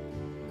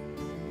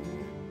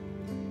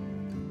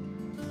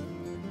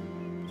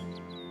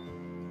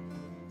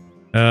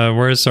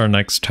 Where's our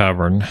next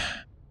tavern?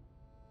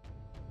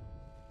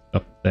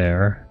 Up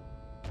there.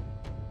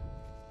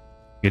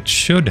 It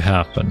should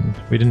happen.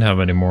 We didn't have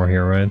any more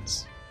here,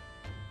 right?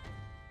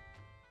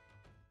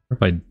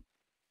 If I...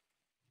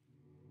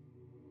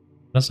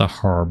 That's a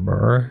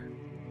harbor.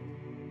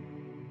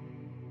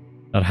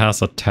 That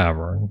has a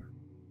tavern.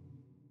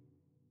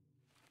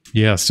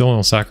 Yeah, still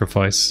on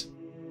sacrifice.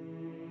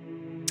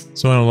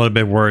 So I'm a little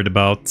bit worried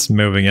about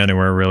moving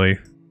anywhere, really.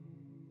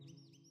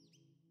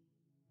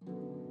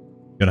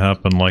 Gonna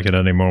happen like at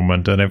any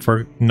moment, and if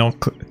we're not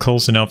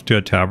close enough to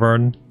a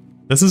tavern,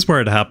 this is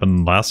where it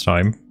happened last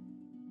time.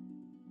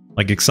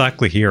 Like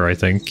exactly here, I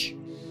think,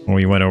 when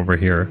we went over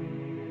here.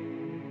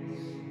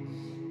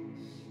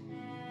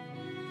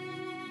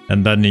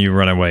 And then you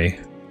run away,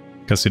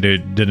 because you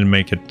didn't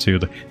make it to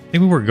the... I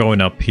think we were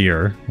going up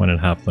here when it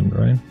happened,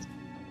 right?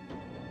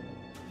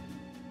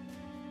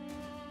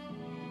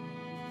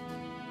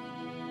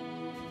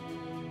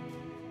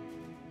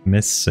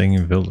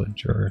 Missing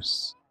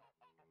villagers.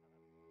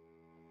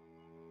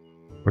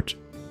 Which...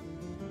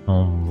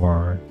 Oh,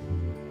 wow. Is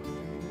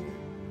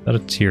that a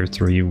tier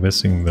 3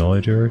 missing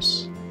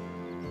villagers?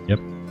 Yep.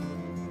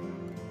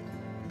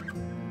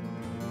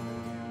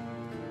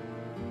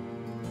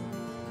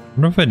 I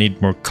don't know if I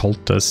need more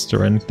cultists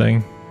or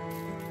anything.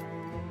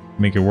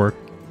 Make it work.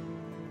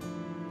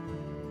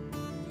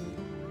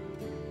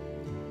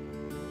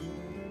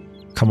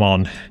 Come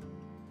on.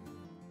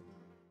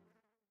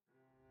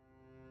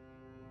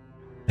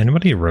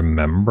 Anybody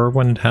remember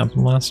when it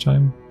happened last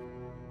time?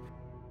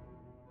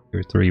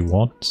 Tier 3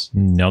 what?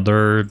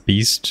 Another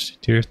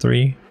beast tier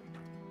 3?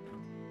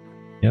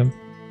 Yep.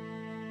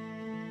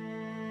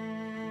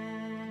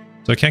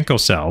 So I can't go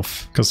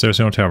south, because there's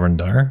no tavern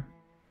there.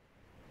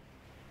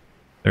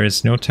 There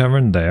is no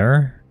tavern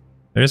there.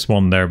 There is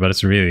one there, but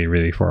it's really,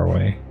 really far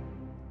away.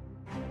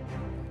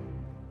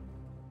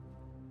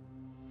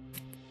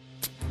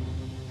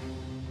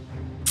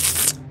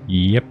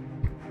 Yep.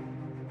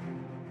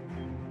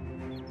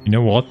 You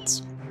know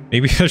what?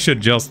 Maybe I should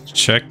just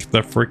check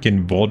the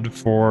freaking VOD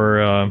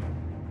for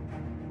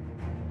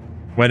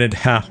when it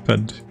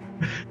happened.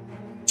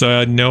 So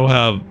I know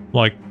how,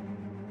 like,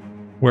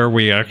 where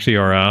we actually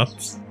are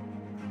at.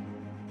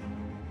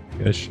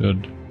 I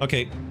should.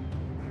 Okay.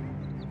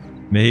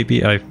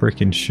 Maybe I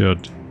freaking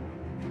should.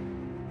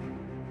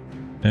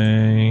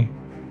 Okay.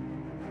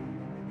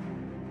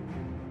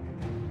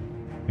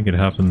 I think it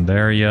happened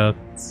there yet.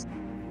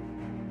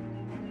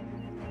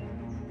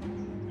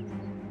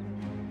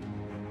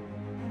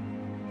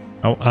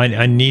 Oh,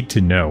 I need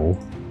to know.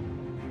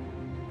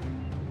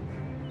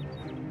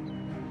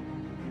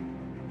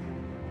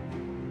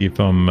 If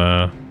I'm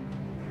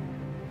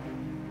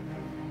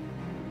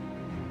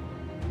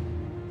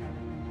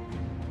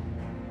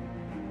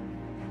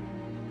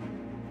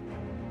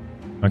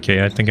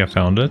okay, I think I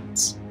found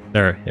it.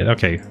 There.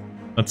 Okay.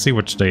 Let's see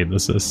which day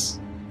this is.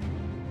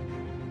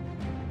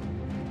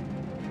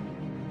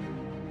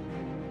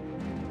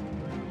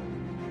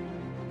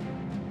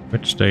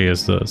 Which day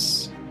is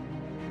this?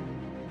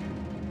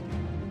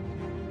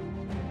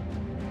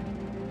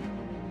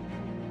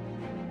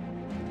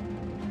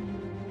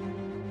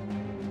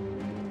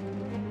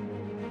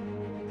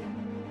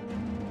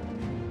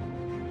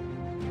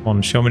 Come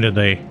on, show me the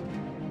day.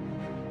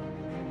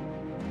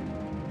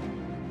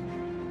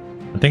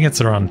 I think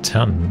it's around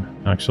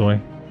 10,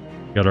 actually.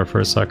 Got our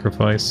first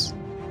sacrifice.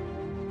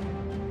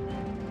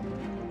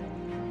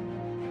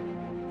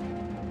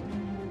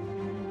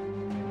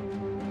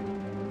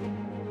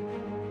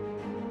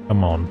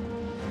 Come on.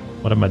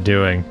 What am I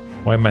doing?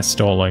 Why am I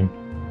stalling?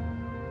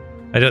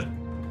 I just...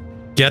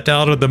 Get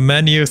out of the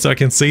menu so I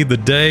can see the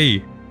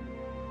day!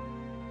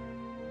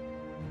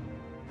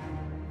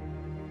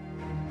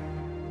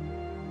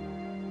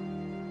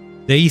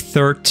 Day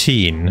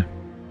 13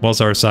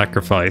 was our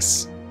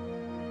sacrifice.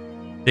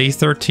 Day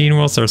 13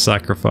 was our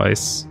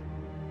sacrifice.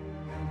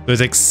 It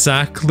was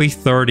exactly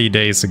 30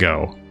 days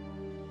ago.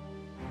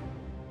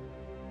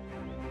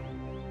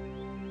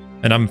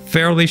 And I'm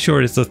fairly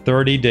sure it's a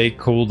 30-day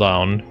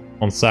cooldown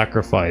on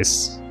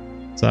sacrifice.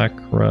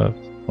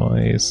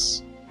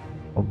 Sacrifice.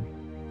 Oh.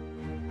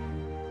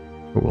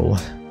 Cool.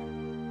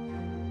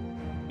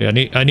 Yeah,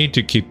 I need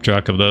to keep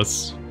track of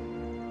this.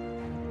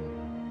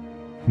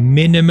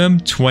 Minimum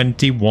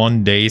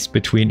 21 days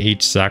between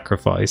each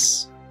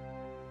sacrifice.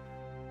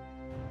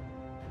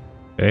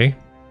 Okay.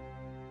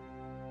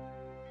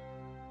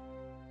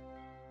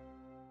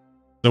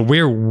 So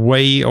we're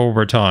way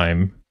over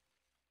time.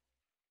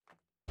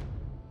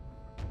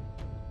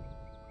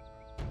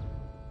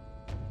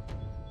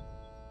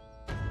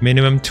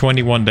 Minimum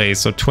 21 days.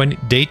 So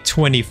day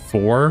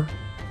 24.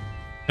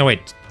 No,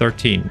 wait,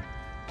 13.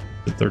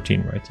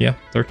 13, right? Yeah,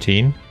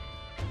 13.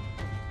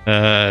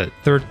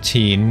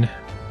 13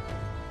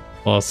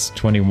 plus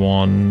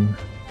 21.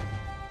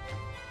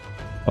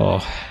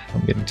 Oh,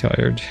 I'm getting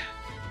tired.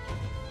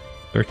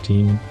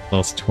 13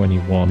 plus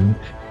 21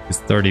 is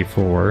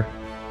 34.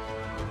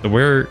 So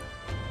we're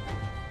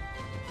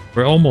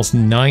almost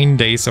 9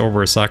 days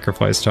over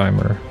sacrifice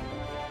timer.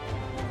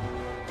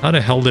 How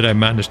the hell did I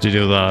manage to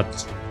do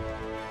that?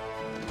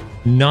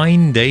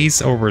 9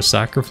 days over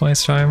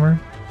sacrifice timer?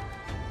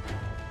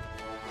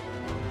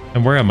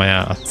 And where am I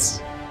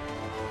at?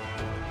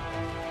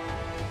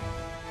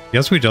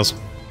 Guess we just...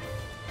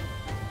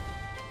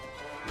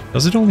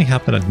 Does it only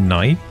happen at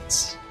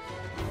night?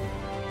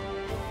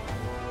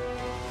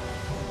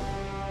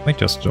 Might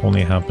just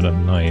only happen at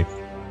night.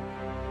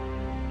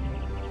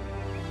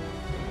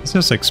 Let's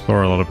just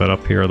explore a little bit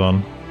up here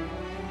then.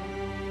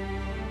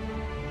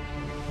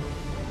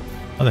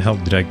 How the hell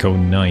did I go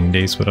 9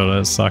 days without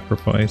a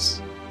sacrifice?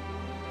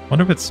 I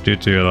wonder if it's due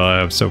to that I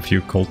have so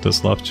few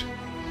cultists left.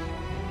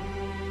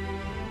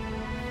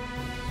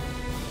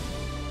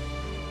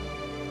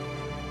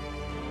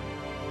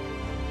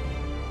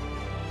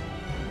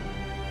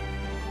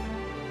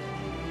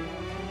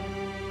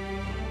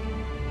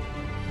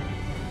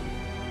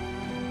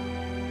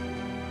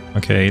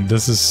 Okay,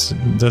 this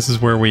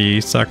is where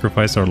we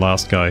sacrifice our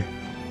last guy.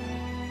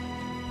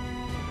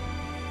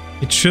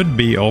 It should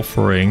be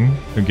offering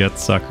to get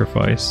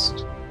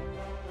sacrificed.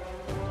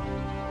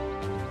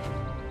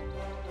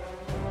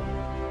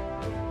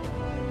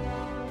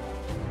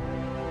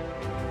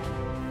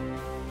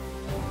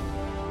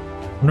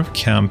 I wonder if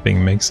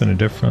camping makes any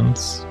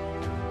difference.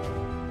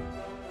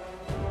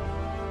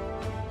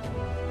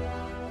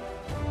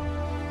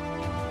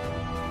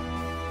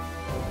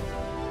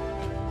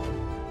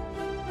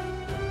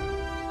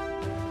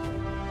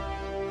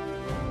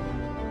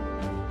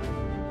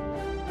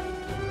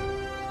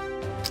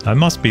 I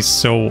must be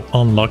so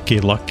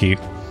lucky.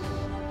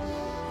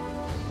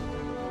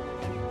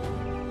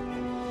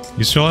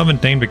 You still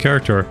haven't named a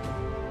character.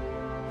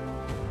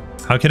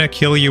 How can I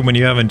kill you when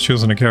you haven't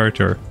chosen a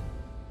character?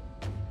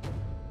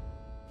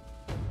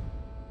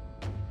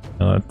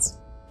 No, that's...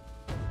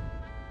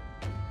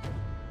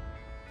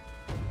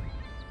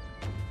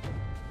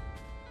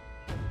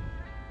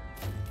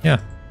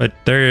 Yeah, but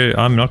there,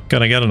 I'm not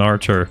gonna get an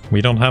archer.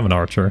 We don't have an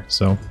archer,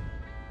 so...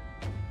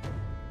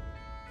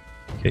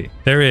 Okay,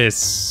 there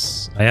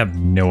is... I have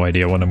no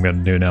idea what I'm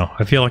gonna do now.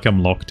 I feel like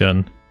I'm locked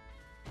in.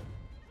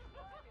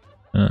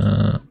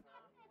 I'm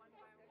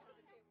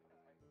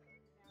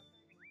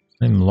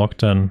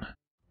locked in.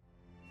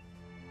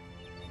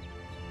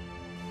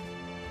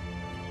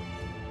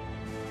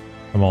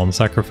 Come on,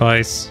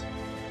 sacrifice.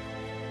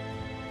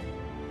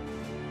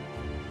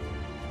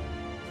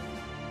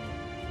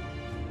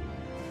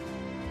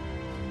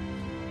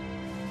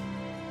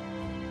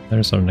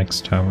 There's our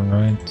next tower,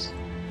 right?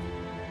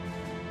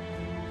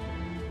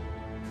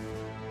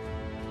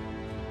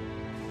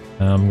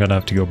 I'm gonna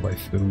have to go buy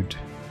food.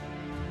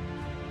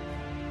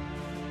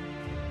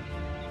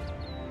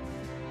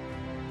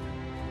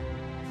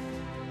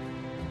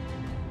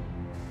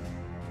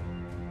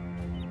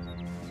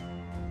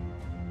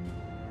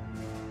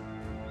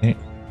 Okay.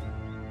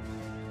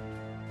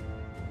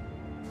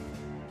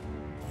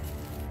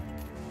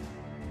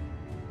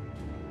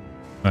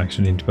 I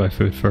actually need to buy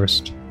food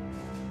first.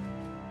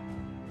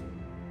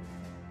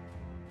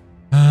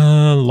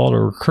 A lot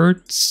of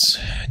recruits.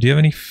 Do you have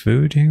any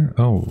food here?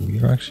 Oh,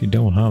 you actually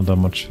don't have that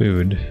much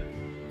food.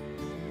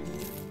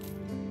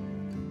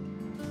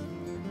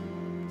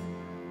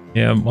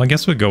 Yeah, I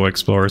guess we'll go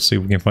explore, see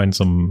if we can find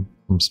some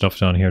stuff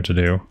down here to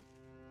do.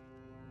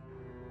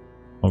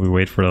 While we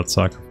wait for that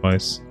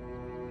sacrifice.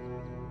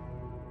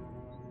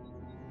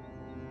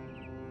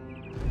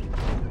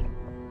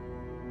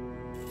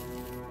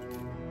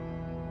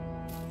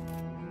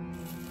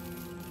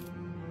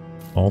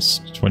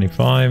 Lost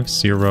 25,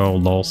 0,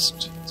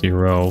 lost,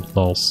 0,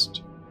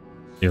 lost,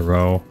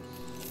 0,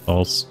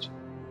 lost.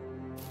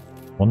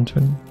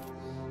 120?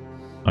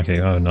 Okay,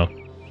 I don't know.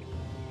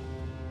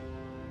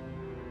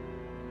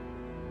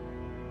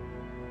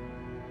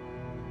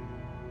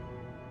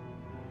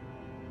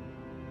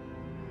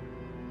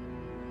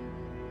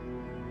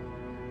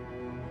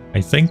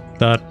 I think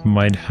that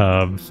might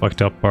have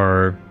fucked up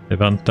our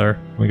event there.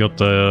 We got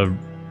the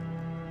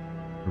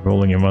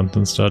rolling event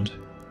instead.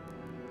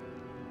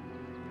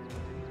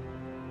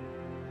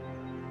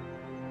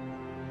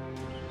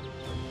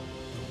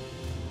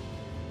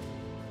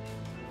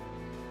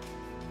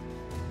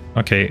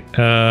 Okay,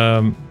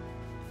 Tavern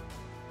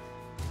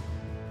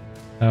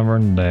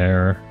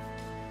there.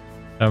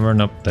 Tavern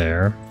up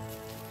there.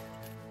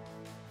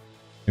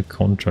 A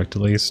contract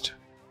at least.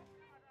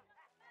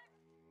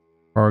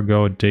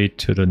 Cargo date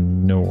to the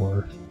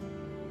north.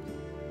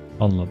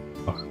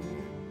 Allabach.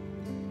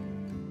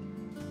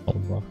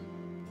 Allabach.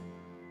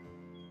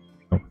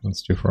 Oh.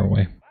 That's too far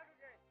away.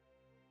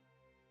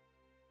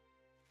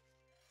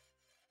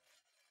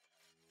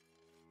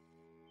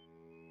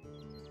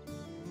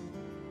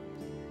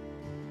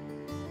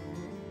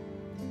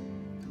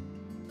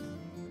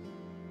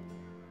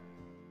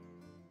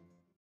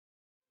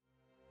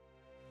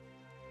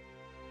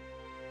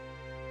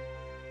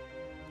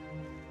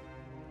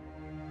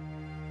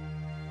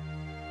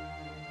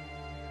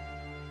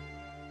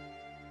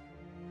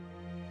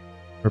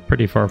 We're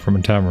pretty far from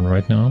a tavern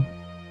right now.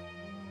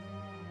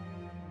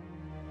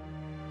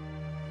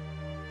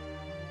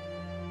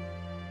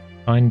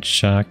 Pine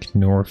Shack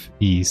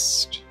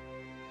northeast.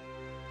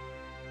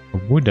 I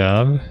would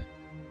have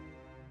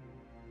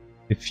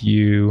if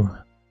you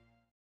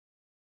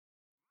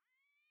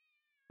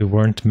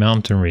weren't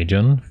mountain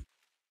region.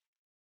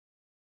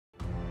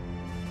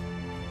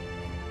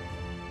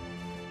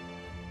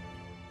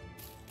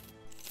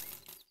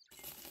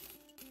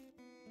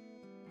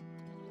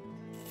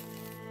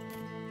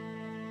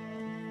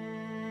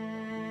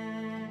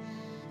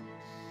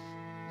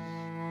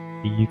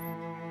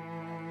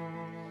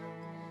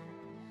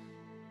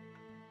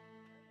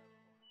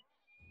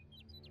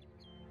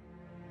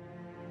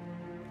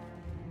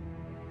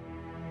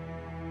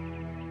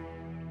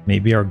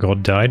 Maybe our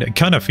god died. It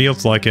kind of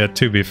feels like it,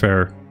 to be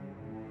fair.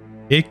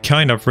 It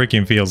kind of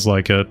freaking feels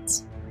like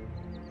it.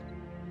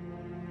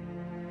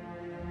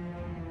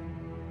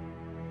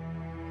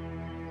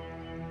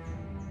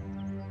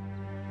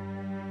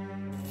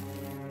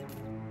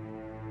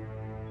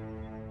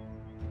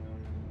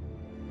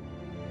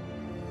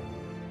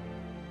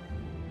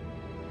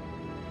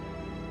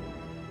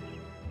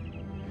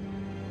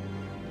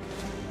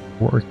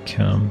 Orc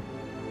camp.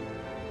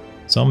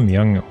 Some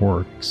young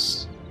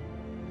orcs.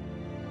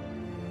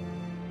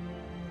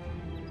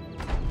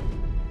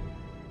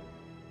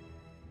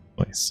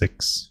 Like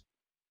 6.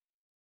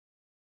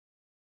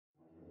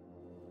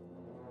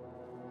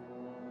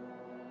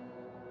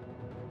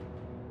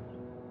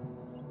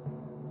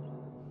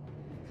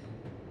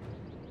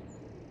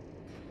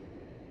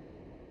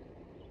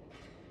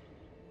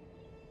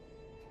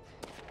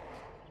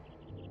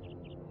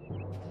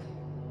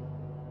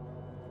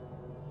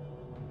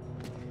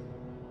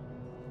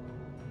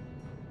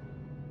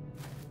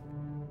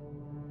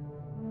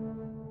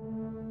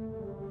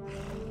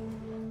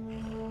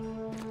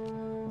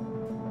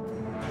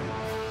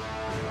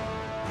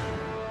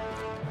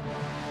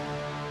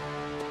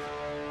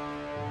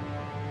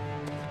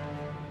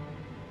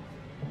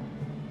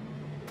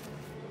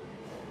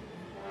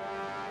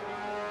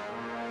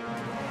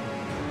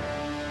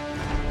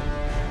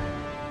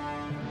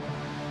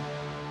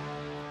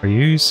 Are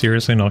you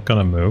seriously not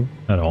gonna move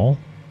at all?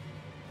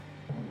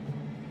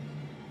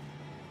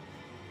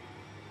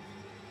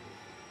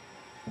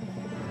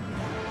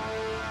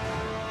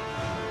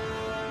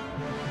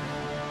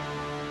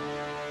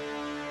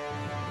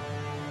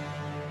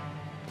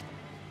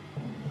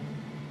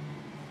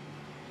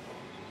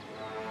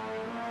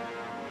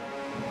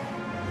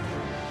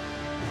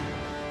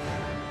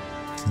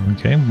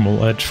 Okay,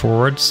 we'll edge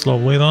forward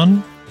slowly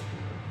then.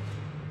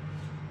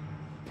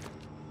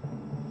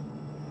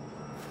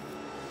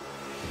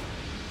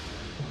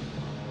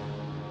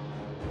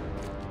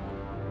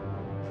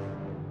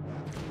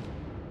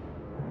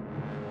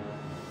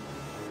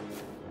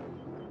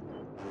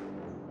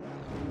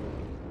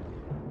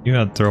 You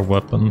had throw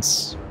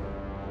weapons.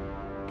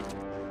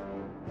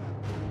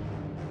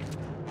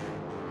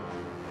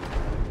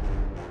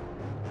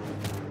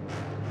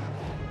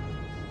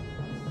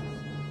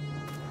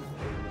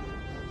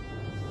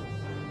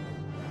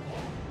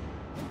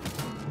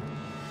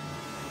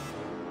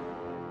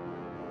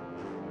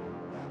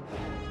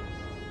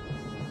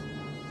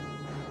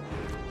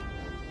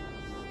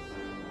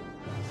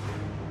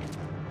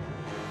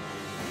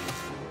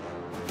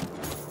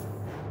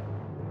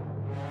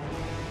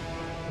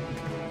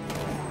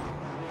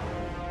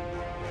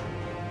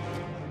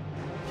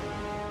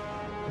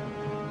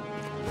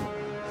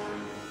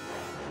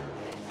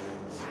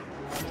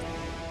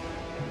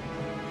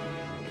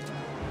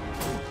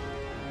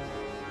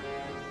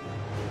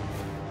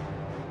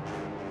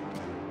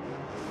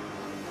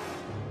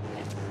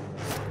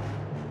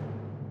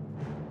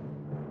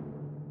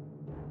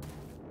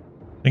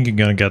 I think you're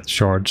gonna get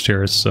charged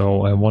here,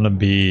 so I want to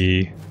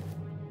be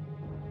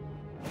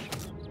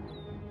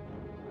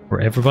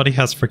where everybody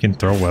has freaking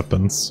throw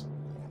weapons.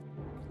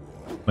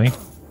 Me?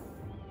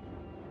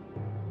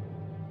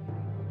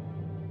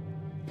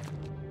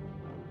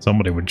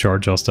 Somebody would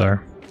charge us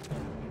there.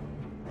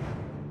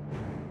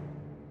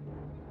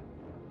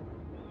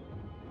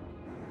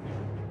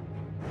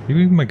 You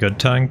even a good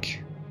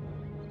tank?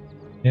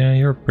 Yeah,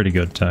 you're a pretty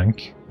good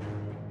tank.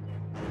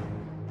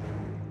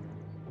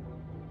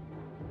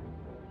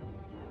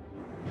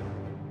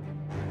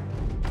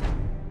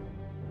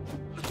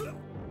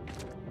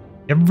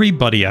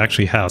 Everybody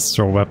actually has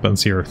throw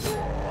weapons here.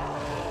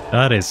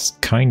 That is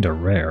kinda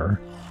rare.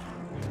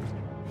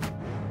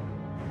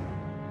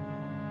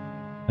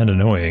 And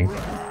annoying.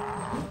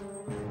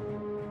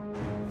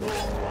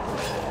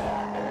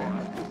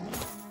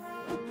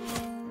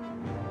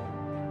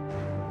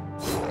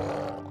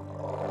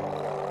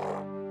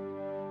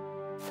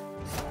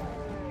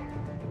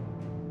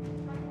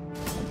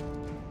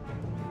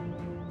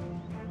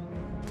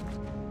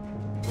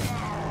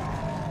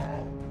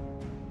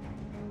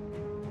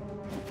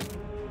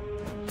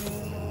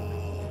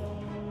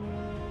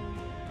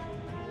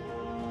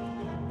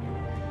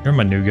 You're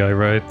my new guy,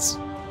 right?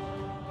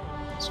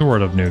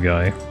 Sort of new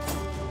guy.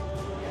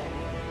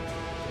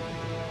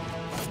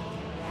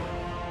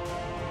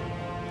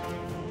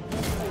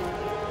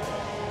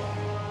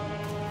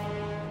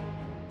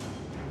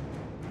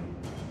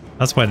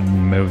 That's why I didn't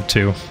move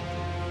too.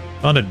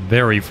 Found it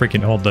very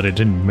freaking odd that it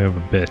didn't move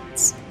a bit.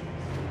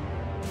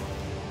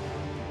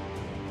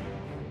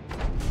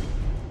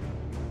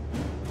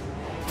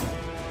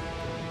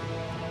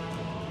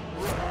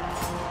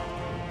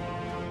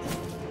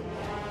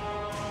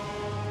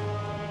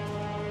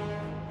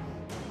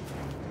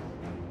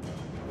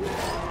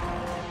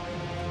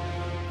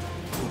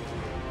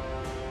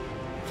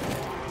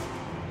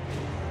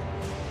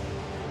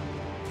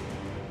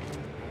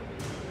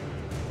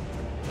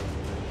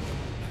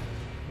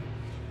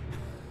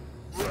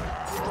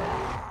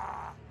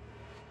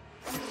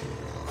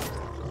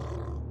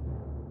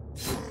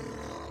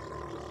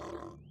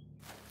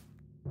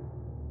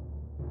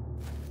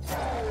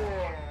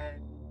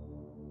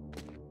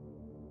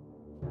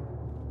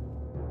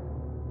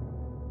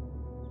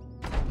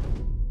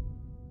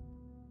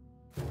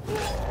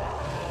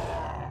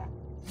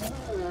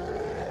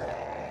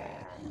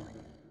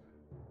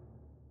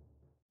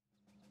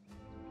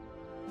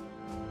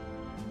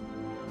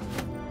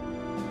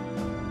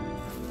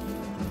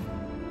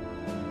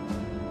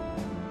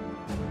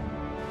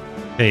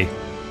 Hey,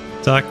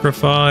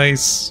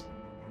 sacrifice.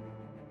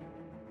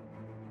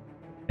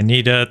 I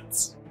need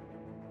it.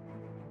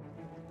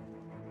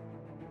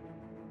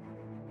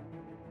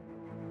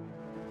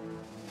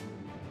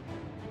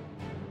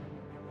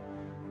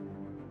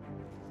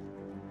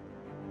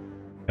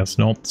 Guess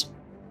not.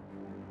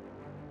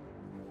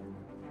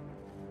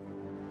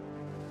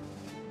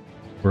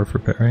 Worth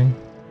repairing.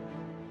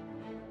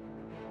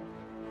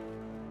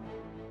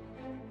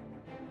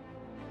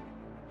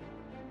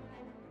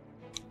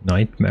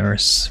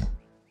 Nightmares.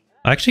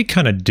 I actually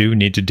kind of do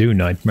need to do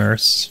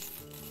nightmares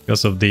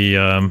because of the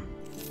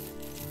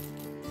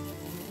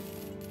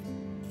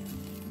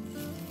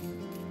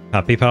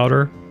happy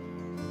powder.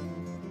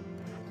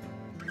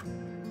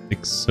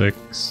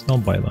 6/6. I'll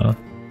buy that.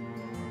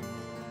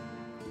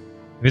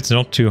 If it's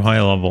not too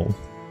high level.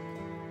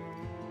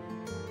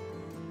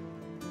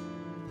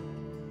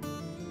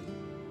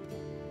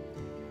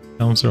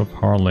 Council of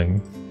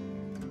Harling.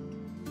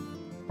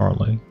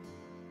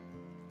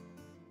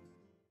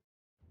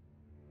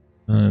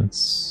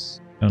 It's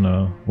kind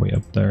of way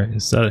up there.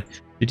 Is that...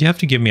 Did you have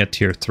to give me a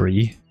tier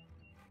 3?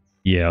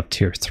 Yeah,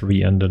 tier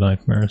 3 End of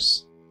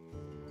Nightmares.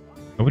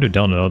 I would have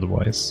done it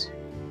otherwise.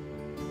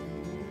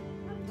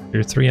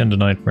 Tier 3 End of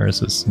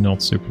Nightmares is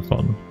not super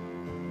fun.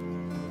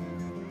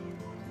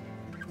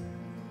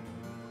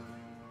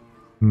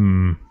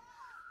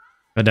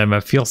 But then I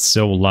feel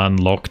so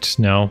landlocked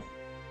now.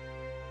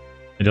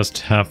 I just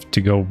have to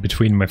go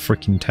between my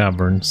freaking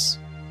taverns.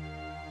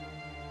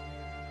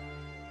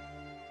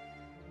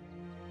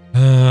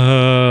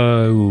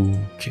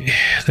 Okay,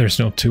 there's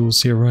no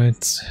tools here,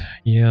 right?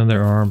 Yeah,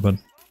 there are, but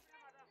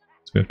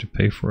we have to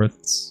pay for it.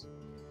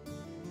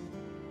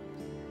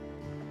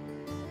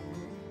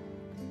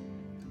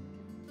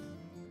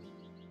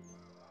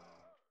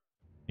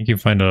 I can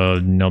find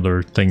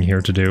another thing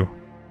here to do.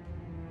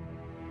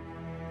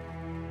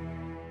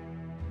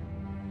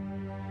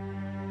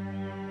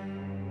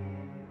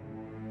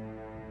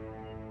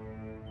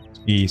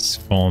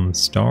 Spawn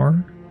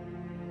star.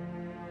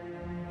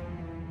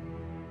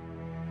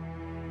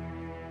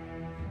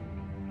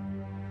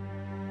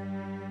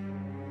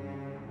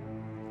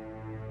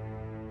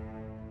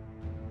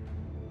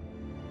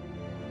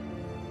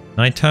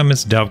 Nighttime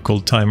is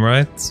Davkul time,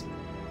 right?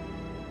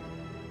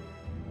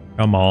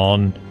 Come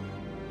on.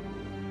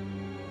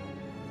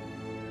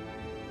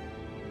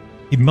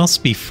 It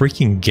must be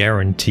freaking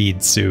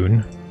guaranteed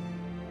soon.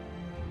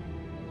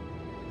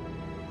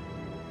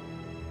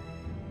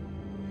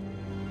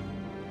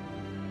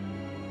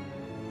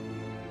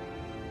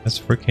 That's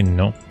freaking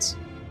nuts.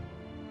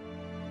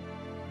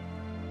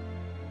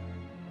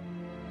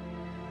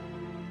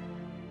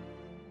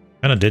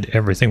 Kinda did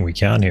everything we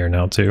can here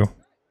now too.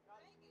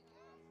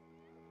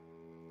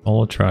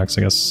 All the tracks,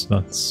 I guess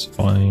that's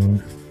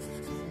fine.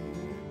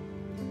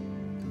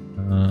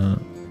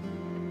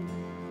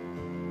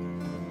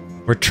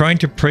 We're trying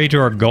to pray to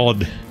our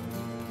god.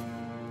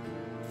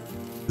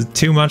 Is it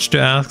too much to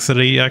ask that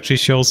he actually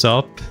shows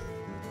up?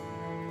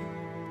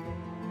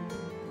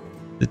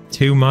 Is it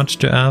too much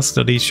to ask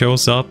that he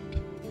shows up?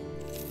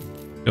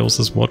 Shows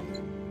us what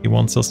he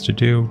wants us to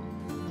do.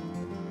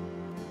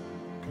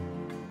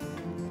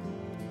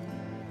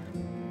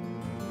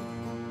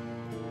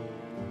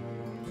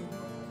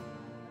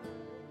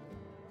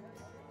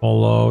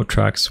 Follow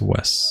tracks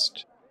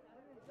west.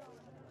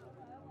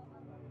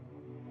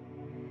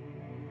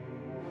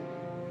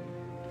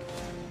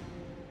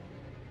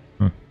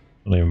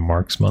 Not even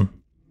marksman.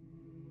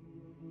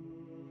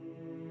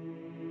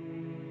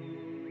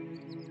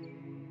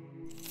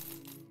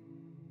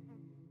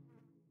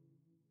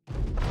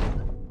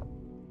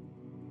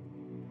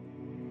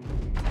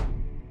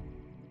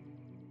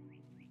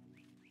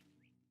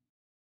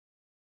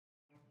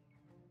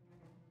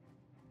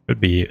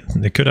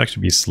 They could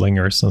actually be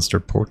slingers since they're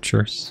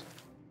poachers.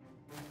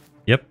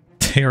 Yep,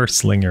 they are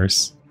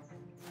slingers.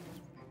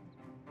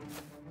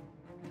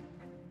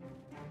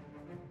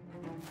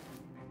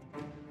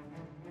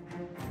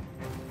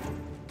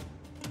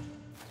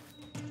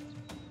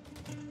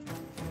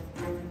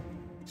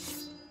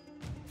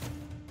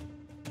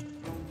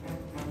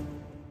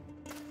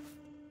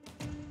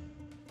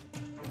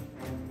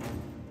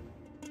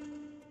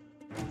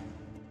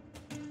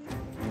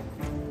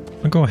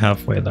 I'll go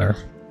halfway there.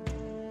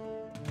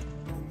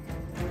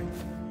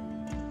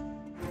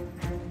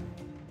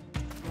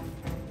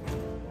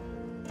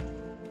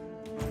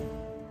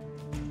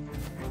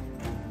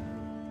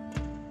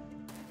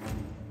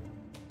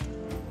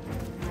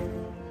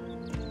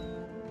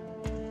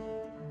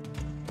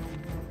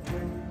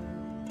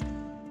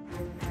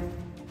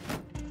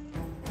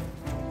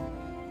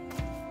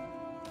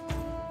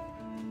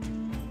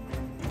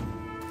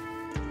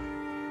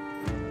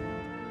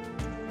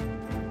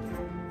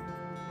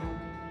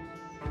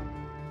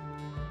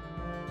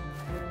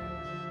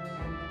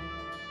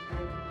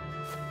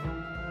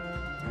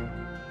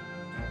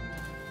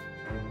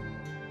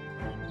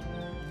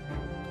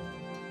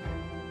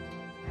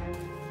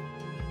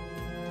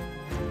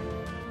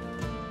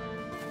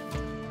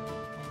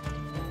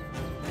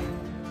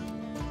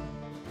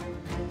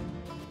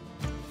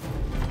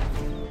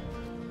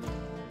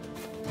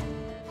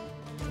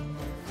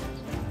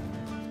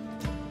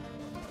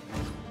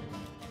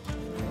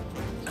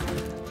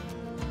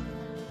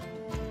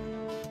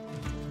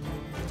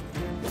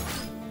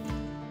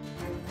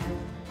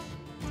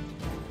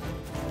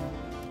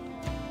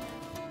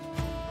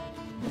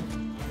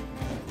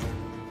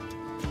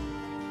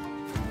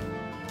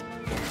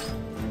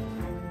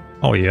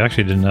 Oh, you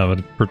actually didn't have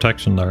a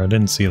protection there. I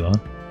didn't see that.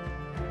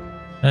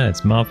 Eh,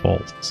 it's my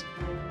fault.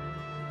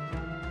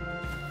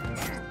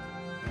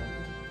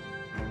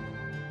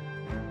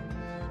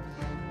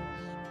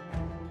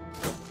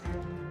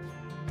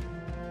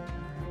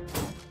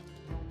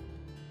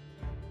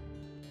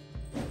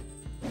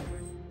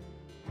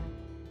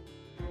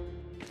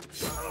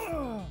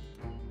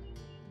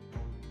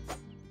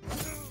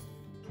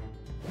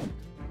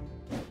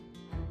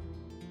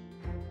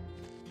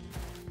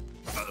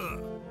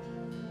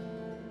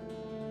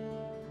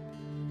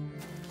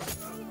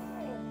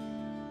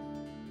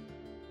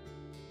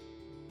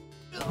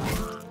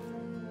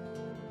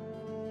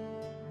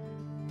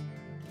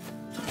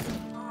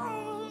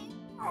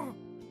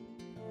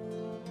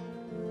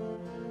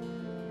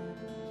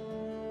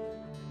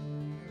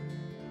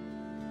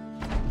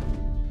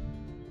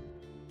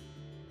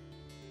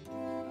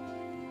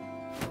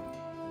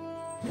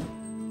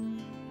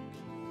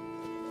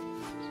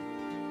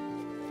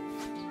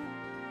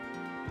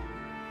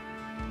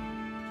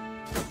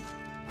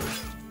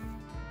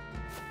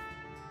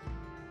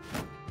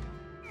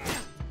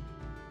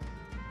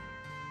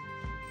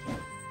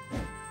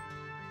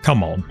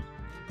 Come on,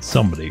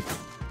 somebody.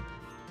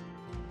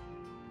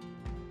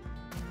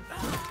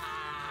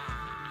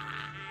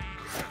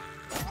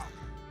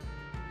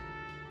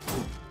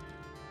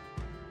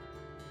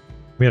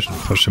 We have to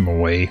push him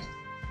away.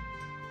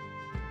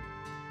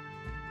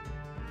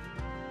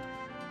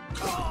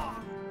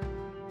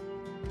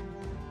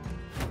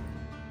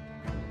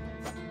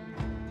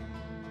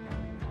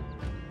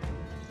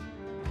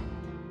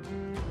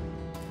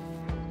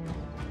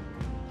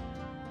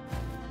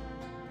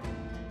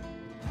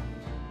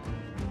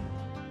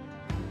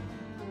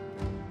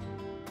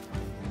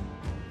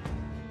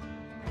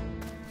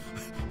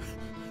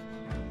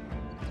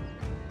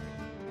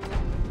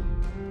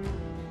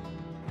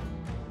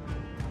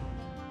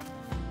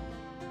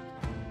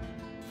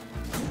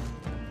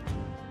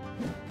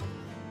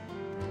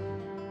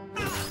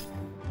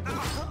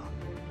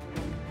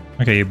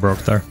 Okay, you broke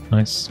there.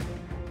 Nice.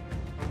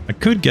 I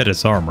could get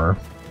his armor.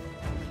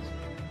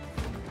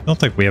 I don't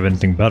think we have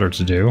anything better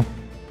to do. I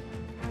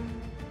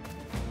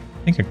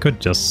think I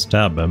could just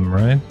stab him,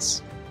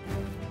 right?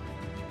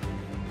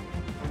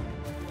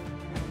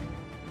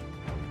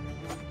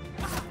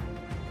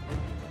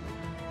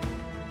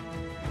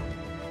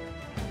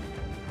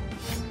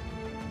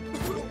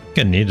 I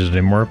don't need it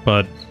anymore,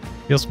 but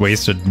feels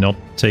wasted not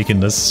taking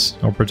this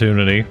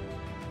opportunity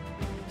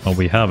while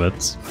we have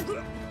it.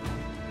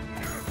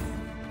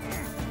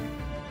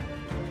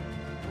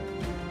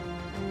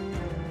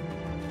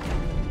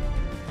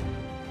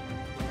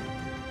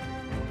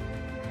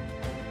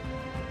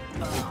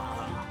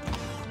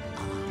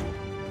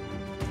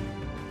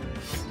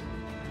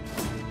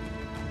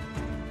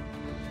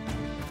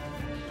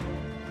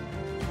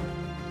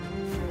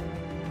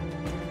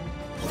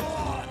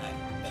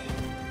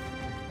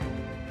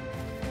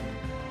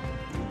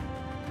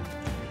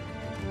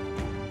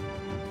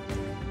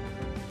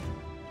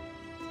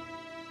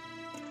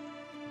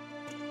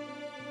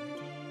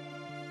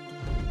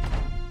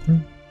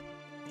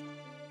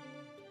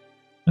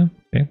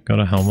 Okay, got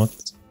a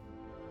helmet.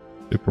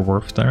 Super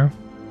worth there.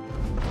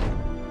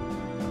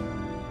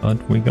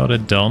 But we got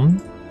it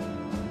done.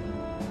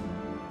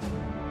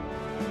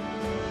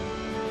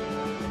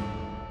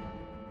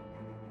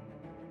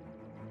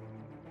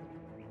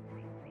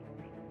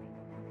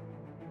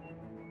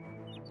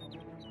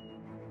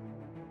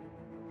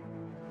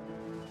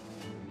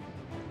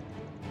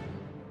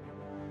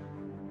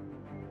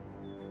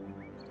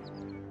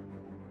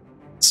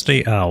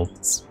 stay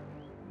out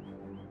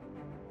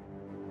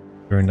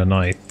during the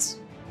night.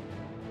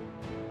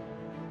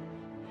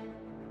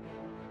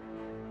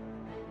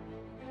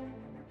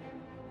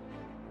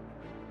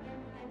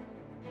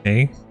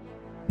 Okay.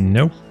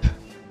 Nope.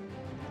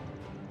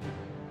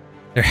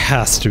 There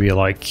has to be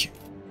like...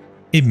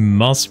 It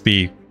must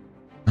be...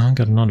 Oh, I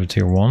got another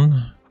tier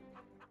 1.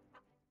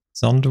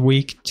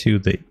 Sandweek to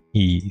the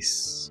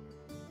east.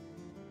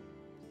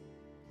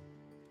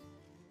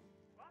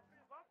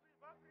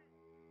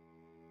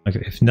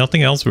 Okay, if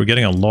nothing else, we're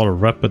getting a lot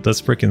of rep at this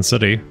freaking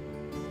city.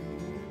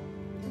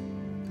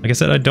 Like I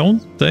said, I don't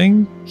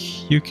think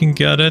you can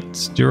get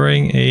it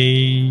during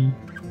a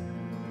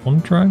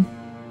contract.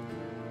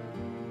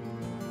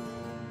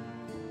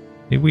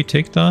 Maybe we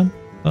take that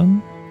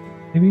then?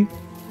 Maybe?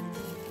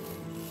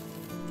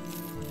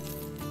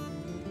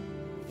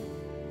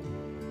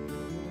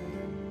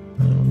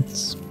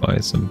 Let's buy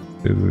some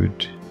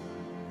food.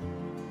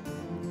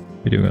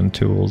 Video and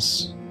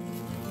tools.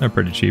 They're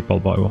pretty cheap.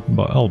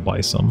 I'll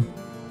buy some.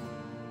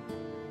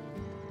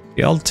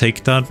 Yeah, I'll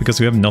take that because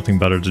we have nothing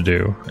better to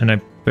do, and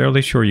I'm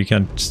fairly sure you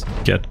can't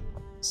get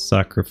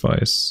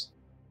sacrifice.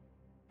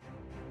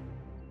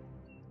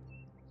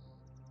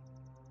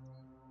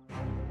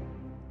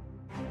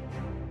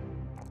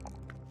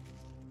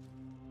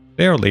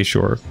 Fairly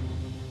sure.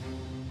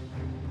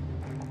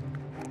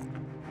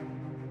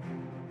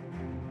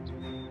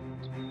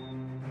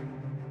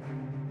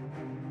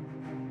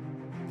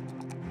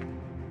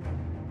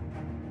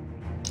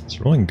 It's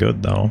rolling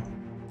good though.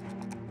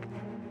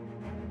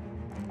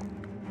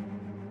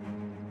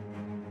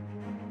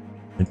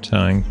 Your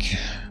tank.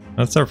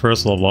 That's our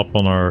first level up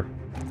on our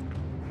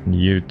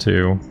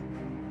U2.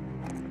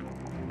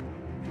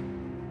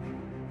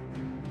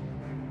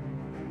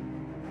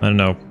 I don't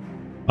know.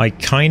 I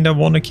kind of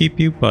want to keep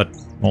you, but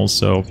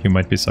also you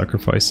might be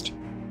sacrificed.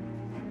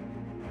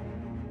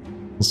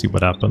 We'll see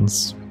what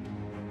happens.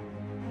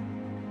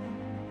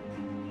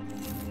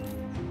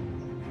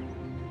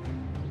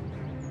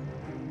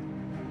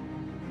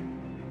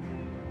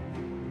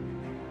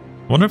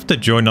 I wonder if they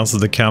joined us at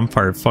the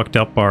campfire fucked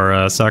up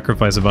our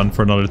sacrifice event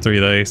for another 3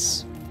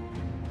 days.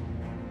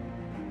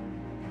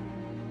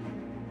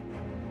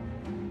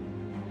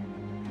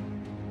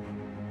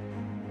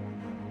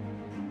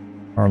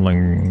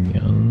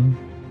 Arlington.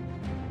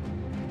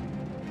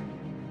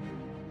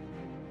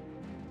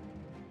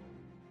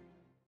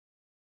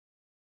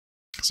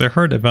 Because I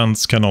heard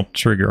events cannot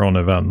trigger on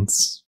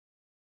events.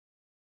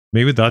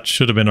 Maybe that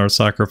should have been our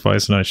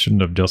sacrifice and I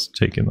shouldn't have just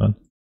taken that.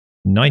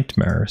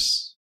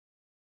 Nightmares.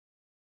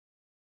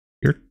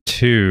 You're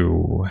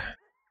 2.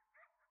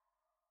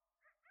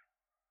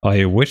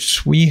 I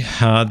wish we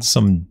had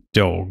some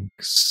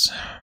dogs.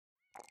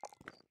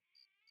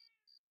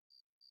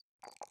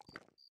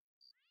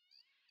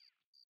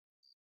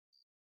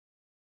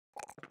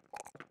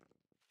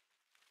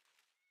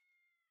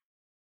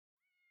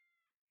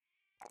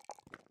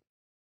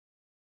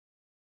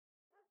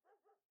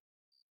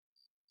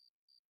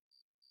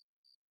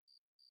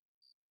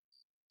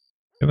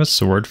 I have a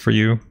sword for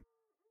you.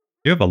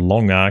 You have a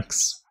long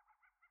axe.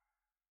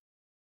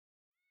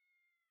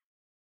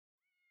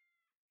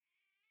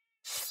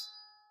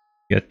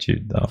 Get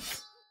you though.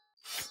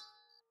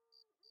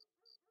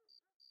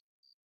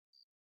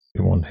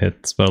 You won't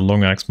hit, but a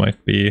long axe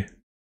might be.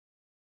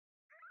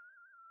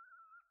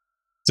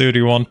 So do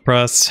you want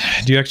press?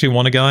 Do you actually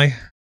want a guy?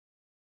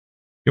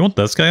 You want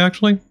this guy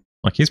actually?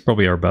 Like he's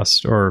probably our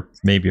best, or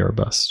maybe our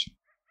best.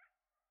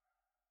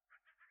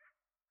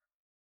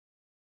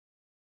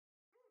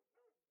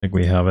 I think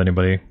we have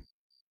anybody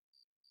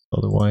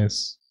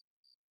otherwise.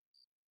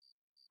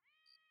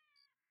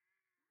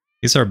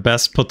 He's our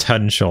best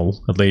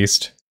potential, at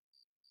least.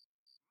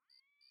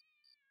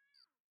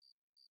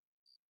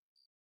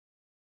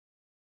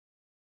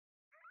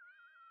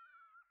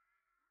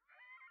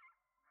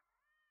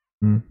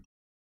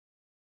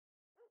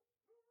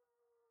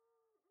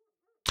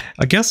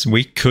 I guess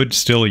we could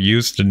still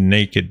use the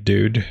naked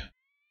dude.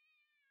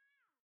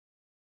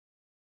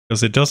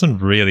 Because it doesn't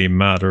really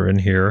matter in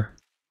here.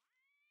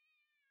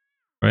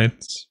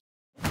 Right?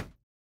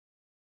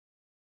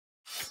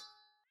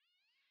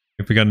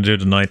 If we're gonna do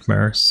the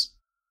nightmares.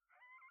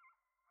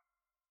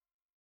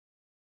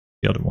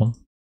 The other one.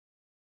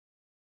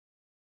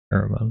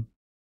 Ironman.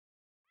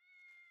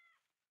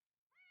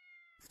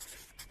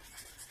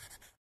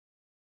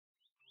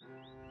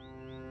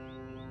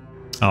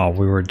 Oh,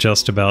 we were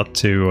just about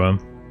to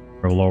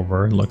roll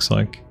over, it looks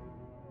like.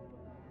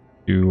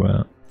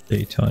 To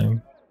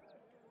daytime.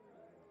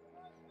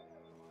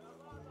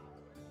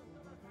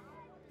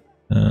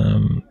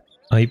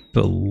 I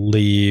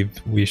believe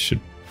we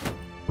should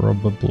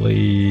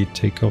probably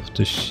take off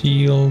the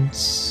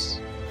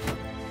shields.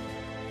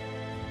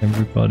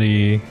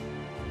 Everybody.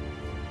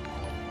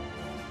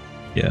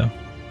 Yeah.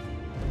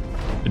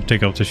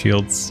 Take off the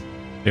shields.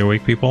 Stay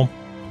awake, people.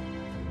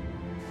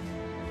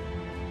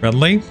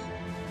 Friendly.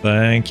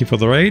 Thank you for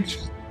the raid.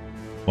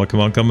 Welcome,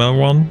 welcome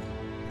everyone.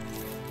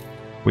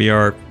 We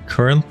are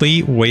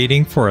currently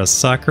waiting for a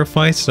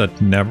sacrifice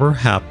that never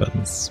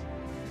happens.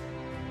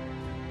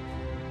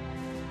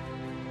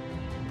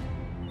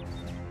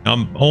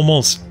 I'm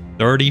almost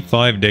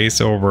 35 days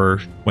over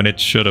when it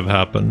should have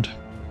happened.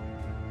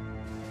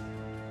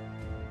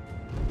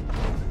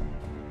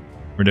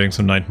 We're doing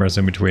some nightmares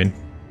in between.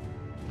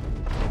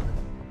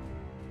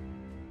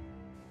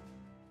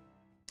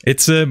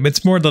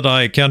 It's more that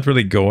I can't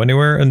really go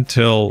anywhere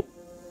until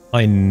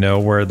I know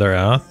where they're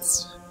at.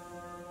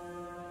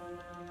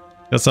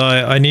 Because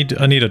I need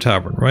a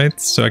tavern, right?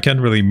 So I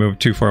can't really move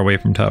too far away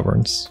from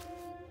taverns.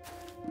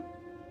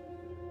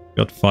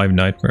 Got 5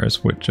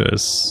 nightmares, which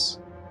is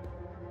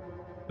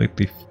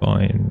completely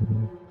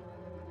fine.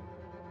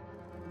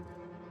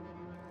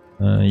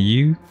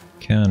 You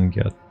can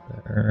get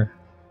there.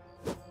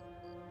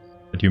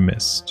 But you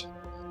missed.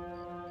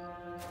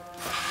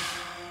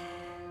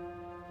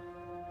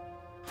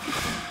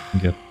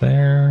 Get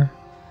there.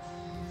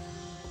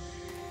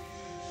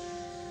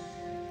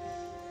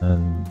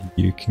 And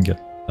you can get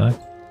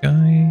that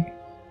guy.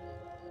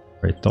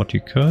 Or I thought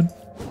you could.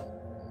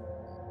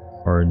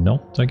 Or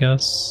not, I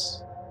guess.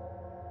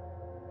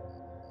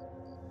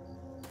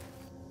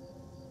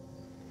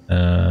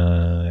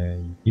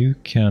 You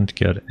can't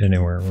get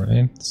anywhere,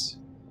 right?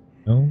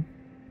 No?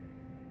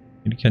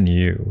 Neither can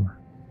you.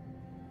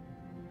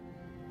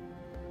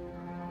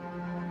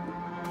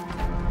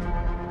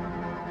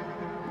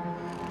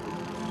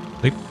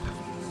 Sleep.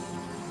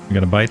 You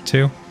got a bite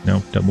too?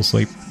 No, double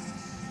sleep.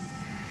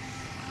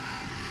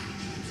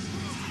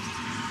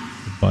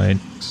 Bite,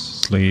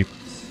 sleep.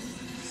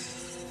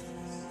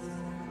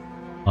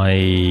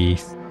 I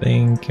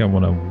think I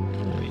want to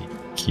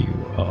wake you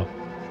up.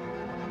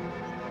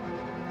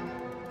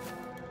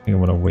 I think I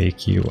want to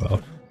wake you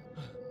up.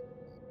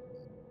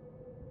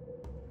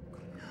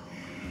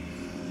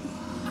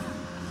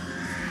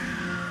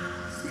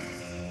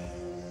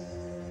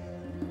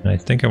 And I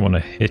think I want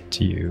to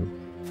hit you.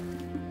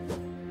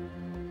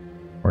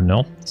 Or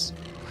not.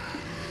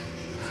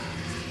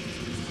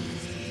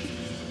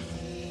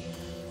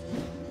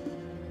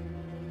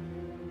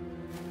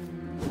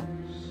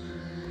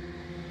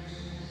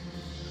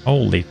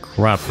 Holy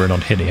crap, we're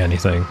not hitting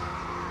anything.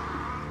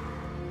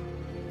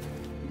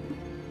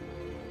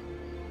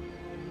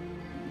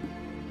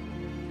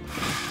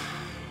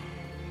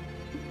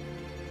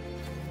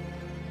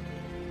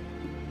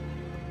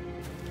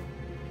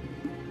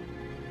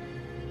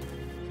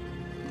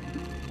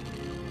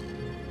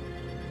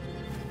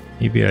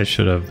 Maybe I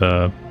should have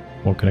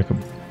woken a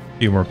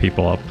few more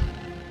people up.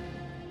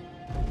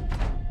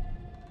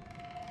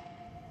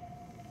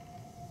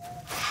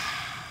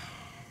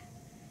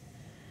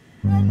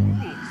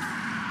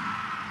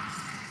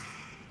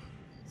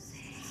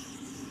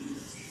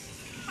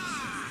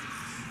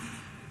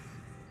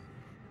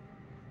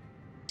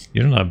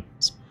 You don't have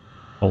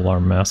Polar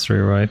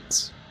Mastery,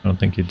 right? I don't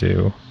think you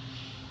do.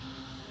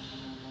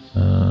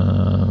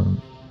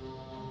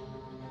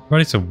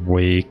 Everybody's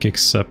awake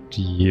except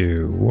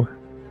you.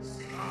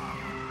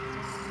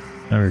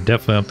 Now you're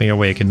definitely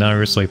awake and now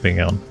you're sleeping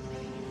on.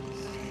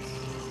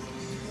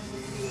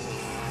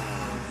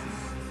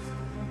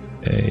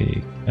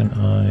 Okay, can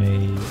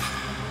I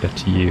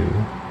get you?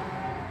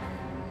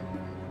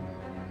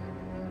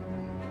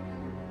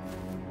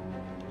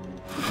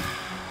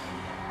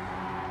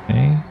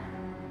 Okay.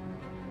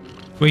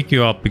 Wake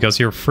you up because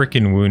you're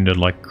freaking wounded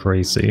like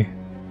crazy.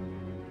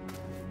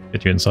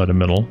 Get you inside the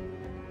middle.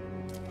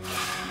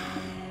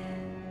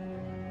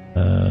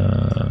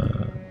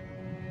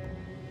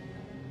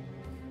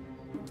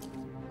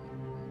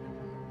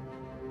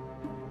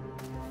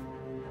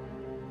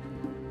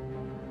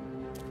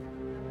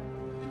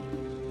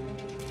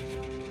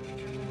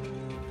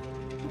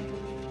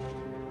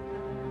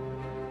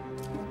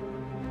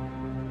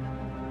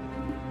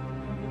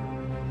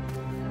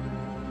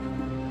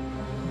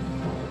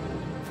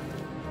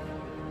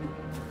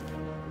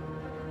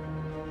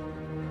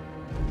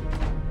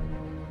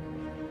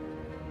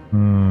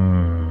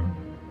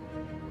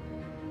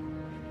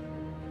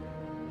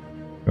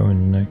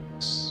 Going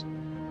next.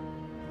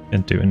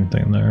 Can't do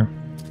anything there.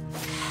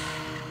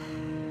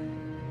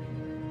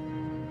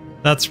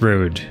 That's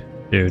rude,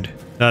 dude.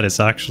 That is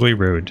actually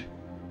rude.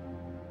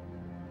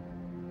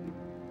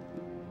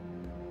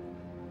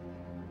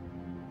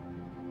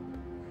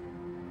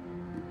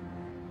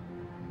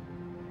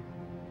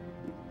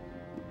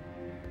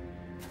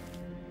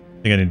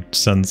 I think I need to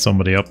send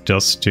somebody up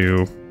just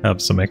to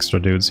have some extra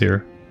dudes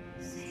here.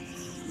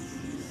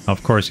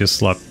 Of course you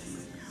slept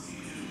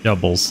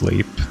double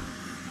sleep.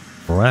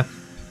 Crap.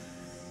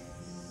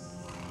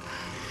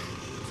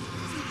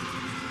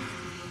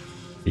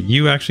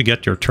 You actually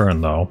get your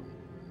turn though.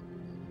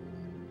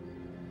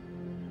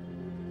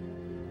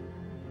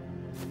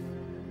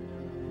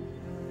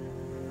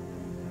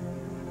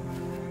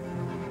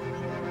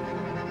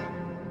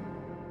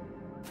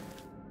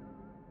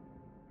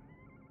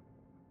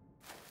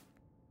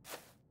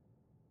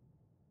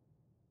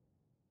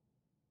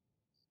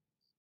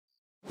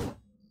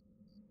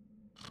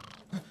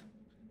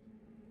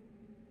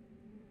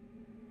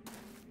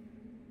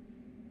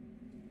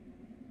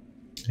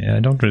 Yeah, I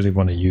don't really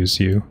want to use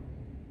you.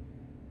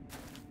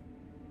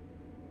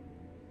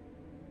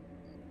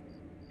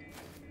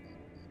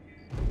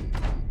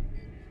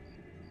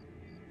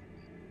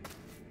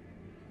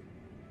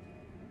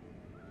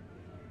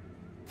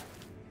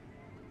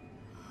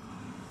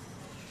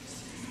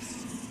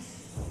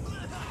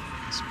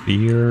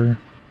 Spear.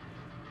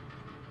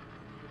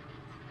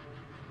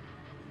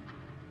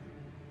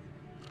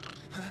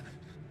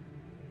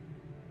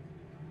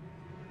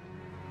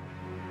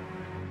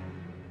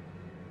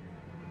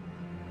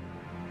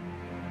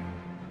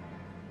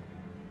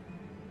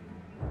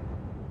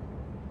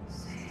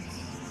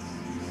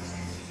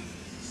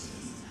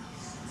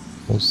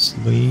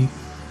 Sleep.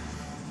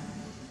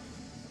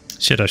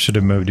 Shit, I should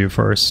have moved you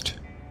first.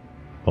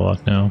 A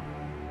lot now.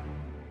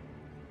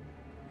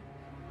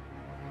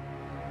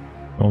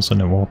 Also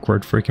in an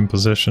awkward freaking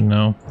position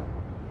now.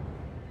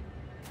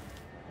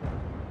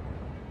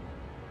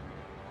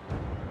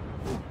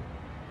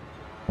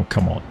 Oh,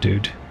 come on,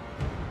 dude.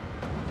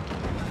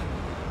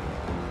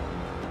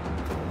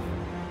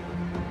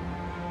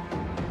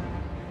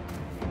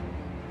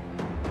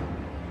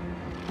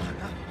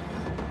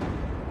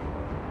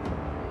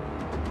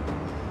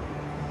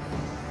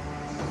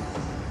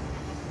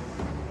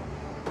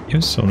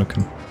 Use zone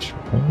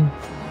control.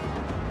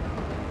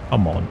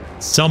 Come on.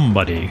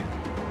 Somebody.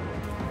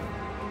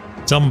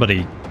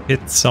 Somebody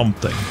hit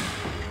something.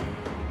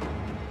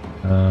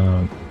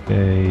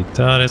 Okay,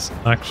 that is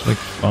actually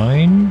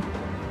fine.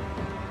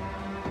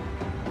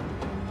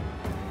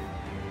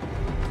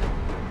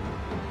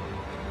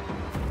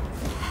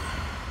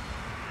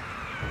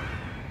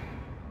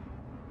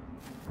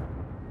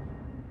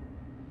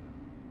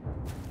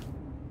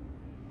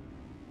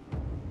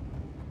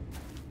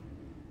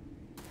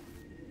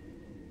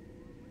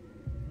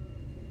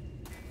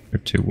 You're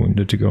too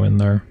wounded to go in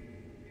there.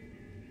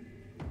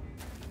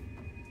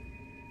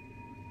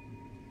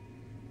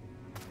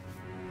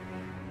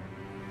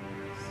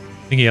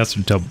 I think he has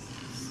to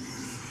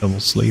double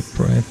sleep,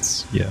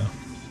 right? Yeah.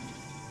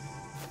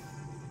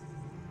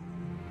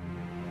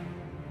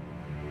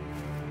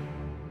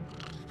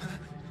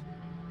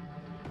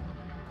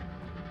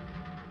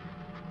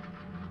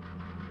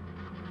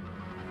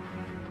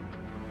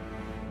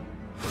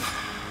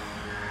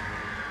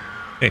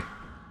 Hey.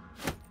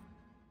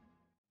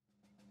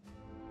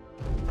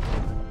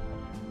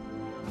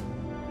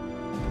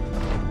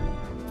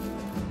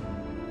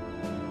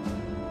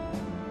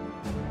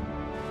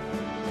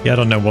 Yeah, I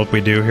don't know what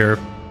we do here.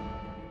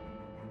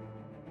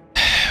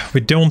 We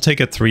don't take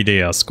a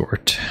 3-day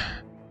escort.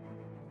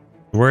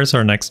 Where's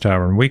our next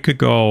tavern? We could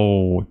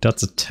go...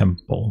 That's a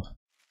temple.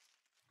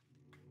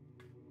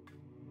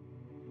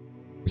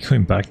 We're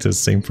going back to the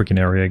same freaking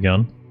area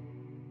again.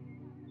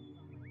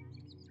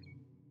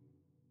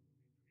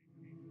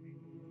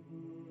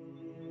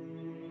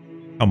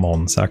 Come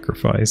on,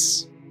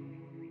 sacrifice.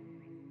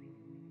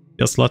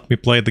 Just let me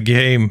play the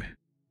game.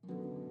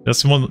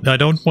 I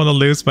don't want to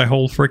lose my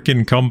whole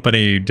freaking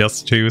company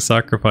just to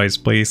sacrifice,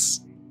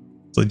 please.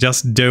 So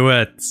just do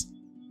it.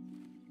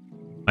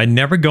 I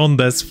never gone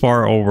this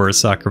far over a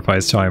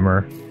sacrifice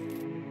timer.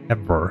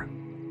 Ever.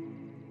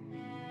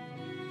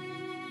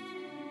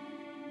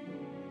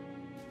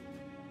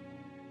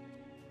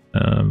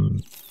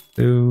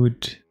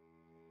 Food.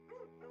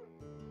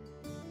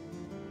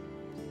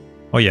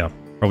 Oh yeah,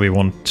 probably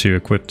want to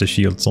equip the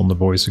shields on the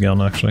boys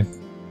again, actually.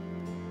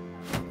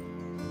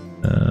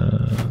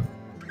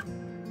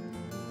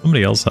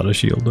 Somebody else had a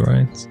shield,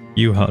 right?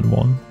 You had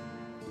one.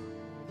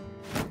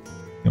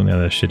 You only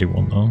had a shitty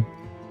one, though.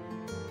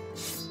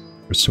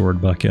 Your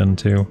sword back in,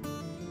 too.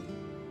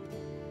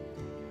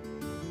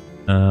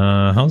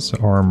 How's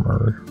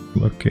armor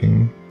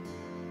looking?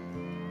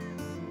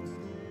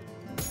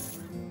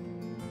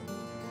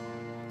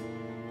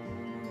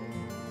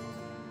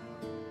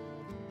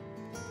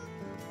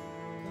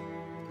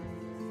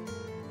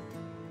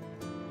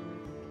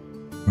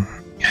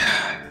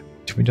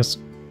 Should we just...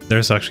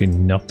 There's actually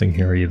nothing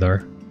here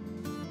either.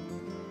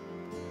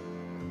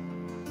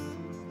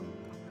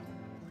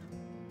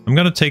 I'm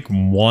gonna take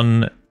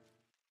one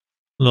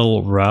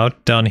little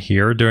route down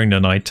here during the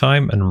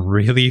nighttime and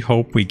really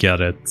hope we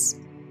get it.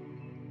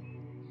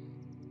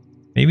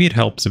 Maybe it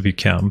helps if you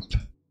camp.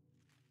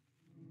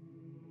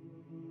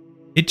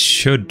 It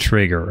should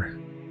trigger.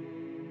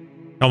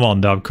 Come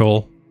on,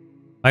 Davkul.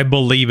 I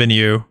believe in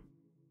you.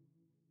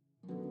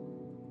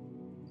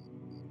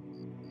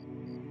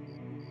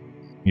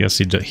 Yes,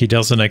 he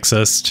doesn't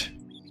exist.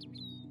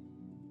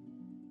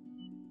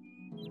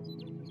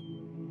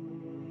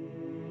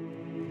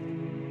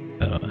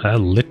 I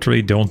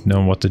literally don't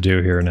know what to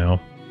do here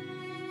now.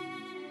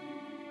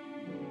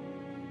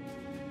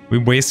 We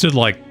wasted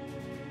like...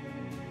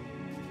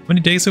 How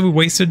many days have we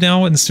wasted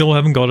now and still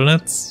haven't gotten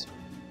it?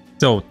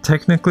 So,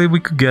 technically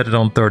we could get it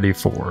on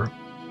 34.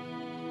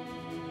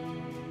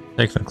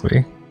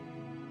 Technically.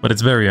 But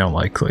it's very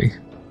unlikely.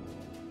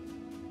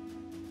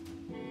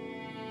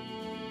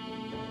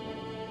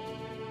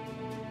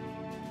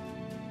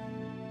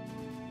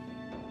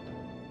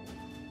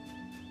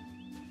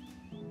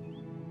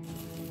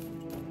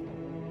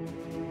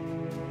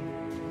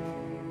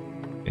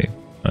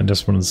 I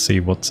just wanted to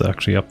see what's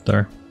actually up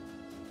there.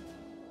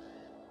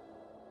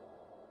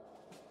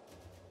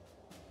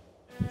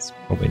 It's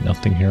probably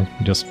nothing here.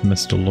 We just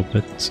missed a little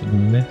bit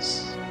and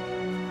miss.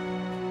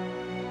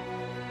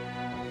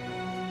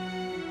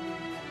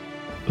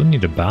 Don't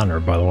need a banner,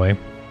 by the way.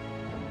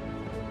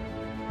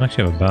 I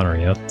actually have a banner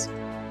yet.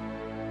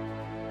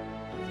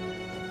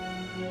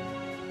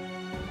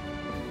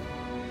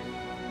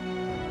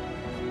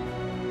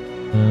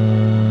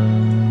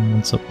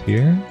 What's up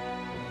here?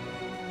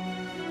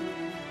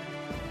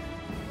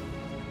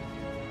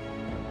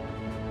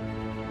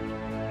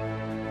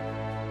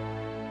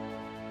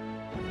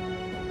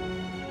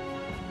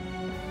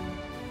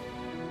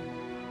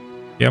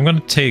 Yeah, I'm gonna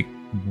take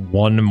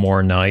one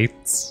more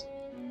night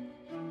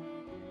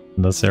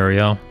in this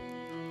area.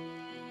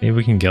 Maybe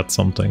we can get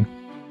something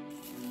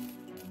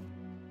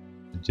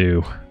to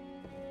do.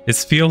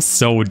 This feels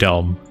so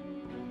dumb.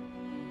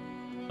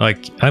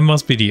 Like, I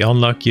must be the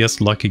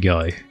unluckiest lucky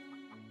guy.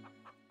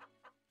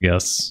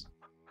 Yes.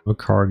 A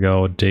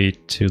cargo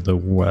date to the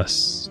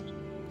west.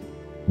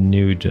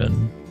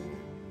 Nugent.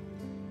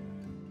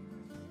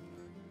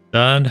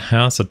 That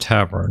has a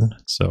tavern,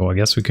 so I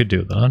guess we could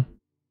do that.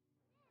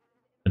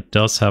 It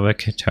does have a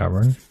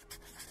tavern.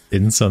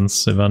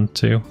 Incense event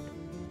too.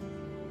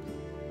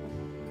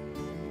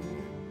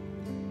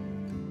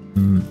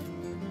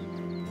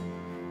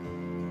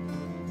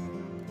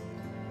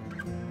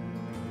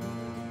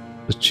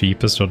 The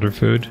cheapest other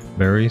food,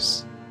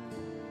 berries.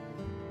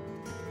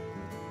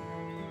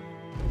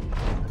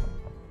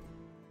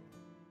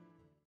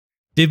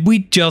 Did we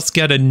just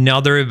get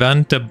another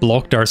event that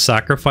blocked our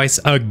sacrifice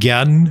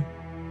again?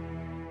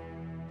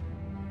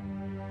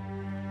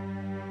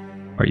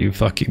 Are you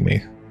fucking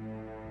me?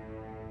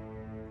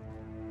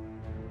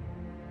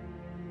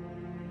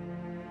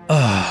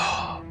 Oh.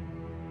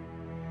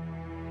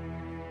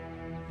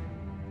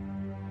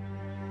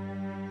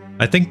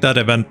 I think that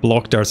event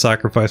blocked our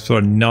sacrifice for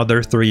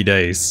another 3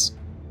 days.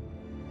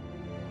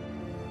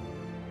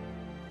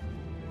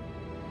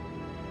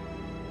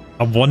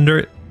 I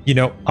wonder, you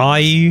know,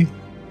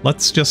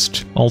 let's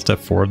just Alt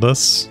F4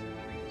 this.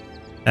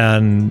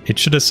 And it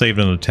should have saved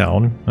in the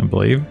town, I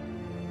believe.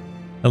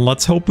 And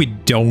let's hope we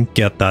don't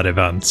get that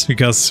event,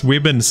 because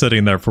we've been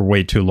sitting there for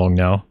way too long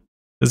now.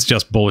 It's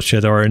just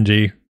bullshit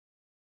RNG.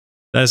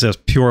 That's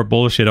just pure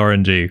bullshit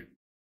RNG.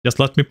 Just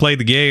let me play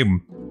the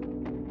game.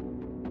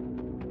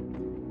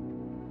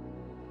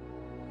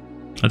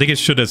 I think it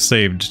should have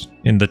saved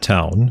in the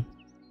town.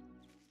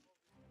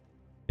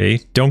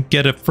 Okay, don't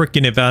get a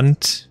freaking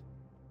event.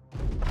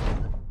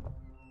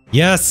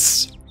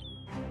 Yes!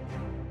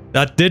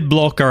 That did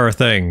block our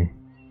thing.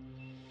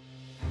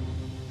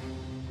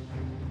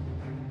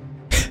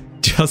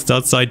 Just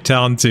outside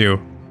town too.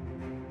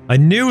 I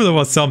knew there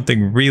was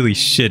something really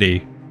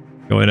shitty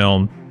going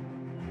on.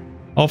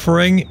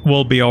 Offering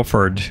will be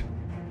offered.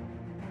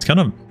 It's kind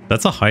of...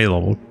 that's a high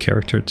level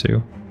character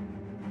too.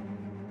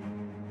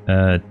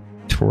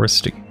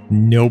 Touristic.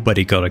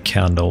 Nobody got a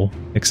candle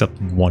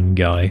except one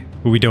guy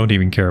who we don't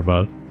even care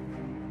about.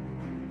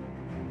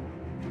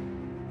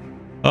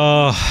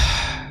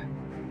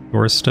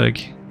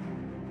 Touristic.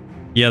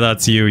 Yeah,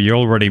 that's you. You're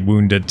already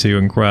wounded too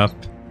and crap.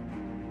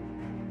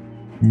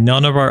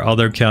 None of our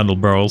other candle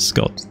barrels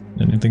got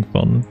anything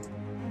fun.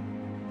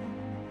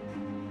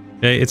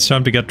 Okay, it's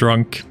time to get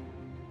drunk.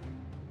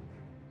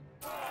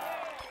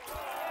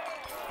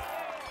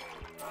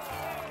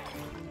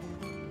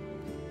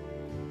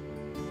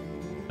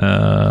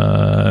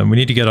 We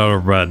need to get out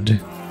of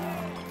red.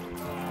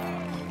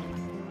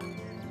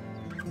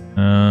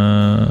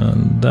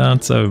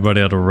 That's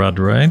everybody out of red,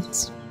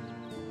 right?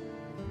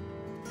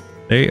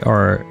 They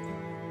are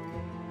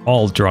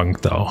all drunk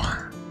though.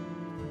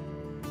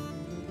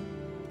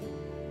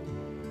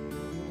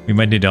 We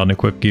might need to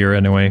unequip gear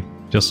anyway,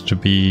 just to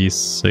be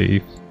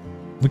safe.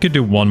 We could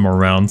do one more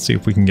round, see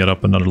if we can get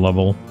up another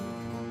level.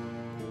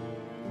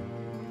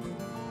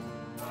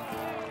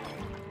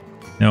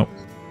 Nope,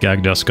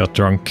 Gag just got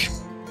drunk.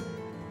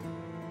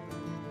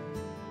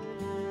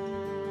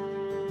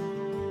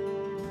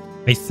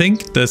 I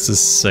think this is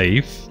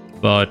safe,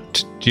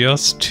 but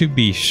just to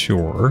be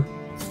sure,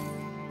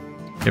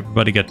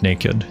 everybody get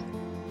naked.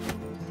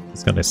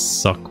 It's gonna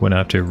suck when I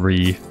have to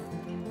redo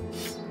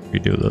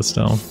this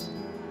now.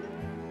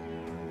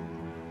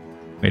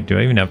 Wait, do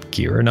I even have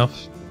gear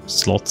enough?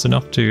 Slots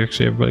enough to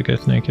actually everybody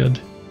get naked?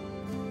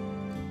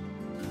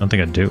 I don't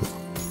think I do.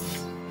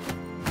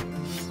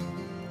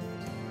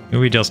 Maybe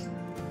we just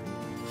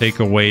take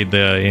away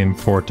the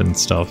important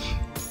stuff.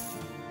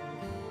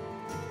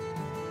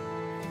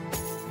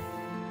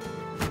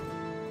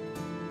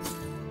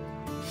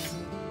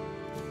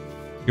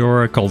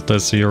 You're a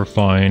cultist, so you're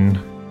fine.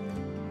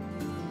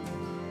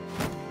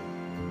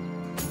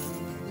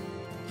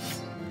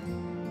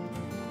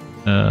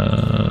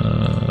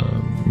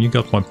 You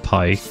got my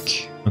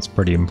pike. That's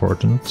pretty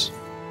important.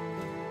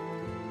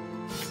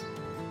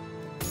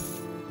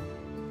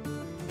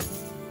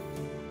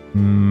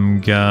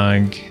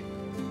 Gag.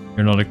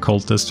 You're not a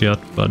cultist yet,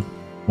 but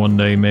one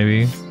day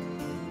maybe.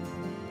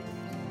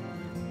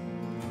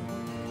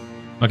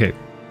 Okay.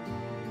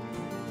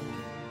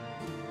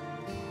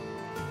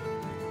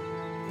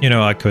 You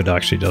know, I could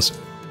actually just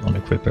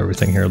unequip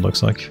everything here, it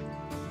looks like.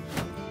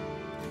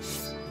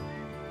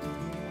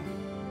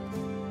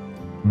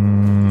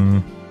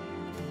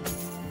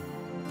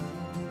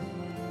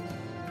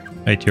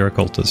 Wait, you're a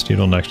cultist. You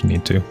don't actually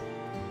need to.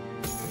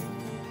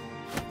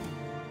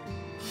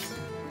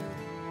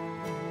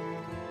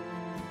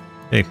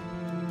 Hey.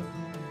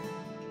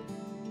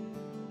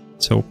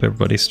 Let's hope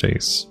everybody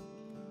stays.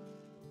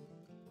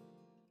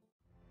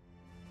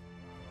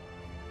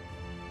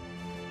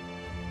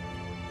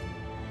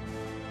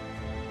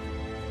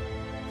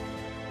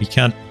 We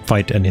can't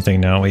fight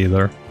anything now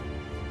either.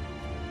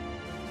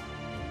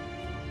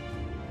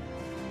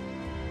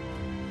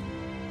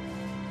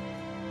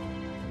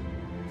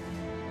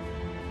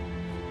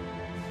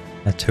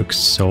 That took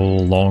so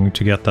long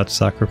to get that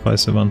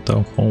sacrifice event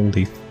though.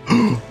 Holy...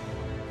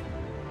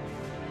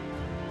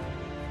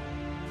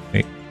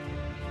 Hey.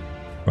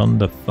 Run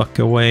the fuck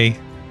away.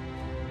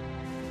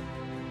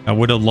 I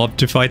would have loved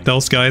to fight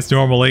those guys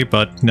normally,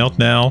 but not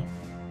now.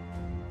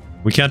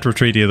 We can't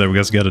retreat either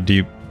because we got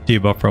a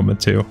debuff from it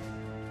too.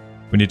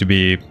 We need to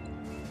be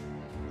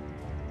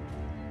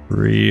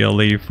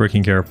really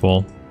freaking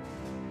careful.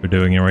 We're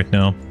doing it right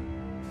now.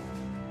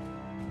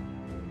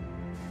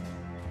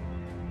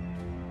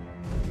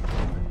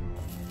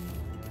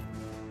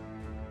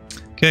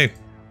 Okay.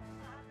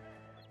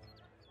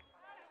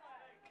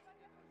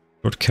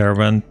 Short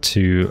caravan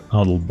to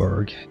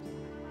Adelberg.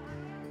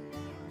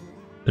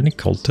 Any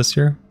cultists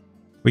here?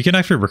 We can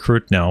actually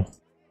recruit now.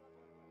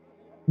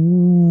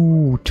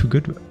 Ooh, too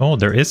good. Oh,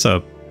 there is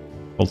a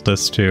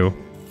cultist too.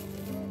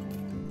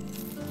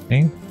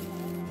 Okay.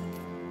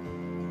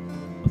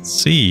 Let's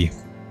see.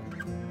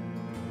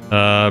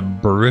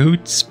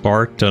 Brute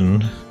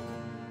Spartan.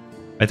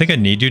 I think I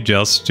need you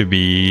just to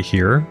be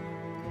here.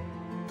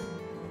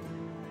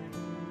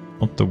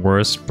 Not the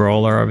worst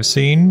brawler I've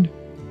seen.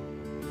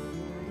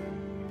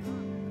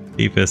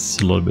 Thief is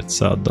a little bit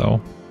sad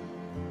though.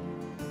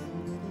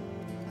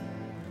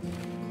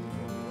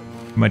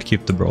 Might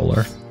keep the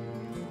brawler.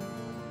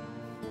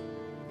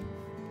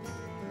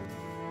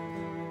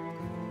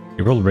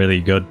 You rolled really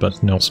good,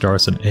 but no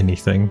stars in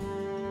anything.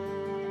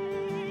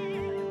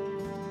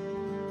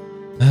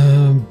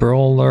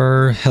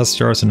 Brawler has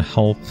stars in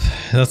health.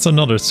 That's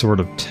another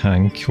sort of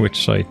tank,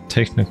 which I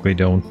technically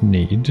don't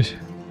need.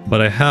 But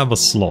I have a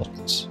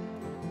slot,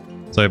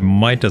 so I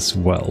might as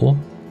well.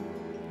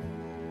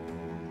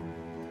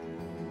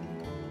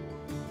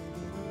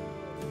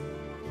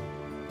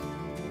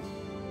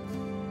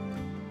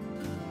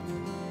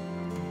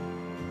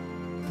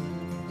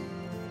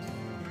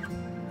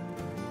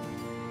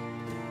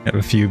 Have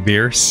a few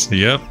beers.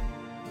 Yep.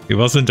 It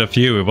wasn't a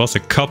few, it was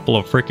a couple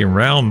of freaking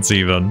rounds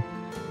even.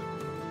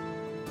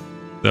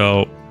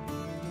 So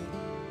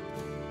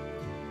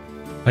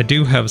I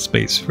do have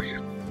space for you.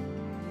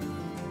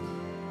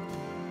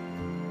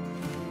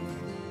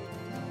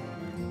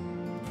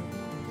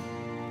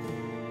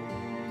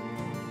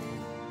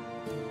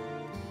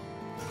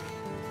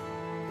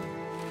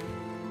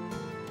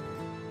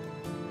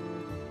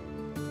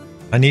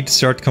 I need to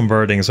start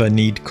converting, so I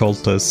need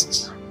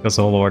cultists. Because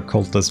all of our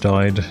cultists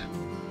died.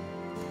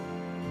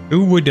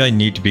 Who would I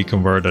need to be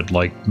converted,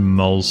 like,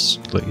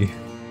 mostly?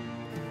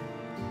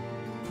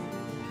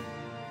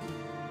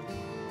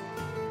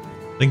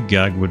 I think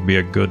Gag would be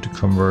a good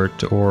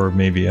convert, or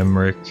maybe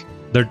Emmerich.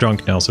 They're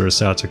drunk now, so their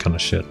stats are kind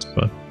of shit,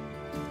 but...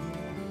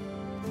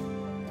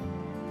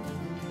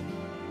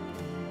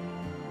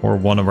 Or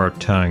one of our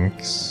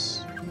tanks.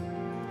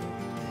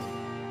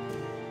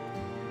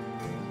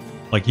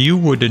 Like, you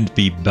wouldn't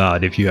be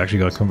bad if you actually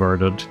got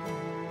converted.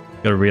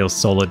 Got a real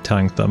solid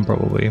tank then,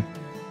 probably.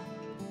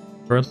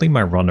 Currently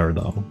my runner,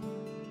 though.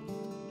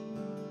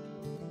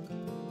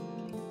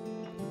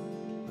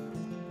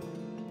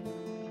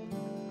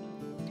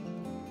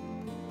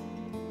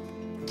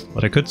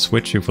 But I could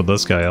switch you for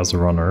this guy as a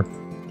runner.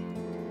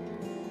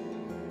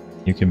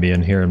 You can be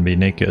in here and be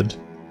naked.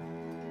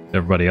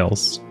 Everybody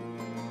else.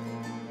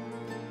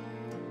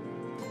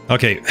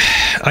 Okay,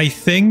 I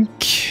think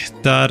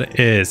that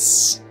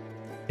is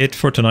it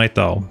for tonight,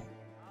 though.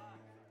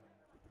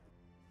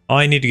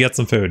 I need to get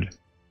some food.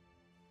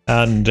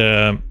 And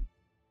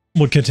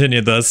we'll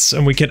continue this,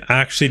 and we can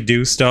actually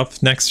do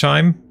stuff next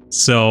time.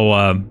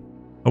 So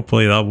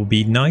hopefully that will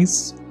be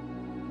nice.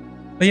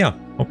 But yeah,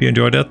 hope you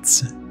enjoyed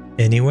it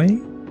anyway.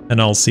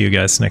 And I'll see you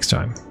guys next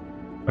time.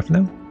 Bye for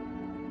now.